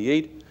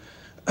 1928,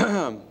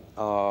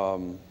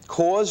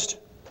 caused,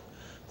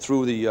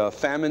 through the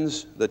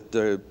famines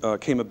that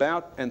came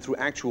about and through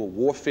actual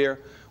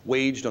warfare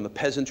waged on the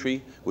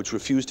peasantry, which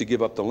refused to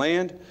give up the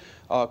land,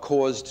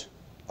 caused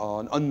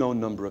an unknown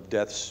number of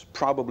deaths,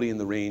 probably in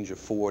the range of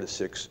 4 to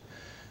 6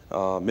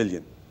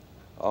 million.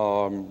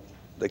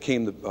 There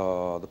came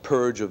the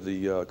purge of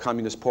the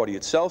Communist Party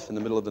itself in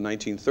the middle of the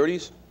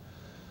 1930s,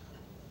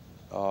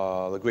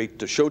 the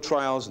great show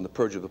trials and the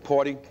purge of the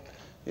party,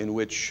 in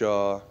which,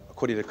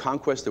 according to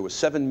Conquest, there were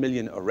 7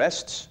 million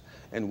arrests,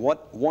 and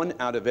 1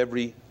 out of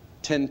every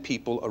 10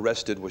 people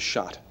arrested was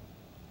shot.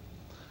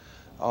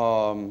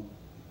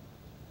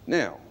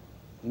 Now,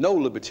 no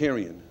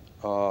libertarian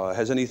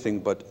has anything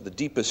but the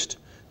deepest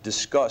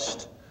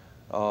disgust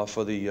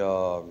for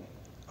the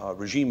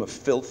regime of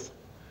filth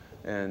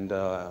and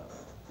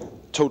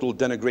total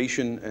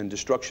denigration and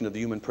destruction of the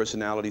human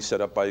personality set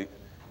up by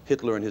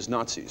Hitler and his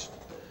Nazis.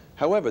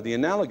 However, the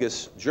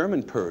analogous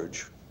German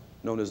purge,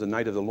 known as the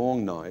Night of the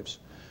Long Knives,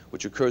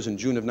 which occurs in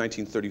June of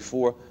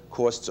 1934,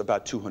 costs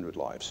about 200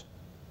 lives.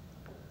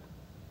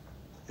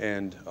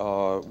 And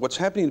what's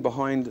happening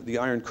behind the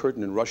Iron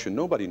Curtain in Russia,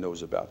 nobody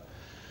knows about.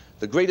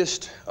 The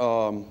greatest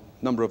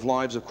number of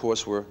lives, of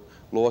course, were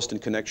lost in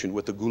connection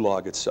with the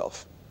Gulag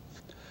itself,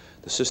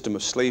 the system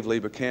of slave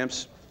labor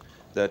camps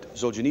that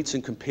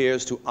Solzhenitsyn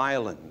compares to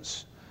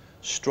islands,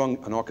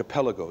 an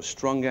archipelago,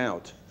 strung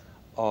out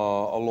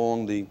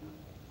along the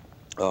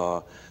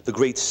the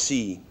Great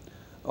Sea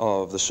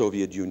of the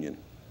Soviet Union.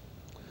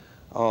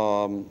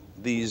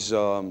 These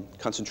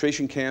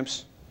concentration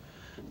camps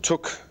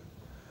took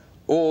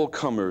all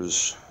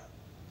comers,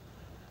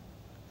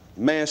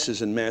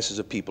 masses and masses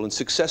of people in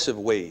successive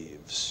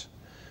waves.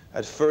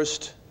 At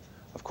first,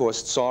 of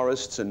course,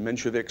 Tsarists and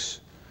Mensheviks,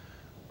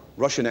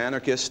 Russian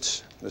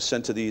anarchists were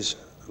sent to these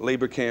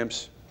labor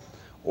camps,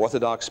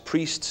 Orthodox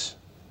priests,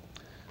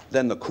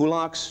 then the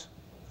kulaks,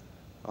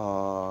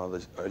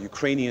 the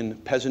Ukrainian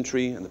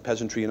peasantry and the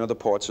peasantry in other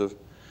parts of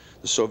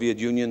the Soviet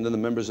Union, then the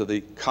members of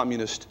the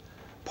Communist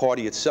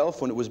Party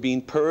itself when it was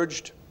being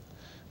purged.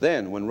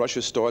 Then, when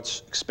Russia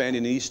starts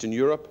expanding in Eastern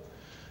Europe,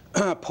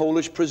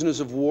 Polish prisoners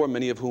of war,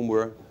 many of whom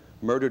were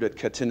murdered at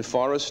Katyn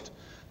Forest.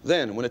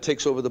 Then, when it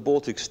takes over the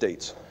Baltic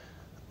states,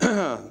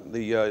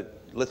 the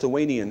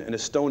Lithuanian and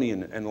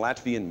Estonian and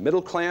Latvian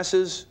middle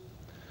classes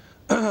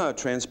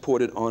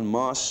transported en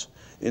masse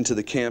into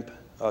the camp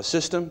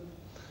system.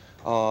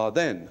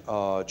 Then,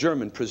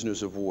 German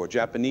prisoners of war,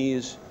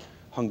 Japanese,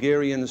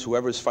 Hungarians,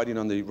 whoever is fighting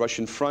on the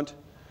Russian front.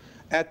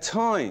 At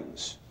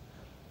times,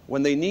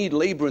 when they need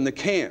labor in the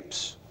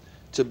camps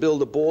to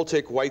build the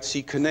Baltic White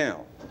Sea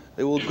Canal,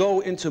 they will go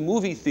into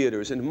movie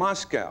theaters in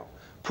Moscow,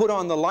 put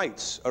on the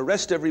lights,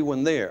 arrest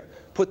everyone there,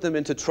 put them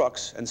into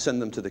trucks, and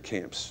send them to the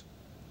camps.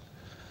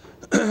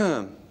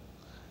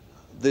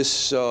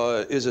 This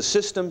is a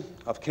system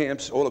of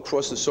camps all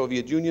across the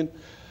Soviet Union.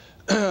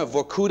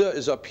 Vorkuta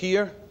is up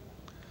here,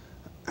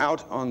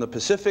 out on the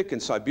Pacific in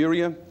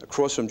Siberia,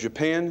 across from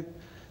Japan.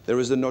 There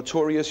is the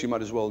notorious, you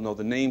might as well know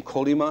the name,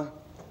 Kolyma.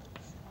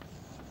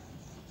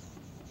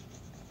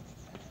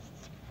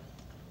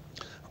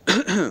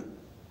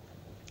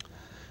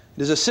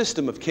 It is a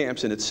system of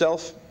camps in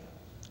itself,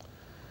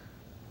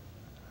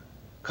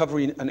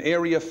 covering an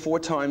area 4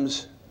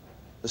 times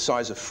the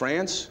size of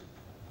France,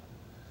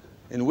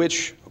 in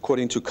which,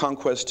 according to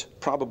Conquest,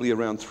 probably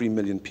around 3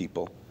 million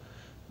people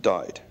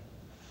died.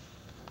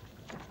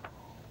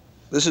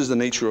 This is the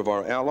nature of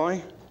our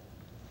ally.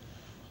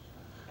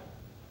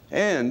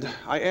 And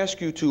I ask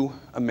you to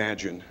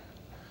imagine,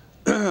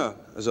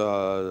 as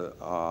a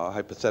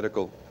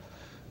hypothetical,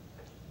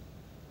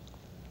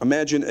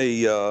 imagine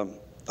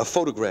a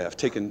photograph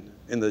taken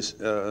in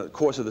the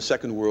course of the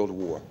Second World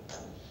War.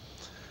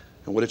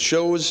 And what it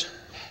shows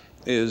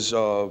is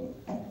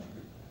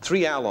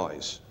 3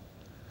 allies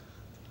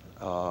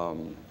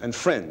and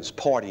friends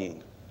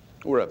partying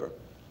wherever.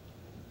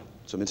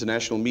 Some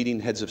international meeting,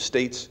 heads of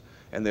states,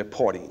 and they're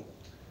partying,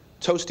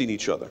 toasting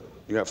each other.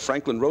 You have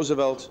Franklin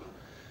Roosevelt,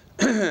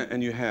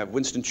 and you have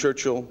Winston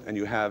Churchill, and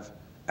you have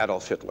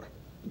Adolf Hitler.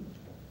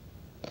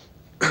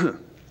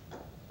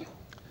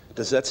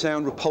 Does that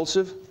sound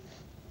repulsive?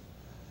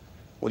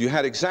 Well, you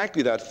had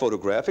exactly that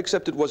photograph,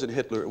 except it wasn't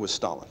Hitler, it was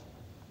Stalin.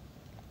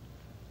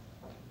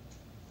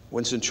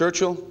 Winston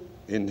Churchill,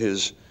 in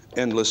his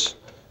endless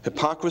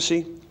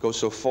hypocrisy, goes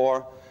so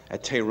far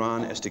at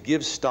Tehran as to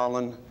give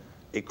Stalin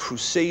a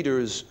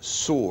crusader's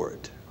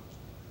sword,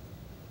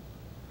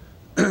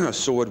 a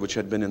sword which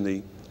had been in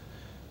the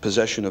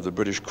possession of the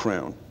British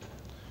Crown.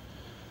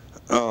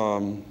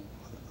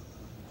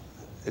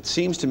 It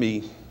seems to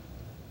me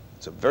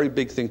it's a very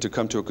big thing to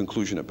come to a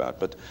conclusion about,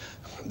 but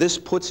this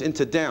puts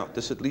into doubt,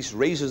 this at least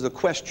raises the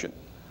question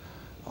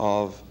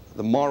of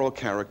the moral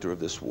character of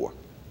this war.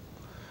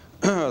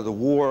 The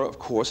war, of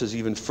course, is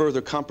even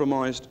further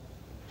compromised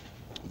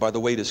by the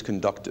way it is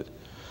conducted.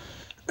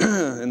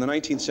 In the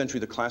 19th century,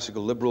 the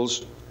classical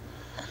liberals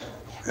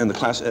and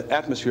the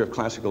atmosphere of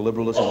classical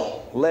liberalism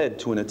led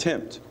to an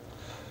attempt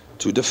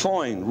to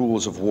define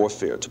rules of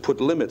warfare, to put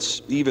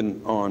limits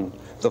even on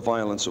the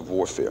violence of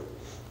warfare.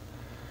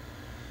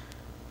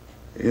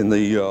 In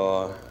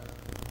the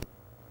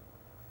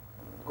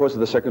course of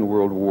the Second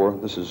World War,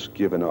 this is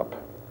given up.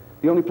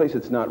 The only place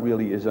it's not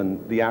really is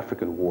in the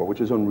African War,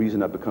 which is one reason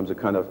that becomes a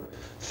kind of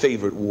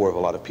favorite war of a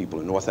lot of people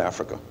in North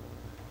Africa,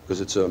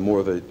 because it's more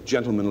of a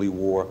gentlemanly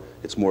war.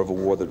 It's more of a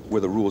war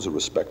where the rules are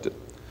respected.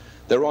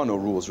 There are no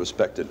rules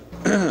respected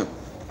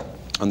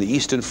on the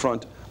Eastern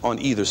Front on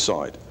either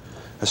side.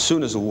 As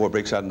soon as the war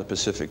breaks out in the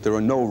Pacific, there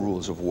are no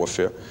rules of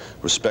warfare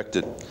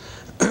respected.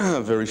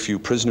 Very few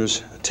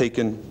prisoners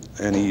taken.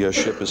 Any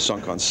ship is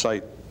sunk on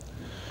sight.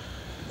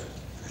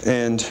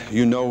 And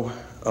you know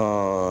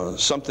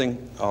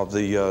something of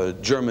the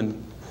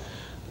German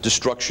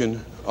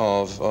destruction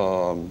of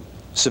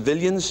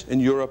civilians in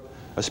Europe,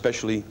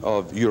 especially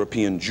of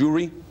European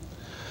Jewry.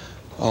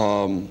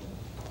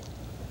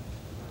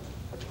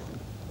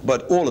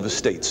 But all of the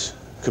states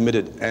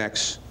committed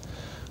acts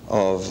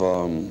of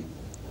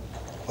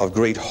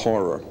great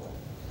horror.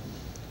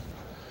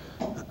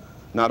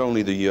 Not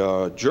only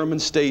the German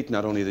state,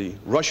 not only the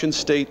Russian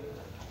state,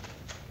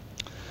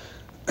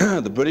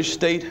 the British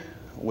state,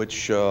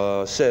 which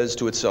says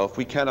to itself,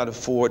 we cannot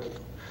afford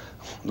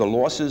the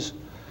losses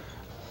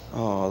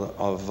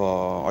of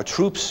our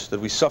troops that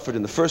we suffered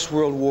in the First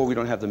World War. We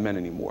don't have the men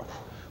anymore.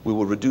 We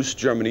will reduce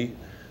Germany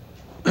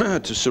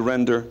to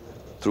surrender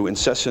through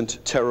incessant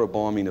terror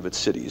bombing of its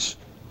cities.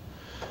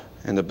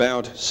 And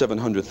about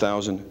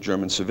 700,000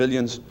 German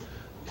civilians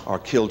are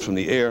killed from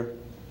the air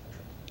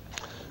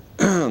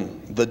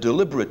the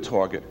deliberate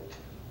target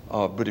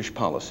of British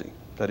policy.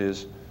 That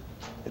is,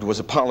 it was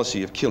a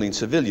policy of killing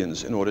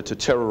civilians in order to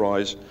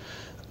terrorize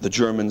the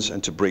Germans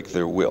and to break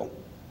their will.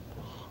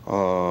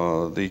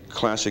 The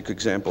classic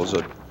examples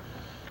are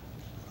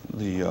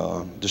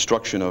the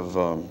destruction of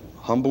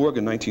Hamburg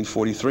in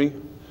 1943,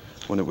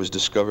 when it was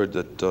discovered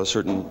that a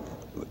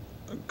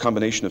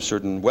combination of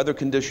certain weather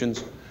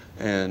conditions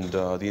and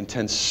the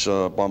intense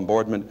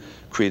bombardment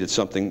created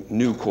something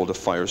new called a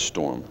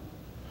firestorm.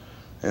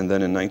 And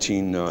then in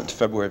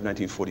February of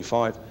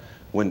 1945,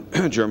 when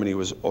Germany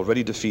was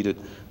already defeated,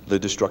 the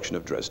destruction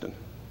of Dresden.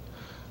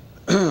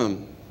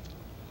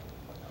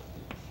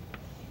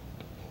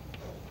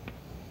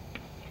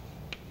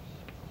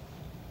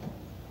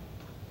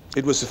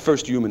 It was the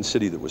first human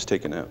city that was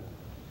taken out.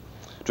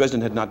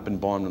 Dresden had not been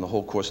bombed in the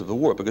whole course of the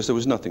war because there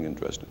was nothing in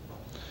Dresden.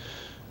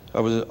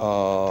 There's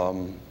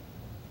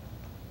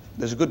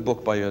a good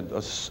book by an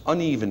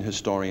uneven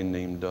historian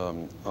named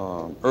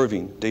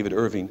David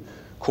Irving,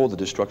 called The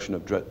Destruction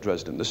of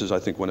Dresden. This is, I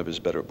think, one of his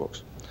better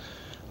books.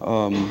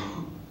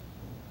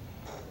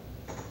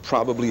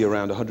 Probably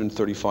around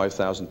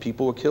 135,000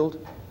 people were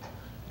killed.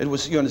 It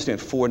was, you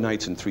understand, 4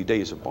 nights and 3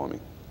 days of bombing.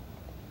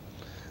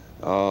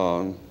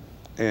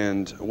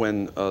 And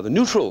when the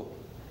neutral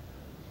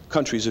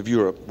countries of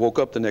Europe woke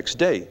up the next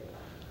day,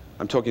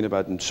 I'm talking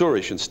about in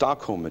Zurich and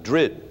Stockholm,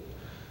 Madrid,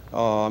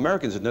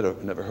 Americans had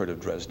never heard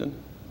of Dresden.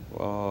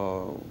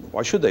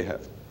 Why should they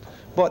have?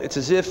 But it's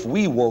as if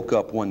we woke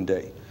up one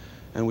day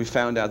and we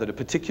found out that a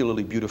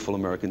particularly beautiful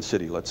American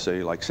city, let's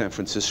say like San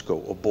Francisco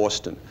or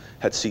Boston,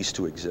 had ceased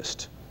to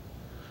exist.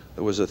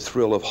 There was a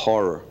thrill of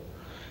horror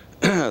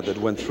that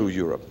went through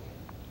Europe.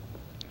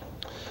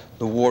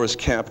 The war is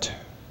capped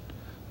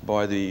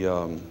by the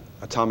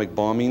atomic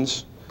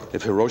bombings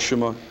of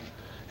Hiroshima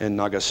and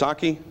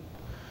Nagasaki.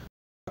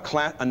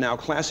 A now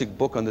classic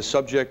book on the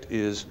subject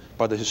is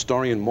by the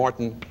historian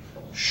Martin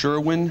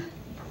Sherwin,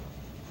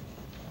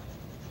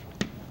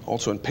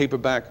 also in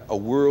paperback, A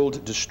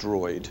World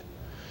Destroyed.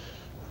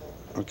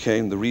 Okay,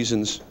 and the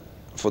reasons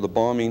for the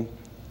bombing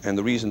and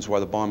the reasons why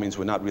the bombings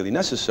were not really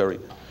necessary.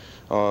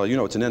 You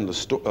know, it's an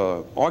endless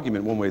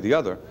argument one way or the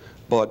other,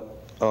 but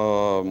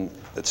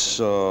it's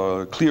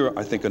clear,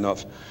 I think,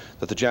 enough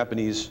that the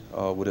Japanese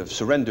would have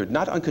surrendered,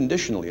 not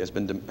unconditionally as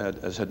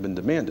had been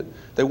demanded.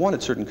 They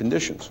wanted certain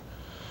conditions.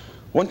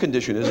 One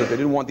condition is that they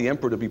didn't want the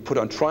emperor to be put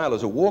on trial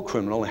as a war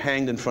criminal and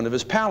hanged in front of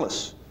his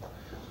palace.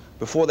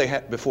 Before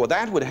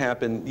that would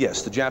happen,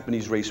 yes, the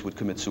Japanese race would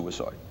commit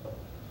suicide.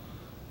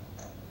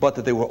 But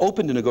that they were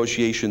open to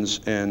negotiations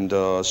and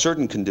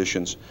certain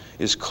conditions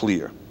is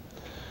clear.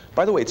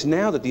 By the way, it's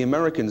now that the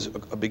Americans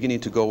are beginning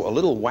to go a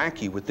little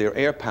wacky with their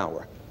air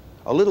power.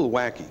 A little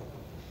wacky.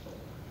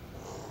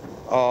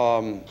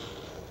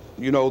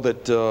 You know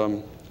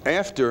that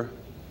after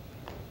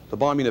the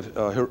bombing of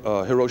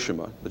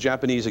Hiroshima, the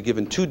Japanese are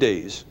given 2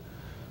 days.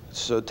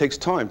 So it takes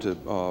time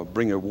to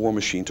bring a war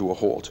machine to a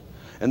halt.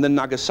 And then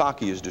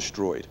Nagasaki is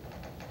destroyed.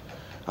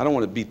 I don't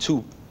want to be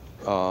too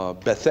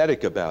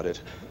pathetic about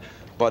it,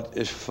 but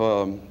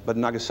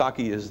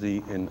Nagasaki is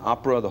in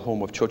opera the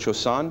home of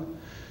Cho-Cho-san,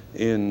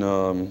 in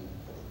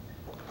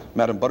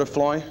Madame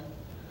Butterfly,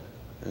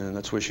 and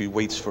that's where she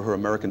waits for her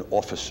American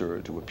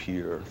officer to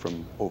appear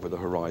from over the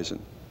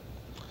horizon.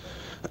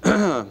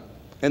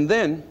 And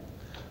then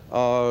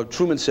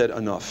Truman said,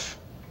 enough.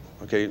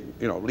 Okay,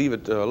 you know, leave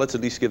it, let's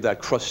at least give that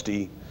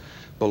crusty,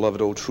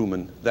 beloved old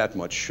Truman that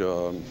much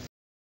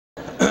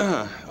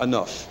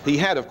enough. He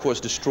had, of course,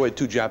 destroyed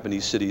 2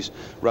 Japanese cities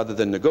rather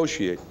than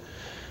negotiate.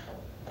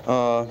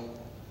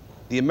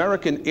 The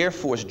American Air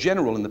Force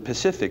general in the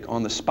Pacific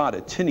on the spot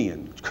at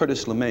Tinian,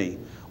 Curtis LeMay,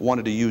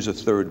 wanted to use a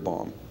 3rd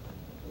bomb.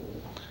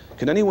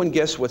 Can anyone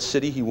guess what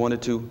city he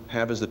wanted to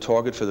have as the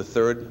target for the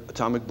 3rd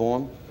atomic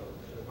bomb?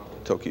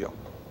 Tokyo.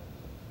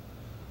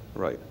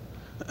 Right.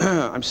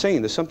 I'm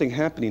saying there's something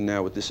happening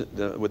now with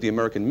the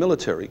American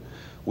military,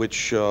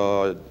 which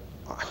I'm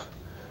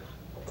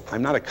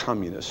not a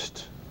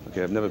communist.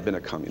 Okay, I've never been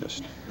a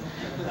communist.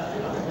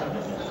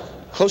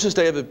 Closest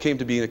I ever came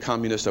to being a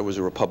communist, I was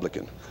a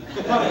Republican.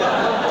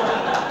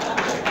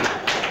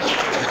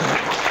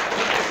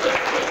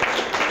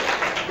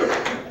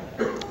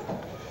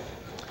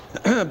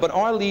 But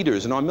our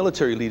leaders and our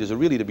military leaders are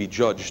really to be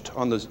judged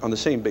on the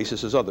same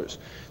basis as others.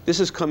 This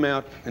has come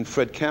out in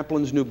Fred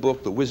Kaplan's new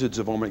book, The Wizards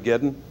of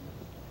Armageddon.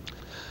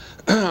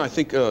 I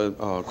think,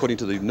 according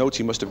to the notes,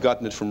 he must have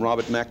gotten it from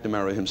Robert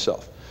McNamara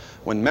himself.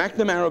 When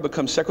McNamara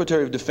becomes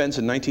Secretary of Defense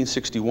in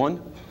 1961,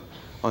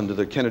 under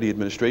the Kennedy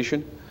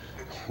administration,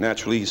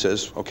 naturally he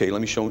says, okay,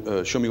 let me show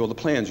me all the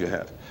plans you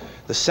have.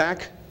 The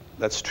SAC,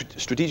 that's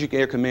Strategic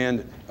Air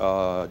Command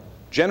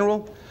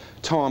General,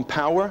 Tom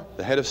Power,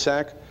 the head of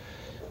SAC,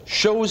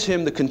 shows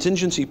him the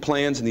contingency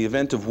plans in the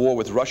event of war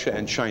with Russia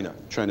and China.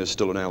 China is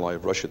still an ally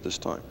of Russia at this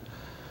time.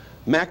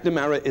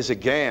 McNamara is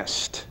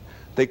aghast.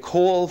 They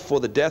call for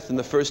the death in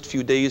the first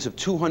few days of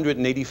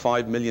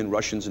 285 million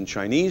Russians and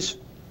Chinese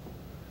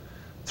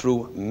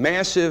through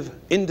massive,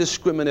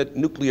 indiscriminate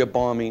nuclear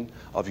bombing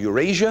of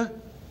Eurasia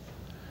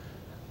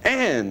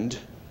and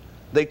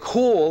they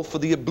call for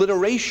the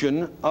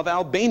obliteration of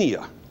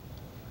Albania.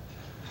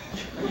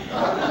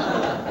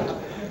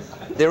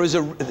 There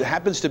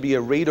happens to be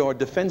a radar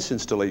defense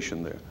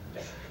installation there.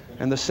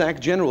 And the SAC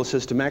general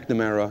says to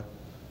McNamara,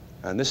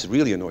 and this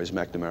really annoys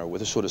McNamara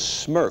with a sort of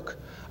smirk,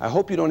 I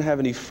hope you don't have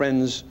any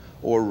friends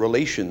or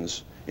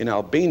relations in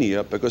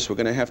Albania because we're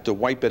going to have to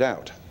wipe it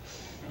out.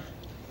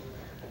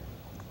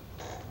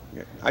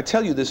 I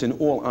tell you this in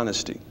all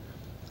honesty.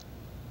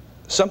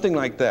 Something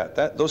like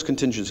that, those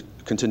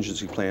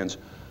contingency plans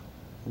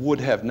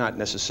would have not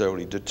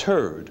necessarily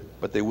deterred,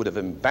 but they would have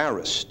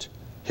embarrassed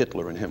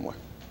Hitler and Himmler.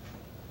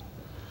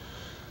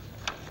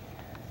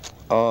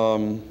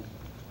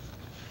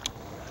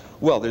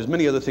 Well, there's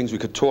many other things we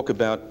could talk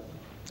about.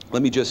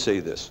 Let me just say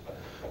this.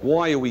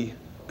 Why are we,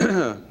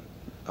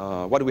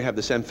 why do we have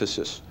this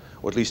emphasis,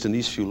 or at least in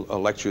these few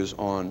lectures,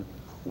 on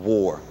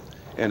war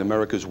and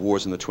America's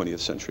wars in the 20th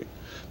century?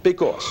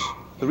 Because,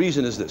 the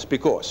reason is this,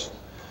 because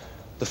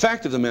the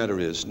fact of the matter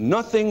is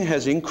nothing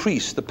has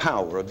increased the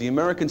power of the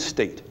American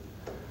state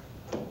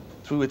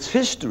through its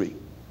history,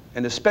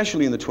 and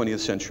especially in the 20th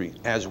century,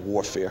 as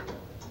warfare.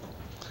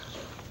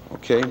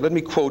 Okay, let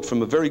me quote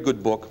from a very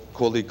good book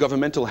called The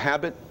Governmental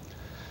Habit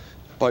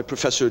by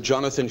Professor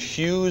Jonathan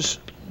Hughes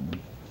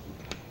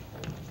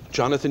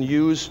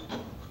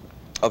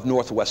of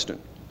Northwestern.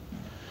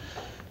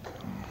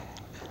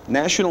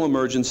 National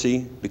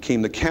emergency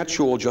became the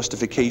catch-all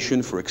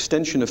justification for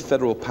extension of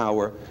federal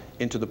power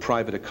into the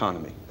private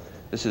economy.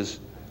 This is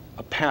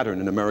a pattern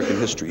in American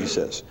history, he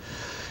says.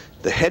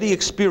 The heady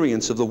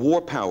experience of the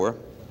war power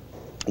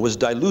was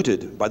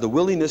diluted by the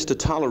willingness to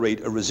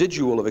tolerate a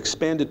residual of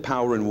expanded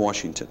power in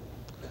Washington.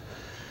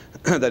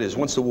 That is,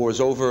 once the war is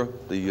over,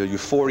 the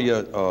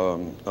euphoria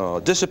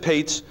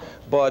dissipates,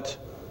 but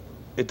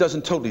it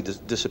doesn't totally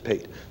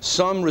dissipate.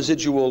 Some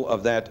residual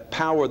of that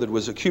power that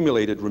was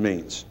accumulated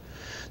remains.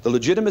 The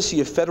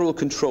legitimacy of federal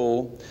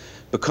control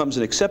becomes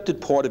an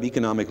accepted part of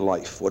economic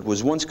life. What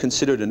was once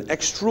considered an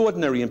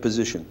extraordinary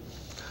imposition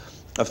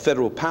of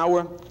federal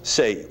power,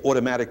 say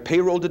automatic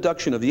payroll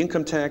deduction of the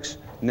income tax,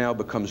 now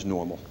becomes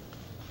normal.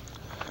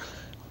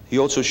 He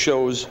also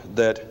shows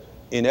that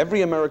in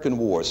every American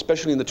war,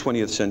 especially in the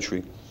 20th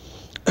century,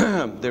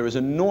 there is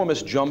an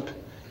enormous jump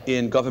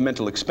in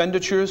governmental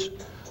expenditures.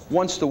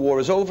 Once the war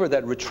is over,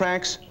 that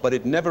retracts, but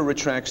it never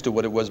retracts to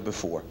what it was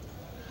before.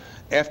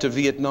 After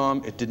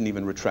Vietnam, it didn't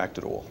even retract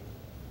at all.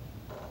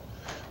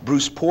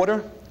 Bruce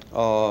Porter,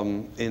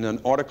 in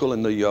an article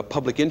in the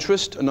Public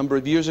Interest a number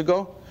of years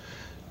ago,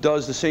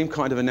 does the same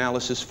kind of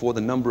analysis for the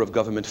number of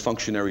government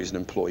functionaries and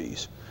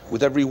employees.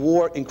 With every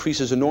war,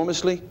 increases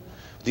enormously.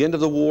 The end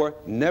of the war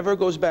never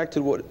goes back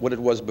to what it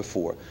was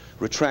before.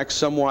 Retracts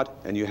somewhat,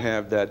 and you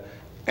have that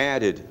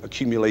added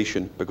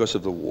accumulation because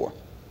of the war.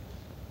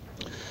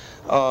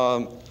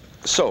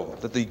 So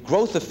that the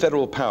growth of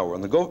federal power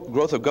and the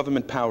growth of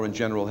government power in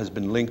general has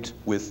been linked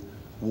with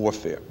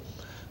warfare.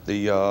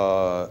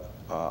 The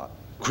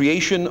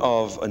creation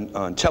of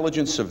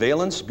intelligence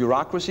surveillance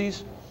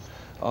bureaucracies,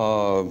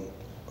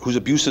 whose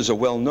abuses are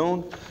well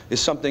known, is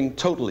something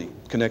totally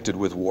connected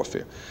with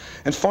warfare.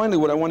 And finally,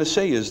 what I want to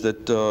say is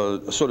that,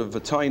 sort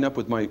of tying up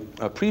with my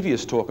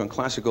previous talk on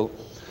classical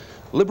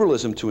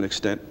liberalism to an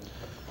extent,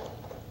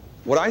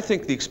 what I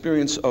think the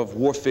experience of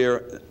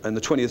warfare in the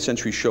 20th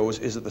century shows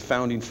is that the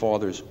founding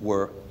fathers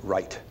were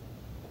right.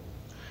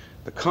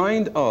 The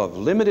kind of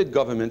limited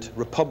government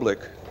republic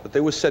that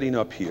they were setting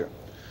up here,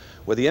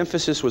 where the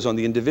emphasis was on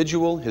the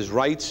individual, his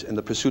rights, and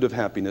the pursuit of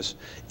happiness,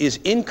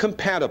 is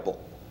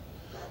incompatible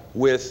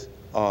with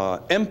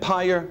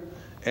empire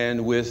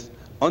and with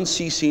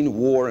unceasing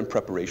war and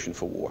preparation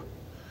for war.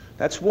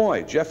 That's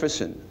why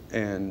Jefferson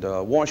and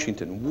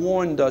Washington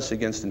warned us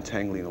against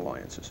entangling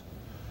alliances.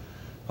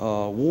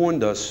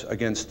 Warned us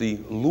against the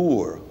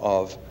lure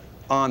of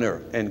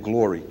honor and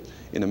glory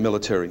in a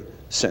military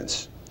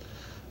sense.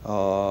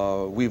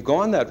 We've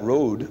gone that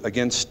road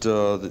against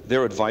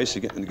their advice,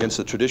 against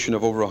the tradition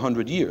of over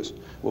 100 years.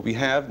 What we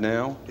have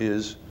now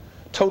was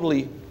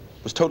totally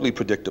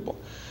predictable.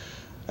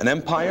 An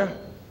empire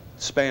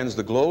spans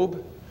the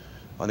globe,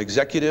 an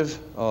executive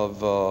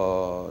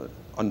of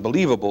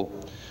unbelievable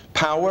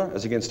power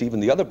as against even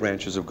the other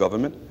branches of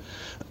government,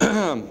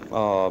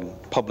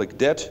 public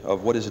debt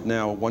of what is it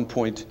now,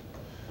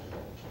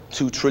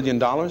 $1.2 trillion?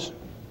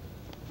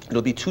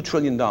 It'll be $2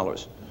 trillion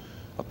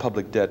of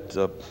public debt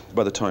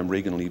by the time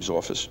Reagan leaves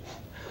office.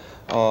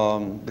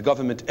 The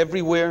government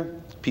everywhere,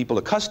 people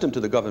accustomed to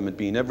the government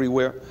being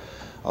everywhere,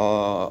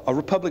 a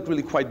republic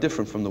really quite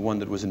different from the one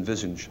that was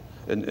envisioned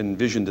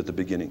at the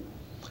beginning.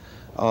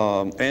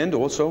 And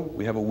also,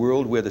 we have a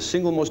world where the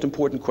single most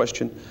important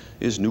question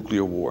is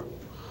nuclear war.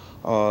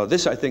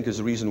 This, I think, is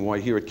the reason why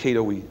here at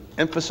Cato we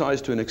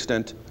emphasize to an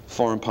extent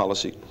foreign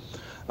policy.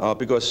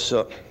 Because,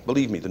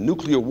 believe me, the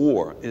nuclear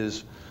war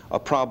is a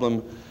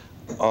problem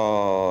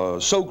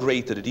so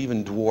great that it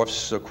even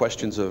dwarfs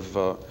questions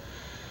of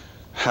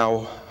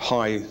how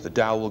high the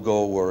Dow will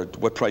go or at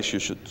what price you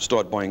should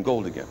start buying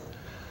gold again.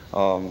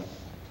 I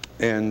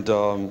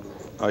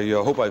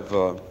hope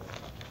I've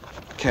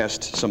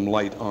cast some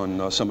light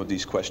on some of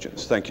these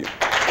questions. Thank you.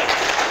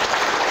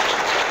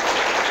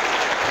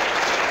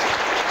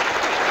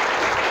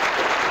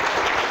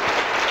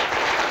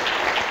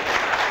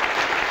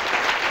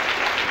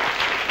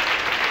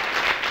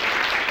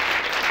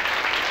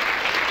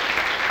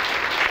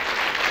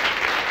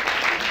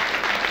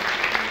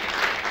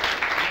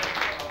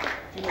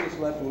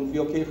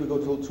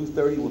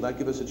 2:30. Will that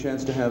give us a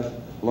chance to have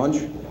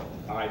lunch?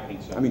 I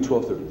think so. I mean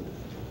 12:30,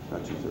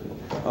 not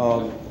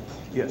 2:30.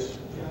 Yes.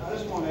 Yeah, I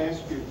just want to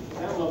ask you,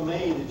 that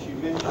LeMay that you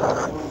mentioned, the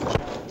one that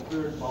shot the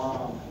third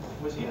bomb,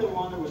 was he the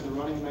one that was the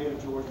running mate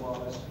of George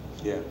Wallace?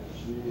 Yeah.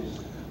 Jeez.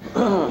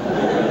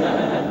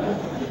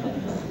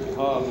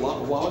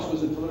 Wallace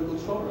was in political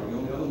trouble. The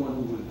only other one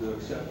who would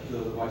accept the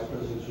vice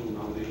presidential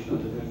nomination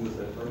under him was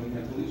that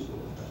Birmingham police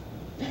officer.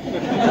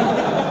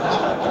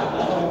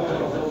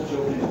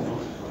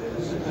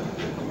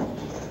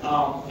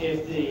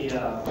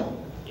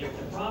 If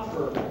the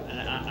proper,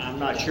 and I'm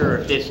not sure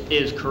if this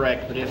is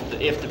correct, but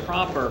if the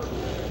proper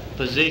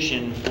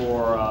position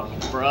for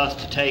us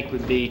to take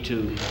would be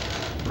to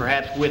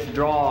perhaps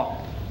withdraw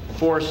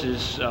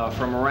forces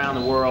from around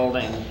the world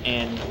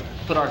and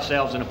put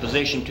ourselves in a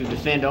position to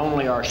defend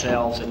only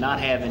ourselves and not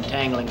have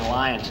entangling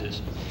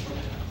alliances,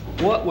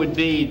 what would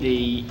be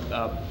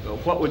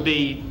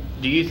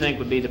do you think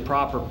would be the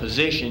proper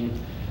position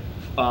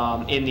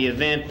in the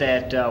event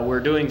that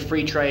we're doing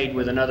free trade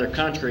with another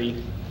country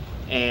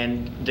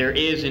and there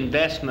is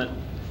investment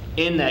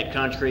in that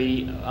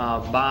country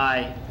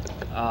by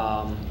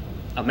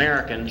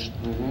Americans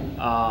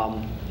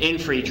in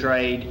free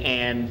trade,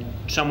 and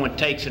someone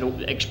takes it,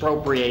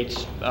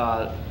 expropriates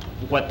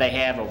what they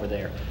have over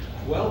there?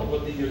 Well,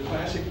 what the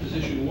classic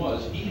position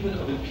was, even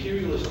of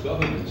imperialist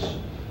governments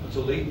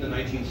until late in the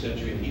 19th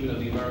century, and even of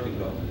the American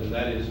government, and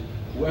that is,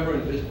 whoever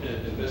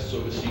invests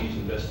overseas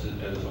invests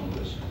at his own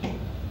risk.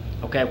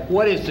 Okay,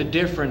 what is the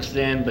difference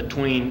then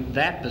between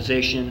that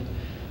position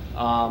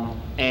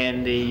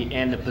and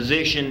the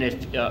position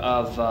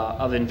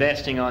of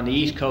investing on the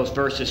East Coast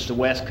versus the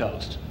West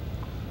Coast?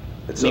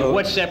 I mean,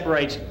 what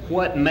separates,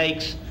 what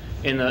makes,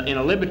 in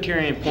a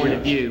libertarian point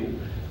of view,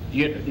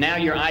 now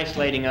you're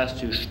isolating us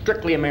to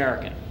strictly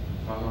American.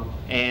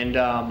 And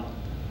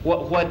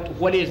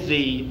what is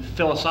the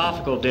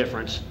philosophical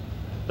difference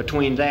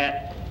between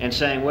that and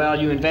saying, well,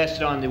 you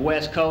invested on the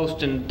West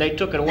Coast and they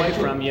took it away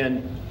from you,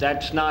 and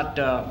that's not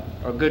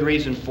a good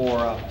reason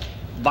for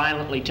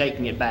violently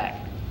taking it back?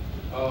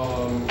 I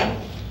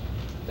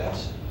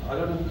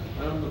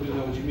don't really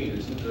know what you mean.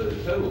 The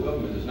federal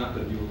government is not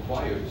going to be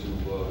required to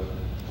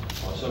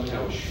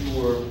somehow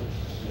assure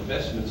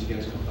investments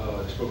against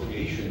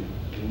expropriation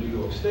in New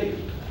York State.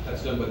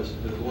 That's done by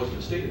the laws of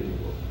the state of New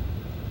York.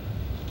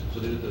 So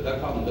that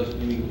problem doesn't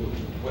mean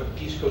what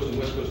East Coast and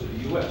West Coast of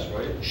the U.S.,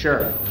 right?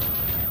 Sure.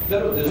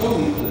 There's no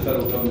need for the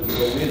federal government to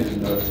go in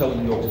and tell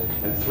New York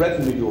and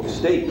threaten New York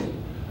State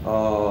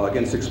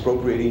against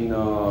expropriating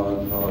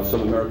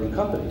some American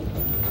company.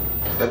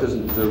 That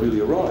doesn't really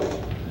arise.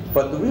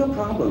 But the real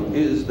problem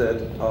is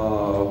that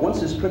once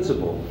this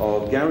principle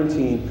of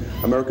guaranteeing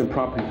American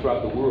property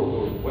throughout the world,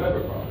 or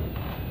whatever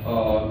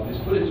property, is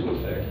put into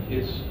effect,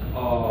 it's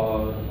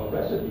a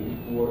recipe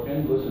for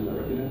endless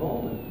American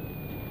involvement.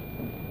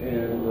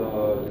 And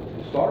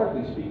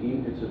historically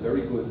speaking, it's a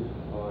very good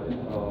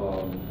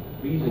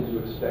reason to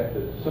expect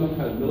that some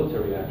kind of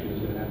military action is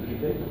going to have to be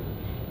taken.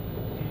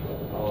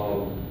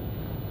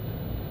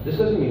 This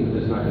doesn't mean that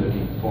there's not going to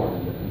be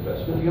foreign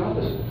investment. The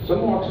opposite.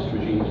 Some Marxist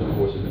regimes, of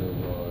course, are going to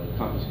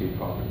confiscate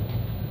property.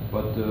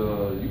 But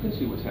you can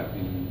see what's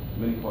happening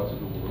in many parts of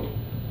the world.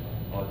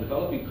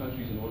 Developing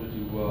countries, in order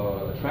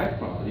to attract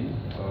property,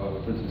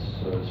 for instance,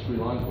 Sri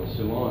Lanka or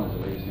Ceylon is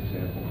the latest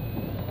example,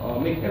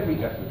 make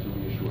every effort to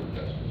reassure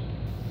investors.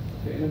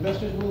 Okay, and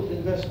investors will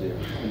invest there,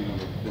 depending on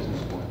the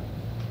business point.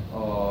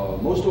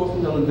 Most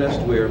often they'll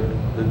invest where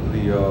the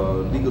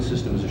legal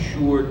system is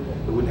assured.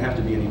 There wouldn't have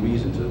to be any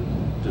reason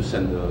to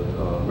send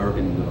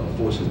American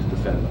forces to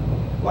defend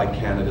them, like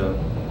Canada,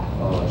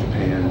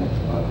 Japan,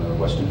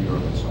 Western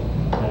Europe, and so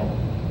on.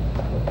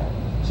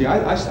 See,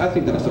 I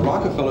think that if the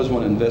Rockefellers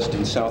want to invest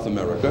in South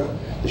America,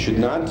 they should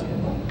not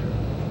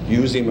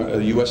use the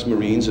U.S.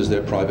 Marines as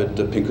their private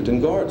Pinkerton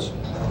guards.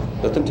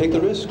 Let them take the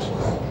risks.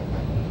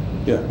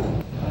 Yeah.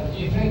 Do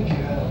you think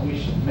we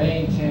should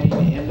maintain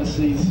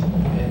embassies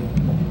in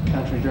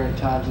countries during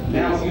times of peace?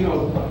 Now, you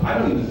know, I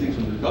don't even think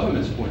from the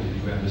government's point of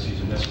view embassies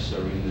are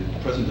necessary in the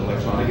present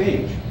electronic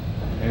age.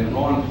 And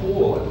Ron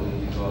Paul, I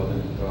believe,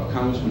 the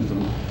congressman from,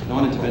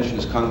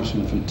 non-interventionist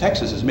congressman from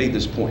Texas, has made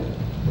this point.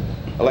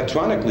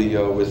 Electronically,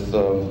 with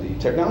the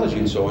technology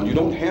and so on, you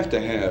don't have to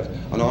have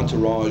an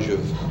entourage of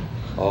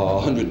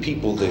 100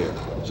 people there,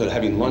 sort of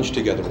having lunch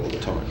together all the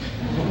time.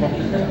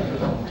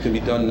 It can be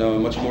done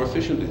much more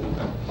efficiently than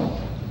that.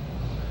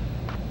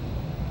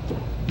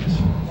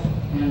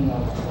 In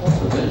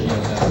provisions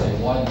as a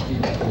one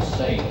people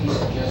crusade, he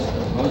suggests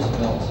that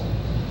Roosevelt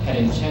had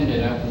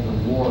intended after the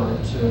war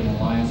to an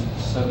alliance with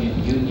the Soviet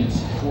Union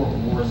support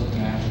wars of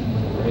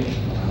national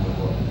liberation around the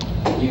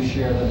world. Do you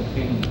share that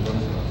opinion of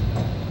Roosevelt?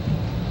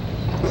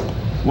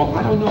 Well,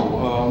 I don't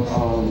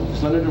know.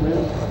 Senator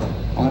Rand,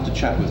 I'll have to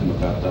chat with him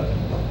about that.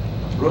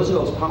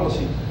 Roosevelt's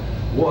policy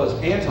was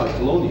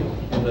anti-colonial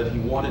in that he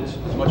wanted,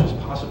 as much as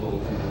possible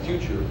in the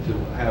future, to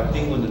have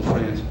England and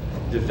France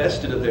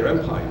divested of their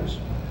empires,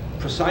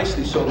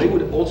 precisely so they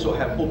would also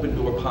have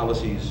open-door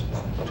policies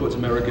towards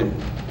American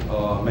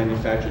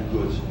manufactured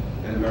goods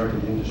and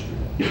American industry.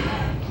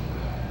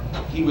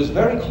 he was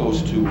very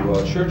close to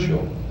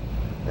Churchill.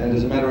 And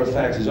as a matter of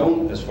fact, his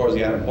own, as far as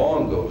the atom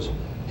bomb goes,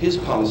 his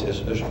policy,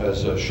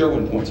 as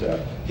Sherwin points out,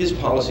 his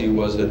policy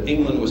was that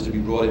England was to be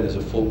brought in as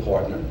a full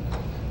partner,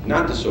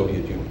 not the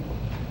Soviet Union.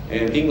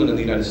 And England and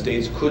the United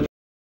States could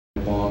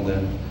bomb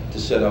then to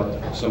set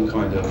up some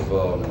kind of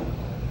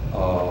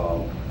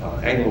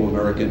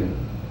Anglo-American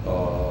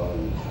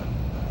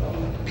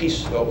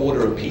peace,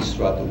 order of peace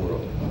throughout the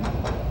world.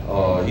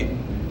 He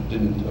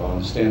didn't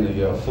understand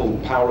the full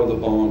power of the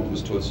bomb. It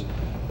was towards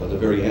the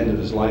very end of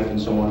his life and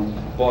so on.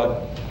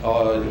 But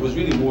it was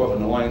really more of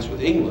an alliance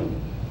with England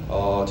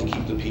to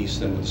keep the peace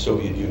than with the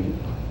Soviet Union.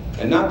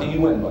 And not the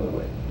UN, by the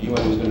way. The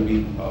UN was going to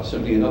be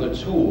simply another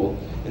tool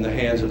in the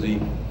hands of the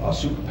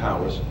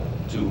superpowers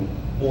to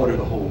order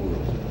the whole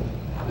world.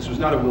 This was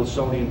not a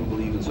Wilsonian who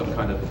believed in some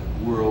kind of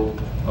world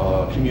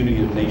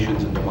community of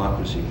nations and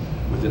democracy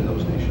within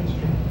those nations.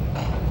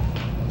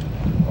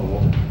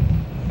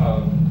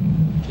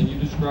 Can you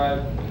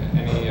describe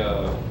any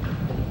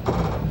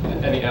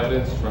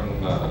evidence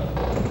from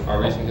our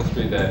recent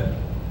history that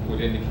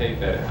would indicate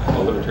that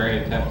a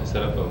libertarian attempt to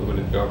set up a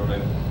limited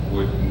government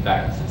would in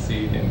fact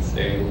succeed in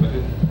staying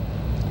limited?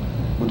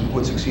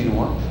 Would succeed in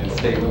what? In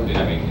staying limited.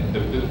 I mean,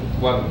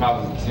 one of the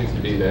problems seems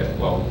to be that,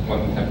 well, one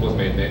attempt was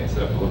made to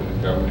set up a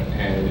limited government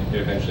and it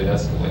eventually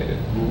escalated.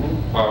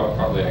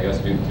 Probably, I guess,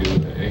 due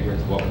to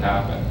ignorance of what would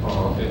happen.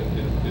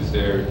 Is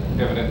there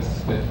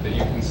evidence that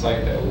you can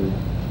cite that would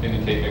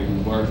indicate maybe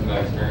we've learned from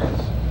that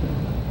experience?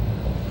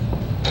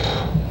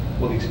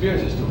 Well, the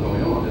experience is still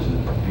going on, isn't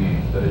it?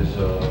 That is,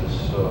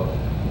 this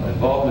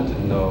involvement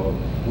in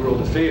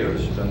world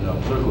affairs and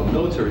political and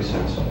military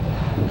sense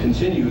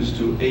continues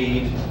to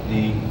aid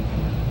the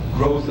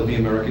growth of the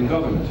American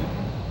government.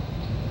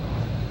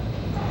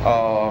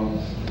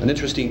 An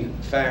interesting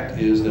fact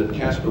is that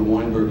Caspar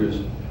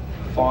Weinberger's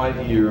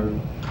 5-year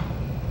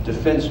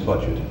defense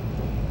budget,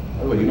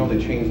 by the way, you know they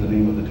changed the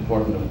name of the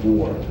Department of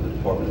War to the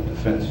Department of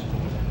Defense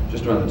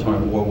just around the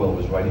time Orwell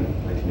was writing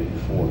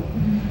 1984.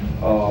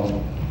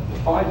 The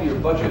 5-year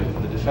budget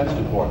of the Defense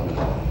Department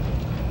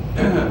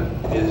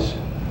is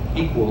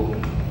equal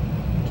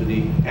to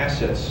the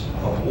assets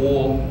of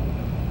all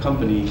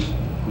companies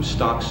whose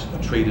stocks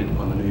are traded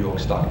on the New York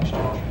Stock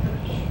Exchange.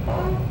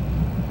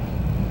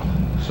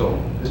 So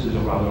this is a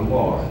rather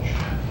large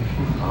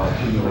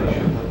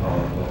accumulation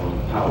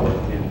of power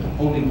in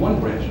only one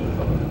branch of the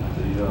government,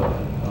 the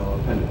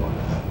Pentagon.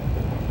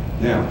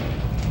 Now,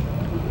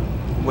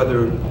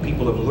 whether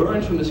people have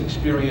learned from this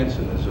experience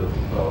and there's a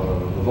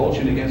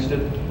revulsion against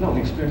it, no, the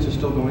experience is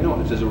still going on.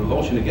 If there's a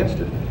revulsion against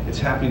it, it's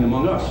happening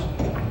among us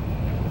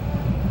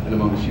and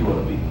among a few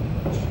other people.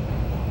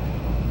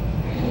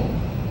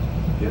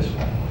 Yes?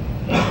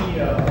 Any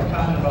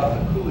comment about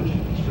the Coolidge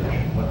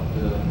administration? What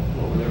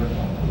was their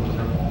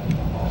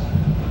policy?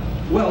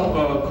 Well,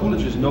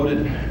 Coolidge is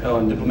noted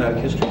in diplomatic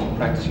history for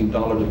practicing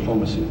dollar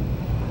diplomacy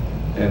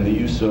and the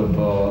use of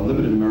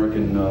limited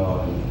American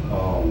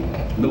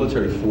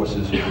military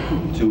forces to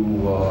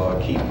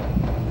keep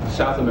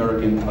South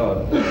American,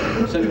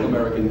 Central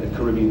American and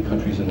Caribbean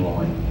countries in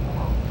line.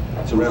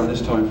 It's around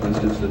this time, for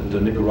instance,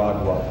 that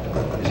Nicaragua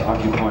is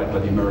occupied by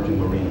the American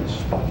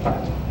Marines.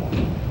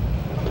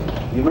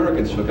 The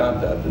Americans forgot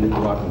that, the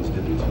Nicaraguans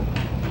didn't.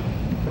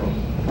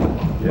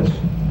 Yes?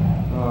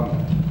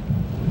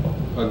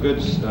 A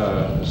good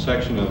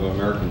section of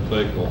American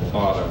political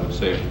thought, I would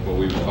say, what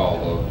we would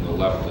call the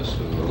leftists,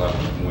 or the left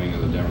wing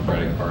of the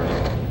Democratic Party,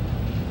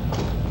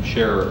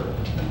 share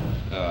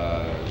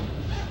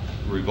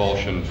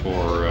revulsion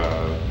for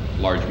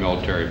large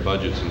military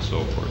budgets and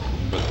so forth.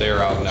 But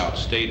they're out and out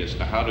statists.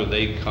 Now, how do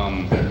they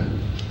come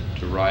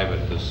to arrive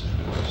at this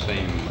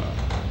same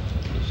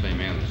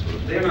end? Sort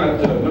of? They're not.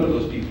 None of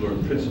those people are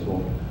in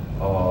principle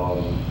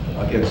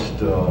against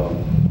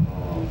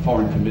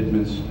foreign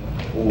commitments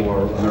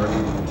or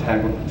American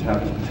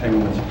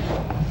entanglements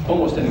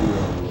almost anywhere in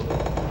the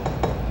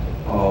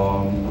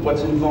world.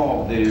 What's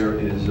involved there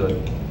is a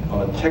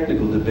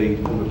technical debate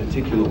over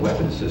particular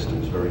weapon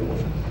systems very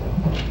often.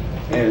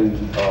 And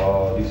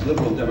these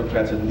liberal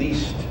Democrats at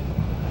least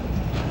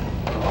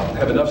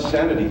have enough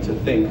sanity to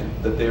think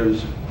that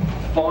there's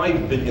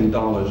 $5 billion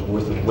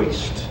worth of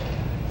waste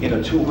in a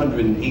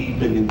 $280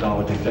 billion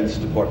Defense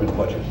Department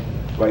budget.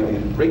 Right? The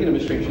Reagan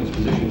administration's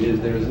position is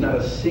there is not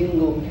a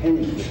single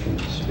penny that can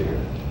be spared.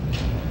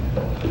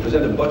 They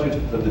present a budget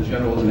that the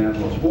generals and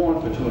admirals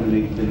want for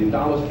 $280 billion,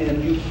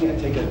 and you can't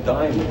take a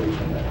dime away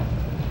from that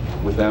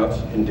without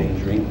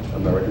endangering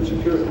American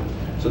security.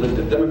 So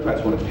the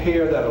Democrats want to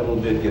pare that a little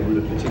bit, get rid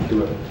of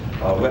particular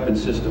weapon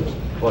systems,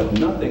 but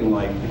nothing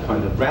like the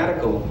kind of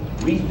radical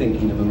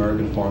rethinking of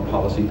American foreign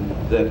policy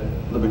that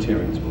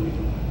libertarians believe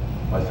in,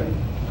 I think.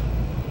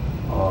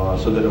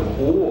 So that of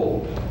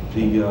all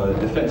the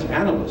defense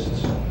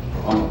analysts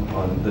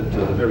that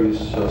the various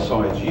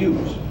sides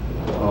use,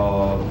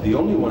 the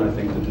only one I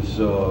think that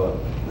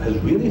has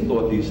really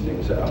thought these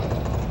things out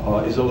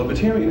is a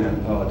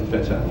libertarian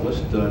defense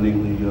analyst,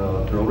 namely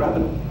Earl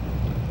Ravenel.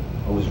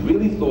 It was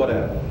really thought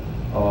out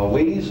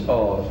ways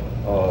of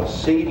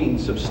saving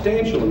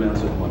substantial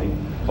amounts of money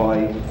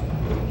by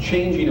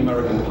changing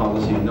American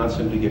policy and not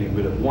simply getting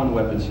rid of one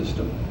weapon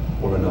system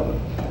or another.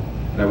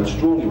 And I would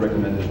strongly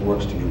recommend his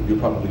works to you. You're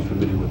probably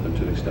familiar with them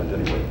to an extent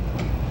anyway.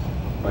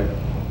 Right?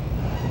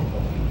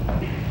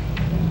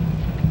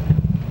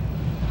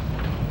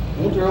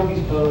 Won't Earl be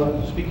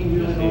speaking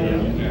here?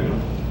 Yeah.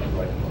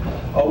 Right.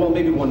 Oh, well,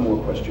 maybe one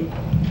more question.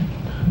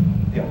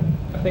 Yeah.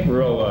 I think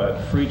we're all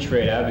free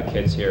trade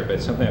advocates here,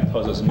 but something that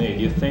puzzles me.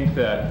 Do you think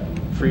that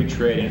free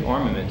trade in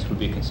armaments would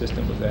be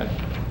consistent with that?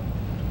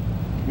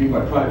 You mean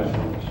by private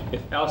firms?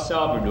 If El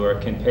Salvador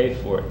can pay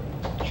for it,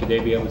 should they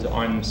be able to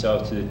arm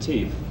themselves to the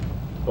teeth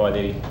while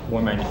they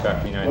war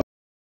manufacture the United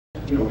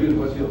States? You know, really,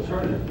 what's the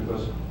alternative?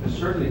 Because there's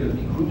certainly going to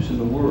be groups in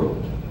the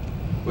world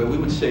where we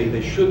would say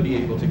they should be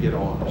able to get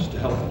arms to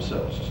help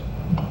themselves,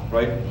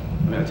 right?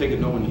 I mean, I take it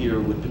no one here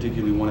would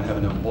particularly want to have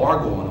an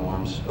embargo on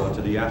arms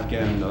to the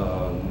Afghan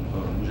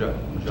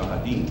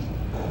mujahideen,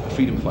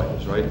 freedom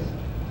fighters, right?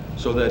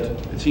 So that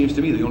it seems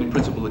to me the only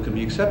principle that can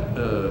be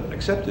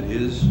accepted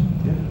is,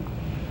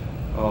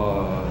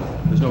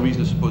 there's no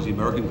reason to suppose the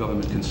American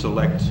government can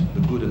select the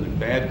good and the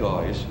bad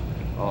guys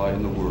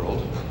in the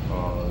world.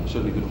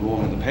 Certainly been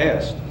wrong in the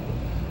past.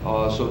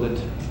 So that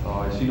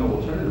I see no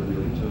alternative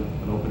really to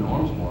an open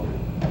arms market.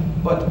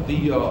 But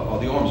the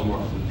arms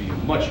market would be a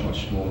much,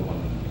 much smaller one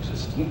than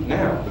exists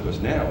now, because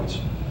now it's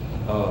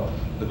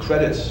the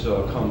credits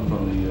come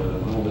from the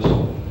enormous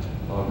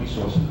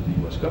resources of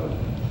the U.S. government.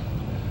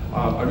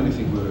 I really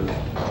think we're